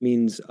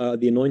means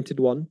the anointed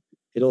one.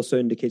 It also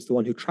indicates the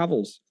one who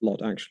travels a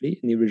lot, actually,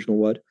 in the original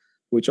word,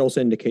 which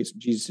also indicates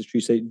Jesus is true.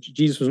 So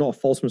Jesus was not a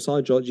false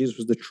Messiah. Jesus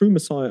was the true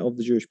Messiah of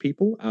the Jewish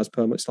people, as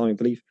per Islamic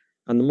belief.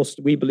 And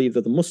we believe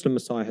that the Muslim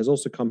Messiah has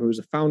also come, who is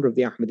the founder of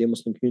the Ahmadiyya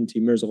Muslim community,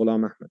 Mirza Ghulam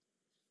Ahmad.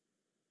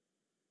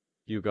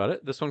 You got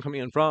it. This one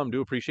coming in from,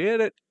 do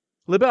appreciate it.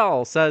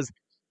 Libel says,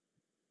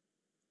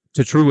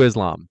 to true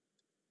Islam,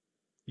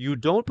 you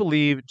don't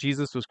believe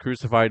Jesus was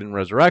crucified and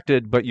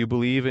resurrected, but you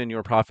believe in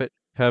your prophet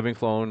having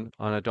flown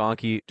on a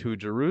donkey to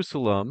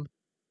Jerusalem.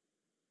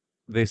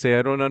 They say,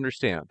 I don't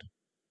understand.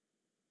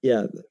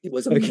 Yeah, it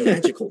was a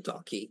magical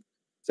donkey.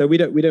 So we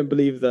don't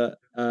believe that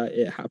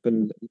it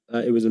happened.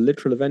 It was a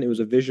literal event. It was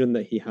a vision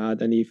that he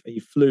had, and he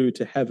flew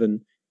to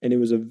heaven, and it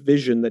was a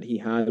vision that he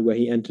had where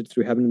he entered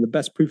through heaven. And the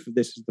best proof of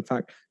this is the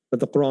fact that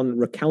the Quran,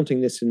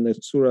 recounting this in the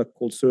surah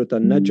called Surah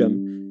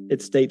An-Najm,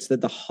 it states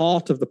that the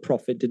heart of the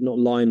prophet did not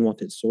lie in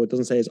what it saw. It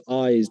doesn't say his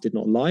eyes did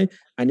not lie.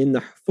 And in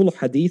the full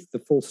hadith, the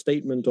full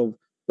statement of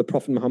the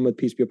Prophet Muhammad,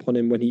 peace be upon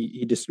him, when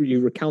he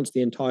recounts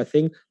the entire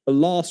thing, the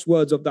last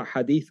words of that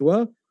hadith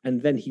were,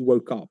 and then he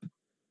woke up,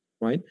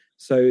 right?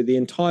 So the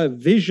entire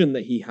vision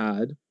that he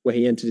had where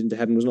he entered into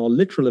heaven was not a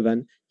literal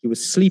event. He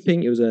was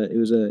sleeping. It was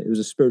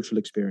a spiritual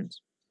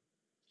experience.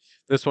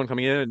 This one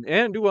coming in,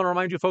 and do want to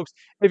remind you folks,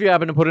 if you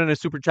happen to put in a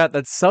super chat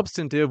that's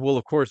substantive, we'll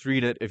of course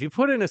read it. If you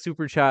put in a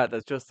super chat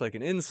that's just like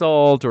an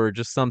insult or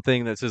just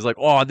something that says like,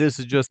 oh, this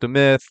is just a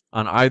myth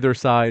on either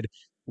side,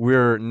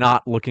 we're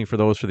not looking for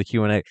those for the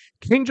Q&A.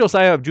 King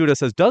Josiah of Judah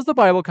says, does the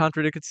Bible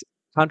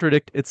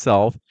contradict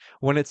itself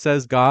when it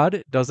says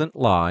God doesn't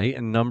lie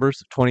in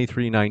Numbers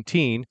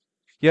 23:19,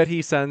 yet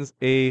he sends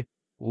a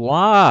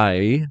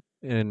lie,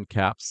 in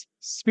caps,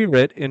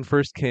 spirit in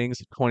 1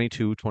 Kings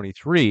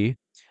 22:23,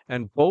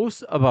 and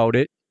boasts about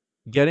it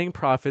getting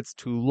prophets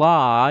to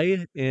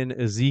lie in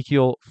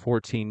Ezekiel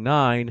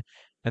 14:9,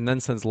 and then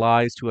sends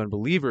lies to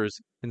unbelievers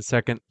in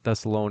 2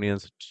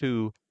 Thessalonians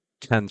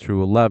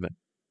 2:10-11.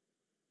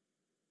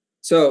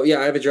 So, yeah,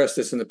 I've addressed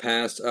this in the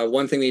past.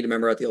 One thing we need to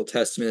remember about the Old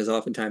Testament is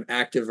oftentimes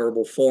active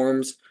verbal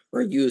forms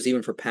are used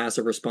even for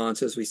passive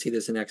responses. We see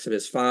this in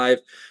Exodus 5,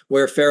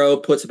 where Pharaoh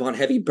puts upon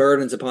heavy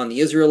burdens upon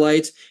the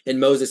Israelites, and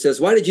Moses says,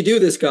 why did you do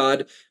this,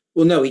 God?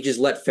 Well, no, he just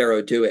let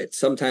Pharaoh do it.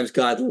 Sometimes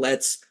God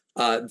lets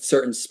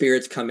certain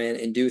spirits come in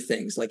and do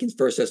things. Like in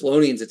 1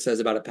 Thessalonians, it says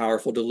about a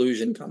powerful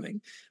delusion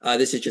coming.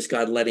 This is just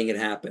God letting it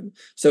happen.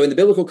 So in the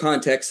biblical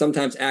context,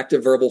 sometimes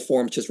active verbal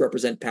forms just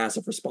represent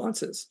passive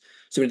responses.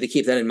 So we need to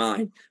keep that in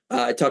mind.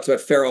 It talks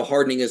about Pharaoh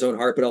hardening his own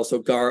heart, but also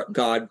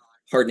God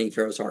hardening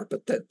Pharaoh's heart,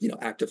 but that,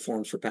 active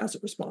forms for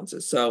passive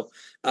responses. So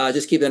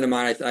just keep that in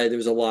mind.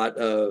 There's a lot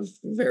of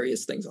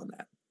various things on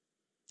that.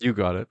 You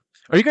got it.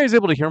 Are you guys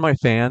able to hear my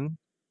fan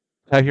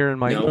out here in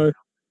my... No.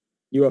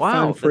 You are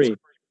fan free.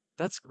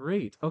 That's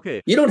great.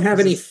 Okay. You don't have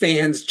any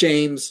fans,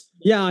 James.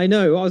 Yeah, I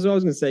know. I was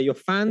going to say, your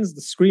fans,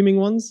 the screaming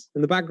ones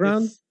in the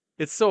background.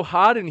 It's so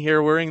hot in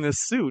here wearing this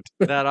suit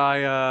that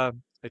I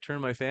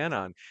turned my fan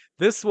on.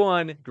 This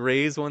one,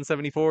 Grays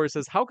 174,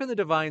 says, how can the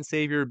divine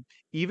Savior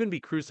even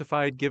be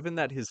crucified given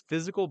that his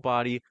physical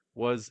body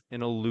was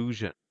an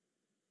illusion?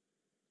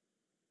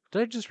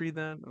 Did I just read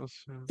that?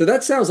 So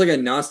that sounds like a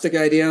Gnostic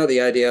idea, or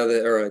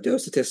a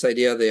Docetist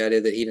idea, the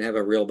idea that he didn't have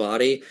a real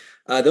body.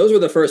 Those were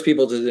the first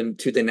people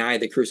to deny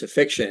the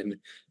crucifixion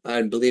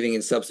and believing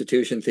in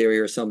substitution theory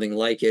or something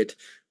like it.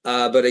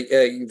 But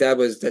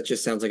that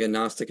just sounds like a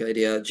Gnostic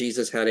idea.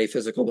 Jesus had a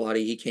physical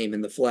body. He came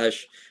in the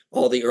flesh.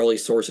 All the early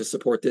sources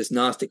support this.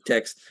 Gnostic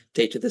text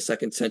date to the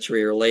 2nd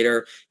century or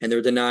later, and they're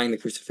denying the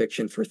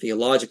crucifixion for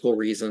theological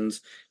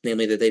reasons,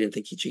 namely that they didn't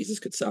think Jesus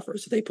could suffer.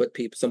 So they put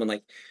someone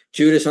like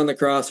Judas on the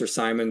cross or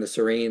Simon the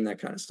Cyrene, that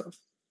kind of stuff.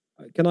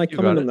 Can I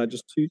comment on that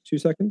just two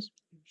seconds?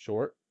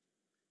 Sure.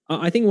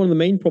 I think one of the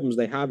main problems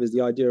they have is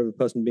the idea of a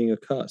person being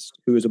accursed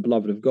who is a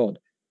beloved of God.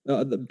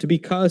 To be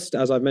cursed,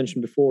 as I've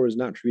mentioned before, is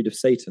an attribute of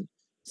Satan.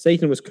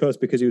 Satan was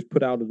cursed because he was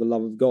put out of the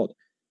love of God.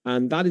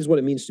 And that is what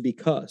it means to be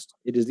cursed.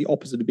 It is the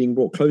opposite of being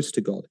brought close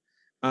to God.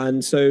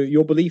 And so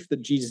your belief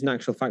that Jesus in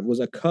actual fact was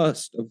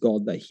accursed of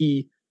God, that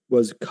he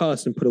was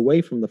cursed and put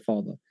away from the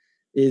Father,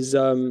 is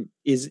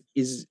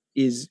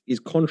is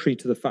contrary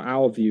to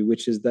our view,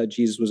 which is that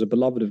Jesus was a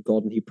beloved of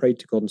God and he prayed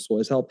to God and sought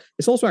his help.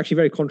 It's also actually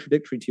very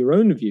contradictory to your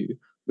own view,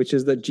 which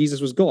is that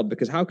Jesus was God,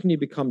 because how can you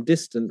become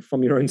distant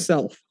from your own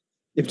self?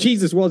 If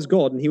Jesus was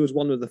God and he was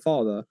one with the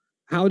Father,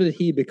 how did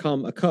he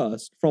become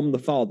accursed from the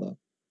Father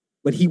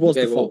when he was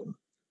the Father?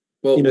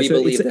 Well, we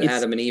believe that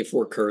Adam and Eve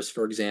were cursed,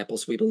 for example.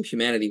 So we believe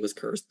humanity was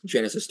cursed.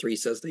 Genesis 3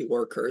 says they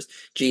were cursed.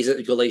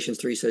 Galatians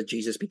 3 says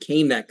Jesus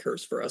became that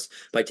curse for us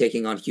by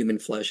taking on human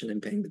flesh and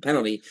then paying the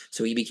penalty.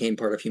 So he became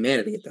part of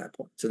humanity at that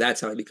point. So that's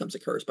how he becomes a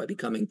curse, by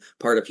becoming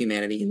part of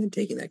humanity and then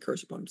taking that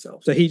curse upon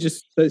himself. So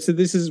so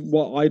this is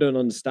what I don't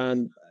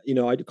understand.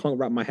 I can't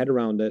wrap my head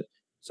around it.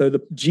 So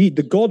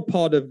the God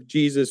part of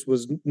Jesus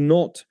was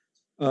not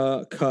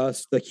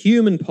cursed. The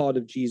human part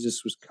of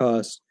Jesus was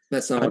cursed.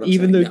 That's not what I'm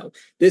saying. No,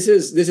 this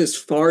is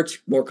far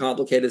more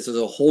complicated. This is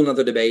a whole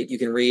nother debate. You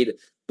can read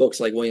books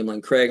like William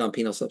Lane Craig on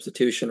penal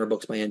substitution, or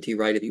books by N.T.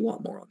 Wright if you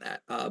want more on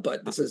that.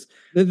 But this is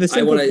the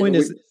simple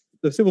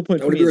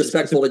point. I want to be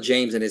respectful to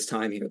James and his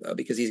time here, though,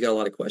 because he's got a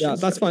lot of questions. Yeah,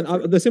 that's fine.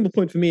 The simple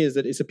point for me is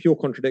that it's a pure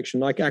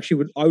contradiction. I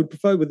would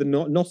prefer, with the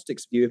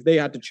Gnostics' view, if they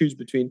had to choose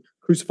between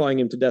crucifying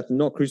him to death and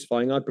not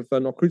crucifying, I'd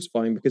prefer not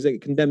crucifying, because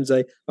it condemns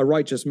a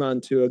righteous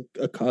man to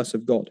a curse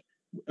of God,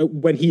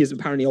 when he is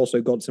apparently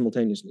also God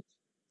simultaneously.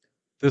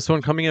 This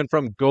one coming in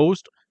from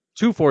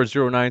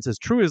Ghost2409 says,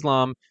 True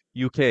Islam,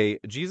 UK.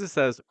 Jesus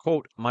says,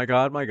 quote, my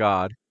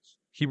God,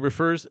 he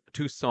refers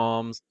to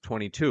Psalms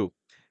 22.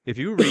 If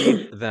you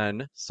read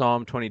then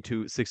Psalm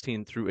 22,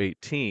 16 through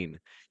 18,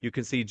 you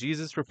can see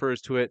Jesus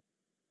refers to it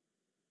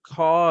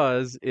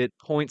because it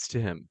points to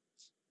him.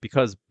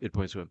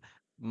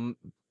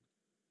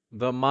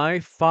 The my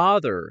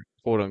Father,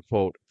 quote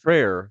unquote,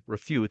 prayer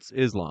refutes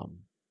Islam.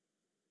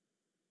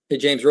 Hey,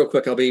 James, real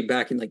quick, I'll be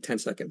back in like 10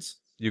 seconds.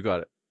 You got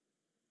it.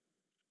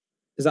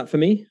 Is that for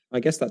me? I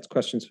guess that's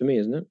questions for me,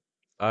 isn't it?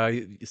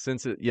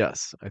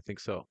 Yes, I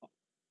think so.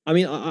 I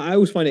mean, I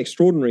always find it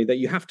extraordinary that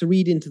you have to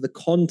read into the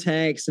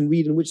context and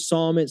read in which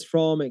psalm it's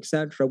from,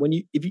 etc. But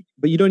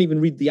you don't even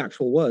read the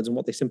actual words and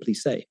what they simply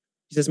say.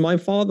 He says, my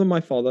Father, my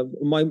God,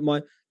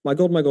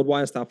 why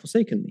hast thou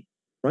forsaken me?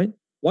 Right?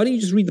 Why don't you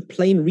just read the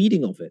plain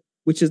reading of it,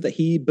 which is that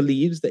he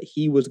believes that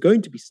he was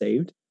going to be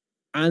saved,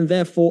 and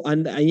therefore,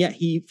 and yet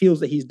he feels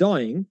that he's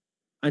dying,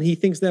 and he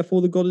thinks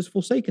therefore that God has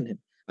forsaken him.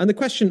 And the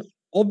question,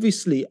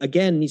 obviously,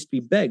 again, needs to be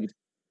begged,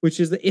 which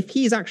is that if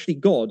he is actually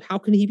God, how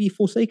can he be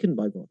forsaken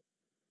by God?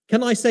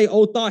 Can I say,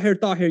 oh,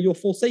 Tahir, you're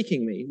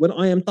forsaking me, when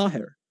I am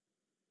Tahir?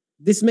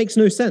 This makes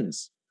no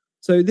sense.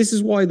 So this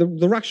is why the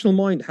rational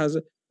mind has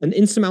an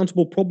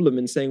insurmountable problem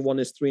in saying 1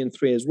 is 3 and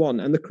 3 is 1.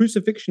 And the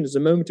crucifixion is a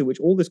moment in which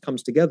all this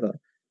comes together,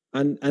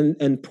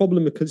 and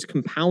problem is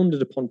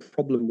compounded upon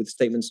problem with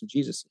statements of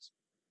Jesus's.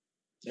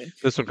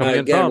 This one coming in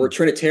again, from, we're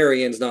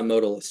Trinitarians, not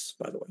modalists,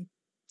 by the way.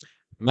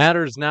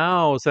 Matters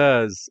Now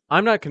says,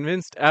 I'm not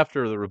convinced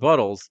after the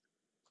rebuttals.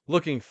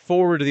 Looking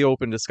forward to the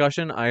open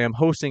discussion. I am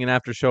hosting an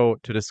after show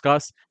to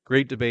discuss.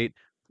 Great debate.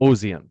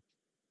 Ozian.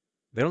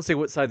 They don't say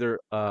what side they're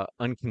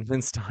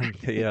unconvinced on.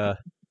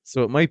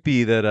 So it might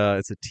be that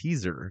it's a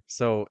teaser.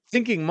 So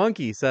Thinking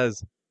Monkey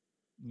says,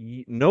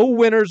 no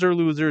winners or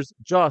losers,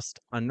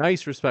 just a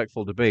nice,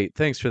 respectful debate.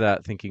 Thanks for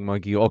that, Thinking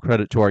Monkey. All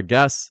credit to our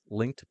guests,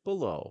 linked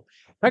below.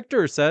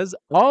 Hector says,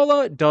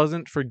 Allah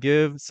doesn't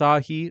forgive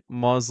Sahih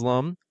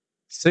Muslim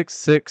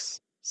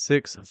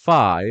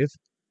 6665.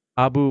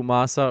 Abu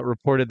Masa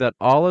reported that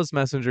Allah's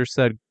messenger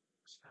said,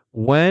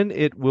 when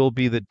it will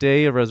be the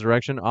day of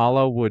resurrection,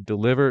 Allah would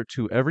deliver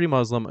to every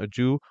Muslim, a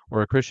Jew,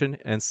 or a Christian,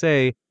 and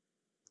say,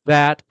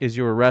 that is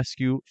your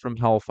rescue from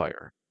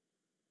hellfire.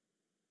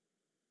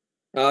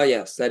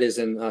 Yes, that is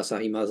in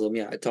Sahih Muslim.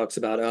 Yeah, it talks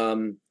about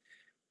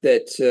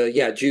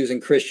that Jews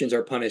and Christians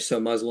are punished. So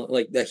Muslim,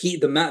 like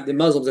the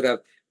Muslims that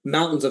have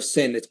mountains of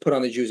sin that's put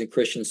on the Jews and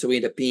Christians, so we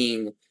end up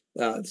being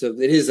so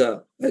it is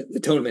a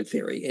atonement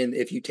theory. And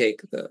if you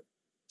take the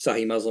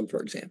Sahih Muslim, for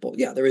example,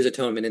 there is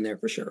atonement in there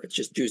for sure. It's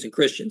just Jews and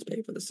Christians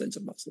pay for the sins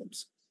of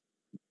Muslims.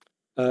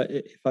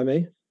 If I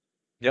may.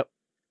 Yep.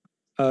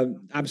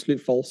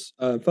 Absolute false.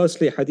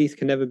 Firstly, hadith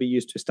can never be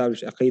used to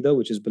establish aqidah,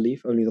 which is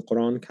belief. Only the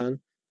Quran can.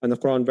 And the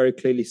Quran very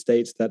clearly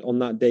states that on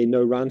that day,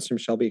 no ransom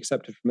shall be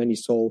accepted from any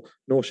soul,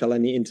 nor shall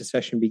any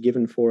intercession be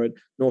given for it,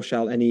 nor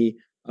shall any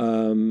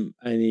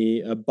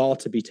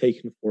barter be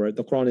taken for it.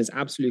 The Quran is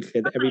absolutely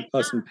clear that every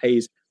person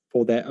pays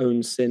for their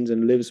own sins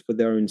and lives for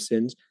their own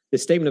sins. The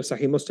statement of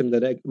Sahih Muslim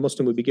that a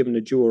Muslim would be given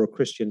a Jew or a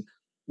Christian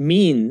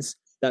means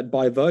that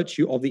by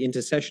virtue of the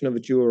intercession of a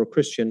Jew or a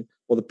Christian,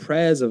 or the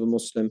prayers of a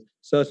Muslim,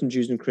 certain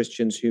Jews and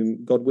Christians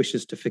whom God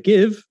wishes to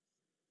forgive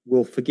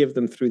will forgive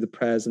them through the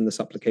prayers and the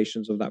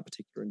supplications of that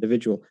particular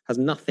individual. Has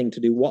nothing to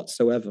do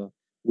whatsoever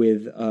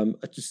with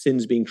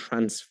sins being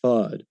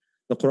transferred.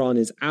 The Quran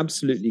is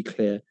absolutely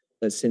clear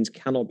that sins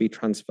cannot be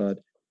transferred.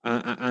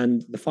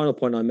 And the final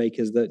point I make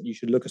is that you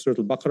should look at Surah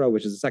Al-Baqarah,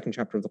 which is the second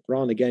chapter of the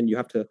Quran. Again, you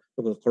have to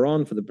look at the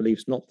Quran for the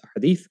beliefs, not the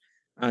Hadith.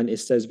 And it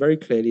says very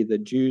clearly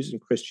that Jews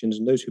and Christians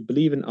and those who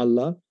believe in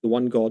Allah, the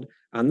one God,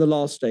 and the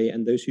last day,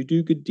 and those who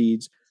do good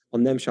deeds,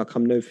 on them shall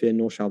come no fear,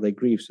 nor shall they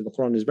grieve. So the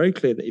Quran is very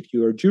clear that if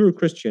you are a Jew or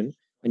Christian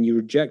and you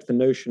reject the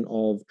notion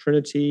of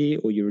Trinity,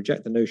 or you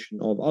reject the notion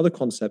of other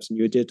concepts, and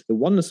you adhere to the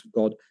oneness of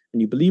God,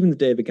 and you believe in the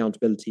day of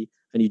accountability,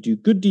 and you do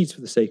good deeds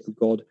for the sake of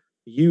God,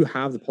 you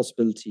have the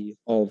possibility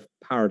of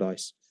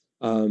paradise,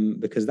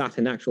 because that,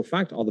 in actual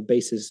fact, are the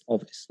basis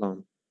of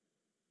Islam.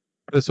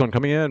 This one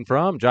coming in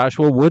from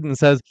Joshua Wooden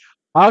says,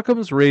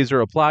 Occam's razor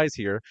applies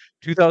here.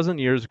 2,000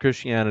 years of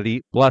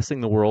Christianity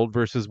blessing the world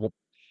versus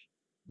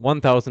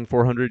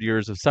 1,400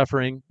 years of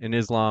suffering. In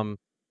Islam,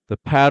 the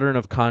pattern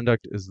of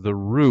conduct is the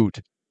root,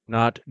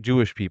 not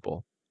Jewish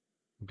people.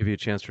 I'll give you a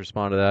chance to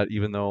respond to that,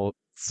 even though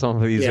some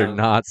of these are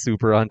not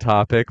super on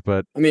topic.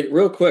 But I mean,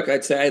 real quick,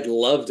 I'd say I'd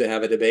love to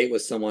have a debate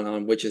with someone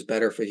on which is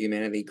better for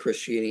humanity,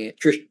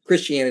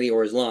 Christianity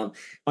or Islam.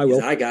 I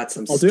will. I got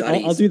some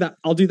studies. I'll do that.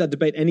 I'll do that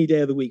debate any day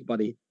of the week,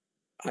 buddy.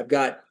 I've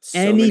got so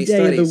any many day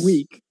studies. Of the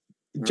week.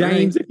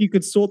 James, right. If you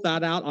could sort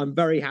that out, I'm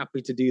very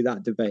happy to do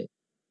that debate.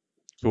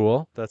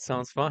 Cool. That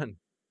sounds fun.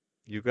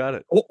 You got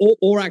it.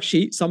 Or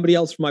actually, somebody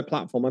else from my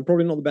platform. I'm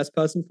probably not the best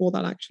person for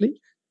that,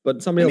 actually,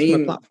 but somebody else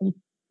from my platform.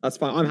 That's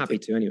fine. I'm happy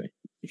to anyway.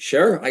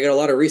 Sure. I got a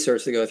lot of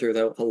research to go through,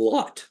 though. A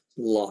lot.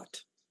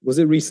 Was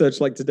it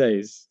research like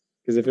today's?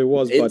 Because if it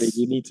was, buddy,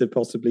 you need to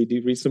possibly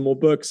read some more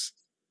books.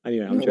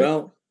 Anyway,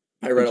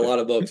 I read a lot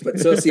of books, but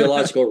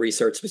sociological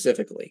research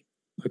specifically.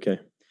 Okay.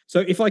 So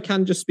if I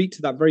can just speak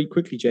to that very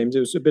quickly, James, it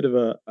was a bit of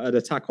an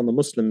attack on the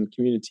Muslim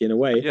community in a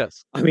way.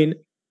 Yes. I mean,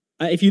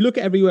 if you look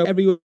at everywhere,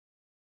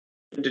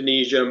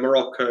 Indonesia,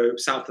 Morocco,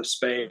 south of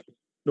Spain,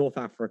 North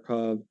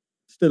Africa,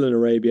 still in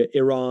Arabia,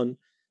 Iran,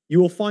 you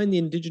will find the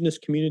indigenous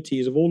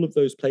communities of all of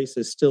those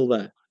places still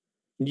there.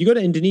 And you go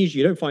to Indonesia,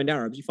 you don't find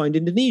Arabs, you find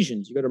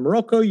Indonesians. You go to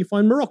Morocco, you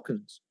find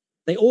Moroccans.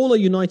 They all are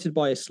united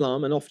by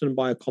Islam and often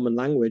by a common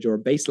language or a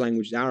base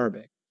language,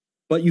 Arabic.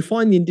 But you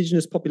find the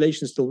indigenous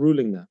population still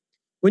ruling there.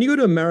 When you go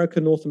to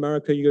America, North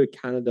America, you go to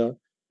Canada,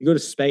 you go to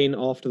Spain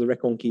after the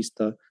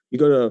Reconquista, you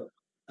go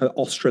to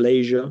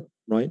Australasia,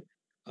 right?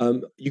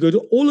 You go to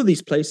all of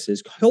these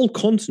places, whole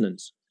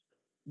continents,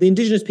 the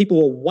indigenous people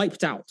were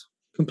wiped out,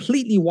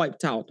 completely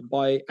wiped out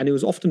and it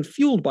was often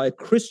fueled by a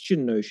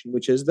Christian notion,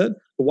 which is the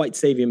white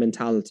savior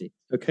mentality,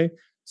 okay?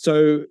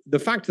 So the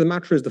fact of the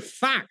matter is the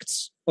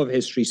facts of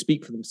history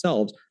speak for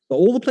themselves, but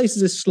all the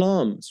places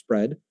Islam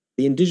spread,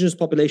 the indigenous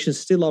populations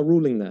still are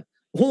ruling there.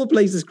 All the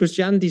places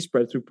Christianity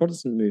spread through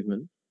Protestant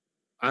movement,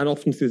 and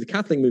often through the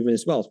Catholic movement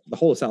as well, the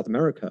whole of South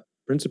America,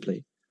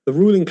 principally, the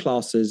ruling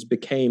classes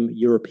became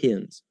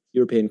European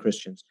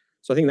Christians.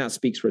 So I think that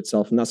speaks for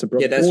itself, and that's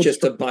that's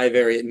just a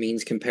bivariate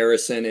means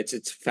comparison.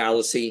 It's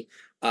fallacy.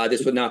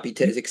 This would not be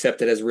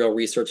accepted as real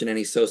research in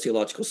any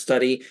sociological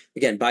study.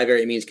 Again,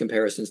 bivariate means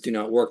comparisons do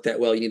not work that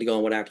well. You need to go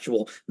on what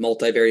actual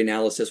multivariate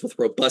analysis with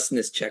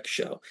robustness checks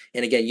show.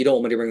 And again, you don't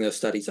want me to bring those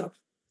studies up.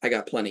 I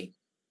got plenty.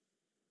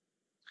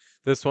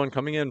 This one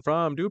coming in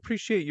from, do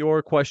appreciate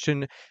your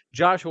question.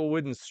 Joshua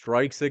Wooden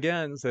strikes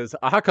again, says,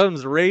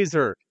 Occam's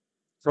razor.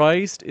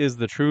 Christ is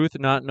the truth.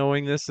 Not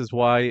knowing this is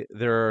why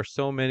there are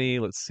so many,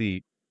 let's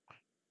see,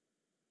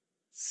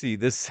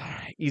 this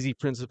easy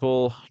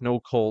principle, no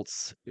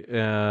cults.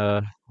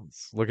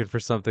 Looking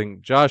for something.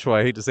 Joshua,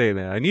 I hate to say it,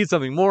 man. I need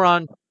something more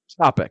on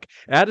topic.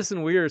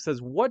 Addison Weir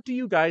says, what do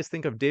you guys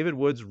think of David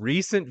Wood's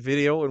recent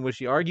video in which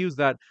he argues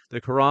that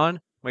the Quran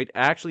might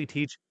actually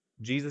teach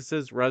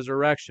Jesus's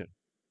resurrection?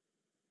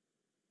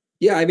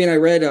 Yeah, I mean, I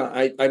read,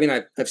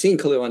 I've seen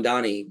Khalil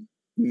Andani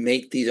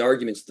make these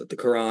arguments that the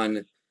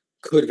Quran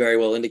could very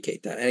well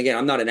indicate that. And again,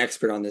 I'm not an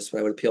expert on this, but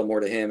I would appeal more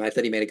to him. I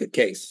thought he made a good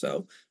case,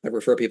 so I'd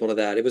refer people to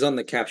that. It was on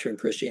the Capturing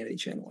Christianity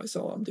channel. I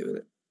saw him do with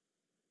it.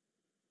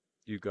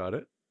 You got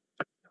it.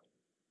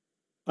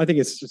 I think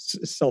it's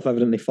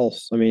self-evidently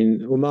false. I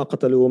mean, he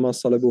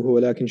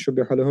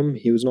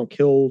was not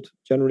killed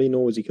generally,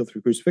 nor was he killed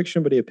through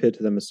crucifixion, but he appeared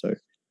to them as so.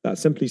 That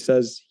simply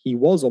says he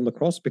was on the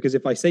cross, because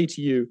if I say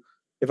to you,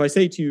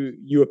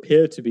 you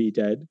appear to be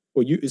dead,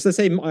 or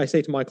I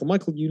say to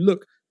Michael, you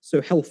look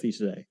so healthy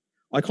today.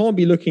 I can't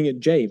be looking at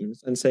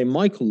James and say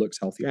Michael looks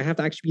healthy. I have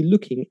to actually be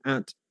looking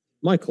at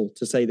Michael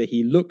to say that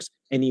he looks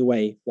any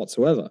way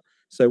whatsoever.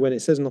 So when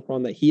it says in the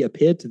Quran that he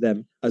appeared to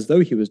them as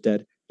though he was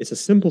dead, it's a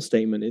simple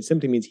statement. It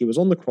simply means he was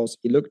on the cross,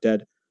 he looked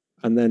dead,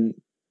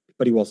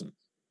 but he wasn't.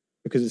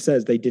 Because it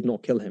says they did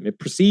not kill him. It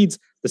precedes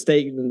the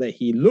statement that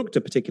he looked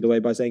a particular way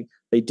by saying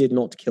they did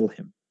not kill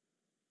him.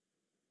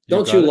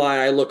 Don't you lie,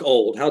 I look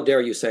old. How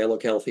dare you say I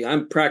look healthy?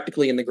 I'm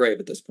practically in the grave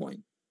at this point.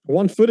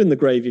 1 foot in the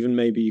grave, even,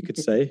 maybe you could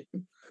say.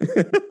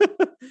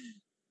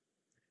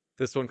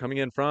 This one coming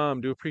in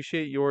from, do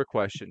appreciate your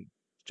question.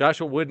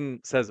 Joshua Wooden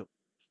says,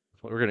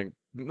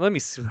 let me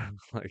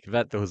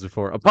vet those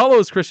before.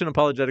 Apollo's Christian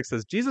Apologetics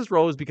says, Jesus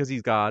rose because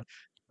he's God,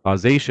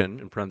 causation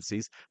in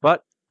parentheses,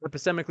 but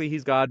epistemically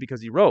he's God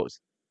because he rose.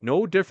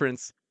 No different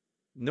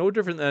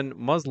than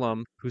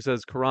Muslim who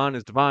says Quran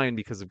is divine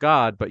because of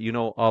God, but you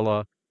know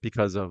Allah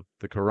because of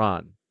the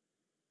Quran.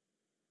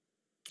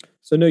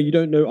 So no, you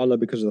don't know Allah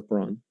because of the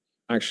Quran.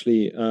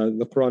 Actually,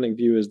 the Quranic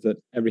view is that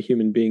every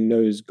human being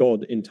knows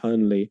God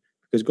internally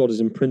because God has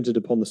imprinted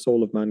upon the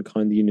soul of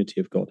mankind the unity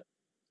of God.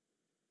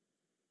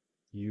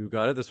 You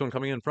got it. This one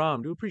coming in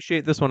from, do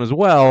appreciate this one as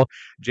well.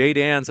 Jay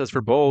Dan says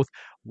for both,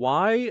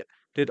 why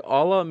did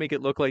Allah make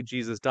it look like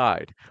Jesus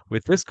died,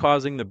 with this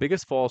causing the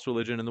biggest false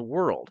religion in the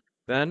world?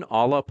 Then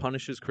Allah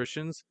punishes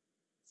Christians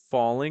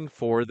falling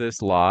for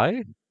this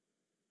lie?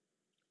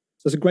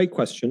 So it's a great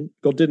question.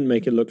 God didn't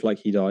make it look like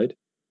he died.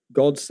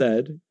 God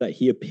said that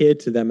he appeared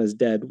to them as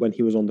dead when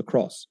he was on the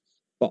cross.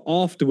 But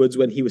afterwards,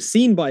 when he was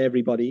seen by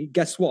everybody,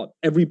 guess what?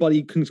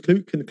 Everybody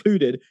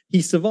concluded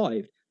he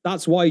survived.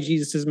 That's why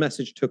Jesus'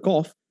 message took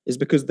off, is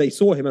because they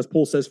saw him, as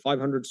Paul says,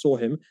 500 saw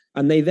him,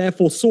 and they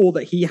therefore saw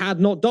that he had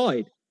not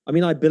died. I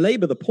mean, I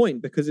belabor the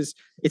point because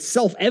it's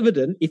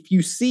self-evident. If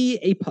you see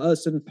a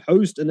person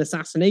post an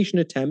assassination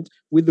attempt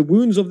with the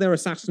wounds of their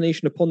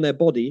assassination upon their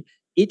body,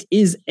 it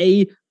is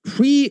a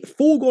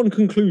foregone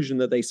conclusion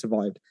that they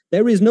survived.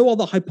 There is no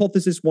other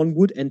hypothesis one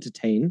would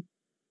entertain.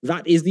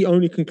 That is the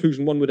only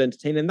conclusion one would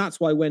entertain. And that's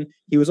why when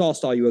he was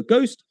asked, are you a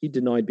ghost? He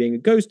denied being a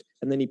ghost.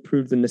 And then he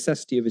proved the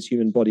necessity of his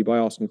human body by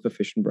asking for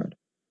fish and bread.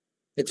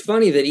 It's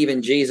funny that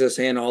even Jesus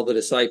and all the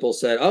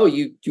disciples said, oh,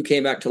 you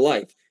came back to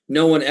life.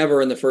 No one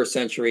ever in the first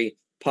century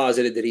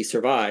posited that he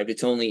survived.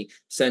 It's only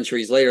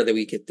centuries later that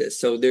we get this.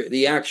 So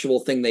the actual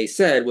thing they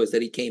said was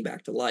that he came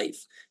back to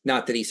life,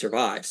 not that he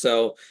survived.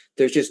 So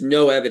there's just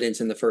no evidence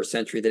in the first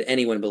century that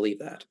anyone believed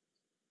that.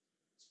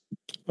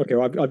 Okay,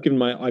 well, I've given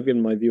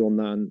my view on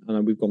that,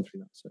 and we've gone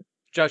through that. So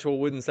Joshua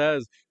Wooden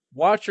says,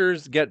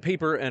 watchers get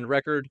paper and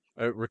record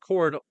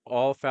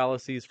all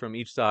fallacies from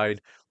each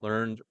side.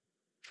 Learned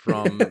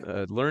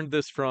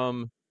this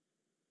from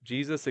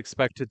Jesus,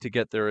 expected to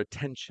get their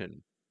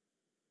attention.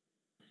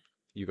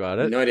 You got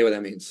it? No idea what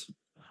that means.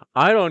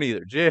 I don't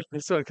either. Jay,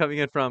 this one coming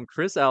in from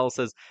Chris L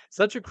says,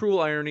 such a cruel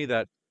irony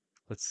that,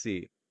 let's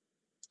see,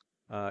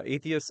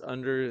 atheists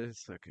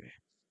okay.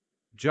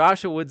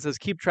 Joshua Wood says,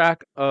 keep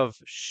track of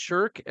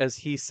Shirk as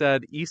he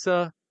said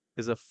Isa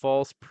is a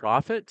false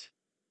prophet.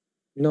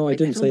 No, I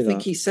didn't say that. I don't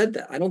think he said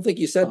that. I don't think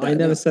you said that. I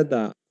never said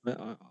that.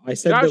 I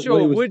said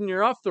Joshua Wooden,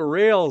 you're off the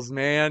rails,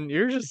 man.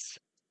 You're just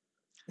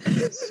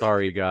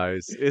sorry,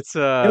 guys. It's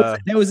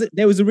there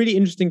was a really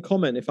interesting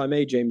comment, if I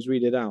may, James,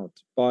 read it out,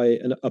 by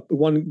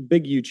one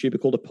big YouTuber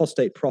called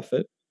Apostate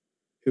Prophet,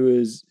 who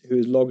is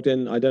logged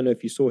in. I don't know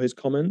if you saw his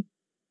comment.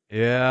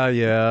 Yeah,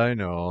 I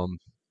know.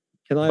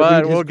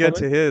 But we'll get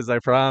to his, I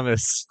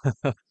promise.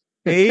 AP,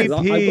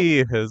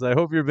 I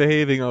hope you're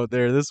behaving out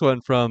there. This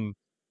one from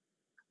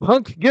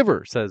Punk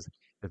Giver says,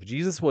 if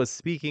Jesus was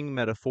speaking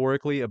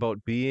metaphorically about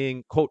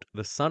being, quote,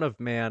 the Son of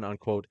Man,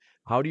 unquote,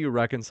 how do you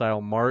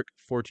reconcile Mark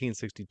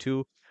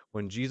 14:62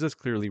 when Jesus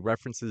clearly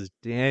references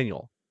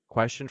Daniel?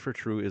 Question for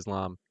True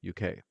Islam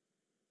UK.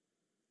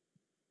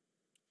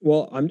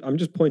 Well, I'm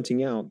just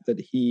pointing out that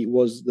he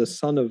was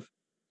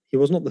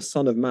not the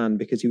Son of Man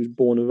because he was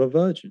born of a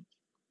virgin.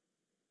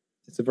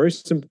 It's a very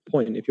simple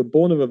point. If you're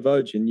born of a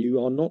virgin,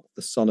 you are not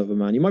the son of a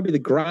man. You might be the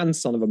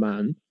grandson of a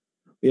man,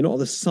 but you're not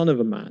the son of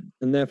a man.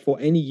 And therefore,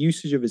 any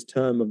usage of his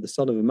term of the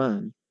son of a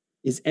man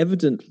is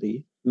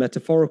evidently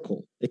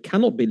metaphorical. It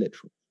cannot be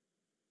literal,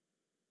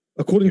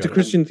 according to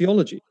Christian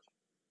theology.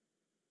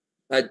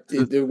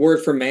 The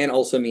word for man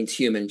also means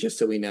human, just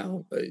so we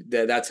know.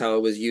 That's how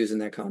it was used in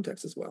that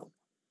context as well.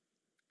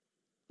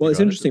 Well, it's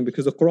interesting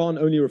because the Quran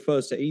only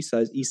refers to Isa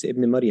as Isa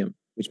ibn Maryam,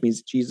 which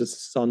means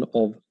Jesus, son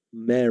of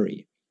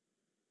Mary.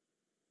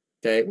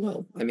 Okay,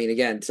 well, I mean,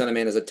 again, Son of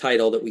Man is a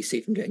title that we see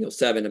from Daniel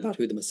 7 about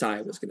who the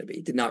Messiah was going to be.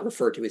 It did not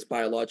refer to his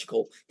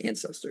biological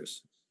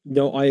ancestors.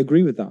 No, I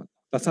agree with that.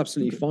 That's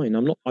absolutely fine.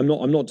 I'm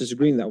not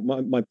disagreeing that.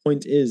 My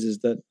point is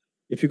that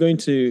if you're going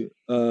to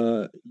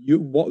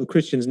what the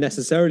Christians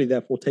necessarily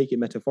therefore take it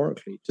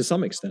metaphorically to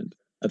some extent,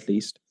 at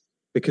least,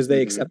 because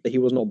they accept that he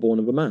was not born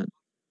of a man.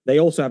 They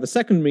also have a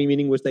secondary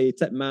meaning, which they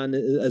accept man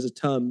as a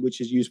term which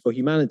is used for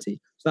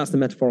humanity. So that's the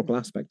metaphorical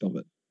aspect of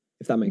it,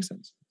 if that makes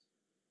sense.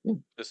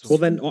 Well,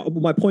 then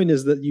my point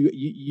is that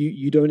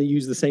you don't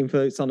use the same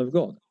for Son of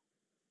God.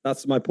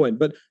 That's my point.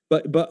 But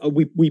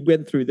we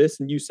went through this,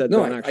 and you said that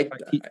in actual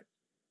fact,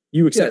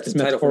 you accept this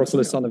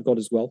metaphorical as Son of God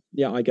as well.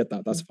 Yeah, I get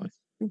that. That's fine.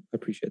 I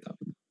appreciate that.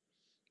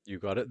 You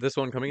got it. This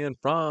one coming in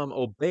from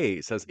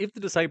Obey says, if the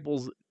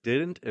disciples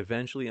didn't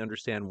eventually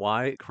understand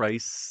why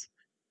Christ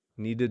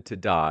needed to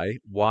die,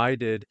 why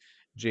did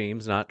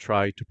James not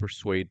try to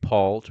persuade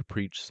Paul to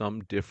preach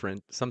something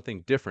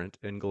different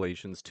in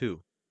Galatians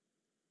 2?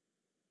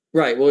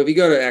 Right. Well, if you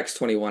go to Acts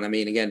 21, I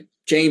mean, again,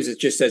 James, it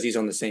just says he's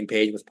on the same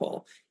page with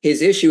Paul.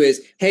 His issue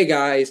is, hey,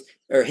 guys,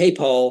 or hey,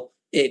 Paul,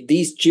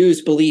 these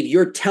Jews believe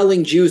you're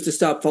telling Jews to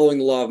stop following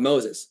the law of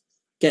Moses.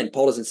 Again,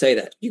 Paul doesn't say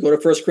that. You go to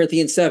 1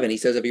 Corinthians 7, he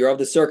says, if you're of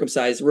the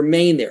circumcised,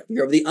 remain there. If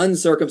you're of the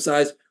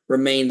uncircumcised,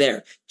 remain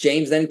there.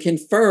 James then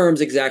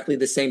confirms exactly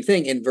the same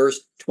thing in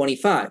verse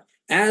 25.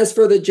 As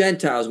for the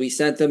Gentiles, we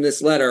sent them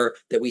this letter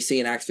that we see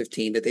in Acts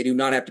 15, that they do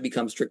not have to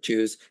become strict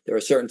Jews. There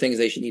are certain things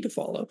they should need to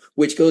follow,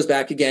 which goes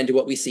back again to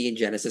what we see in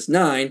Genesis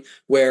 9,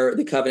 where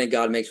the covenant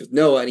God makes with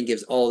Noah, and he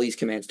gives all these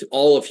commands to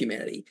all of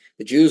humanity.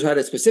 The Jews had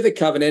a specific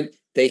covenant.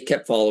 They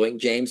kept following.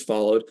 James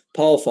followed.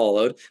 Paul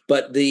followed.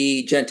 But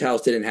the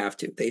Gentiles didn't have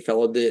to. They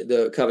followed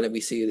the covenant we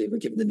see they were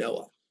given to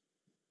Noah.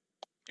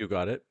 You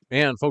got it.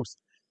 Man, folks,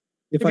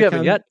 If you I haven't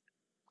can, yet,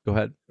 go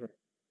ahead.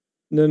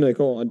 no,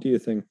 go on. Do your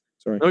thing.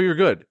 Sorry. No, you're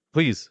good.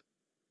 Please.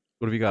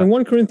 What have you got? In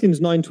 1 Corinthians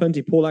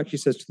 9:20, Paul actually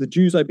says, "To the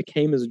Jews I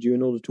became as a Jew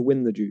in order to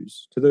win the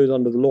Jews. To those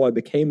under the law I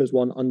became as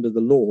one under the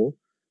law,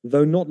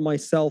 though not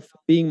myself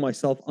being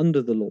myself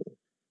under the law,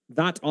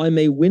 that I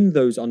may win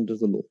those under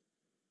the law."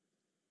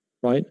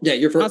 Right? Yeah,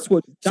 you're That's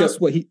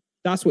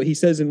what he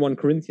says in 1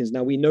 Corinthians.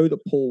 Now we know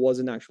that Paul was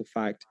in actual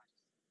fact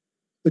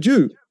a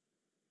Jew.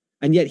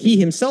 And yet he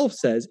himself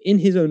says in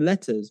his own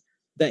letters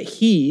that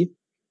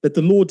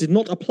the law did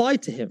not apply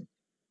to him.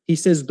 He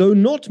says, though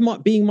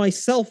not being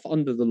myself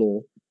under the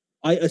law,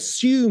 I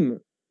assume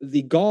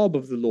the garb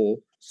of the law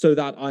so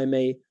that I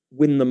may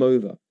win them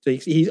over. So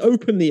he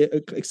openly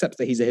accepts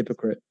that he's a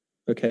hypocrite.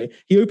 Okay.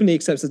 He openly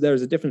accepts that there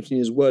is a difference between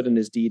his word and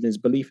his deed and his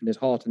belief in his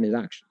heart and his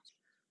actions.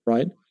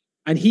 Right.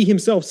 And he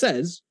himself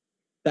says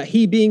that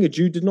he, being a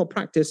Jew, did not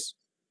practice,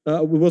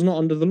 was not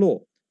under the law.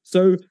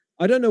 So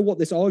I don't know what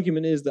this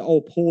argument is that,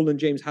 Paul and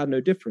James had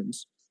no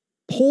difference.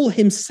 Paul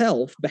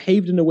himself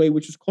behaved in a way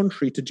which was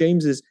contrary to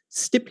James's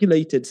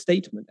stipulated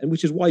statement, and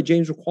which is why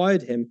James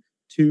required him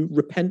to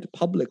repent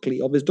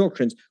publicly of his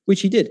doctrines, which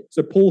he did.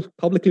 So Paul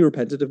publicly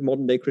repented of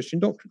modern day Christian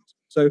doctrines.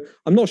 So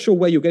I'm not sure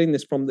where you're getting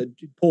this from, that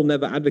Paul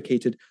never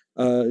advocated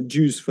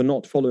Jews for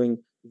not following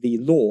the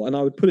law. And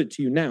I would put it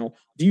to you now,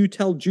 do you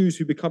tell Jews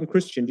who become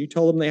Christian, do you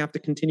tell them they have to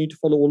continue to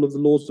follow all of the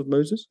laws of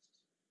Moses?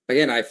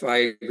 Again, I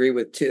agree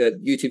with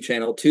YouTube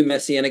channel, 2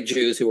 Messianic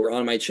Jews who were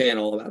on my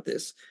channel about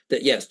this,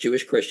 that yes,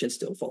 Jewish Christians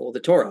still follow the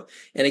Torah.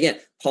 And again,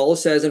 Paul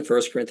says in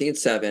 1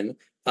 Corinthians 7,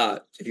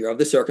 if you're of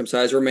the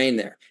circumcised, remain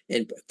there.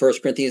 In 1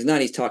 Corinthians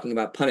 9, he's talking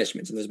about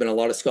punishments. And there's been a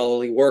lot of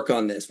scholarly work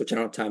on this, which I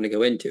don't have time to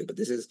go into, but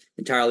this is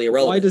entirely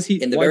irrelevant.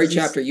 In the very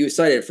chapter you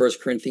cited, 1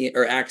 Corinthians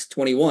or Acts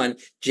 21,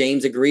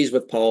 James agrees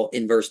with Paul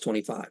in verse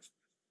 25.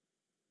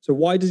 So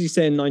why does he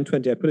say in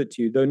 9:20, I put it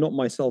to you, though not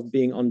myself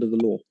being under the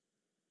law?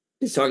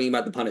 He's talking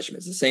about the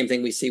punishments, the same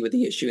thing we see with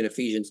the issue in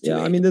Ephesians 2.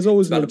 Yeah, I mean, there's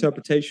always an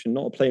interpretation,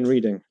 not a plain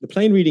reading. The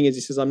plain reading is,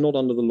 he says, I'm not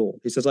under the law.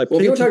 He says, Well,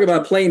 if you talk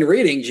about plain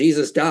reading,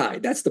 Jesus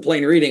died. That's the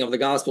plain reading of the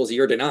Gospels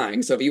you're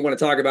denying. So if you want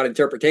to talk about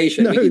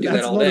interpretation, we can do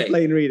that all day. That's not a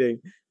plain reading.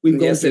 We've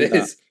gone through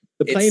that. Is.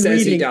 The plain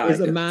reading is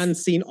a man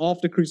seen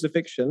after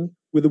crucifixion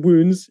with the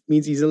wounds,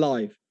 means he's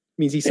alive,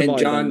 means he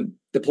survived. And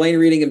the plain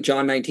reading of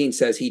John 19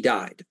 says he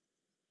died.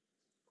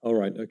 All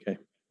right, okay.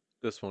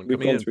 This one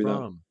coming in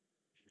from...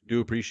 Do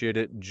appreciate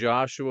it.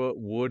 Joshua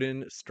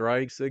Wooden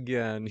strikes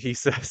again. He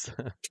says,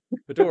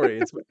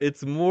 Vittori,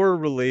 it's more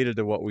related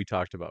to what we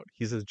talked about.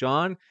 He says,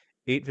 John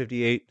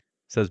 8:58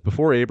 says,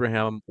 before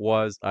Abraham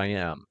was, I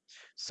am.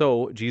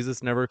 So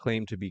Jesus never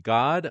claimed to be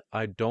God.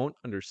 I don't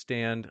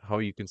understand how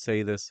you can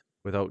say this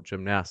without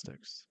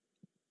gymnastics.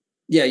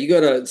 Yeah, you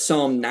go to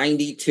Psalm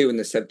 92 in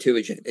the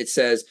Septuagint. It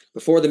says,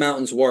 before the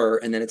mountains were,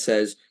 and then it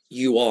says,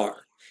 you are.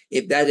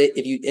 If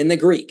you in the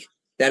Greek,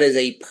 that is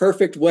a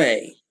perfect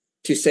way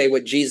to say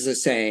what Jesus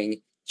is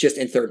saying just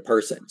in third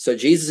person. So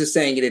Jesus is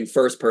saying it in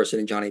first person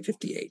in John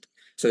 8:58.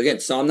 So again,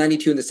 Psalm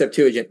 92 in the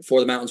Septuagint,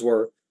 before the mountains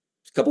were,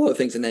 a couple other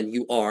things, and then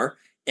you are.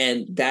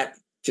 And that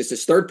just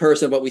is third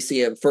person, what we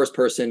see of first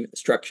person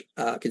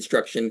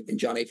construction in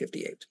John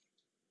 8:58.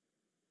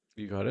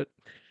 You got it.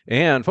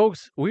 And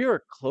folks, we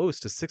are close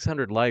to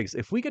 600 likes.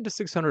 If we get to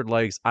 600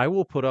 likes, I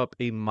will put up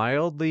a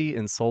mildly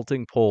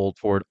insulting poll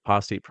toward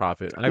apostate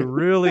prophet. I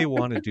really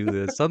want to do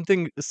this.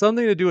 Something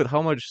to do with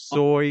how much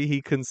soy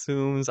he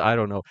consumes. I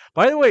don't know.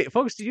 By the way,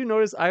 folks, did you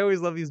notice I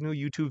always love these new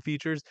YouTube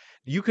features?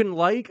 You can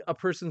like a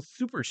person's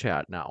super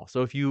chat now.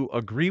 So if you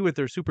agree with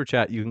their super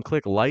chat, you can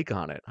click like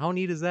on it. How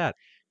neat is that?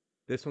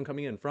 This one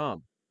coming in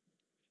from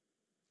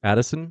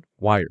Addison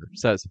Wire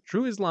says,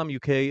 True Islam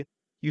UK,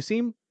 you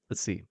seem,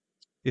 let's see.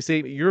 They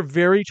say, you're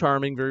very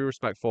charming, very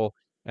respectful.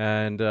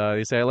 And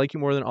they say, I like you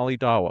more than Ali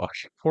Dawa.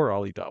 Poor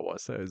Ali Dawa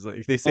says.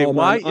 Like, they say,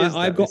 why is that?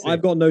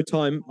 I've got no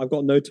time. I've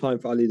got no time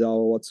for Ali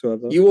Dawa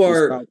whatsoever. You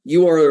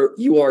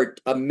are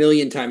a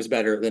million times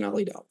better than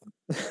Ali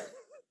Dawa.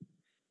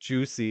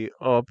 Juicy.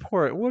 Oh,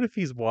 poor. What if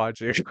he's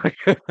watching?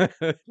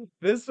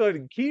 This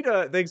one,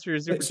 Kita, thanks for your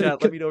super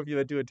chat. Let me know if you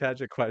had to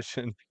attach a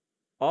question.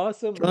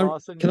 Awesome.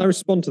 Can I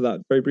respond to that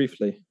very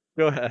briefly?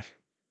 Go ahead.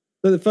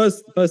 So the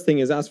first thing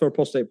is, as for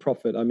apostate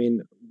prophet, I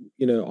mean,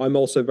 I'm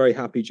also very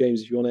happy,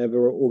 James, if you want to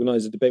ever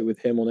organize a debate with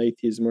him on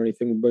atheism or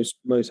anything, we're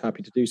most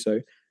happy to do so.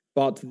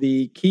 But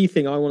the key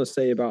thing I want to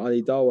say about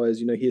Ali Dawa is,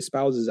 he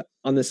espouses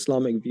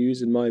un-Islamic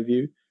views, in my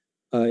view.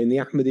 In the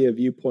Ahmadiyya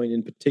viewpoint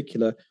in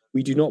particular,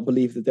 we do not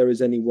believe that there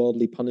is any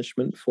worldly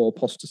punishment for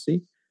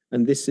apostasy.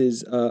 And this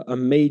is a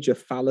major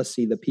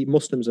fallacy that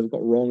Muslims have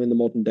got wrong in the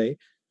modern day.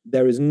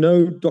 There is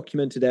no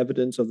documented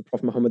evidence of the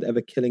Prophet Muhammad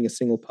ever killing a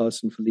single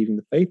person for leaving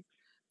the faith.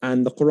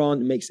 And the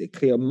Quran makes it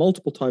clear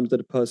multiple times that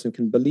a person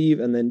can believe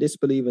and then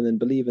disbelieve and then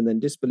believe and then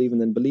disbelieve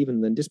and then believe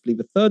and then disbelieve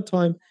a third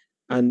time.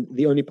 And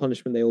the only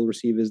punishment they will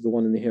receive is the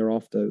one in the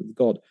hereafter with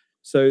God.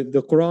 So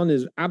the Quran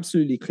is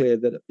absolutely clear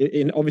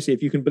that, obviously,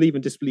 if you can believe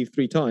and disbelieve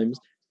 3 times,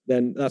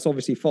 then that's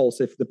obviously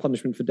false if the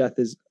punishment for death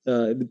is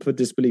for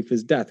disbelief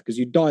is death, because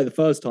you die the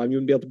first time, you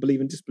wouldn't be able to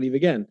believe and disbelieve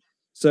again.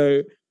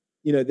 So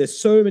there's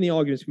so many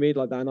arguments made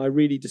like that, and I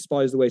really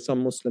despise the way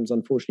some Muslims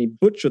unfortunately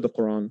butcher the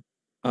Quran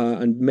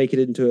and make it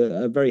into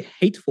a very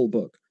hateful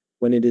book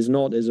when it is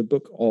not, is a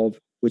book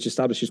which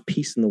establishes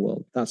peace in the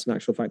world. That's in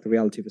actual fact the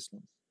reality of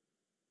Islam.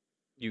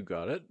 You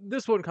got it.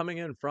 This one coming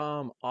in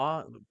from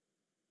got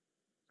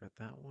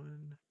that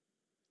one.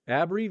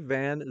 Abri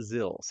Van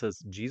Zyl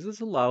says Jesus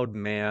allowed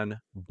man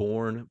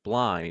born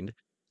blind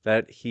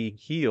that he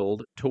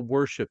healed to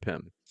worship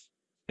him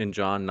in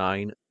John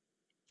 9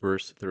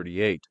 verse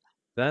 38.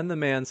 Then the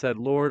man said,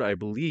 Lord, I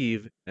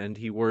believe, and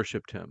he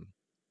worshipped him.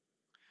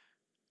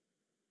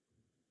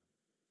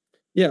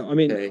 Yeah, I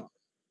mean, Okay.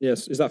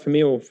 yes. Is that for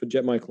me or for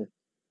Jet Michael?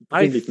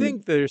 I Presumably for me.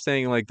 think they're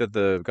saying like that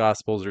the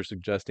Gospels are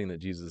suggesting that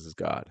Jesus is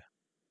God.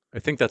 I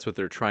think that's what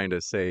they're trying to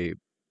say.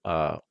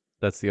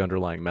 That's the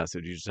underlying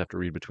message. You just have to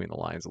read between the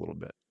lines a little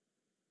bit.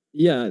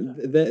 Yeah,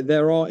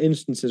 there are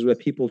instances where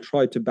people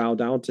tried to bow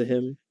down to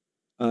him,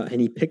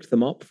 and he picked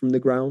them up from the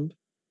ground.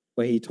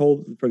 Where he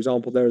told, for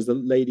example, there is a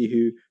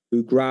lady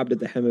who grabbed at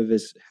the hem of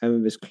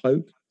his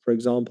cloak, for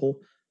example.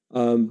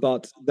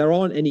 But there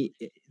aren't any.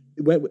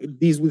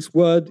 This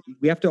word,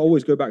 we have to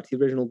always go back to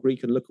the original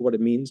Greek and look at what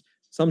it means.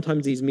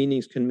 Sometimes these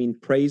meanings can mean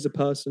praise a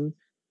person.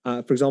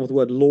 For example, the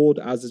word Lord,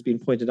 as has been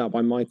pointed out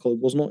by Michael,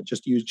 was not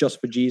just used just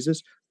for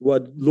Jesus. The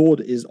word Lord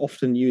is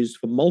often used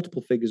for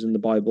multiple figures in the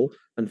Bible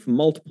and for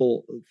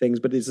multiple things,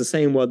 but it's the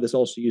same word that's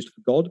also used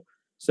for God.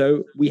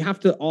 So we have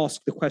to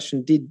ask the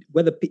question: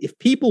 if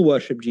people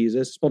worship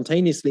Jesus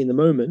spontaneously in the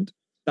moment,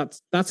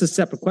 that's a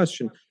separate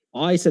question.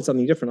 I said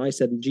something different. I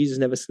said Jesus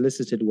never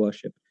solicited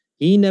worship.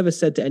 He never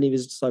said to any of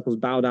his disciples,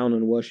 "Bow down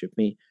and worship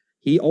me."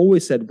 He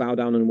always said, "Bow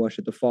down and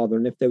worship the Father."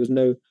 And if there was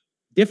no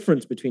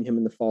difference between him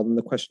and the Father, and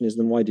the question is,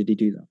 then why did he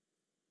do that?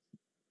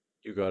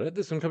 You got it.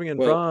 This one coming in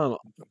Well,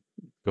 from.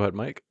 Go ahead,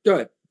 Mike. Go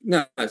ahead.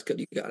 No, that's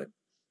good. You got it.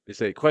 They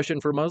say question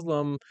for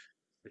Muslim.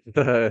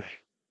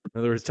 In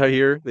other words,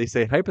 Tahir, they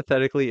say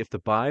hypothetically, if the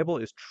Bible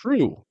is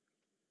true,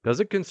 does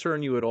it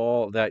concern you at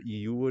all that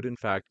you would in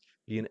fact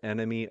be an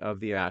enemy of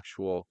the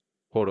actual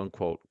quote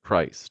unquote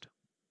Christ?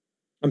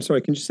 I'm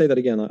sorry, can you say that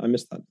again? I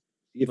missed that.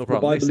 If No the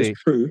problem. They Bible is say,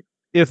 true,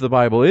 if the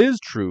Bible is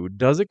true,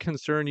 does it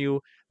concern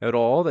you at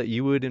all that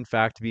you would in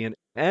fact be an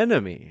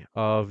enemy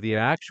of the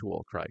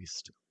actual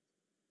Christ?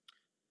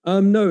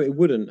 no, it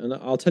wouldn't, and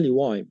I'll tell you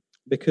why.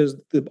 Because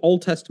the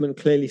Old Testament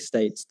clearly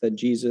states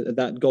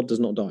that God does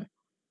not die.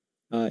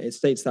 It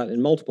states that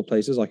in multiple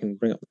places. I can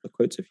bring up the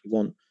quotes if you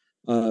want.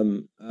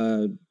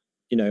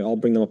 I'll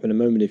bring them up in a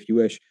moment if you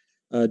wish.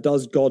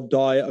 Does God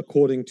die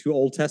according to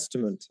Old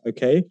Testament?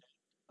 Okay.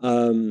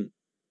 Well,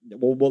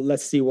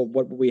 let's see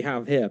what we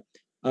have here.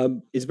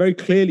 It's very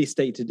clearly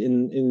stated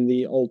in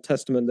the Old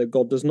Testament that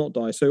God does not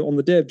die. So on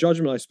the day of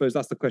judgment, I suppose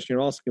that's the question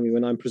you're asking me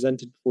when I'm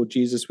presented before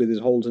Jesus with his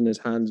holes in his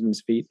hands and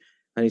his feet,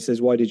 and he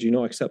says, "Why did you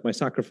not accept my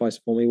sacrifice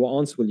for me?" What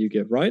answer will you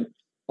give? Right?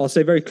 I'll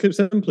say very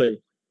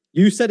simply,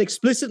 you said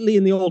explicitly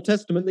in the Old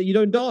Testament that you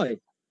don't die,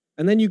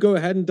 and then you go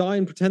ahead and die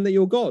and pretend that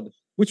you're God.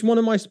 Which one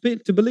am I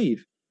to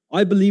believe?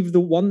 I believe the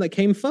one that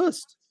came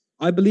first.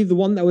 I believe the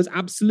one that was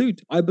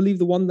absolute. I believe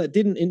the one that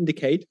didn't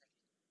indicate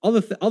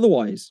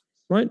otherwise,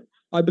 right?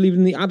 I believe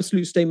in the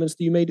absolute statements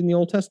that you made in the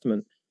Old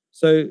Testament.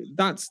 So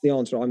that's the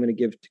answer I'm going to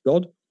give to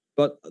God.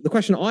 But the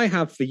question I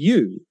have for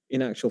you,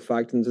 in actual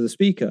fact, and to the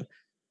speaker,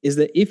 is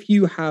that if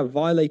you have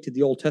violated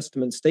the Old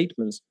Testament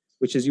statements,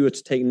 which is you are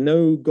to take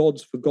no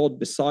gods for God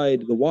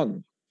beside the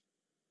one,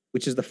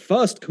 which is the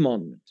first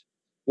commandment,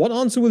 what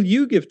answer will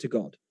you give to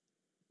God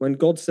when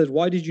God says,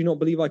 "Why did you not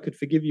believe I could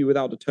forgive you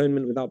without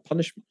atonement, without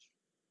punishment?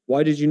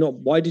 Why did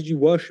you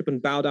worship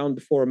and bow down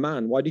before a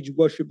man? Why did you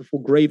worship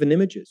before graven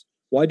images?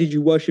 Why did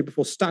you worship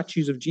before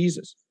statues of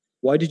Jesus?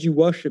 Why did you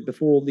worship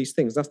before all these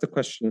things?" That's the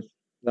question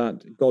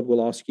that God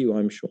will ask you,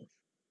 I'm sure.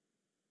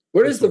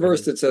 Where is the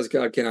verse that says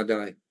God cannot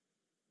die?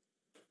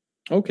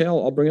 Okay,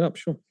 I'll bring it up,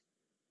 sure.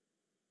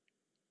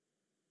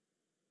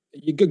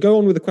 You go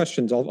on with the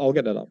questions. I'll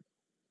get it up.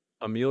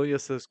 Amelia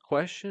says,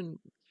 question.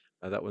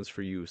 That one's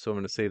for you. So I'm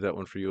going to save that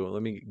one for you.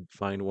 Let me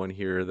find one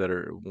here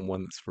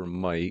one that's for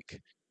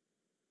Mike.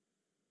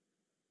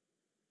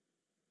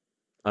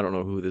 I don't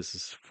know who this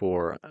is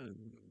for.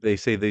 They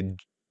say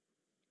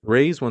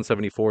Raise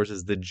 174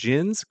 says the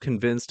jinns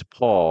convinced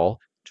Paul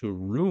to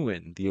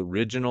ruin the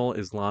original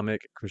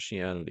Islamic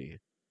Christianity.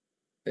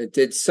 It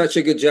did such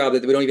a good job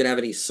that we don't even have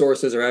any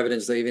sources or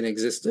evidence they even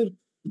existed.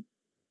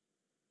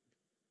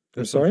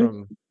 I'm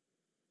sorry?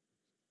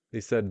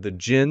 They said the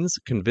jinns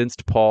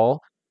convinced Paul,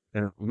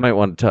 and we might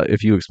want to,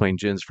 if you explain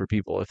jinns for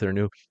people if they're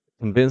new,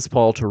 convinced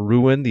Paul to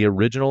ruin the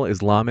original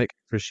Islamic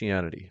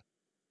Christianity.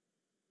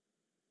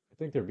 I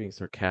think they're being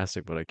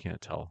sarcastic, but I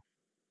can't tell.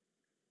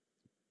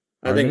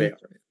 I think they are.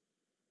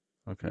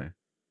 Okay.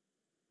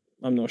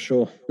 I'm not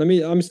sure.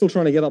 I'm still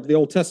trying to get up the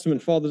Old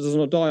Testament. Father does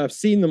not die. I've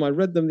seen them. I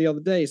read them the other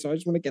day, so I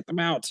just want to get them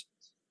out.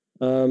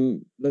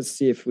 Let's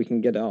see if we can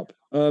get it up.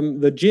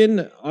 The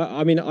jinn,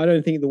 I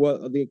don't think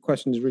the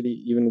question is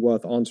really even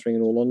worth answering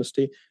in all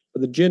honesty,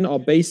 but the jinn are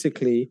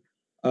basically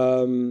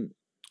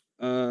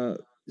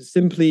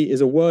simply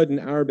is a word in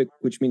Arabic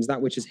which means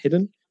that which is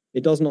hidden.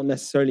 It does not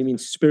necessarily mean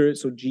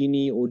spirits or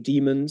genie or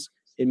demons.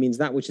 It means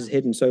that which is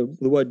hidden. So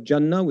the word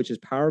Jannah, which is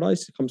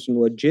paradise, it comes from the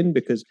word jinn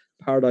because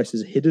paradise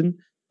is hidden.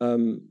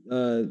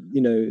 The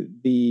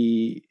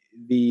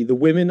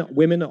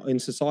women in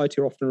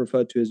society are often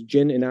referred to as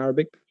jinn in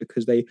Arabic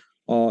because they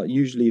are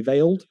usually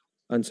veiled,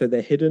 and so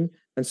they're hidden.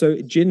 And so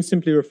jinn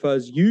simply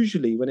refers,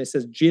 usually when it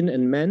says jinn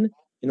and men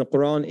in the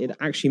Quran, it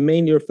actually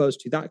mainly refers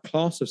to that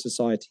class of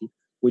society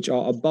which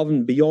are above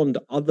and beyond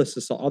other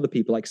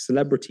people like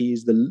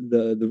celebrities,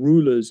 the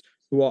rulers,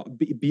 who are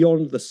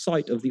beyond the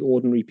sight of the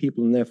ordinary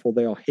people, and therefore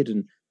they are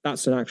hidden.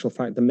 That's in actual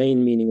fact the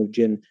main meaning of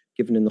jinn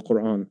given in the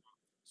Quran.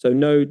 So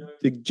no,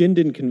 the jinn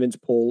didn't convince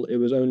Paul. It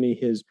was only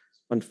his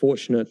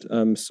unfortunate,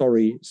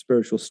 sorry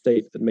spiritual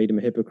state that made him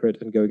a hypocrite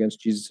and go against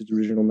Jesus'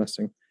 original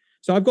messaging.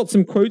 So I've got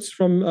some quotes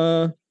from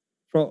the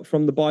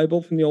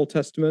Bible, from the Old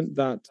Testament,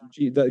 that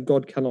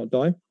God cannot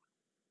die.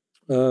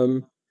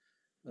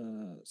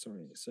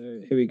 Sorry. So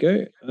here we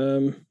go.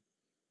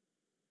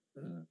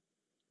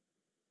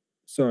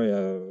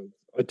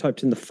 I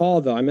typed in the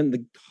Father. I meant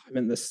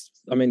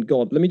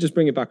God. Let me just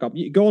bring it back up.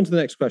 Go on to the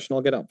next question.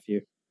 I'll get up for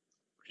you.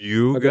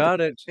 You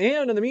got it.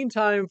 And in the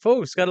meantime,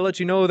 folks, got to let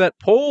you know that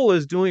poll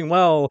is doing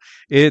well.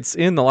 It's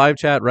in the live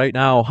chat right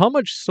now. How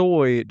much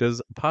soy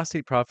does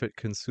Apostate Prophet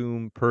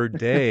consume per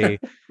day?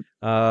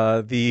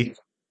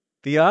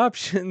 The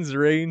options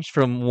range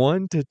from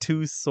 1 to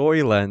 2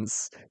 soy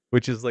lengths,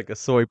 which is like a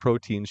soy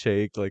protein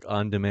shake, like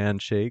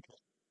on-demand shake,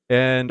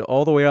 and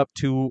all the way up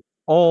to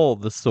all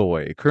the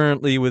soy,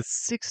 currently with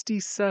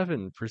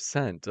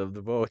 67% of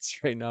the votes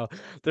right now.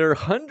 There are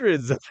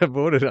hundreds that have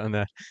voted on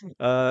that.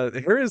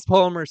 Harris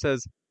Palmer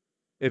says,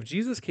 if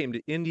Jesus came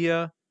to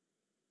India,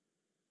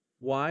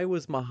 why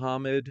was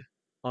Muhammad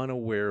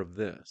unaware of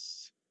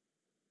this?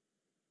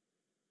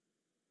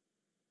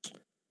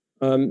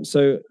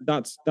 So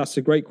that's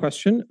a great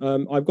question.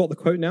 I've got the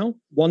quote now.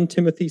 1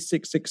 Timothy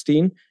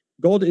 6:16.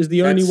 God is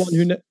the only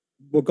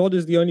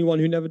one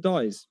who never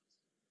dies.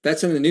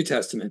 That's in the New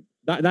Testament.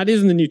 That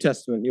is in the New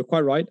Testament. You're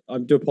quite right. I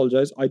do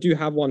apologize. I do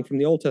have one from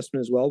the Old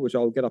Testament as well, which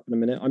I'll get up in a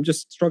minute. I'm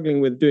just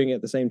struggling with doing it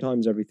at the same time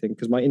as everything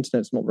because my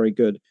internet's not very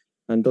good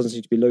and doesn't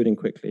seem to be loading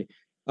quickly.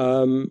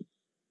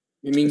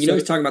 He's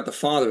talking about the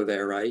Father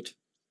there, right?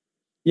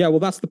 Yeah, well,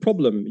 that's the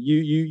problem.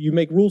 You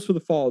make rules for the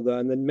Father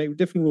and then make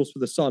different rules for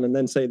the Son and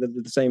then say that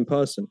they're the same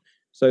person.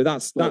 So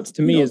that's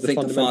to me is the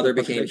fundamental. The Father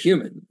became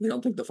human. We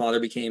don't think the Father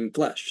became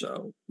flesh.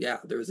 So yeah,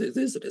 there is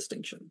a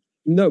distinction.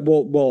 No,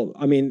 well,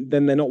 I mean,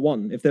 then they're not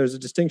one. If there's a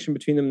distinction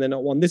between them, they're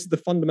not one. This is the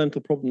fundamental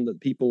problem that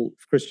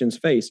Christians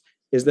face,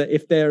 is that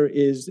if there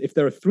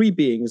are 3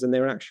 beings and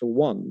they're actual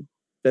one,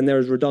 then there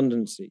is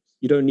redundancy.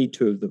 You don't need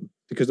 2 of them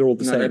because they're all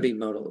the same. That'd be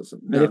modalism.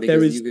 And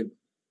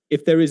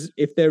if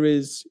there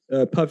is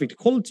perfect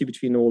equality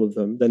between all of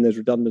them, then there's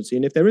redundancy.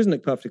 And if there isn't a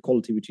perfect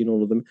equality between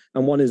all of them,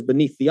 and one is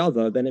beneath the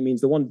other, then it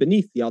means the one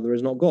beneath the other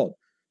is not God.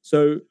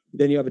 So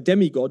then you have a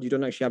demigod, you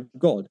don't actually have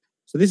God.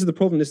 So this is the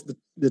problem. This is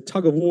the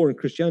tug of war in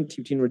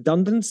Christianity between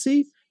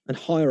redundancy and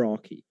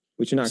hierarchy,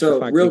 which in actual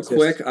fact real exists.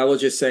 Quick, I will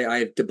just say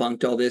I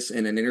debunked all this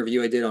in an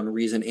interview I did on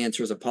Reason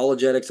Answers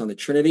Apologetics on the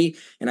Trinity,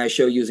 and I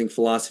show using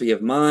philosophy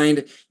of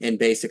mind and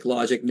basic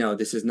logic. No,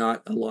 this is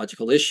not a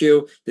logical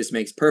issue. This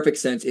makes perfect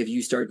sense if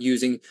you start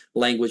using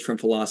language from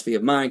philosophy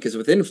of mind, because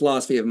within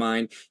philosophy of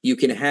mind, you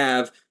can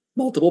have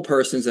multiple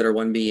persons that are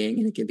one being,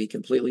 and it can be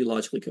completely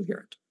logically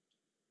coherent.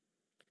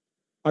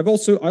 I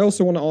also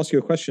want to ask you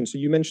a question. So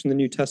you mentioned the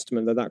New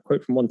Testament, that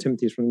quote from 1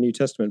 Timothy is from the New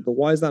Testament, but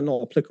why is that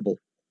not applicable?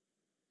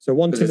 So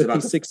 1 Timothy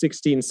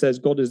 6:16 says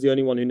God is the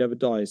only one who never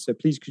dies. So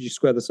please, could you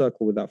square the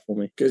circle with that for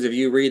me? Because if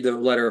you read the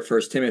letter of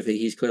 1 Timothy,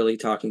 he's clearly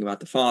talking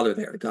about the Father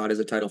there. God is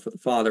a title for the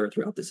Father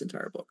throughout this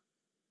entire book.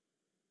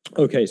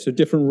 Okay, so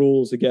different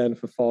rules again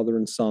for Father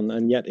and Son,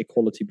 and yet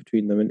equality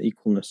between them and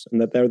equalness,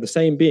 and that they're the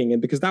same being.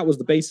 And because that was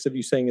the basis of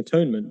you saying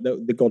atonement,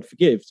 that God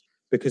forgives,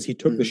 because he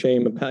took the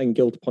shame and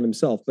guilt upon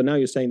himself. But now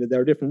you're saying that there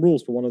are different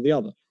rules for one or the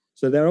other.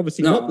 So they're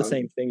obviously not the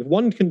same thing. If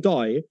one can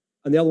die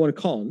and the other one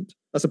can't,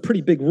 that's a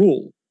pretty big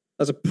rule.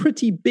 That's a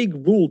pretty big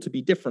rule to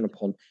be different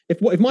upon.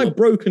 If my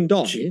bro can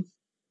die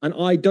and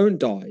I don't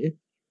die,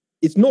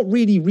 it's not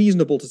really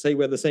reasonable to say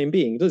we're the same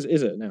being, is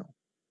it now?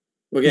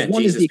 Well, again,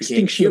 one Jesus is the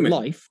extinction became of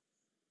human. life.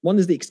 One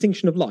is the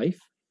extinction of life,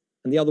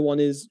 and the other one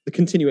is the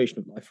continuation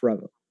of life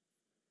forever.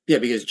 Yeah,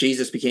 because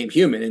Jesus became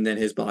human, and then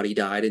his body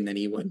died, and then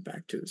he went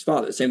back to his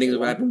Father. Same thing as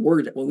what happened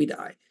when we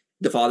die.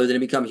 The Father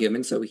didn't become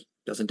human, so he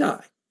doesn't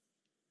die.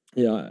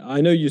 Yeah,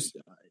 I know you.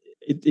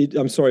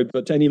 I'm sorry,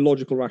 but to any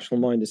logical, rational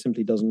mind, it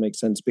simply doesn't make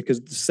sense, because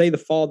to say the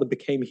Father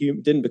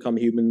didn't become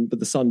human, but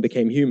the Son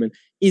became human,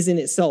 is in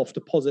itself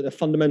to posit a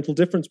fundamental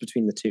difference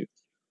between the two.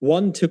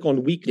 One took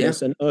on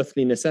weakness and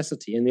earthly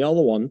necessity, and the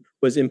other one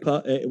was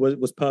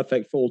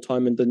perfect for all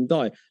time and didn't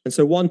die. And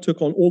so one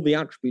took on all the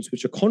attributes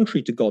which are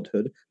contrary to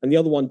godhood, and the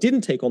other one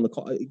didn't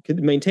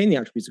maintain the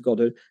attributes of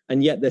godhood,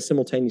 and yet they're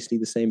simultaneously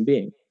the same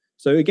being.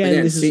 So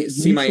again, this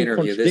is my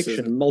interview.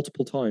 Contradiction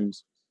multiple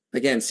times.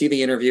 Again, see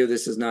the interview.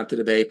 This is not the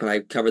debate, but I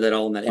covered that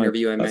all in that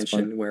interview I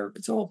mentioned, where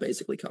it's all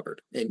basically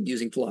covered and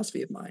using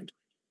philosophy of mind.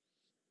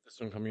 This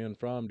one coming in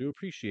from, do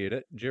appreciate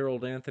it.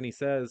 Gerald Anthony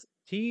says,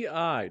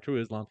 TI, True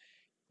Islam.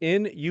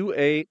 In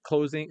UA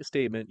closing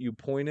statement, you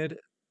pointed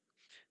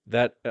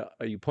out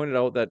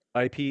that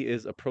IP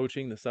is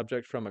approaching the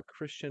subject from a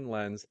Christian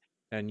lens,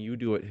 and you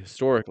do it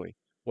historically.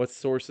 What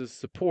sources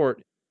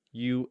support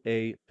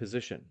UA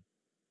position?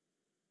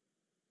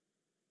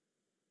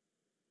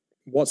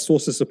 What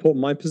sources support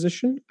my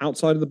position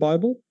outside of the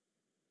Bible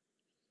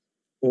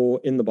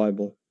or in the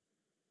Bible?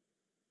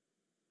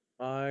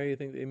 I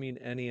think they mean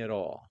any at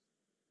all.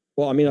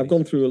 Well, I mean, I've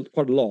gone through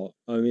quite a lot.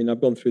 I mean, I've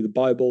gone through the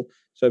Bible.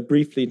 So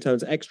briefly, in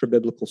terms of extra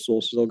biblical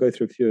sources, I'll go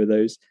through a few of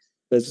those.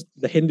 There's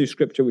the Hindu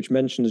scripture, which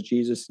mentions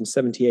Jesus in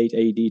 78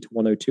 AD to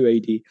 102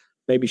 AD.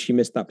 Maybe she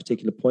missed that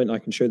particular point. I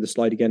can show the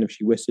slide again if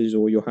she wishes,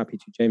 or you're happy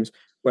to, James,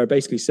 where it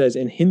basically says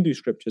in Hindu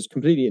scriptures,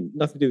 completely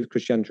nothing to do with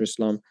Christianity or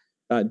Islam,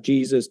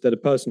 that a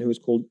person who was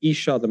called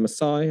Isha the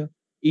Messiah,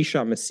 Isha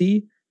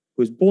Masih,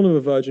 who was born of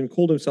a virgin,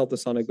 called himself the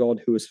Son of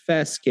God, who was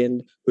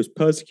fair-skinned, who was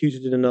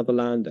persecuted in another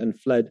land and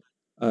fled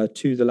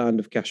to the land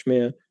of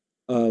Kashmir,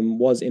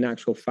 was in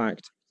actual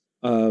fact,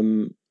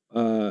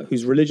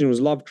 whose religion was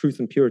love, truth,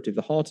 and purity of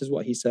the heart, is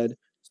what he said.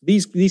 So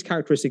these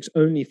characteristics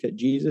only fit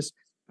Jesus,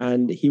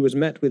 and he was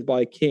met with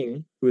by a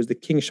king, who was the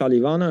King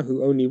Shalivana,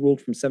 who only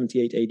ruled from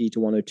 78 AD to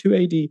 102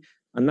 AD,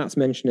 and that's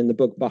mentioned in the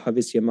book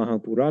Bhavisya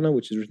Mahapurana,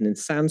 which is written in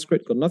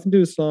Sanskrit, got nothing to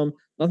do with Islam,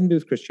 nothing to do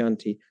with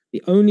Christianity.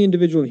 The only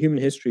individual in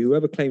human history who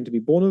ever claimed to be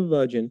born of a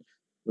virgin,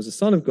 was the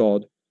Son of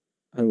God,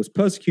 and was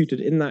persecuted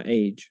in that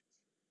age,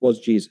 was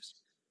Jesus.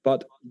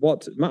 But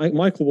what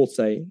Michael will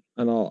say,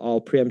 and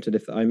I'll preempt it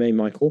if I may,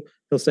 Michael,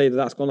 he'll say that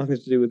that's got nothing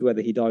to do with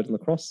whether he died on the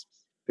cross,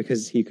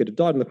 because he could have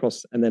died on the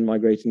cross and then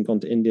migrated and gone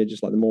to India,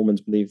 just like the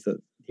Mormons believe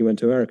that he went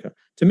to America.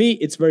 To me,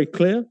 it's very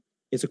clear.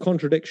 It's a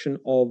contradiction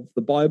of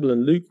the Bible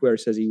and Luke, where it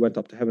says he went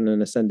up to heaven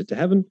and ascended to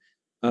heaven,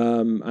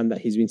 and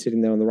that he's been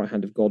sitting there on the right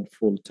hand of God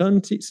for all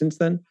eternity since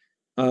then.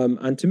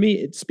 And to me,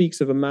 it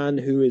speaks of a man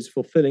who is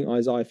fulfilling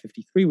Isaiah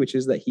 53, which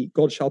is that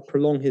God shall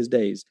prolong his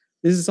days.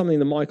 This is something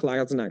that Michael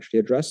hasn't actually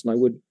addressed, and I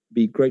would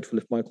be grateful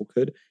if Michael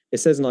could. It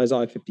says in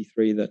Isaiah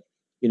 53 that,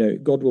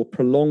 God will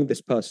prolong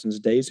this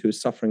person's days who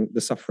is suffering, the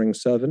suffering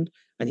servant,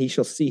 and he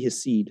shall see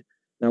his seed.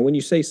 Now, when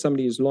you say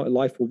somebody's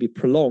life will be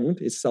prolonged,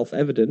 it's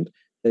self-evident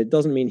that it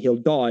doesn't mean he'll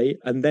die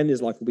and then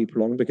his life will be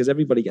prolonged, because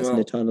everybody gets an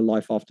eternal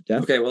life after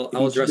death. Okay, well,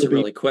 I'll address it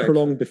really quick.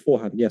 Prolonged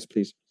beforehand. Yes,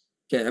 please.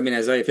 Okay, I mean,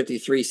 Isaiah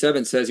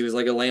 53:7 says he was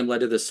like a lamb led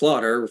to the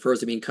slaughter, refers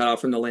to being cut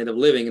off from the land of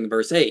living in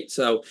verse 8.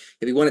 So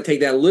if you want to take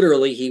that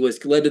literally, he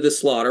was led to the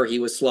slaughter, he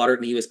was slaughtered,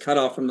 and he was cut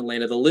off from the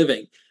land of the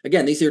living.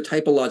 Again, these are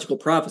typological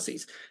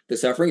prophecies. The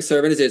suffering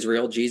servant is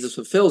Israel. Jesus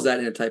fulfills that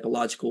in a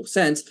typological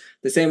sense,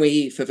 the same way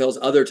he fulfills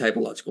other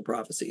typological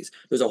prophecies.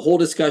 There's a whole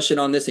discussion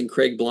on this in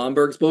Craig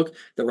Blomberg's book,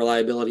 The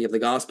Reliability of the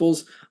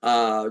Gospels.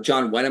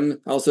 John Wenham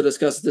also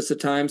discusses this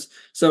at times.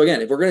 So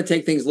again, if we're going to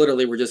take things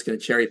literally, we're just going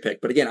to cherry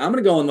pick. But again, I'm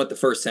going to go on what the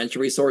first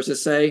century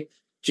sources say.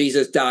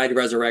 Jesus died,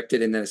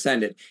 resurrected, and then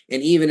ascended.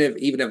 And even if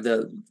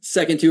the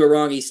second two are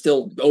wrong, he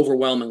still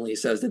overwhelmingly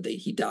says that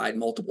he died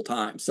multiple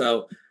times.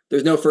 So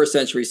there's no first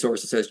century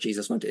source that says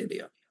Jesus went to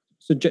India.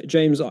 So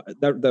James,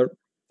 there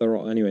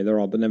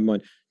are, but never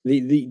mind.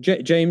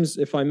 James,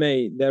 if I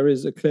may, there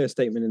is a clear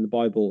statement in the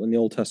Bible in the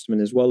Old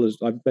Testament, as well as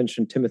I've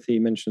mentioned. Timothy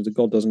mentions that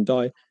God doesn't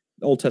die.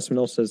 The Old Testament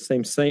also says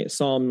the same.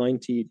 Psalm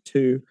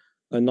 92,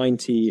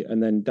 90,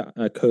 and then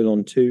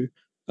colon 2.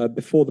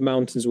 Before the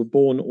mountains were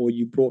born, or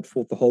you brought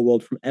forth the whole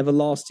world, from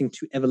everlasting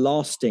to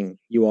everlasting,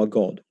 you are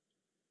God.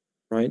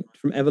 Right?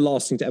 From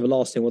everlasting to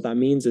everlasting, what that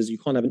means is you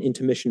can't have an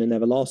intermission in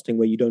everlasting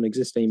where you don't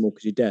exist anymore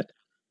because you're dead.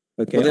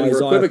 Okay. Well, then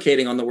we're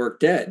equivocating on the word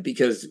dead,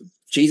 because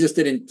Jesus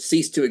didn't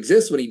cease to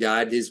exist when he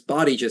died. His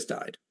body just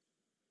died.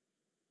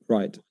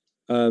 Right.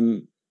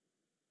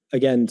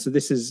 Again, so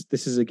this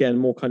is again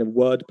more kind of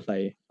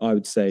wordplay, I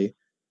would say,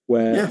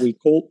 where we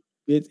call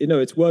it,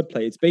 it's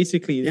wordplay. It's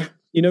basically,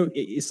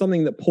 it's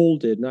something that Paul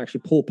did, and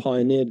actually Paul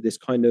pioneered this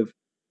kind of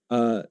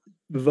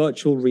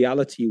virtual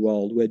reality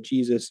world where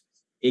Jesus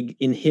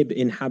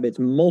inhabits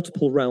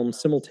multiple realms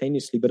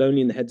simultaneously, but only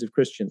in the heads of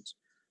Christians.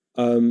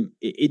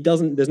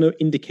 There's no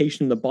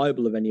indication in the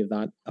Bible of any of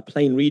that. A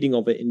plain reading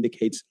of it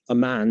indicates a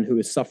man who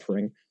is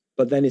suffering,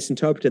 but then it's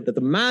interpreted that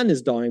the man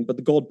is dying, but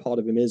the God part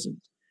of him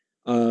isn't.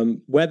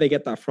 Where they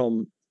get that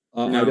from,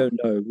 I don't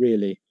know,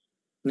 really.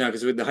 No,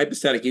 because the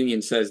hypostatic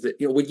union says that,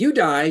 when you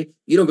die,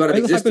 you don't go out of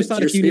existence.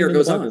 Your spirit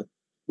goes on.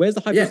 Where's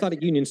the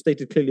hypostatic union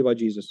stated clearly by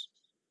Jesus?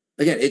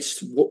 Again,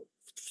 it's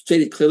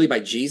stated clearly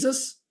by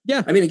Jesus.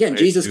 Yeah. I mean, again,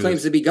 Jesus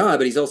claims to be God,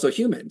 but he's also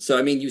human. So,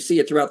 I mean, you see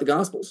it throughout the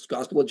Gospels.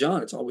 Gospel of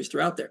John, it's always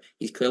throughout there.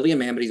 He's clearly a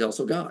man, but he's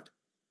also God.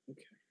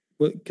 Okay.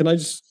 Well, can I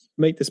just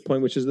make this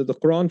point, which is that the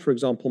Quran, for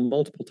example,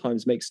 multiple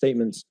times makes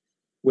statements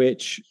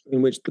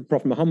in which the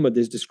Prophet Muhammad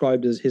is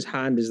described as his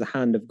hand is the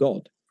hand of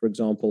God. For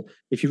example,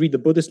 if you read the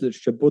Buddhist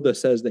literature, Buddha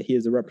says that he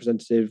is the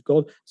representative of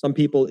God.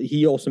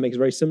 He also makes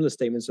very similar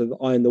statements of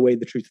I am the way,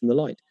 the truth, and the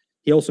light.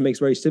 He also makes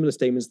very similar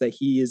statements that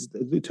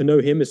to know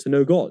him is to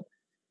know God.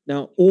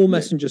 Now, all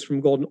messengers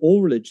from God in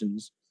all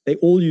religions, they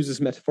all use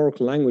this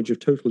metaphorical language of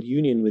total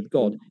union with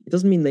God. It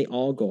doesn't mean they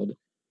are God.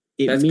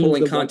 That's means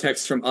pulling that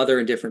context from other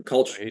and different I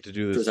cultures. hate to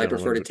do this, Because I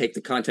prefer to gentlemen, take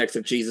the context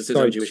of Jesus'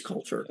 Sorry, own Jewish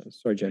culture.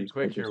 Sorry, but be James.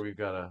 quick here. apologies. We've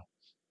got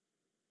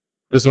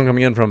this one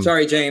coming in from.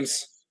 Sorry,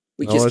 James.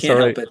 We No, just it's can't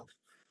all help right. it.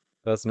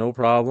 That's no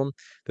problem.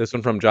 This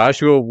one from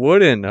Joshua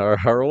Wooden,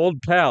 our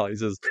old pal. He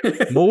says,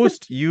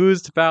 most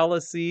used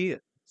fallacy,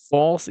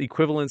 false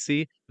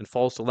equivalency, and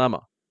false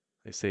dilemma.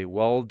 They say,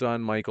 well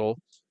done, Michael.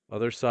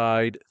 Other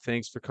side,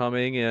 thanks for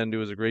coming, and it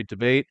was a great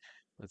debate.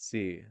 Let's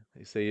see.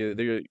 They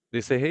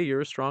say, hey,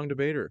 you're a strong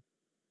debater.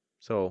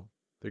 So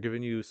they're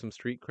giving you some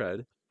street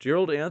cred.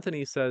 Gerald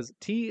Anthony says,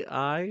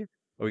 T.I.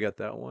 Oh, we got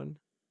that one.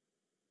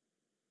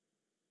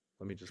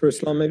 Let me just True make sure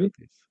Islam, I maybe? got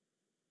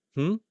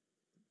these.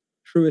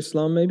 True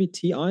Islam, maybe?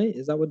 TI?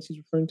 Is that what he's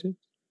referring to?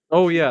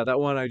 Oh, yeah, that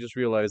one. I just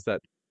realized that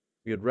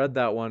we had read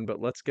that one,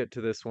 but let's get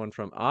to this one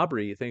from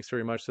Aubrey. Thanks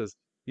very much. Says,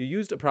 you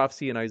used a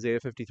prophecy in Isaiah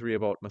 53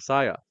 about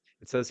Messiah.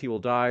 It says he will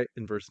die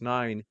in verse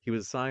 9. He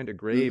was assigned a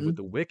grave with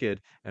the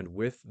wicked and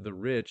with the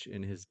rich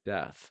in his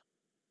death.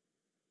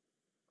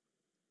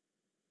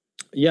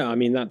 Yeah, I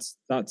mean, that's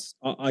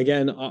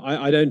again,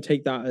 I don't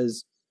take that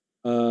as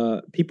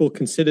people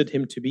considered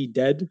him to be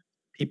dead.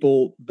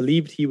 People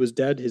believed he was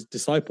dead. His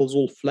disciples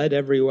all fled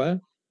everywhere.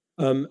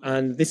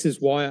 And this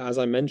is why, as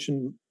I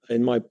mentioned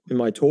in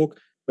my talk,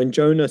 when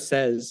Jonah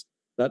says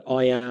that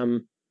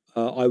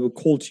I will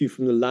call to you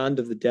from the land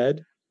of the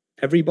dead,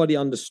 everybody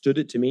understood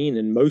it to mean,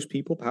 and most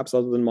people, perhaps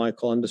other than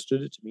Michael,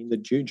 understood it to mean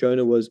that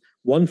Jonah was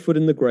 1 foot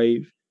in the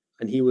grave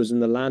and he was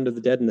in the land of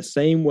the dead in the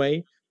same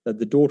way that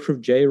the daughter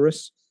of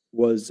Jairus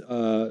was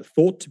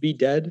thought to be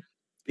dead.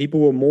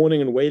 People were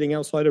mourning and wailing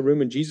outside a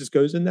room, and Jesus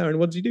goes in there, and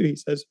what does he do? He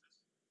says,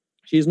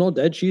 she is not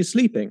dead, she is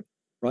sleeping,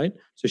 right?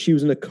 So she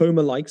was in a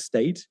coma-like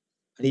state,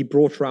 and he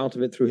brought her out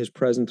of it through his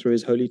presence, through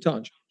his holy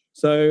touch.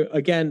 So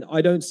again,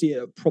 I don't see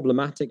it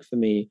problematic for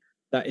me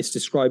that it's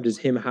described as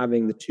him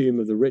having the tomb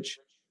of the rich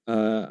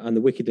and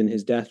the wicked in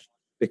his death,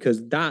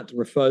 because that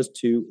refers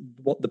to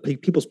what the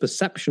people's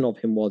perception of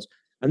him was.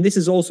 And this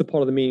is also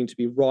part of the meaning to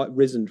be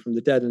risen from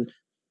the dead. And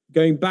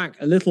going back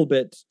a little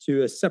bit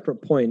to a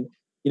separate point,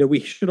 we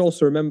should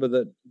also remember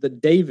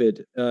that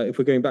David, if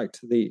we're going back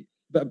to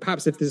but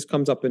perhaps if this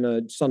comes up in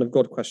a Son of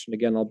God question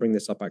again, I'll bring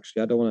this up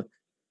actually. I don't want to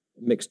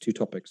mix two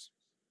topics.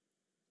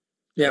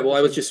 Yeah, well,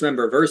 I was just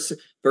remember verse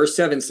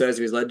 7 says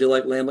he was led to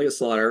like lamb like a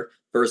slaughter.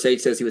 Verse 8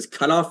 says he was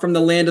cut off from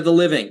the land of the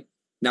living,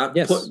 not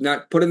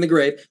put in the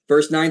grave.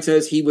 Verse 9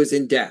 says he was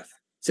in death.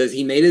 It says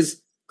he made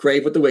his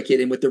grave with the wicked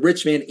and with the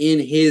rich man in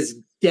his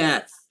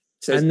death.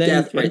 It says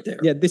death right there.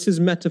 Yeah, this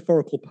is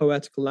metaphorical,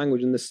 poetical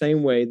language in the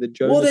same way that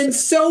Jonah. Well, then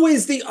so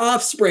is the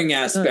offspring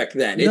aspect.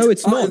 Then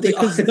it's not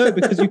because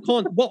you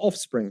can't. What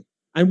offspring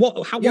and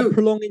what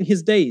prolonging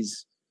his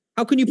days?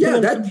 How can you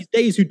prolong his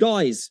days who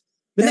dies?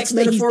 That's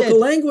metaphorical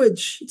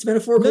language. It's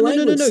metaphorical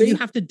language. No. You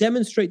have to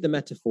demonstrate the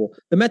metaphor.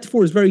 The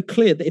metaphor is very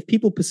clear that if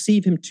people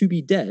perceive him to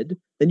be dead,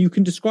 then you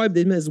can describe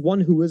him as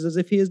one who is as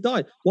if he has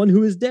died, one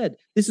who is dead.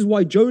 This is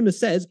why Jonah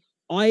says,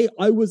 I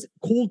was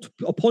called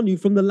upon you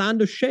from the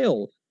land of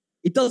Sheol.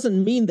 It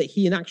doesn't mean that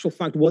he in actual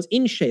fact was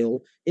in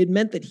Sheol. It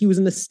meant that he was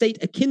in a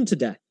state akin to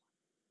death.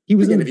 He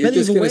was in the belly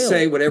of a whale. If you're just going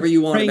to say whatever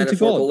you want in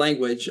metaphorical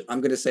language, I'm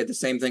going to say the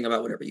same thing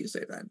about whatever you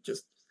say then.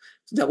 Just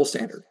it's double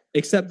standard.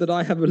 Except that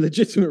I have a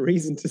legitimate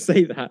reason to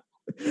say that.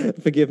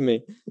 Forgive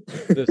me.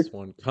 This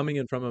one coming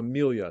in from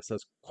Amelia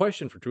says,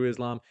 question for True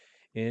Islam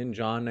in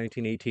John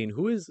 19:18.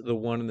 Who is the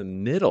one in the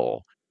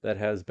middle that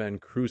has been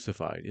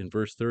crucified? In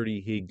verse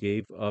 30, he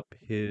gave up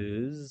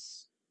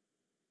his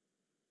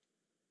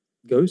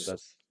ghost.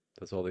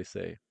 That's all they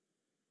say.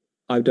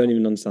 I don't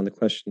even understand the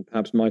question.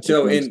 Perhaps Michael.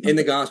 So in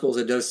the Gospels,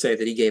 it does say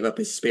that he gave up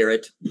his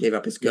spirit, gave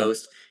up his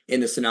ghost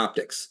in the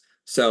Synoptics.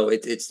 So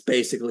it's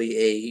basically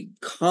a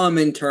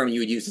common term you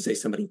would use to say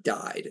somebody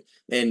died.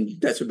 And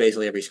that's what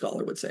basically every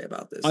scholar would say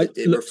about this.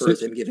 It refers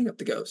to him giving up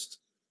the ghost.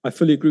 I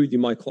fully agree with you,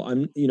 Michael. I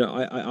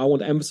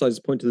want to emphasize this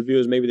point to the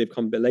viewers. Maybe they've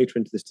come a bit later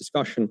into this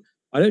discussion.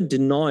 I don't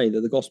deny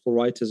that the gospel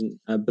writers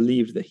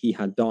believed that he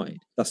had died.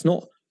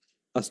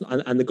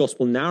 And the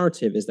gospel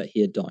narrative is that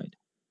he had died.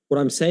 What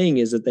I'm saying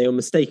is that they are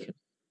mistaken.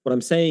 What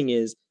I'm saying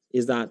is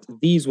that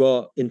these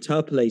were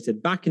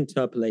interpolated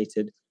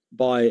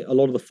by a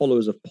lot of the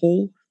followers of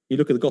Paul. You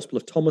look at the Gospel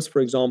of Thomas,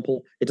 for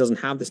example, it doesn't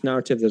have this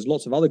narrative. There's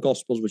lots of other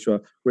Gospels which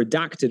were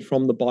redacted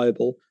from the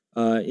Bible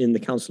in the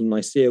Council of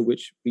Nicaea,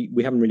 which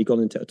we haven't really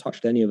gone into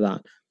touched any of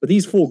that. But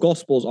these four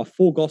Gospels are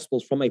four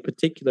Gospels from a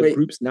particular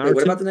group's narrative.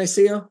 What about the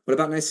Nicaea? What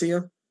about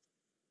Nicaea?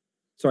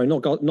 Sorry,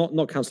 not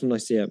Council of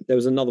Nicaea. There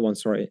was another one.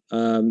 Sorry,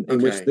 sorry,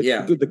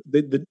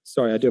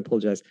 I do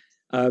apologize.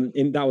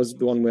 That was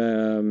the one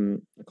where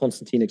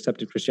Constantine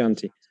accepted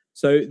Christianity.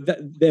 So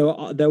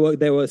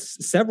there were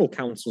several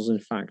councils, in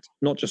fact,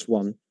 not just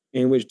one,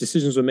 in which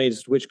decisions were made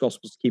as to which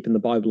gospels to keep in the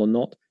Bible or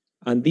not.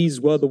 And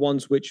these were the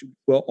ones which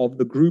were of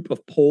the group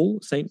of Paul,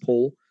 St.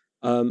 Paul,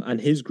 and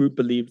his group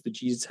believed that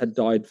Jesus had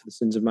died for the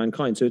sins of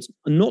mankind. So it's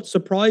not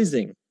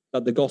surprising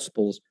that the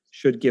Gospels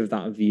should give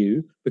that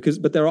view,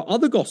 but there are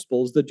other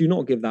Gospels that do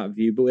not give that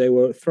view, but they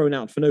were thrown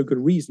out for no good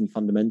reason,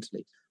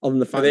 fundamentally, other than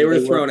the fact they were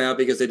thrown out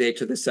because they date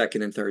to the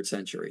 2nd and 3rd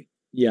century.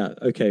 Yeah,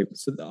 okay.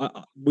 So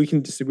we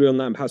can disagree on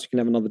that, and perhaps we can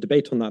have another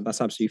debate on that.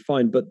 That's absolutely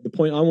fine. But the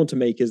point I want to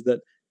make is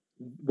that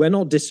we're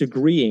not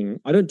disagreeing.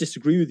 I don't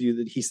disagree with you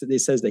that it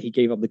says that he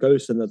gave up the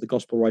ghost and that the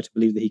gospel writer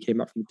believed that he came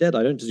back from the dead.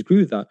 I don't disagree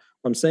with that.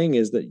 What I'm saying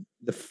is that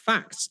the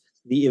facts,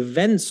 the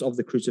events of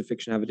the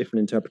crucifixion have a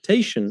different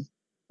interpretation,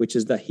 which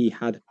is that he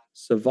had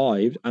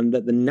survived and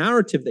that the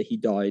narrative that he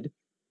died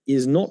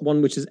is not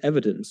one which is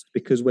evidenced,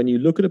 because when you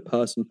look at a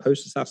person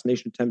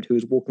post-assassination attempt who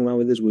is walking around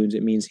with his wounds,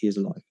 it means he is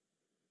alive.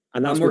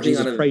 And that's what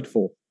Jesus prayed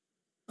for.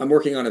 I'm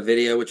working on a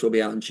video, which will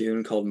be out in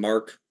June, called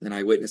Mark, an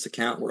Eyewitness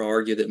Account, where I'll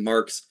argue that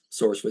Mark's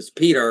source was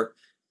Peter.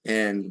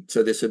 And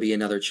so this would be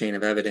another chain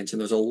of evidence. And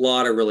there's a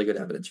lot of really good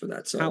evidence for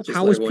that. So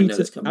how was Peter,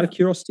 out of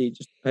curiosity,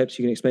 just perhaps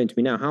you can explain to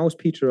me now, how was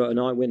Peter an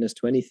eyewitness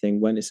to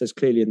anything when it says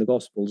clearly in the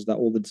Gospels that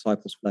all the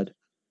disciples fled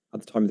at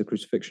the time of the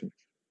crucifixion?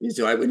 He's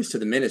the eyewitness to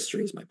the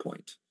ministry is my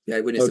point. The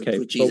eyewitness to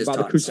what Jesus taught.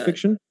 About the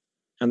crucifixion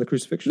and the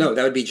crucifixion? No,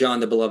 that would be John,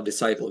 the beloved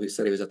disciple, who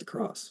said he was at the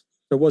cross.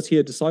 So was he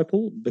a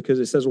disciple? Because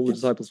it says all the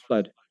disciples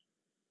fled.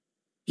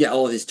 Yeah,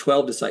 all of his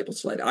 12 disciples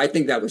fled. I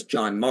think that was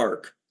John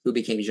Mark, who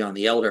became John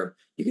the Elder.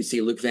 You can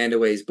see Luke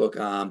Vandewey's book,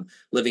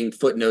 Living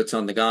Footnotes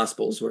on the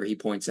Gospels, where he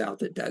points out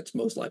that that's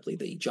most likely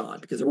the John,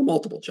 because there were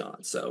multiple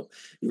Johns. So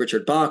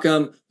Richard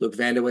Bauckham, Luke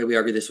Vandewey, we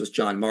argue this was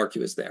John Mark who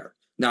was there,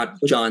 not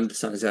John, the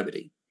son of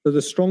Zebedee. So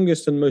the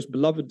strongest and most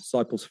beloved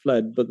disciples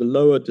fled, but the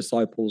lower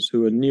disciples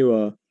who are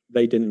newer,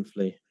 they didn't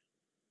flee.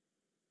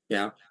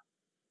 Yeah.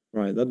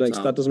 Right.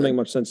 That doesn't make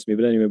much sense to me.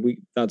 But anyway,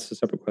 that's a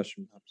separate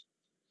question, perhaps.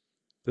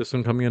 This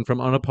one coming in from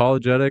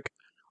Unapologetic.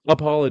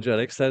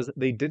 Apologetic says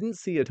they didn't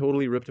see a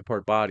totally ripped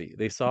apart body.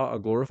 They saw a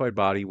glorified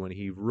body when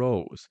he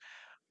rose.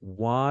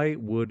 Why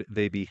would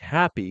they be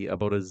happy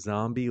about a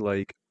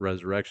zombie-like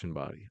resurrection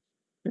body?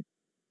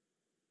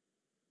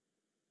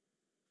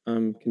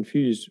 I'm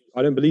confused.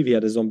 I don't believe he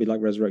had a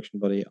zombie-like resurrection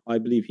body. I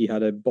believe he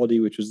had a body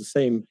which was the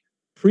same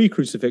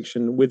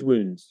pre-crucifixion with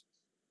wounds.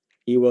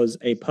 He was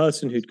a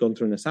person who'd gone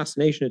through an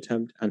assassination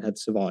attempt and had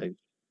survived.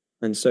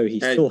 And so he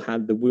still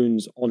had the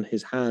wounds on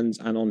his hands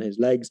and on his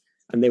legs.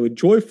 And they were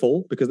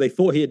joyful because they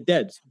thought he had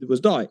died.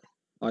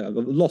 I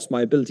lost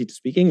my ability to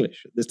speak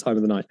English at this time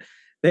of the night.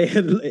 They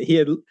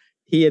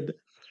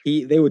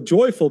were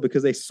joyful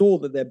because they saw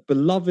that their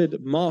beloved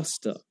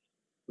master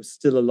was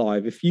still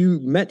alive. If you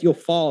met your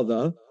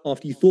father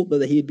after you thought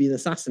that he had been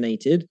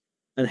assassinated,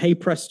 and hey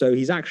presto,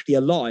 he's actually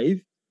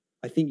alive,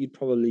 I think you'd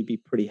probably be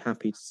pretty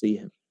happy to see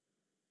him.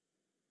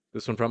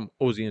 This one from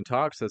Ozian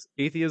Talk says,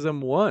 Atheism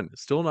won.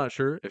 Still not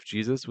sure if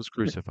Jesus was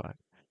crucified.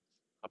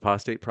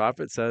 Apostate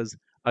Prophet says,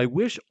 I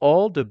wish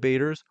all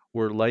debaters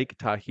were like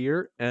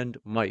Tahir and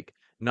Mike,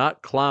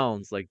 not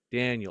clowns like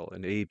Daniel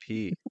and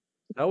AP.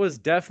 That was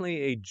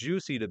definitely a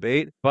juicy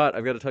debate, but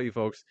I've got to tell you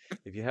folks,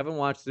 if you haven't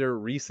watched their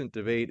recent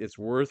debate, it's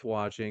worth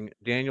watching.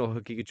 Daniel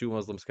Hakikachu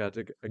Muslim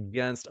Skeptic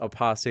against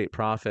Apostate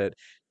Prophet.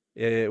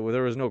 There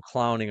was no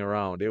clowning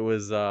around. It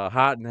was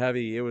hot and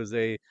heavy. It was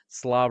a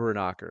slobber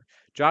knocker.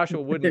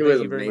 Joshua Wooden, it was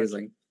thank you very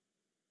amazing. much,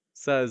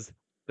 says,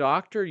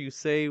 Doctor, you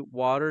say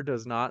water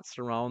does not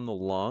surround the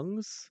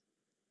lungs?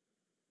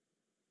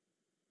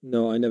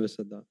 No, I never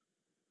said that.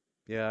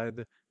 Yeah.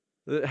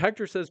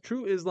 Hector says,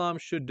 true Islam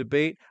should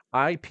debate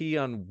IP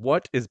on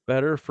what is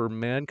better for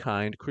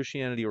mankind,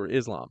 Christianity or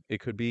Islam.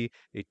 It could be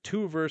a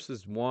 2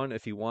 versus 1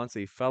 if he wants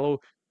a fellow,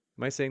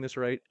 am I saying this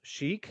right,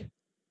 sheikh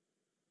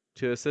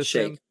to assist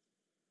him?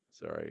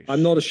 Sorry.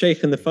 I'm not a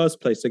sheikh in the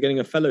first place, so getting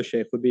a fellow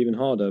sheikh would be even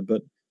harder,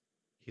 but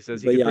he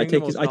says, I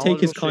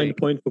take his kind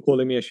point for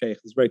calling me a sheikh.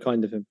 It's very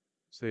kind of him.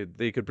 So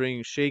they could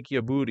bring Sheikh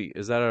Yabudi.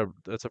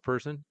 That's a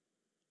person?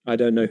 I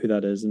don't know who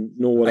that is, and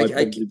nor would I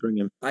probably bring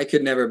him. I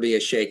could never be a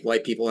sheikh.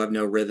 White people have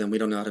no rhythm. We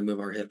don't know how to move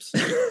our hips.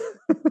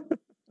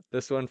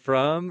 This one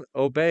from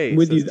Obey.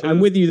 I'm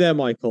with you there,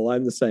 Michael.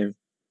 I'm the same.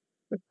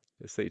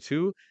 They say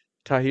 2.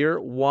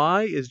 Tahir,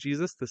 why is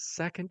Jesus the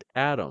second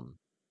Adam?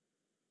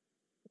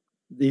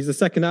 He's the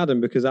second Adam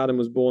because Adam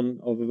was born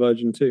of a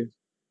virgin too.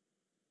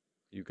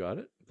 You got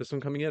it. This one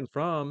coming in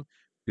from,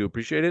 you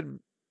appreciate it.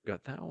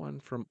 Got that one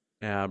from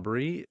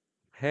Abri.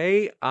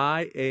 Hey,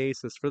 IA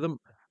says for them,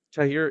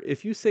 Tahir,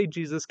 if you say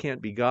Jesus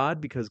can't be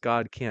God because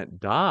God can't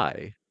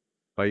die,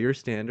 by your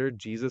standard,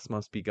 Jesus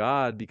must be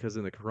God because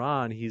in the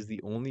Quran, he's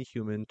the only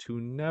human to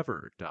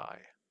never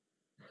die.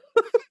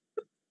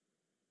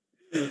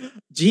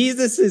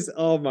 Jesus is,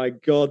 oh my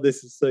God,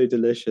 this is so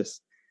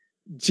delicious.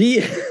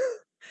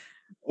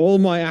 All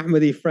my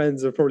Ahmadi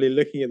friends are probably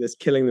looking at this,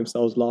 killing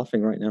themselves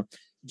laughing right now.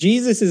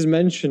 Jesus is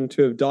mentioned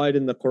to have died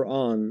in the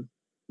Quran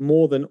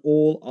more than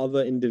all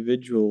other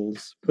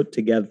individuals put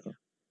together.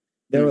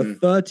 There are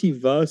 30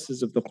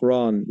 verses of the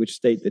Quran which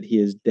state that he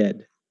is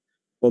dead.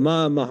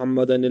 Muhammad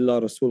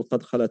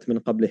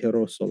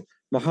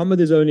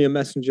is only a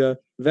messenger.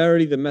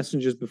 Verily, the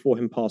messengers before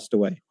him passed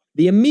away.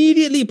 The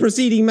immediately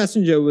preceding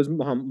messenger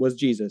was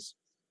Jesus.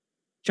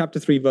 Chapter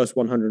 3, verse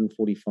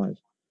 145.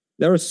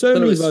 There are so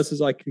many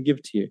verses I can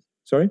give to you.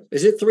 Sorry?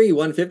 Is it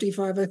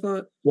 155, I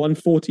thought?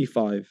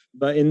 145.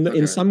 But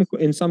in some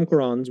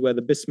Qurans where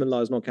the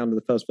Bismillah is not counted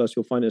the first verse,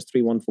 you'll find it as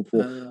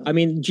 3144. I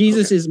mean,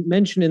 Jesus is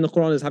mentioned in the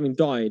Quran as having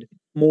died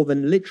more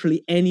than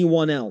literally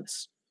anyone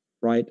else,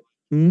 right?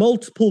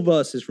 Multiple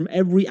verses from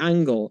every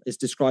angle is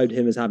described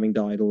him as having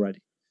died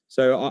already.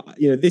 So,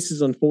 this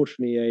is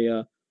unfortunately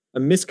a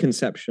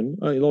misconception.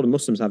 A lot of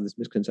Muslims have this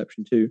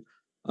misconception too.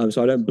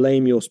 So I don't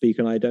blame your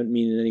speaker, and I don't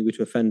mean in any way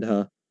to offend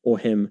her or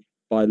him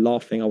by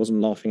laughing. I wasn't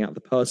laughing at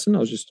the person. I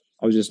was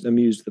just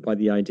amused by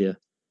the idea.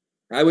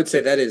 I would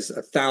say that is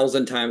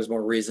 1,000 times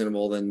more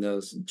reasonable than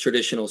those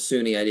traditional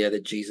Sunni idea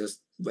that Jesus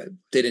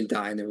didn't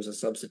die and there was a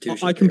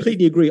substitution. I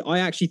completely agree. I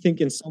actually think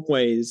in some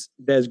ways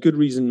there's good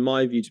reason, in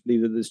my view, to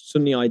believe that the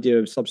Sunni idea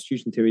of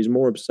substitution theory is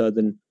more absurd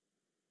than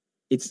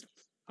it's.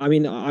 I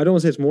mean, I don't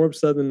want to say it's more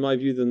absurd in my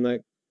view than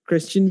the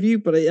Christian view,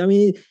 but I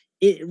mean,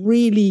 it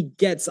really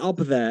gets up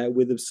there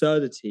with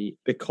absurdity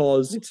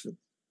because,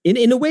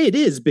 in a way, it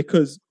is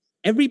because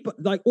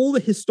all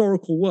the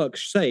historical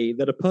works say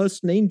that a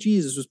person named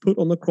Jesus was put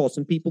on the cross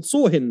and people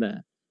saw him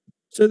there.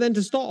 So then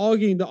to start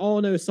arguing that, oh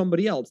no, it's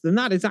somebody else, then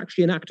that is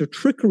actually an act of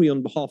trickery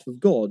on behalf of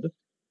God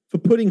for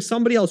putting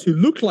somebody else who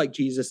looked like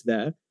Jesus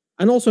there,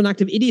 and also an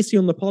act of idiocy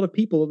on the part of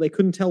people that they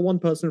couldn't tell one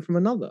person from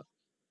another.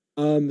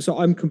 So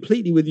I'm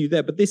completely with you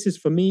there, but this is,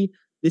 for me,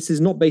 this is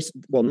not based,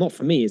 well, not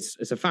for me,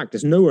 it's a fact.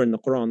 It's nowhere in the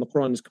Quran. The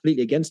Quran is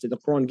completely against it. The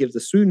Quran gives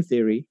the Soon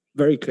theory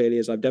very clearly,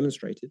 as I've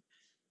demonstrated.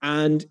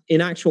 And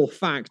in actual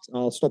fact,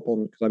 I'll stop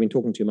on because I've been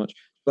talking too much,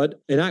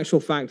 but in actual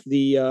fact,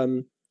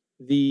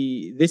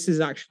 this is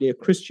actually a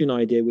Christian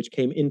idea which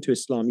came into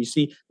Islam. You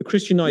see, the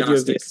Christian idea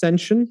of the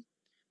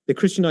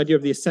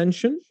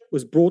ascension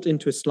was brought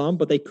into Islam,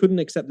 but they couldn't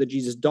accept that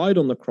Jesus died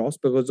on the cross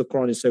because the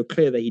Quran is so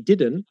clear that he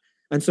didn't.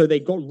 And so they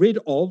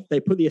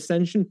put the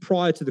ascension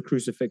prior to the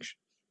crucifixion.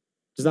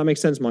 Does that make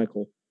sense,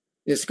 Michael?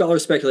 Yeah,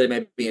 scholars speculate it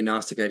might be a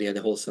Gnostic idea,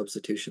 the whole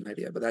substitution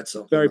idea, but that's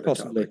a very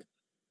possibly. Topic.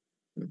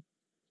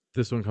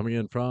 This one coming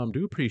in from,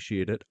 do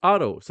appreciate it.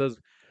 Otto says,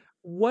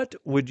 what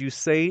would you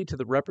say to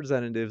the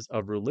representatives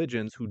of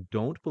religions who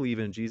don't believe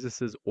in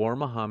Jesus's or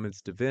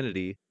Muhammad's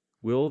divinity?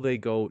 Will they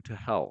go to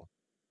hell?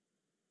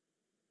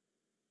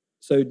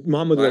 So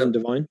Muhammad wasn't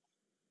divine?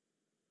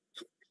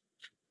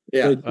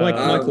 Yeah. So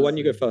Michael, why don't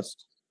you go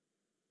first?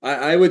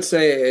 I would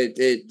say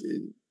here's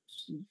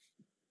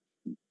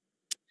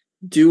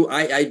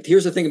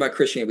the thing about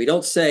Christianity. We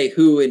don't say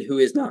who and who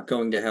is not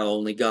going to hell.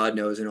 Only God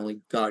knows, and only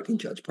God can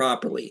judge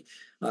properly.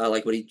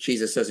 Like what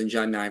Jesus says in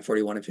John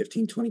 9:41 and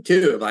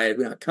 15:22. If I had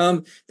not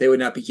come, they would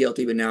not be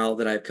guilty. But now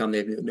that I've come, they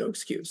have no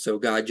excuse. So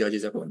God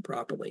judges everyone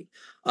properly.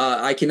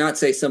 I cannot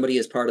say somebody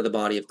is part of the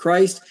body of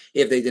Christ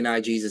if they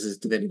deny Jesus'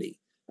 divinity.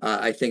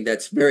 I think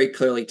that's very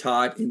clearly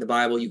taught in the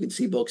Bible. You can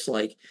see books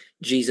like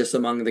Jesus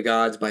Among the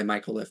Gods by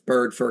Michael F.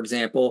 Bird, for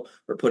example,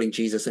 or Putting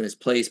Jesus in His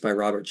Place by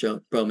Robert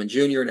Bowman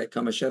Jr. and Ed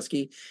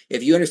Komashevsky.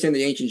 If you understand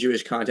the ancient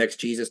Jewish context,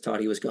 Jesus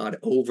taught he was God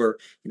over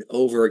and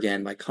over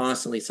again by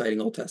constantly citing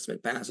Old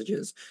Testament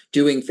passages,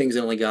 doing things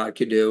that only God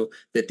could do,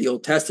 that the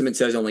Old Testament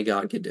says only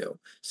God could do.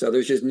 So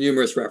there's just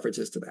numerous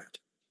references to that.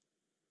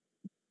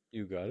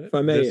 You got it. If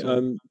I may,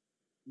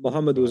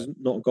 Muhammad was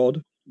not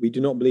God. We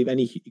do not believe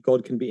any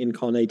God can be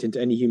incarnate into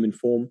any human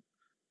form.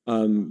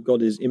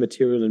 God is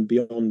immaterial and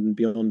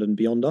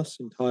beyond us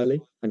entirely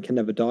and can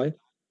never die.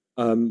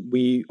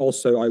 We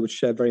also, I would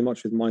share very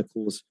much with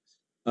Michael's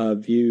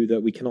view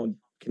that we cannot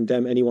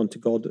condemn anyone to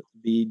God.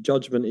 The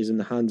judgment is in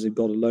the hands of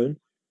God alone,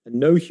 and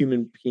no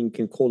human being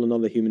can call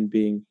another human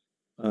being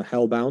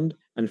hellbound.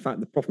 And in fact,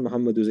 the Prophet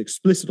Muhammad was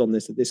explicit on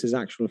this, that this is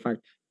actual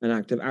fact an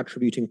act of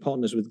attributing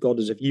partners with God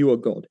as if you are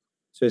God.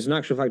 So it's an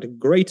actual fact a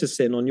greater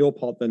sin on your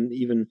part than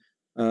even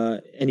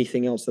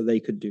anything else that they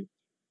could do.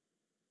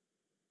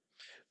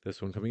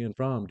 This one coming in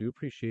from, do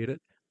appreciate it.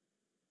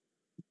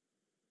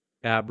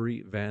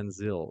 Abri Van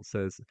Zyl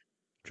says,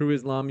 True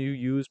Islam, you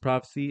use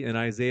prophecy in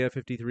Isaiah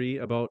 53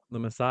 about the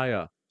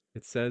Messiah.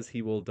 It says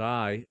he will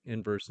die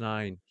in verse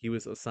 9. He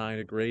was assigned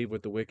a grave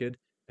with the wicked.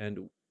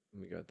 And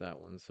we got that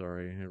one.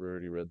 Sorry, I've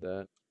already read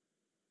that.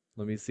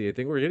 Let me see. I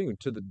think we're getting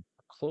to the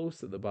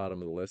close at the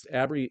bottom of the list.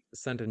 Abri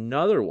sent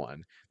another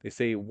one. They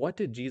say, what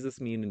did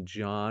Jesus mean in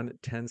John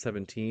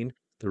 10:17?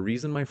 The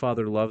reason my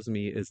Father loves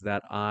me is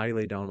that I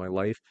lay down my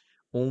life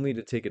only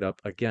to take it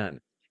up again.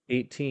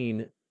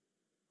 18,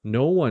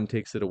 no one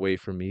takes it away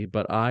from me,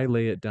 but I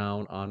lay it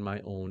down on my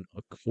own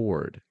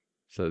accord,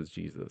 says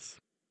Jesus.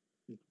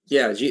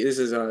 Yeah, this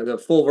is the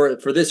full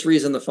word. For this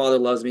reason, the Father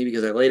loves me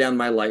because I lay down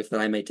my life that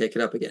I may take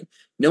it up again.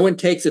 No one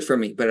takes it from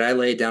me, but I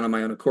lay it down on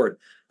my own accord.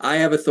 I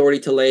have authority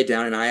to lay it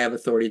down, and I have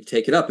authority to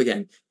take it up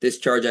again. This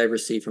charge I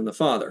received from the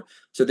Father.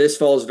 So this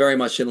falls very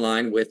much in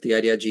line with the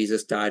idea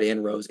Jesus died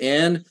and rose,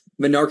 and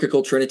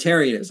monarchical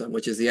Trinitarianism,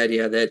 which is the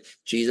idea that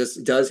Jesus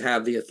does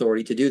have the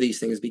authority to do these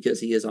things because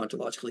he is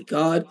ontologically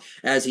God,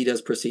 as he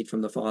does proceed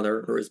from the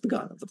Father or is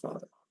begotten of the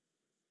Father.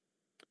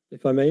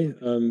 If I may,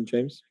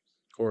 James?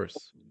 Of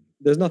course.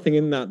 There's nothing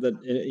in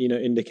that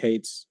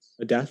indicates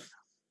a death.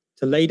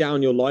 To lay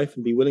down your life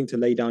and be willing to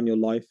lay down your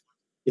life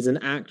is an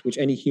act which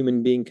any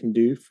human being can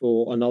do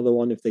for another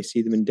one if they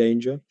see them in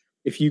danger.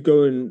 If you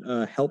go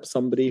and help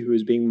somebody who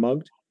is being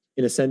mugged,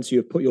 in a sense, you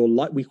have put your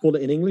life, we call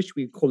it in English,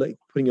 we call it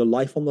putting your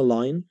life on the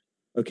line.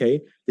 Okay.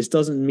 This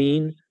doesn't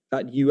mean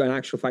that you, in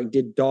actual fact,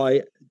 did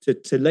die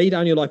to lay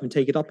down your life and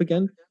take it up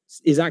again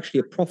is actually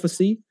a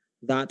prophecy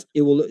that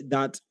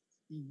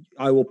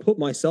I will put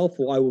myself,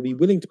 or I will be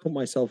willing to put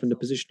myself in a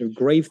position of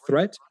grave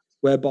threat,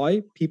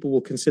 whereby people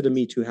will consider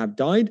me to have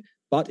died,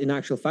 but in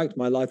actual fact,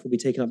 my life will be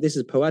taken up. This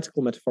is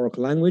poetical,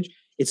 metaphorical language.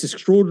 It's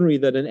extraordinary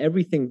that in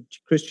everything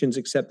Christians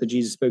accept that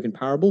Jesus spoke in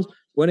parables.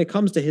 When it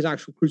comes to his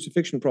actual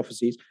crucifixion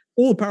prophecies,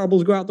 all the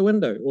parables go out the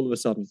window all of a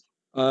sudden.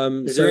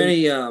 Is there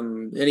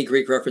any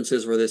Greek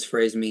references where this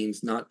phrase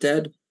means not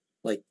dead?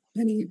 Like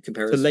any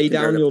comparison? To lay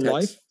down your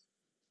life?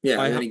 Yeah,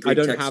 I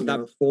don't have that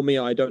before me.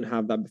 I don't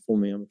have that before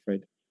me, I'm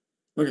afraid.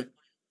 Okay.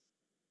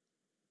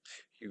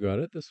 You got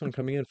it. This one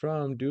coming in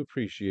from, do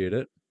appreciate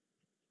it.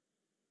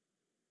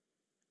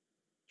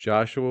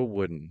 Joshua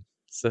Wooden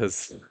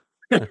says,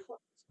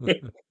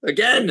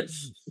 again,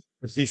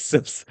 he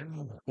says,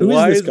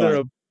 Why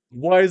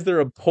is there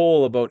a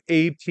poll about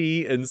AP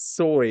and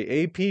soy?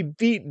 AP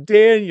beat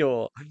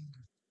Daniel.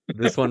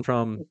 This one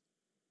from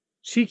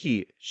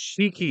Shiki,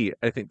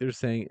 I think they're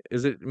saying,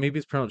 maybe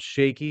it's pronounced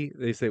shaky.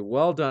 They say,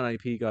 well done,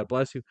 IP, God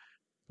bless you.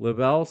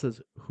 Lavelle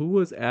says, who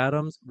was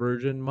Adam's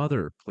virgin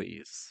mother,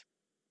 please?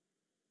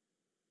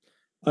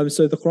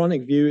 So the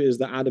Quranic view is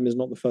that Adam is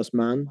not the first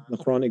man. The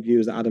Quranic view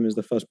is that Adam is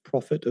the first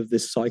prophet of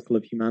this cycle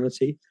of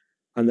humanity,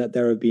 and that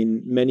there have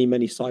been many,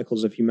 many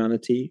cycles of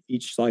humanity,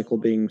 each cycle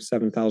being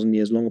 7,000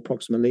 years long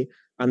approximately,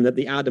 and that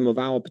the Adam of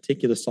our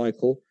particular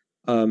cycle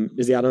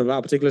is the Adam of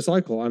our particular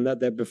cycle, and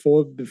that there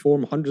before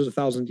hundreds of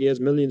thousands of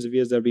years, millions of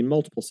years, there have been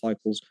multiple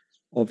cycles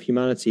of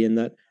humanity, and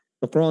that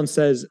the Quran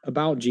says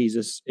about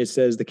Jesus, it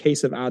says the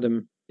case of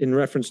Adam, in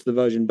reference to the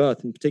virgin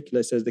birth in particular,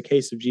 it says the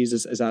case of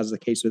Jesus is as the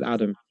case with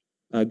Adam.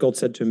 God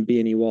said to him, be,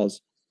 and he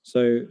was.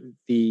 So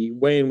the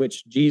way in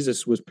which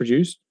Jesus was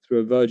produced through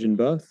a virgin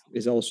birth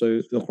is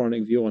also the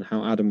Quranic view on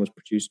how Adam was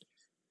produced.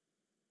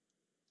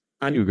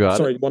 And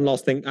one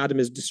last thing. Adam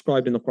is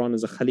described in the Quran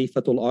as a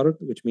Khalifatul Ard,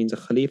 which means a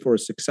Khalifa or a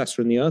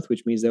successor in the earth,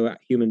 which means they were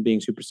human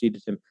beings who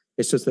preceded him.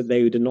 It's just that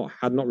they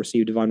had not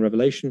received divine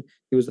revelation.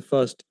 He was the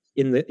first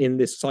in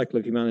this cycle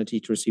of humanity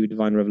to receive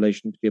divine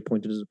revelation, to be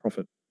appointed as a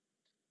prophet.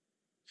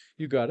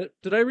 You got it.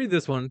 Did I read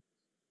this one?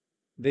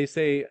 They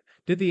say,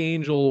 did the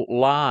angel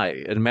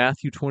lie in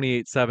Matthew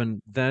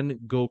 28:7, then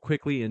go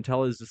quickly and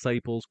tell his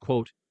disciples,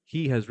 quote,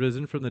 he has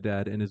risen from the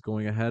dead and is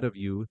going ahead of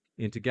you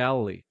into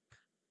Galilee.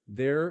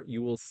 There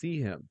you will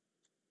see him.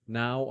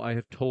 Now I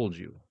have told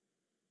you.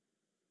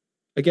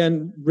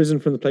 Again, risen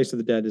from the place of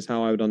the dead is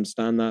how I would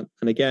understand that.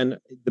 And again,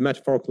 the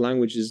metaphorical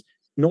language is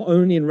not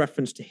only in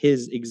reference to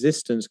his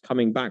existence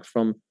coming back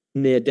from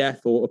near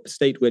death or a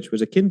state which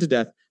was akin to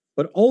death,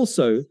 but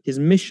also his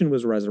mission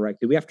was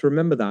resurrected. We have to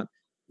remember that.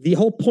 The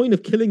whole point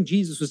of killing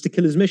Jesus was to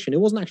kill his mission.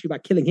 It wasn't actually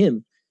about killing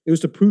him. It was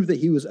to prove that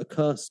he was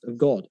accursed of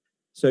God.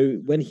 So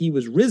when he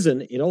was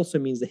risen, it also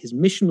means that his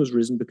mission was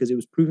risen because it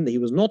was proven that he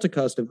was not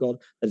accursed of God,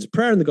 that his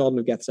prayer in the Garden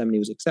of Gethsemane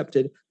was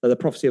accepted, that the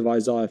prophecy of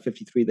Isaiah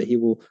 53, that he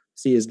will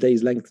see his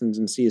days lengthened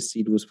and see his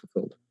seed, was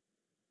fulfilled.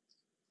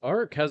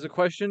 Ark has a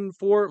question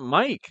for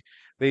Mike.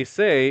 They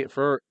say,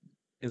 for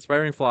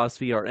Inspiring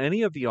Philosophy, are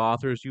any of the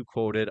authors you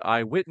quoted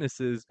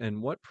eyewitnesses,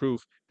 and what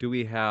proof do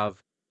we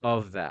have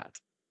of that?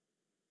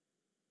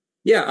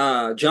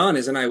 Yeah, John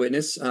is an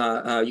eyewitness.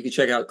 You can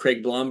check out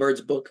Craig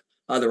Blomberg's book,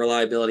 The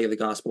Reliability of the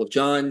Gospel of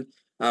John,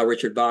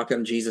 Richard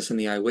Bauckham, Jesus and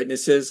the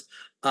Eyewitnesses.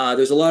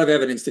 There's a lot of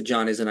evidence that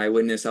John is an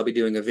eyewitness. I'll be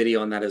doing a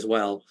video on that as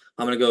well.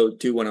 I'm going to go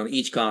do one on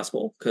each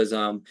gospel because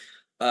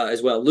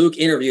as well, Luke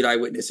interviewed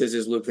eyewitnesses,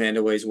 as Luke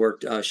Vandewey's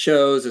worked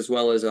shows, as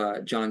well as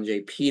John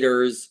J.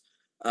 Peters'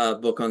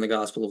 book on the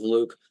Gospel of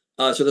Luke.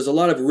 So there's a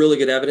lot of really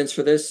good evidence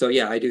for this. So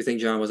yeah, I do think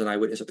John was an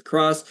eyewitness at the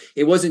cross.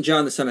 It wasn't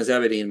John the son of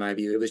Zebedee, in my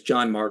view. It was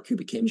John Mark who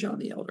became John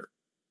the Elder.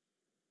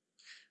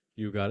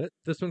 You got it.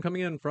 This one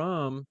coming in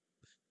from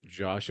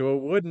Joshua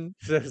Wooden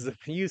says,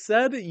 you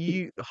said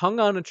you hung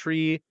on a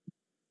tree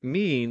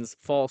means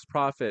false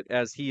prophet,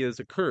 as he is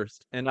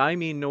accursed. And I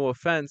mean no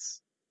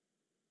offense.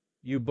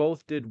 You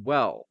both did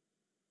well.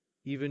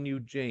 Even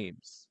you,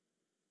 James.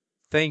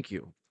 Thank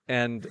you.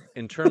 And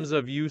in terms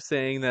of you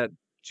saying that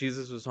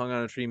Jesus was hung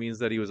on a tree means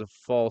that he was a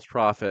false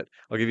prophet,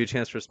 I'll give you a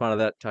chance to respond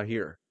to that,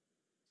 Tahir.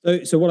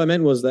 So what I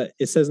meant was that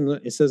it says in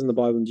the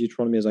Bible in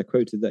Deuteronomy, as I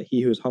quoted, that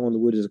he who is hung on the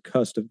wood is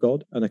accursed of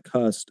God, and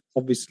accursed,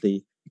 obviously,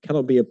 you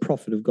cannot be a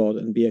prophet of God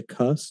and be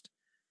accursed.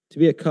 To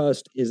be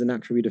accursed is an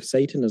attribute of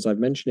Satan, as I've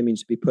mentioned. It means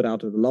to be put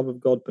out of the love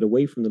of God, put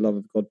away from the love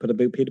of God, put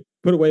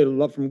away the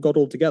love from God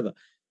altogether.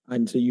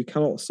 And so you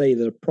cannot say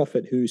that a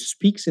prophet who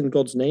speaks in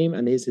God's name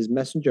and is his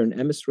messenger and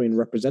emissary and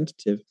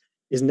representative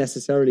is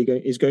necessarily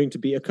going to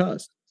be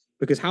accursed.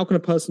 Because how can a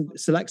person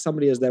select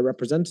somebody as their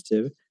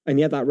representative and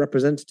yet that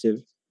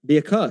representative be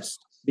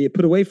accursed, be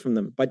put away from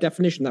them? By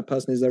definition, that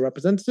person is their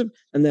representative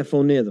and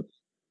therefore near them.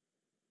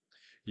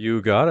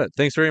 You got it.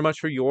 Thanks very much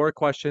for your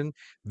question.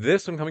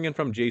 This one coming in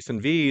from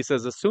Jason V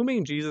says,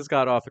 assuming Jesus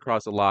got off the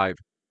cross alive,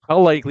 how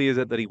likely is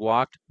it that he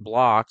walked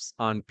blocks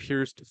on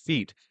pierced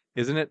feet?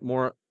 Isn't it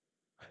more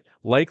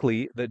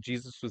likely that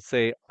Jesus would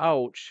say,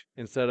 ouch,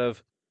 instead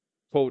of,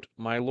 quote,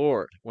 my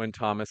Lord, when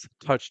Thomas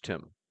touched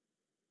him?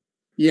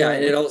 Yeah,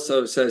 and it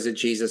also says that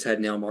Jesus had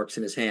nail marks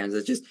in his hands.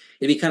 It'd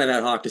be kind of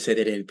ad hoc to say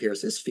they didn't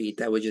pierce his feet.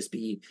 That would just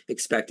be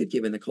expected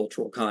given the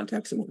cultural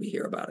context and what we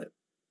hear about it.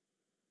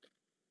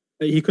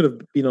 He could have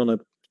been on a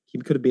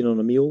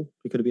mule.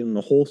 He could have been on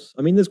a horse.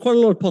 I mean, there's quite a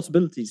lot of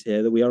possibilities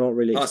here that we are not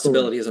really exploring.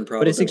 Possibilities and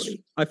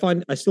probability.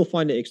 I still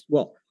find it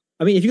well.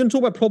 I mean, if you're going to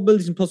talk about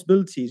probabilities and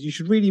possibilities, you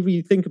should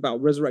really think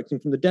about resurrecting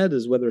from the dead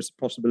as whether it's a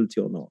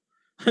possibility or not.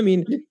 I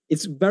mean,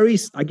 it's very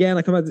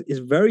it's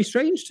very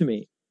strange to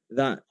me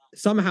that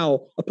somehow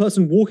a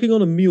person walking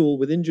on a mule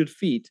with injured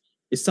feet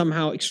is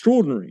somehow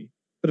extraordinary,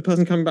 but a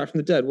person coming back from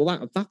the dead,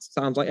 well, that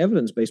sounds like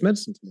evidence-based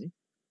medicine to me.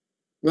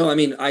 Well, I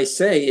mean, I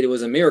say it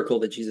was a miracle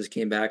that Jesus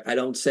came back. I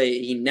don't say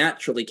he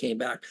naturally came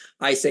back.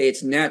 I say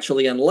it's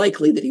naturally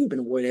unlikely that he would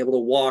have been able to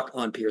walk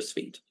on pierced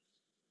feet.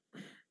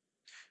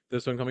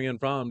 This one coming in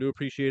from, do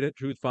appreciate it.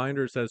 Truth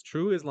Finder says,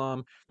 true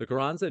Islam, the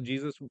Quran said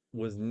Jesus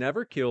was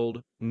never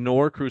killed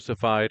nor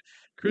crucified.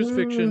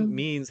 Crucifixion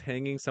means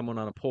hanging someone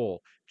on a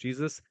pole.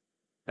 Jesus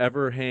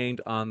ever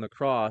hanged on the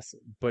cross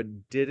but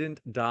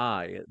didn't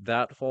die.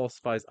 That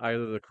falsifies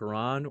either the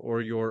Quran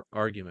or your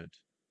argument.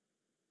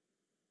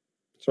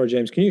 Sorry,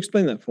 James, can you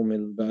explain that for me a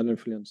little bit? I don't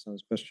fully understand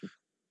this question.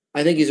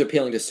 I think he's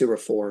appealing to Surah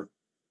 4.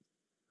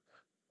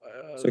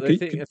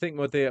 I think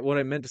what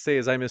I meant to say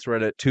is I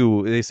misread it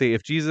too. They say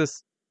if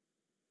Jesus...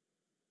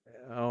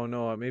 Oh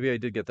no, maybe I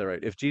did get that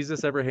right. If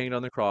Jesus ever hanged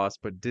on the cross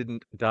but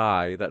didn't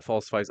die, that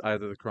falsifies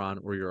either the Quran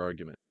or your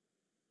argument.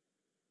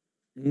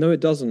 No,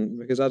 it doesn't,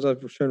 because as I've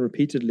shown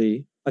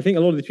repeatedly, I think a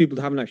lot of these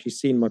people haven't actually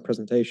seen my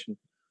presentation,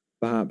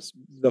 perhaps.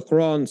 The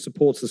Quran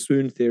supports the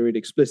swoon theory. It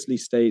explicitly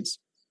states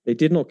they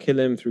did not kill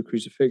him through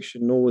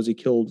crucifixion, nor was he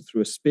killed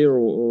through a spear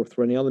or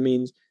through any other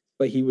means,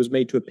 but he was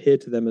made to appear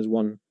to them as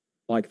one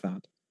like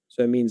that.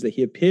 So it means that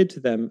he appeared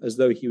to them as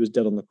though he was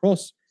dead on the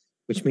cross,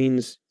 which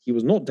means he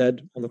was not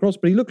dead on the cross,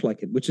 but he looked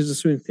like it, which is a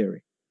swoon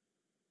theory.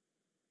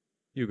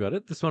 You got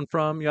it. This one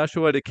from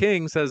Yeshua the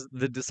King says,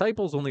 the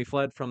disciples only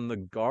fled from the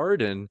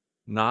garden,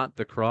 not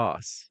the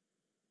cross.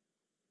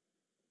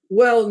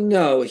 Well,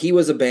 no, he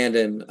was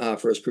abandoned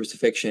for his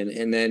crucifixion,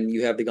 and then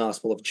you have the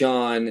Gospel of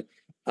John.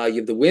 You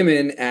have the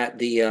women at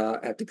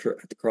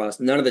the cross.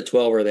 None of the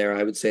 12 are there.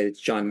 I would say it's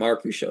John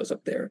Mark who shows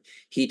up there.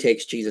 He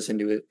takes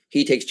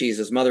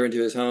Jesus' mother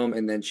into his home,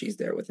 and then she's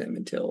there with him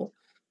until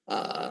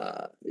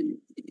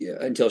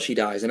she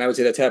dies. And I would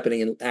say that's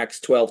happening in Acts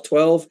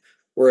 12:12,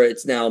 where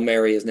it's now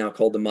Mary is now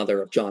called the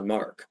mother of John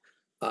Mark,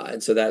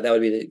 and so that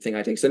would be the thing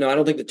I take. So no, I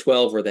don't think the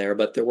 12 were there,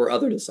 but there were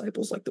other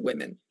disciples like the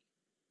women.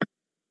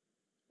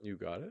 You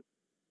got it.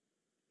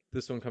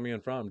 This one coming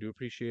in from, do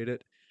appreciate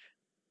it.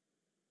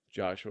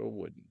 Joshua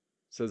Wooden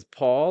says,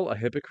 Paul, a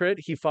hypocrite,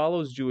 he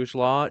follows Jewish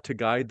law to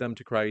guide them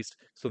to Christ,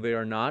 so they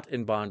are not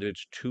in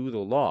bondage to the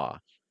law.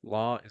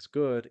 Law is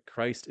good,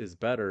 Christ is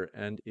better,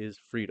 and is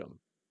freedom.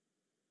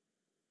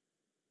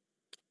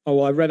 Oh,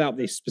 well, I read out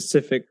the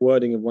specific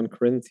wording of 1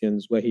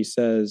 Corinthians where he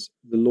says,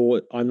 the law,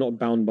 I'm not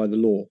bound by the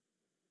law,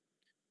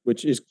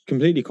 which is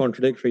completely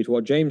contradictory to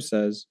what James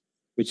says,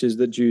 which is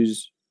that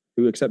Jews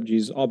who accept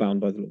Jesus are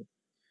bound by the law.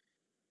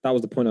 That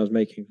was the point I was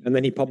making. And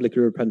then he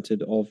publicly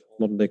repented of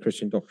modern day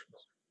Christian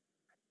doctrines.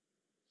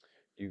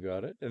 You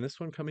got it. And this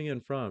one coming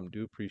in from,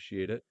 do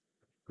appreciate it.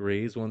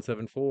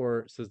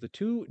 Grays174 says the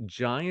two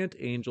giant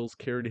angels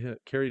carried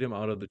him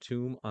out of the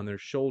tomb on their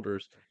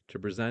shoulders to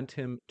present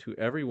him to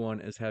everyone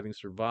as having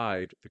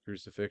survived the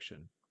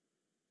crucifixion.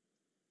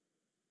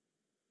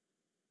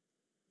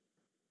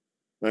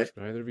 Right.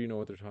 Do either of you know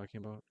what they're talking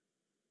about?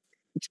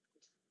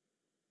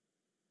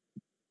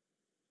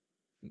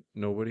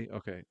 Nobody?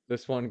 Okay.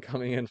 This one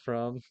coming in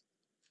from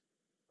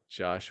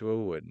Joshua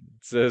Wooden.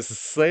 It says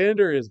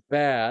slander is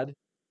bad.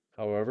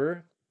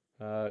 However,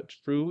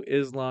 True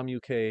Islam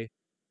UK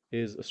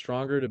is a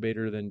stronger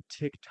debater than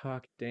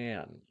TikTok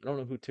Dan. I don't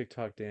know who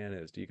TikTok Dan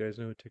is. Do you guys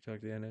know who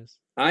TikTok Dan is?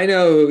 I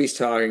know who he's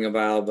talking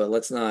about, but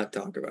let's not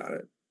talk about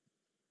it.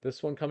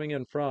 This one coming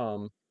in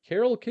from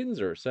Carol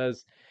Kinzer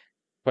says,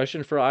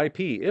 question for IP.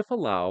 If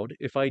allowed,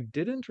 if I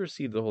didn't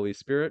receive the Holy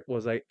Spirit,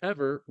 was I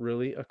ever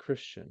really a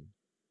Christian?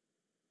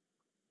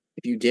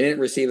 If you didn't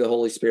receive the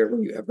Holy Spirit,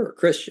 were you ever a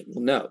Christian?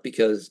 Well, no,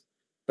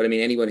 but I mean,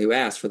 anyone who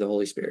asks for the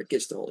Holy Spirit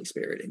gets the Holy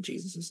Spirit in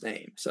Jesus'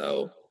 name.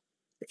 So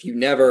if you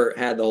never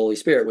had the Holy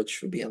Spirit,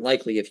 which would be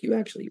unlikely if you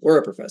actually were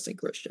a professing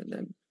Christian,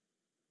 then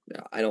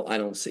I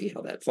don't see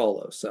how that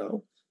follows.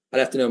 So I'd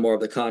have to know more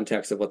of the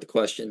context of what the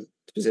question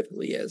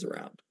specifically is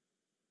around.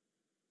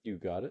 You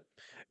got it.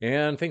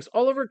 And thanks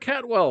Oliver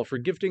Catwell for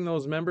gifting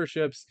those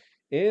memberships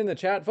in the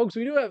chat. Folks,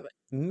 we do have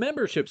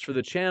memberships for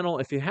the channel.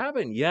 If you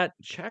haven't yet,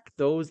 check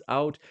those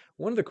out.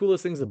 One of the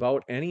coolest things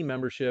about any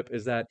membership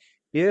is that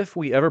if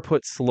we ever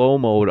put slow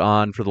mode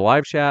on for the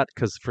live chat,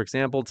 because for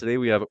example, today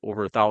we have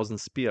over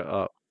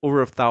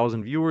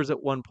 1,000 viewers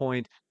at one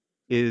point,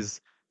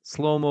 is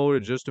slow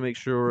mode just to make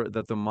sure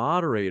that the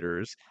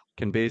moderators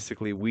can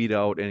basically weed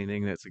out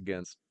anything that's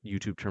against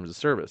YouTube terms of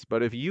service.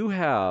 But if you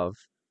have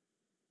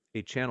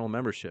a channel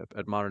membership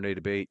at Modern Day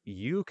Debate,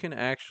 you can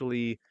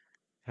actually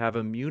have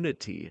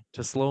immunity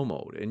to slow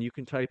mode, and you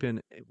can type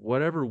in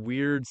whatever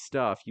weird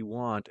stuff you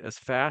want as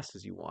fast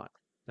as you want.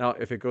 Now,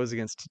 if it goes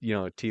against,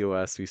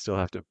 TOS, we still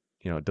have to,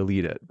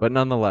 delete it. But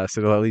nonetheless,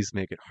 it'll at least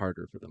make it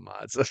harder for the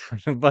mods.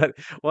 But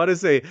want to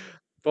say,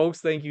 folks,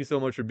 thank you so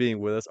much for being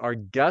with us. Our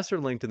guests are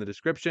linked in the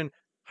description.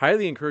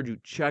 Highly encourage you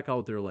check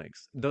out their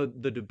links. The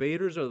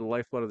debaters are the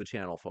lifeblood of the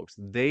channel, folks.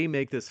 They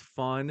make this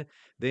fun.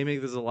 They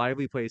make this a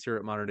lively place here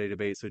at Modern Day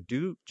Debate. So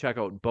do check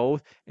out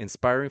both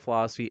Inspiring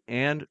Philosophy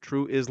and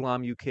True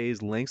Islam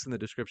UK's links in the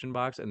description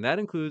box. And that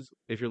includes,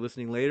 if you're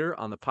listening later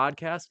on the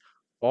podcast,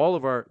 all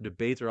of our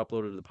debates are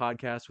uploaded to the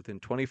podcast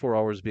within 24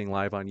 hours of being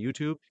live on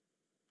YouTube.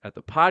 At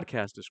the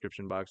podcast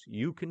description box,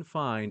 you can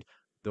find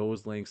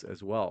those links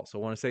as well. So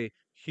I want to say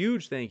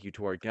huge thank you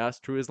to our guests,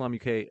 True Islam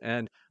UK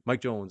and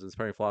Mike Jones,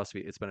 Inspiring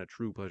Philosophy. It's been a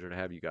true pleasure to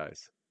have you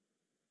guys.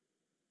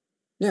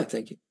 Yeah,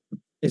 thank you.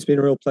 It's been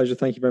a real pleasure.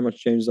 Thank you very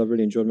much, James. I've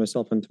really enjoyed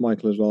myself, and to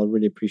Michael as well. I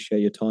really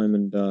appreciate your time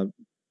and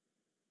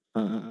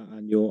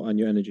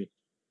your energy.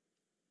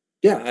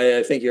 Yeah,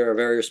 I think you're a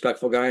very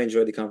respectful guy. I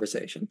enjoyed the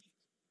conversation.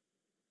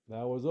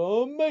 That was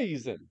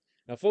amazing.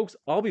 Now, folks,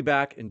 I'll be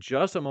back in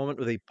just a moment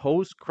with a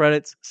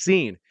post-credits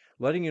scene,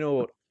 letting you know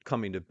about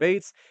coming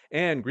debates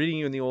and greeting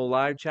you in the old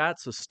live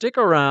chat. So stick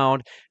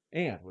around.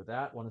 And with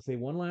that, I want to say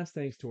one last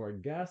thanks to our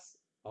guests.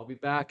 I'll be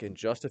back in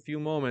just a few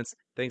moments.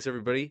 Thanks,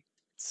 everybody.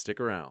 Stick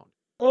around.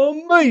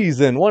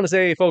 Amazing. Want to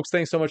say, folks,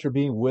 thanks so much for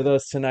being with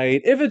us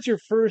tonight. If it's your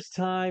first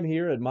time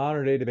here at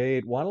Modern Day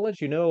Debate, want to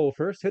let you know,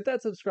 first, hit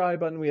that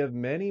subscribe button. We have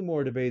many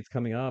more debates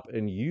coming up,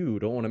 and you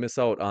don't want to miss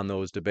out on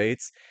those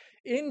debates.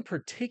 In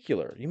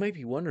particular, you might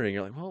be wondering,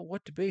 you're like, well,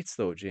 what debates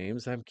though,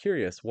 James? I'm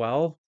curious.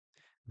 Well,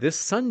 this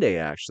Sunday,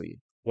 actually,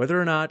 whether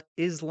or not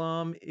it's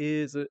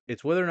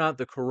whether or not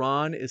the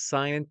Quran is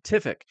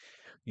scientific.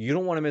 You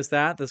don't want to miss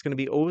that. That's going to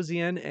be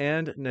Ozian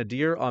and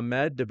Nadir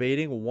Ahmed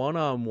debating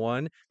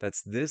one-on-one.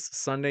 That's this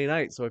Sunday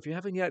night. So if you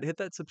haven't yet, hit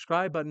that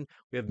subscribe button.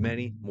 We have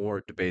many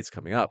more debates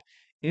coming up.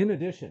 In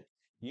addition,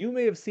 you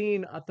may have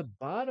seen at the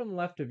bottom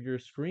left of your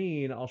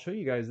screen, I'll show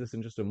you guys this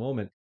in just a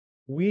moment,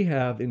 we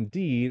have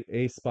indeed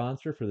a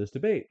sponsor for this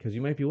debate, because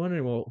you might be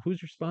wondering, well,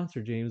 who's your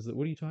sponsor, James?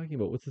 What are you talking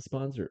about? What's the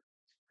sponsor?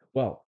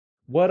 Well,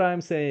 what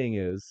I'm saying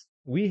is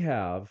we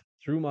have,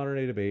 through Modern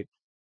Day Debate,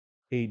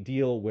 a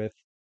deal with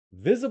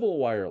Visible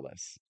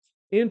Wireless.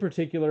 In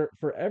particular,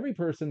 for every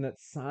person that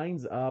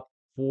signs up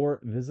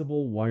for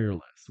Visible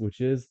Wireless, which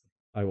is,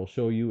 I will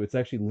show you, it's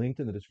actually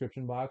linked in the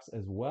description box,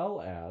 as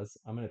well as,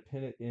 I'm going to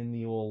pin it in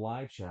the old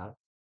live chat.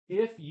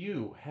 If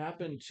you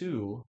happen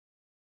to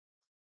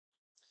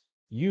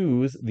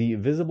use the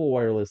Visible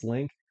Wireless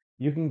link,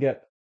 you can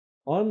get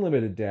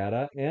unlimited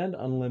data and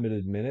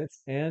unlimited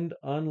minutes and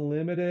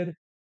unlimited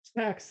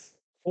text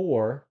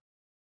for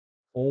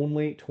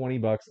only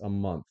 $20 a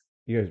month.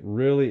 You guys,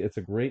 really, it's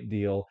a great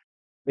deal.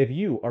 If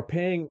you are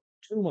paying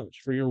too much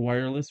for your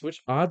wireless, which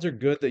odds are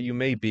good that you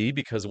may be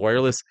because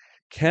wireless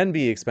can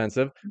be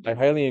expensive, I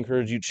highly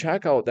encourage you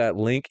check out that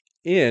link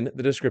in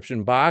the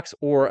description box,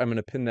 or I'm going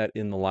to pin that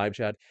in the live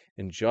chat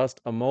in just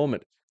a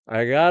moment.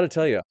 I got to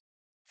tell you,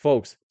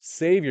 folks,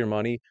 save your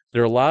money.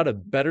 There are a lot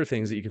of better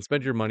things that you can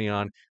spend your money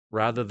on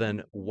rather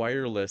than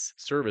wireless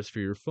service for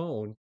your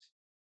phone.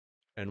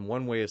 And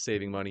one way of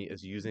saving money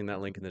is using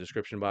that link in the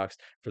description box.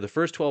 For the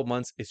first 12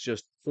 months, it's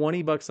just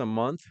 $20 a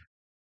month.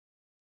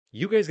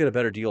 You guys get a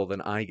better deal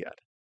than I get.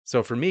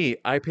 So for me,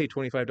 I pay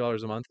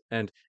 $25 a month,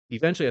 and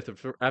eventually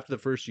after the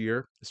first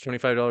year, it's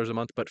 $25 a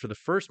month. But for the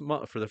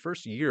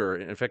first year,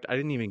 in fact, I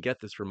didn't even get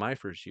this for my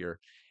first year.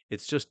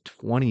 It's just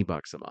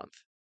 $20 a month.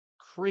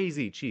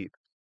 Crazy cheap.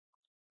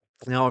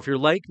 Now, if you're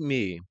like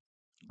me,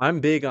 I'm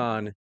big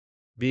on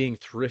being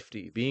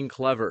thrifty, being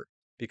clever,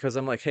 because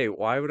I'm like, hey,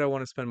 why would I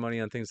want to spend money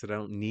on things that I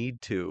don't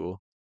need to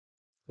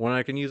when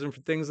I can use them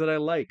for things that I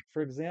like?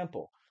 For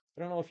example,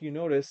 I don't know if you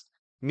noticed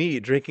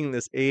me drinking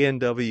this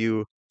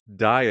A&W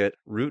Diet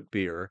root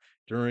beer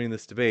during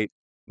this debate.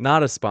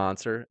 Not a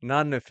sponsor,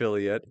 not an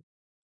affiliate.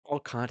 I'll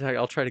try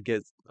to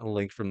get a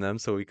link from them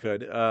so we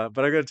could. But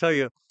I got to tell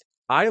you,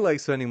 I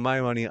like spending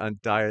my money on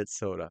diet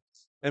soda.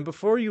 And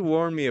before you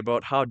warn me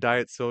about how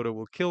diet soda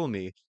will kill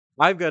me,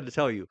 I've got to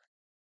tell you,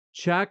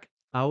 check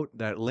out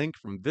that link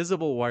from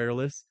Visible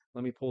Wireless.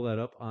 Let me pull that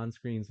up on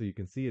screen so you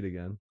can see it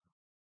again.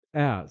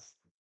 As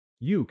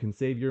you can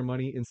save your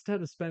money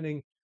instead of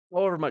spending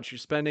however much you're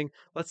spending,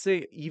 let's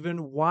say even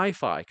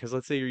Wi-Fi, because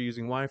let's say you're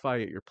using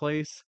Wi-Fi at your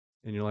place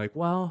and you're like,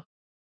 well,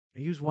 I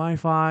use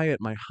Wi-Fi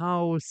at my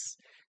house.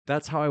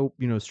 That's how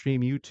I,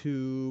 stream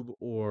YouTube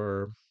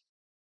or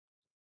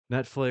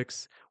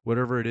Netflix,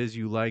 whatever it is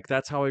you like.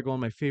 That's how I go on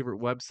my favorite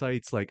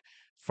websites like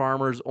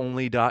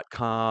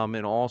farmersonly.com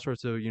and all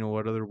sorts of,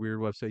 what other weird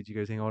websites you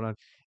guys hang out on,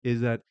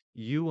 is that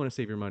you want to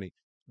save your money.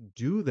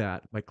 Do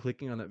that by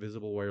clicking on that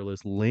Visible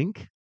Wireless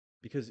link,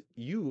 because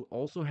you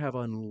also have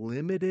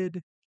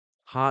unlimited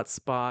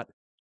hotspot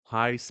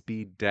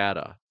high-speed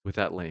data with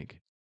that link.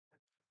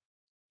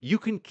 You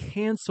can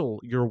cancel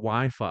your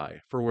Wi-Fi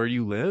for where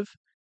you live.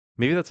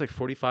 Maybe that's like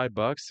 $45,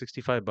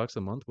 $65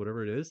 a month,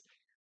 whatever it is.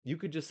 You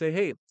could just say,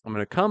 hey, I'm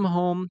going to come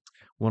home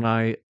when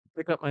I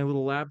pick up my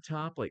little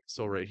laptop. Like,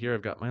 so right here,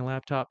 I've got my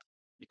laptop.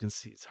 You can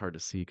see it's hard to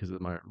see because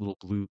of my little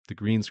the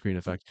green screen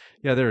effect.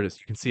 Yeah, there it is.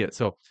 You can see it.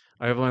 So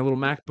I have my little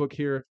MacBook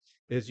here.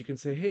 Is you can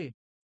say, hey,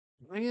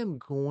 I am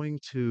going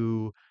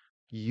to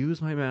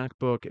use my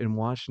MacBook and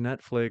watch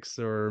Netflix,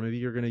 or maybe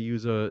you're going to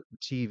use a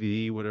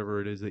TV,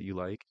 whatever it is that you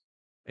like.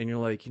 And you're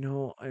like,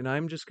 and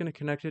I'm just going to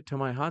connect it to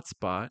my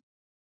hotspot,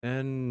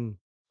 and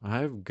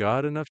I've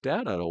got enough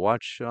data to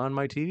watch on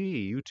my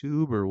TV,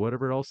 YouTube, or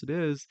whatever else it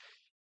is.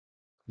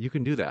 You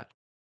can do that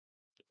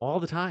all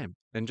the time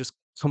and just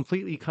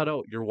completely cut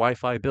out your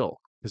Wi-Fi bill.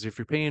 Because if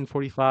you're paying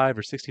 45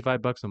 or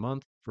 65 bucks a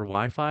month for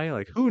Wi-Fi,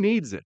 like who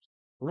needs it?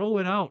 Throw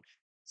it out.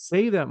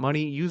 Save that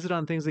money, use it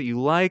on things that you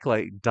like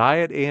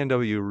Diet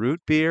A&W root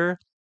beer,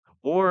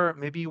 or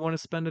maybe you want to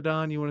spend it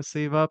on, you want to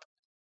save up,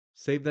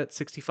 save that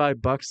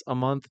 65 bucks a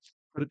month,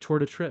 put it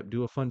toward a trip,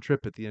 do a fun trip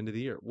at the end of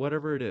the year,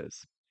 whatever it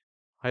is.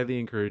 Highly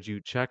encourage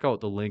you. Check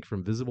out the link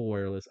from Visible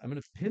Wireless. I'm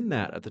going to pin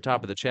that at the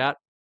top of the chat.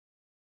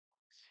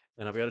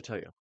 And I've got to tell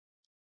you,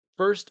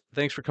 first,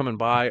 thanks for coming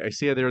by. I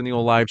see you there in the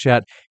old live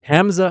chat.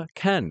 Hamza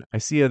Ken, I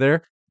see you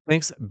there.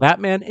 Thanks,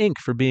 Batman Inc.,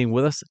 for being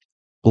with us.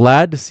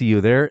 Glad to see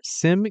you there.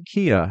 Sim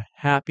Kia,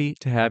 happy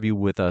to have you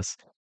with us.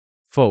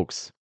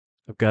 Folks,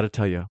 I've got to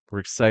tell you, we're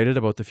excited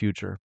about the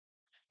future.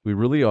 We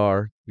really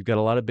are. We've got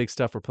a lot of big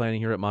stuff we're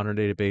planning here at Modern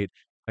Day Debate.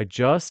 I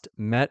just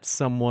met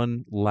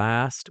someone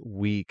last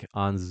week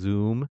on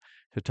Zoom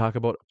to talk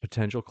about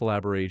potential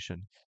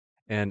collaboration.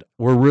 And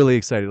we're really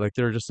excited. Like,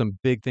 there are just some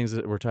big things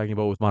that we're talking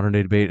about with Modern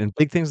Day Debate and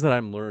big things that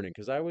I'm learning,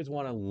 because I always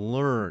want to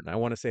learn. I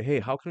want to say, hey,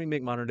 how can we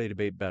make Modern Day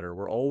Debate better?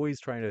 We're always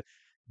trying to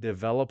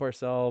develop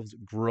ourselves,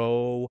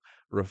 grow,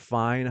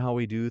 refine how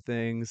we do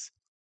things,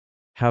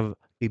 have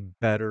a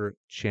better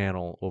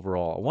channel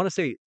overall. I want to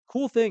say,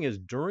 cool thing is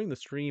during the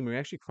stream, we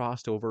actually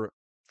crossed over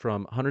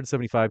from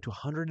 175 to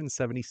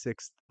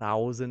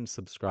 176,000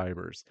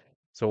 subscribers.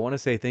 So I want to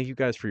say thank you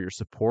guys for your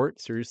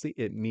support. Seriously,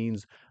 it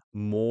means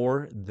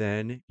more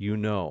than you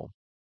know.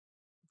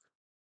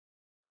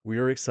 We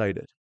are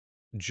excited.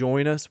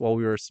 Join us while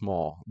we are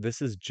small.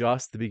 This is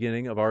just the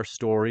beginning of our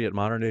story at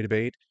Modern Day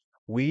Debate.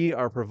 We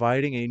are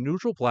providing a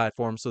neutral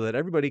platform so that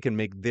everybody can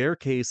make their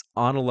case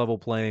on a level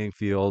playing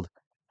field.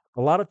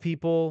 A lot of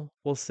people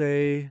will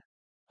say,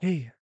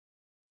 hey,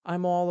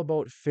 I'm all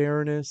about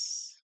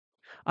fairness.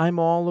 I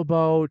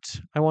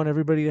want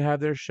everybody to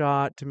have their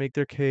shot to make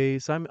their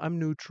case. I'm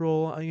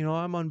neutral,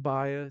 I'm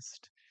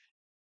unbiased.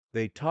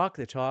 They talk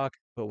the talk,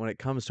 but when it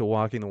comes to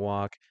walking the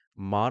walk,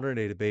 Modern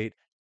Day Debate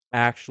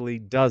actually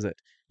does it.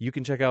 You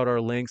can check out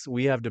our links.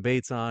 We have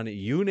debates on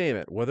you name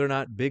it, whether or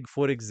not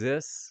Bigfoot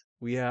exists.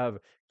 We have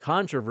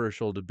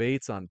controversial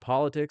debates on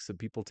politics of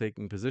people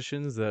taking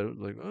positions that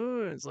like,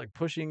 oh, it's like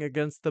pushing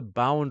against the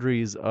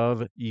boundaries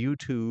of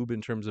YouTube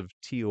in terms of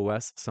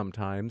TOS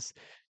sometimes.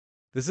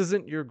 This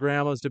isn't your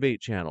grandma's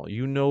debate channel.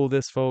 You know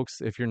this,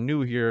 folks. If you're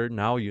new here,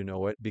 now you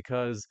know it,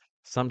 because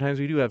sometimes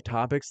we do have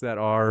topics that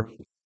are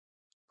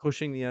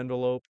pushing the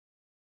envelope,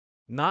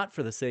 not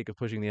for the sake of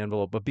pushing the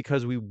envelope, but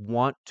because we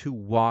want to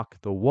walk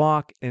the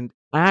walk and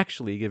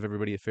actually give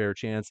everybody a fair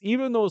chance.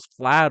 Even those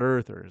flat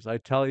earthers, I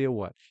tell you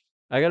what,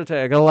 I got to tell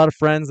you, I got a lot of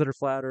friends that are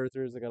flat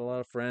earthers. I got a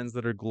lot of friends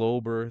that are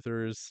globe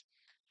earthers.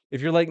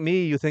 If you're like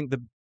me, you think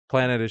the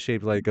planet is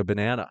shaped like a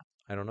banana.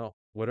 I don't know.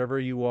 Whatever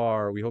you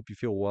are, we hope you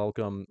feel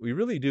welcome. We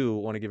really do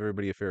want to give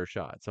everybody a fair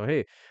shot. So,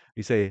 hey,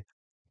 you say,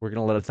 we're going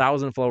to let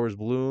 1,000 flowers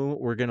bloom.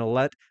 We're going to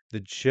let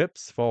the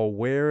chips fall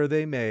where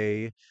they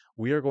may.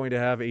 We are going to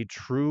have a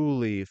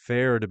truly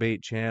fair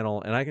debate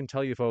channel. And I can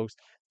tell you, folks,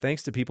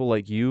 thanks to people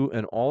like you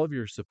and all of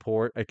your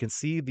support, I can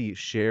see the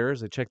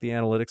shares. I check the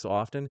analytics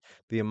often.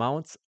 The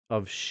amounts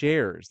of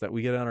shares that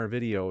we get on our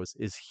videos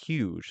is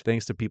huge.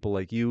 Thanks to people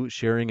like you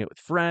sharing it with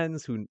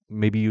friends who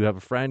maybe you have a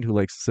friend who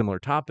likes a similar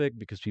topic,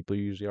 because people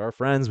usually are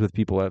friends with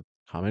people who have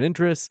common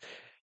interests.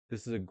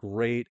 This is a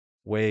great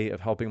way of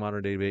helping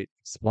Modern Day Debate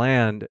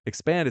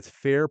expand its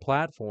fair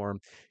platform.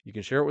 You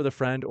can share it with a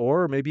friend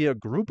or maybe a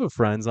group of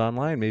friends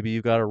online. Maybe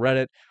you've got a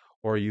Reddit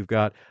or you've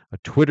got a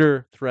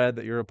Twitter thread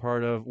that you're a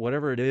part of.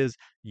 Whatever it is,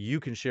 you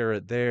can share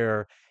it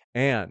there.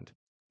 And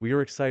we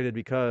are excited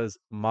because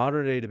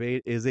Modern Day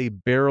Debate is a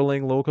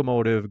barreling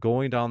locomotive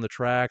going down the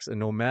tracks. And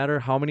no matter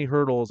how many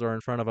hurdles are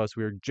in front of us,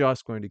 we are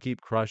just going to keep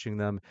crushing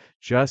them,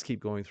 just keep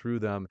going through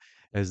them,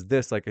 as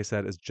this, like I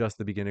said, is just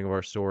the beginning of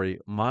our story.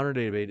 Modern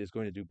Day Debate is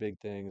going to do big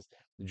things.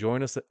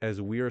 Join us as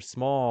we are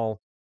small,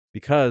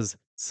 because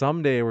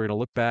someday we're going to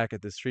look back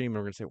at this stream and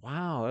we're going to say,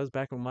 wow, that was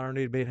back when Modern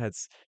Day Debate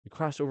we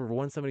crossed over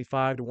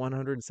 175 to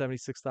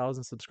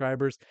 176,000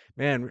 subscribers.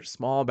 Man, we're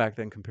small back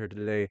then compared to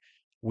today.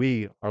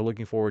 We are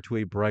looking forward to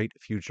a bright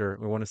future.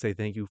 We want to say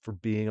thank you for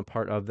being a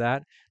part of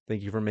that.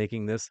 Thank you for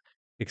making this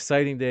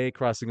exciting day,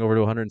 crossing over to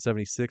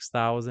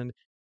 176,000.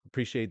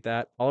 Appreciate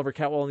that. Oliver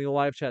Catwell in the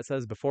live chat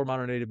says, before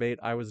Modern Day Debate,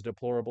 I was a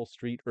deplorable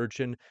street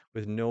urchin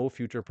with no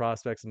future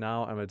prospects.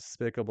 Now I'm a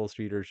despicable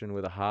street urchin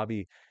with a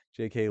hobby.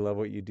 JK, love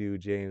what you do,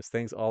 James.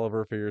 Thanks,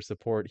 Oliver, for your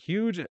support.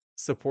 Huge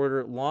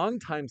supporter,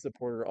 longtime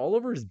supporter.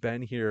 Oliver's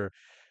been here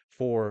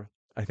for,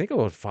 I think,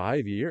 about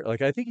 5 years.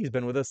 Like, I think he's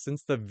been with us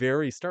since the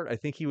very start. I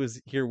think he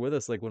was here with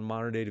us like when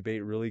Modern Day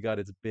Debate really got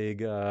its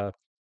big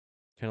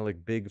kind of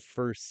like big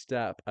first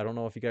step. I don't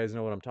know if you guys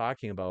know what I'm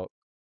talking about.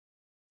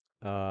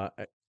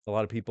 A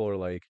lot of people are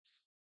like,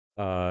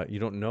 you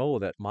don't know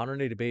that modern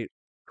day debate,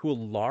 to a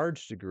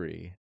large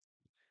degree,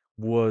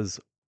 was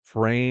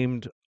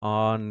framed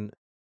on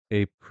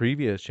a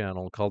previous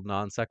channel called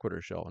Non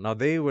Sequitur Show. Now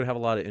they would have a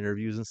lot of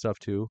interviews and stuff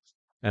too,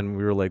 and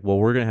we were like, well,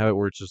 we're gonna have it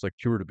where it's just like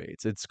pure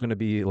debates. It's gonna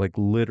be like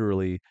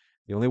literally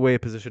the only way a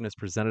position is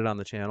presented on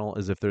the channel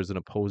is if there's an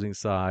opposing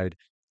side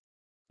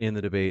in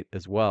the debate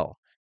as well.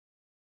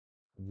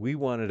 We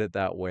wanted it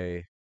that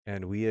way,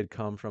 and we had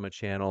come from a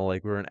channel,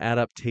 like we were an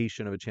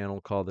adaptation of a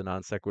channel called the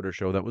Non Sequitur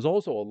Show that was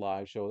also a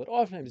live show that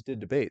oftentimes did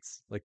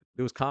debates. Like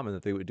it was common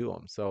that they would do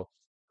them. So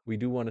we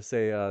do want to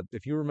say,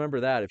 if you remember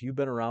that, if you've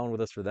been around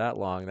with us for that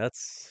long,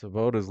 that's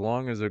about as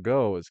long as it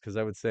goes. Because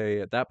I would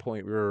say at that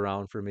point we were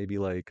around for maybe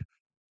like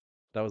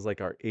that was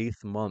like our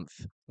 8th month.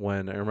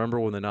 When I remember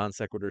when the Non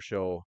Sequitur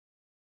Show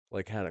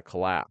like had a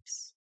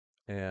collapse.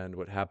 And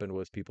what happened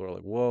was people are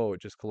like, whoa,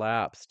 it just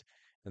collapsed.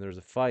 And there's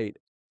a fight.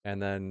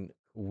 And then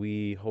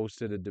we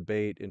hosted a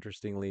debate.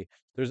 Interestingly,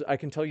 I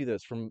can tell you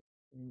this from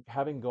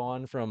having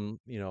gone from,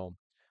 0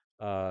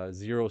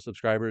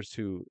 subscribers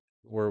to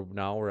we're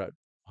at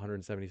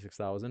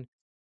 176,000.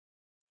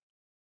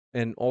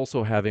 And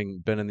also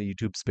having been in the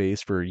YouTube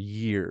space for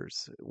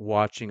years,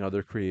 watching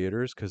other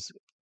creators, because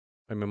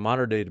I mean,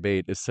 modern day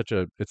debate is it's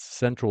a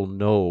central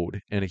node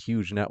in a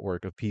huge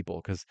network of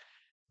people. Because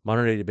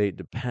modern day debate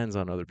depends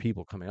on other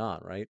people coming on,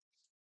 right?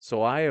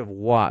 So I have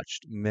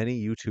watched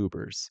many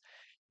YouTubers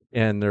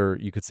and their,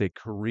 you could say,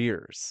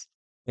 careers,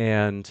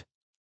 and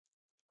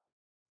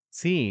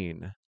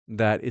seen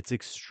that it's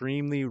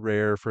extremely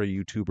rare for a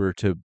YouTuber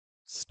to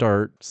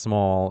start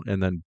small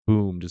and then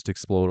boom, just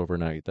explode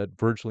overnight. That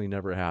virtually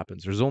never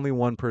happens. There's only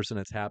one person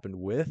it's happened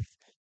with.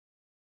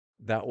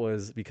 That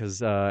was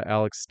because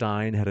Alex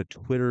Stein had a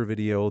Twitter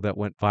video that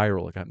went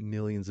viral. It got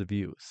millions of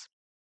views.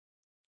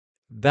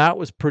 That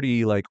was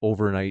pretty like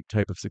overnight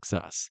type of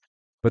success.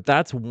 But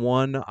that's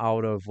one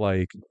out of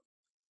like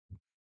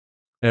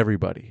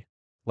everybody.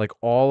 Like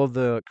all of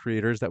the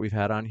creators that we've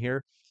had on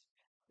here,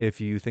 if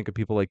you think of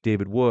people like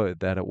David Wood,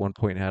 that at one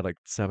point had like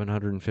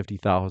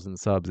 750,000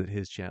 subs at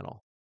his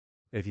channel.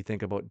 If you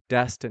think about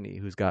Destiny,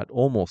 who's got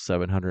almost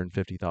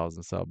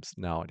 750,000 subs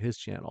now at his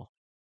channel.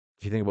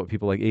 If you think about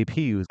people like AP,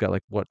 who's got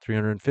like what,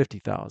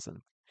 350,000,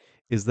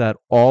 is that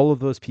all of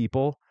those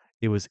people,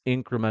 it was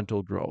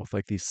incremental growth,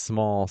 like these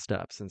small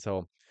steps. And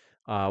so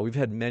we've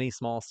had many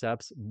small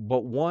steps,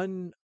 but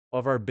one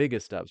of our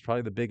biggest steps,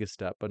 probably the biggest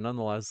step, but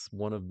nonetheless,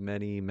 one of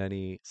many,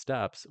 many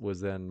steps was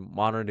then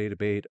modern day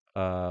debate.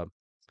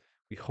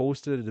 We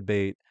hosted a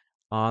debate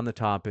on the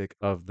topic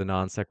of the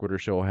Non Sequitur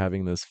Show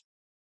having this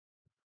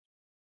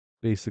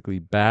basically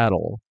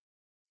battle,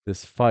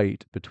 this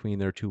fight between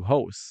their two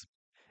hosts.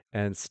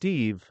 And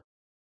Steve,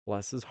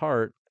 bless his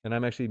heart, and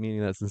I'm actually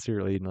meaning that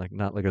sincerely, and like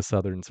not like a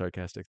southern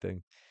sarcastic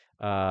thing.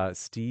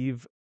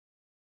 Steve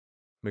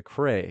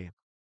McRae,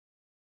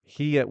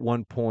 he at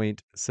one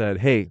point said,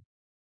 "Hey,"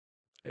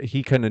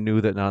 he kind of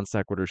knew that Non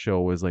Sequitur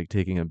Show was like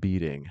taking a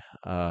beating,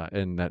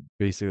 and that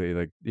basically,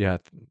 like, yeah,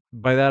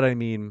 by that I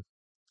mean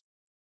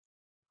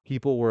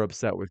people were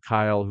upset with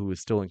Kyle, who was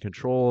still in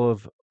control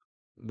of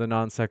the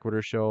Non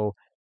Sequitur Show,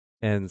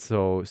 and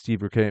so Steve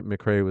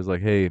McRae was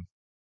like, "Hey,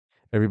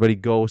 everybody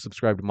go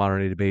subscribe to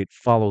Modern Day Debate,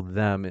 follow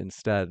them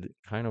instead,"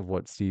 kind of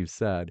what Steve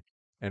said.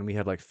 And we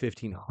had like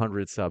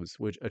 1,500 subs,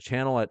 which a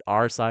channel at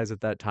our size at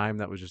that time,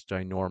 that was just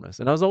ginormous.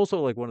 And that was also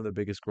like one of the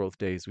biggest growth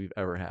days we've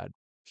ever had,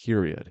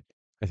 period.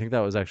 I think that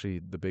was actually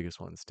the biggest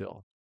one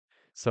still.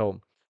 So,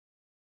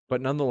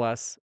 but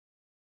nonetheless,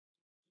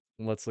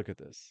 let's look at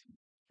this.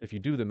 If you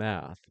do the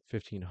math,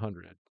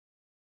 1,500,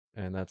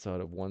 and that's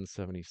out of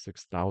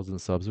 176,000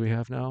 subs we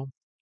have now,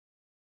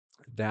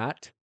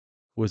 that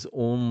was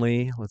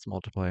only, let's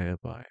multiply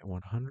it by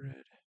 100.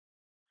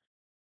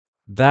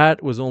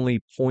 That was only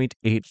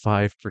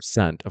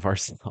 0.85% of our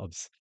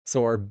subs.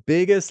 So our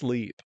biggest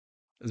leap,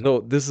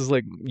 so this is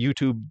like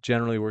YouTube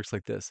generally works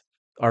like this.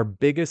 Our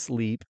biggest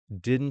leap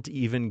didn't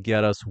even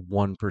get us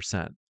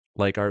 1%.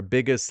 Like our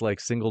biggest like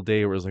single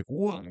day was like,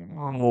 whoa,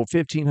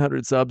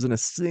 1,500 subs in a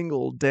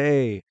single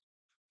day.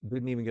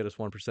 Didn't even get us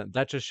 1%.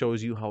 That just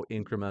shows you how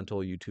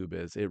incremental YouTube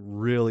is. It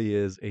really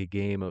is a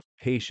game of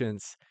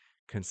patience,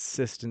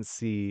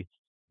 consistency,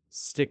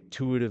 stick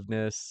to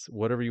itiveness,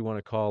 whatever you want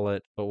to call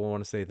it. But we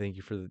want to say thank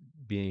you for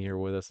being here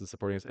with us and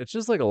supporting us. It's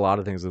just like a lot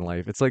of things in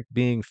life. It's like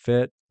being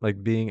fit,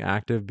 like being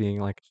active,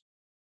 being like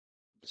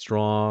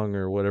strong,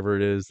 or whatever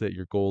it is that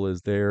your goal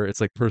is there.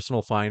 It's like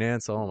personal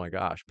finance. Oh my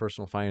gosh,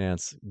 personal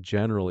finance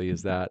generally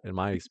is that, in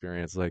my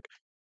experience. Like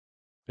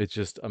it's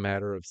just a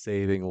matter of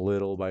saving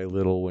little by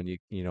little when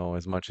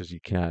as much as you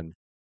can.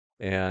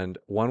 And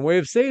one way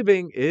of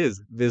saving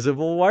is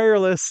Visible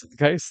Wireless.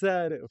 Like I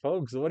said,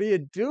 folks, what are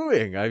you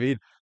doing? I mean,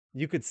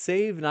 you could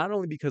save not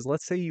only because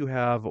let's say you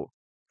have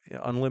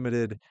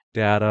unlimited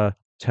data,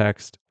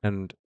 text,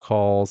 and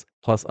calls,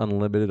 plus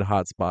unlimited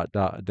hotspot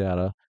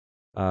data,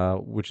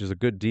 which is a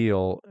good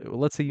deal.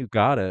 Let's say you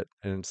got it,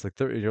 and it's like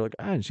 30, you're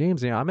like,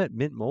 James, I'm at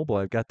Mint Mobile.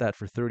 I've got that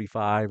for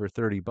 35 or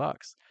 $30.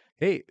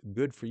 hey,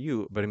 good for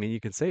you. But I mean, you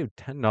can save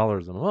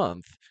 $10 a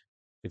month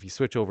if you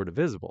switch over to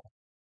Visible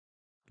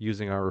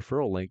using our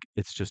referral link.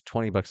 It's just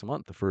 20 bucks a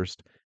month the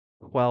first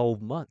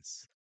 12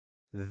 months.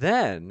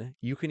 Then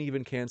you can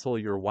even cancel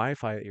your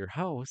Wi-Fi at your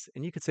house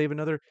and you could save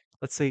another,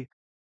 let's say,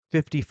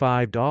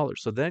 $55.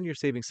 So then you're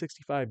saving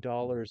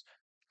 $65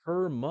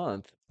 per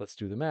month. Let's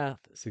do the math.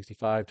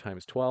 65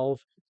 times 12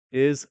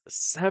 is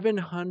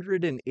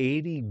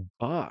 780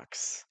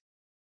 bucks.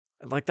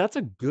 Like that's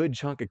a good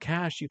chunk of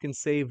cash you can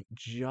save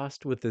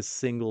just with this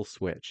single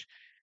switch.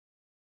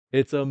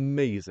 It's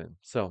amazing.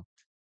 So,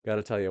 got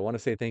to tell you, I want to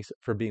say thanks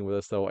for being with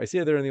us though. I see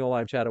you there in the old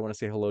live chat. I want to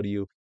say hello to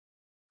you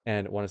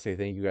and want to say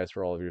thank you guys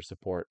for all of your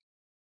support.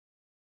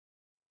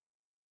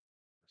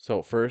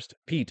 So first,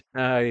 Pete,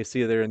 I see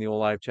you there in the old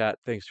live chat.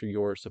 Thanks for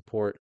your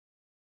support.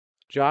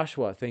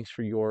 Joshua, thanks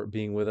for your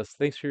being with us.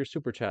 Thanks for your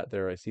super chat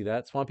there. I see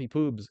that. Swampy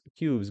Poobs,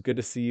 Cubes, good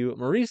to see you.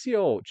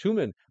 Mauricio,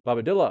 Chuman,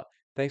 Babadilla,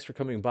 thanks for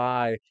coming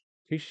by.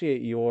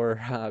 Appreciate your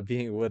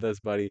being with us,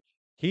 buddy.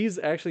 He's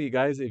actually,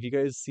 guys, if you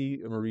guys see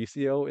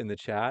Mauricio in the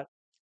chat,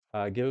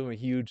 give him a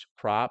huge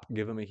prop,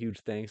 give him a huge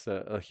thanks,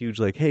 a huge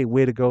like, hey,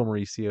 way to go,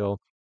 Mauricio,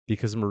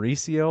 because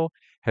Mauricio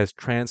has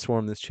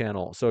transformed this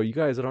channel. So you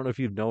guys, I don't know if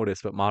you've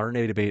noticed, but Modern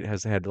Day Debate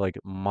has had like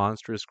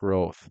monstrous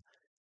growth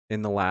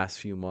in the last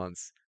few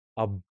months.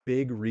 A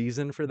big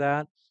reason for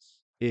that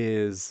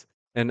is,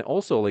 and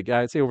also like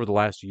I'd say over the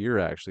last year,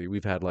 actually,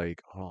 we've had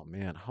like, oh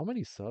man, how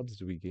many subs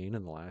did we gain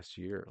in the last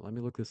year? Let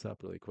me look this up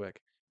really quick.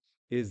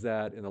 Is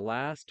that in the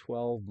last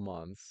 12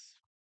 months,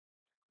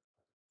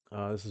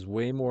 this is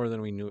way more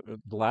than we knew.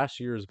 The last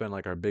year has been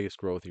like our biggest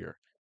growth year.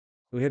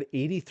 We had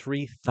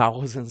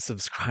 83,000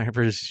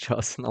 subscribers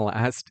just in the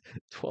last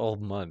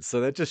 12 months. So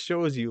that just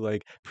shows you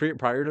like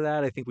prior to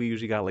that, I think we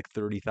usually got like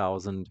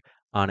 30,000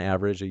 on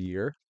average a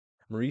year.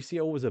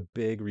 Mauricio was a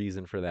big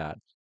reason for that.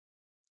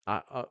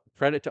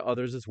 Credit to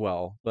others as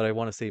well, but I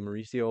want to say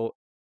Mauricio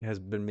has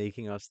been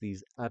making us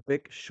these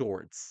epic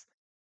shorts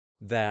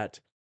that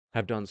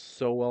have done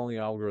so well in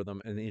the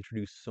algorithm and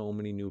introduced so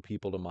many new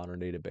people to modern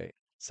day debate.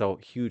 So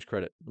huge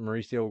credit.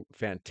 Mauricio,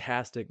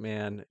 fantastic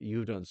man.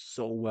 You've done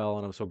so well,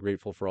 and I'm so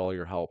grateful for all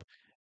your help.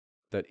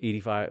 That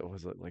 85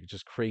 was like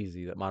just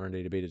crazy that modern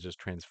day debate has just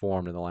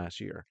transformed in the last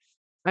year.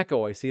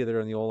 Echo, I see you there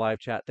in the old live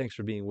chat. Thanks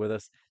for being with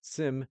us.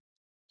 Sim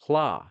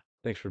Pla,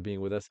 thanks for being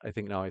with us. I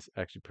think now I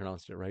actually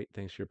pronounced it right.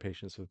 Thanks for your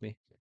patience with me.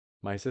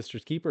 My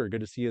sister's keeper,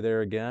 good to see you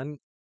there again.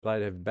 Glad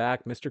to have you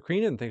back. Mr.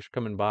 Creenan, thanks for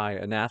coming by.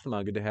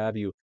 Anathema, good to have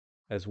you.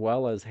 As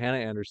well as Hannah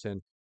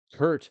Anderson,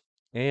 Kurt,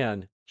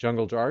 and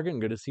Jungle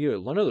Jargon, good to see you.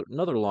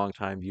 Another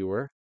long-time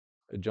viewer,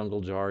 Jungle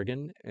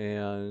Jargon,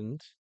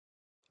 and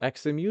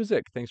Exa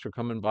Music, thanks for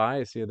coming by.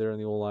 I see you there in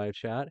the old live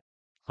chat.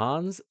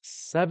 Hans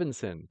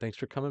Sevenson, thanks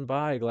for coming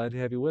by. Glad to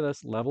have you with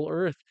us. Level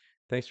Earth,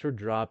 thanks for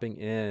dropping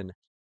in.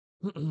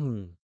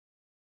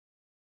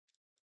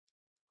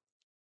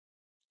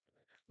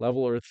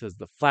 Level Earth says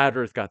the flat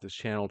Earth got this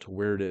channel to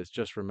where it is.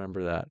 Just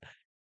remember that.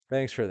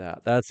 Thanks for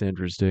that. That's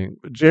interesting.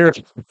 Jerry,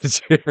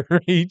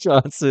 Jerry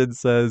Johnson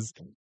says,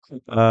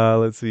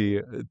 let's see.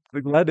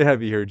 Glad to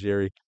have you here,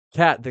 Jerry.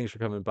 Kat, thanks for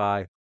coming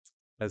by,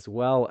 as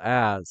well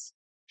as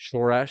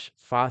Shoresh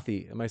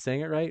Fathi. Am I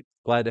saying it right?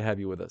 Glad to have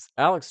you with us.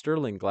 Alex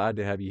Sterling, glad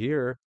to have you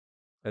here,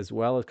 as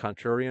well as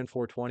Contrarian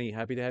 420.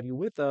 Happy to have you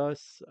with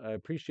us. I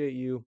appreciate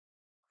you.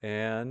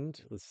 And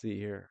let's see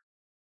here.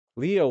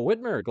 Leo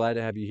Whitmer, glad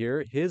to have you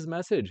here. His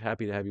message,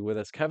 happy to have you with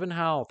us. Kevin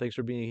Howell, thanks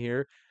for being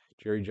here.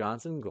 Jerry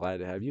Johnson, glad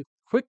to have you.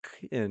 Quick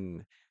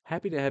in,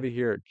 happy to have you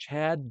here.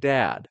 Chad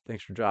Dad,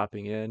 thanks for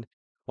dropping in.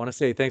 Want to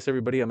say thanks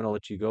everybody. I'm going to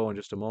let you go in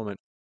just a moment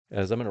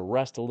as I'm going to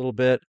rest a little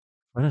bit.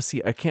 I'm going to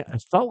see. I can't. I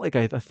felt like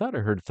I thought I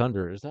heard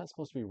thunder. Is that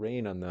supposed to be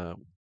rain on the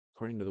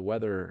according to the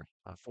weather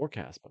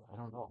forecast? But I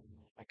don't know.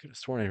 I could have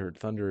sworn I heard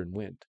thunder and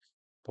wind.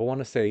 But I want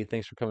to say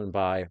thanks for coming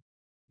by.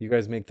 You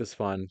guys make this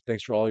fun.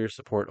 Thanks for all your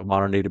support of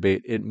Modern Day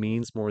Debate. It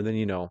means more than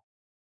you know.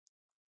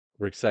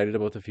 We're excited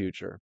about the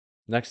future.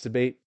 Next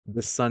debate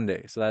this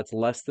Sunday. So that's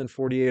less than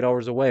 48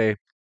 hours away.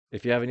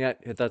 If you haven't yet,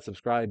 hit that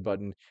subscribe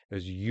button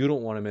as you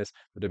don't want to miss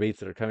the debates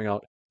that are coming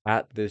out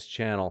at this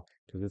channel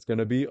because it's going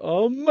to be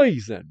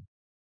amazing.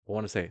 I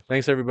want to say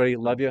thanks, everybody.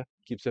 Love you.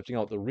 Keep sifting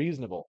out the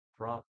reasonable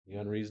from the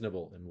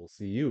unreasonable, and we'll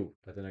see you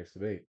at the next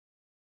debate.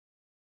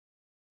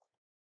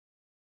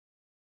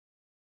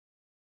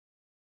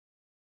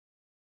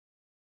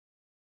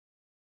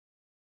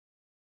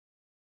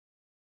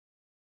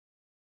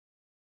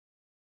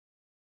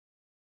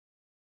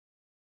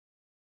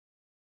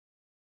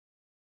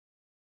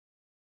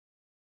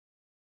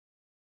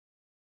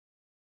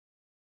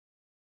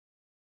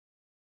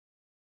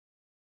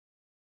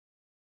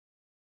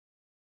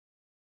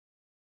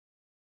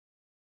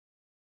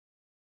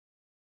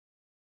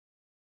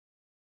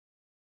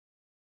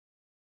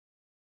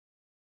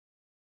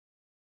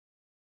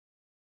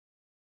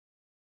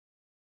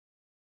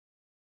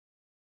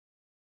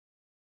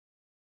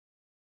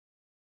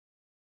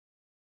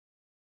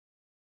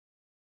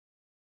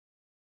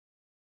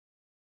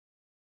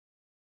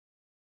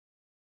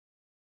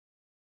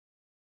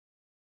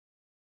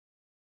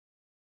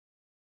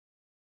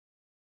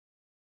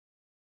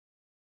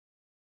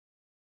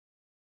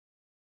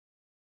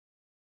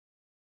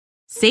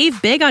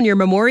 Save big on your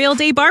Memorial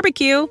Day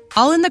barbecue,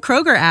 all in the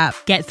Kroger app.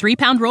 Get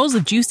 3-pound rolls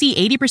of juicy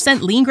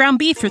 80% lean ground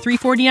beef for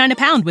 $3.49 a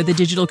pound with a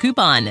digital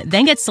coupon.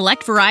 Then get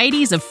select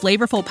varieties of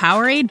flavorful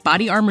Powerade,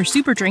 Body Armor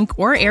Super Drink,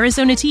 or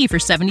Arizona tea for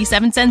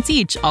 77 cents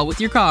each, all with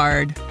your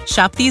card.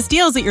 Shop these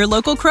deals at your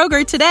local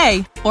Kroger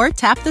today, or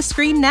tap the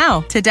screen now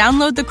to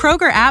download the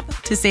Kroger app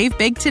to save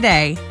big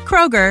today.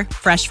 Kroger,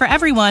 fresh for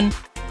everyone.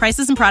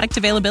 Prices and product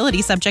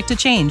availability subject to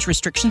change.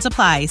 Restrictions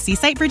apply. See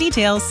site for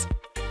details.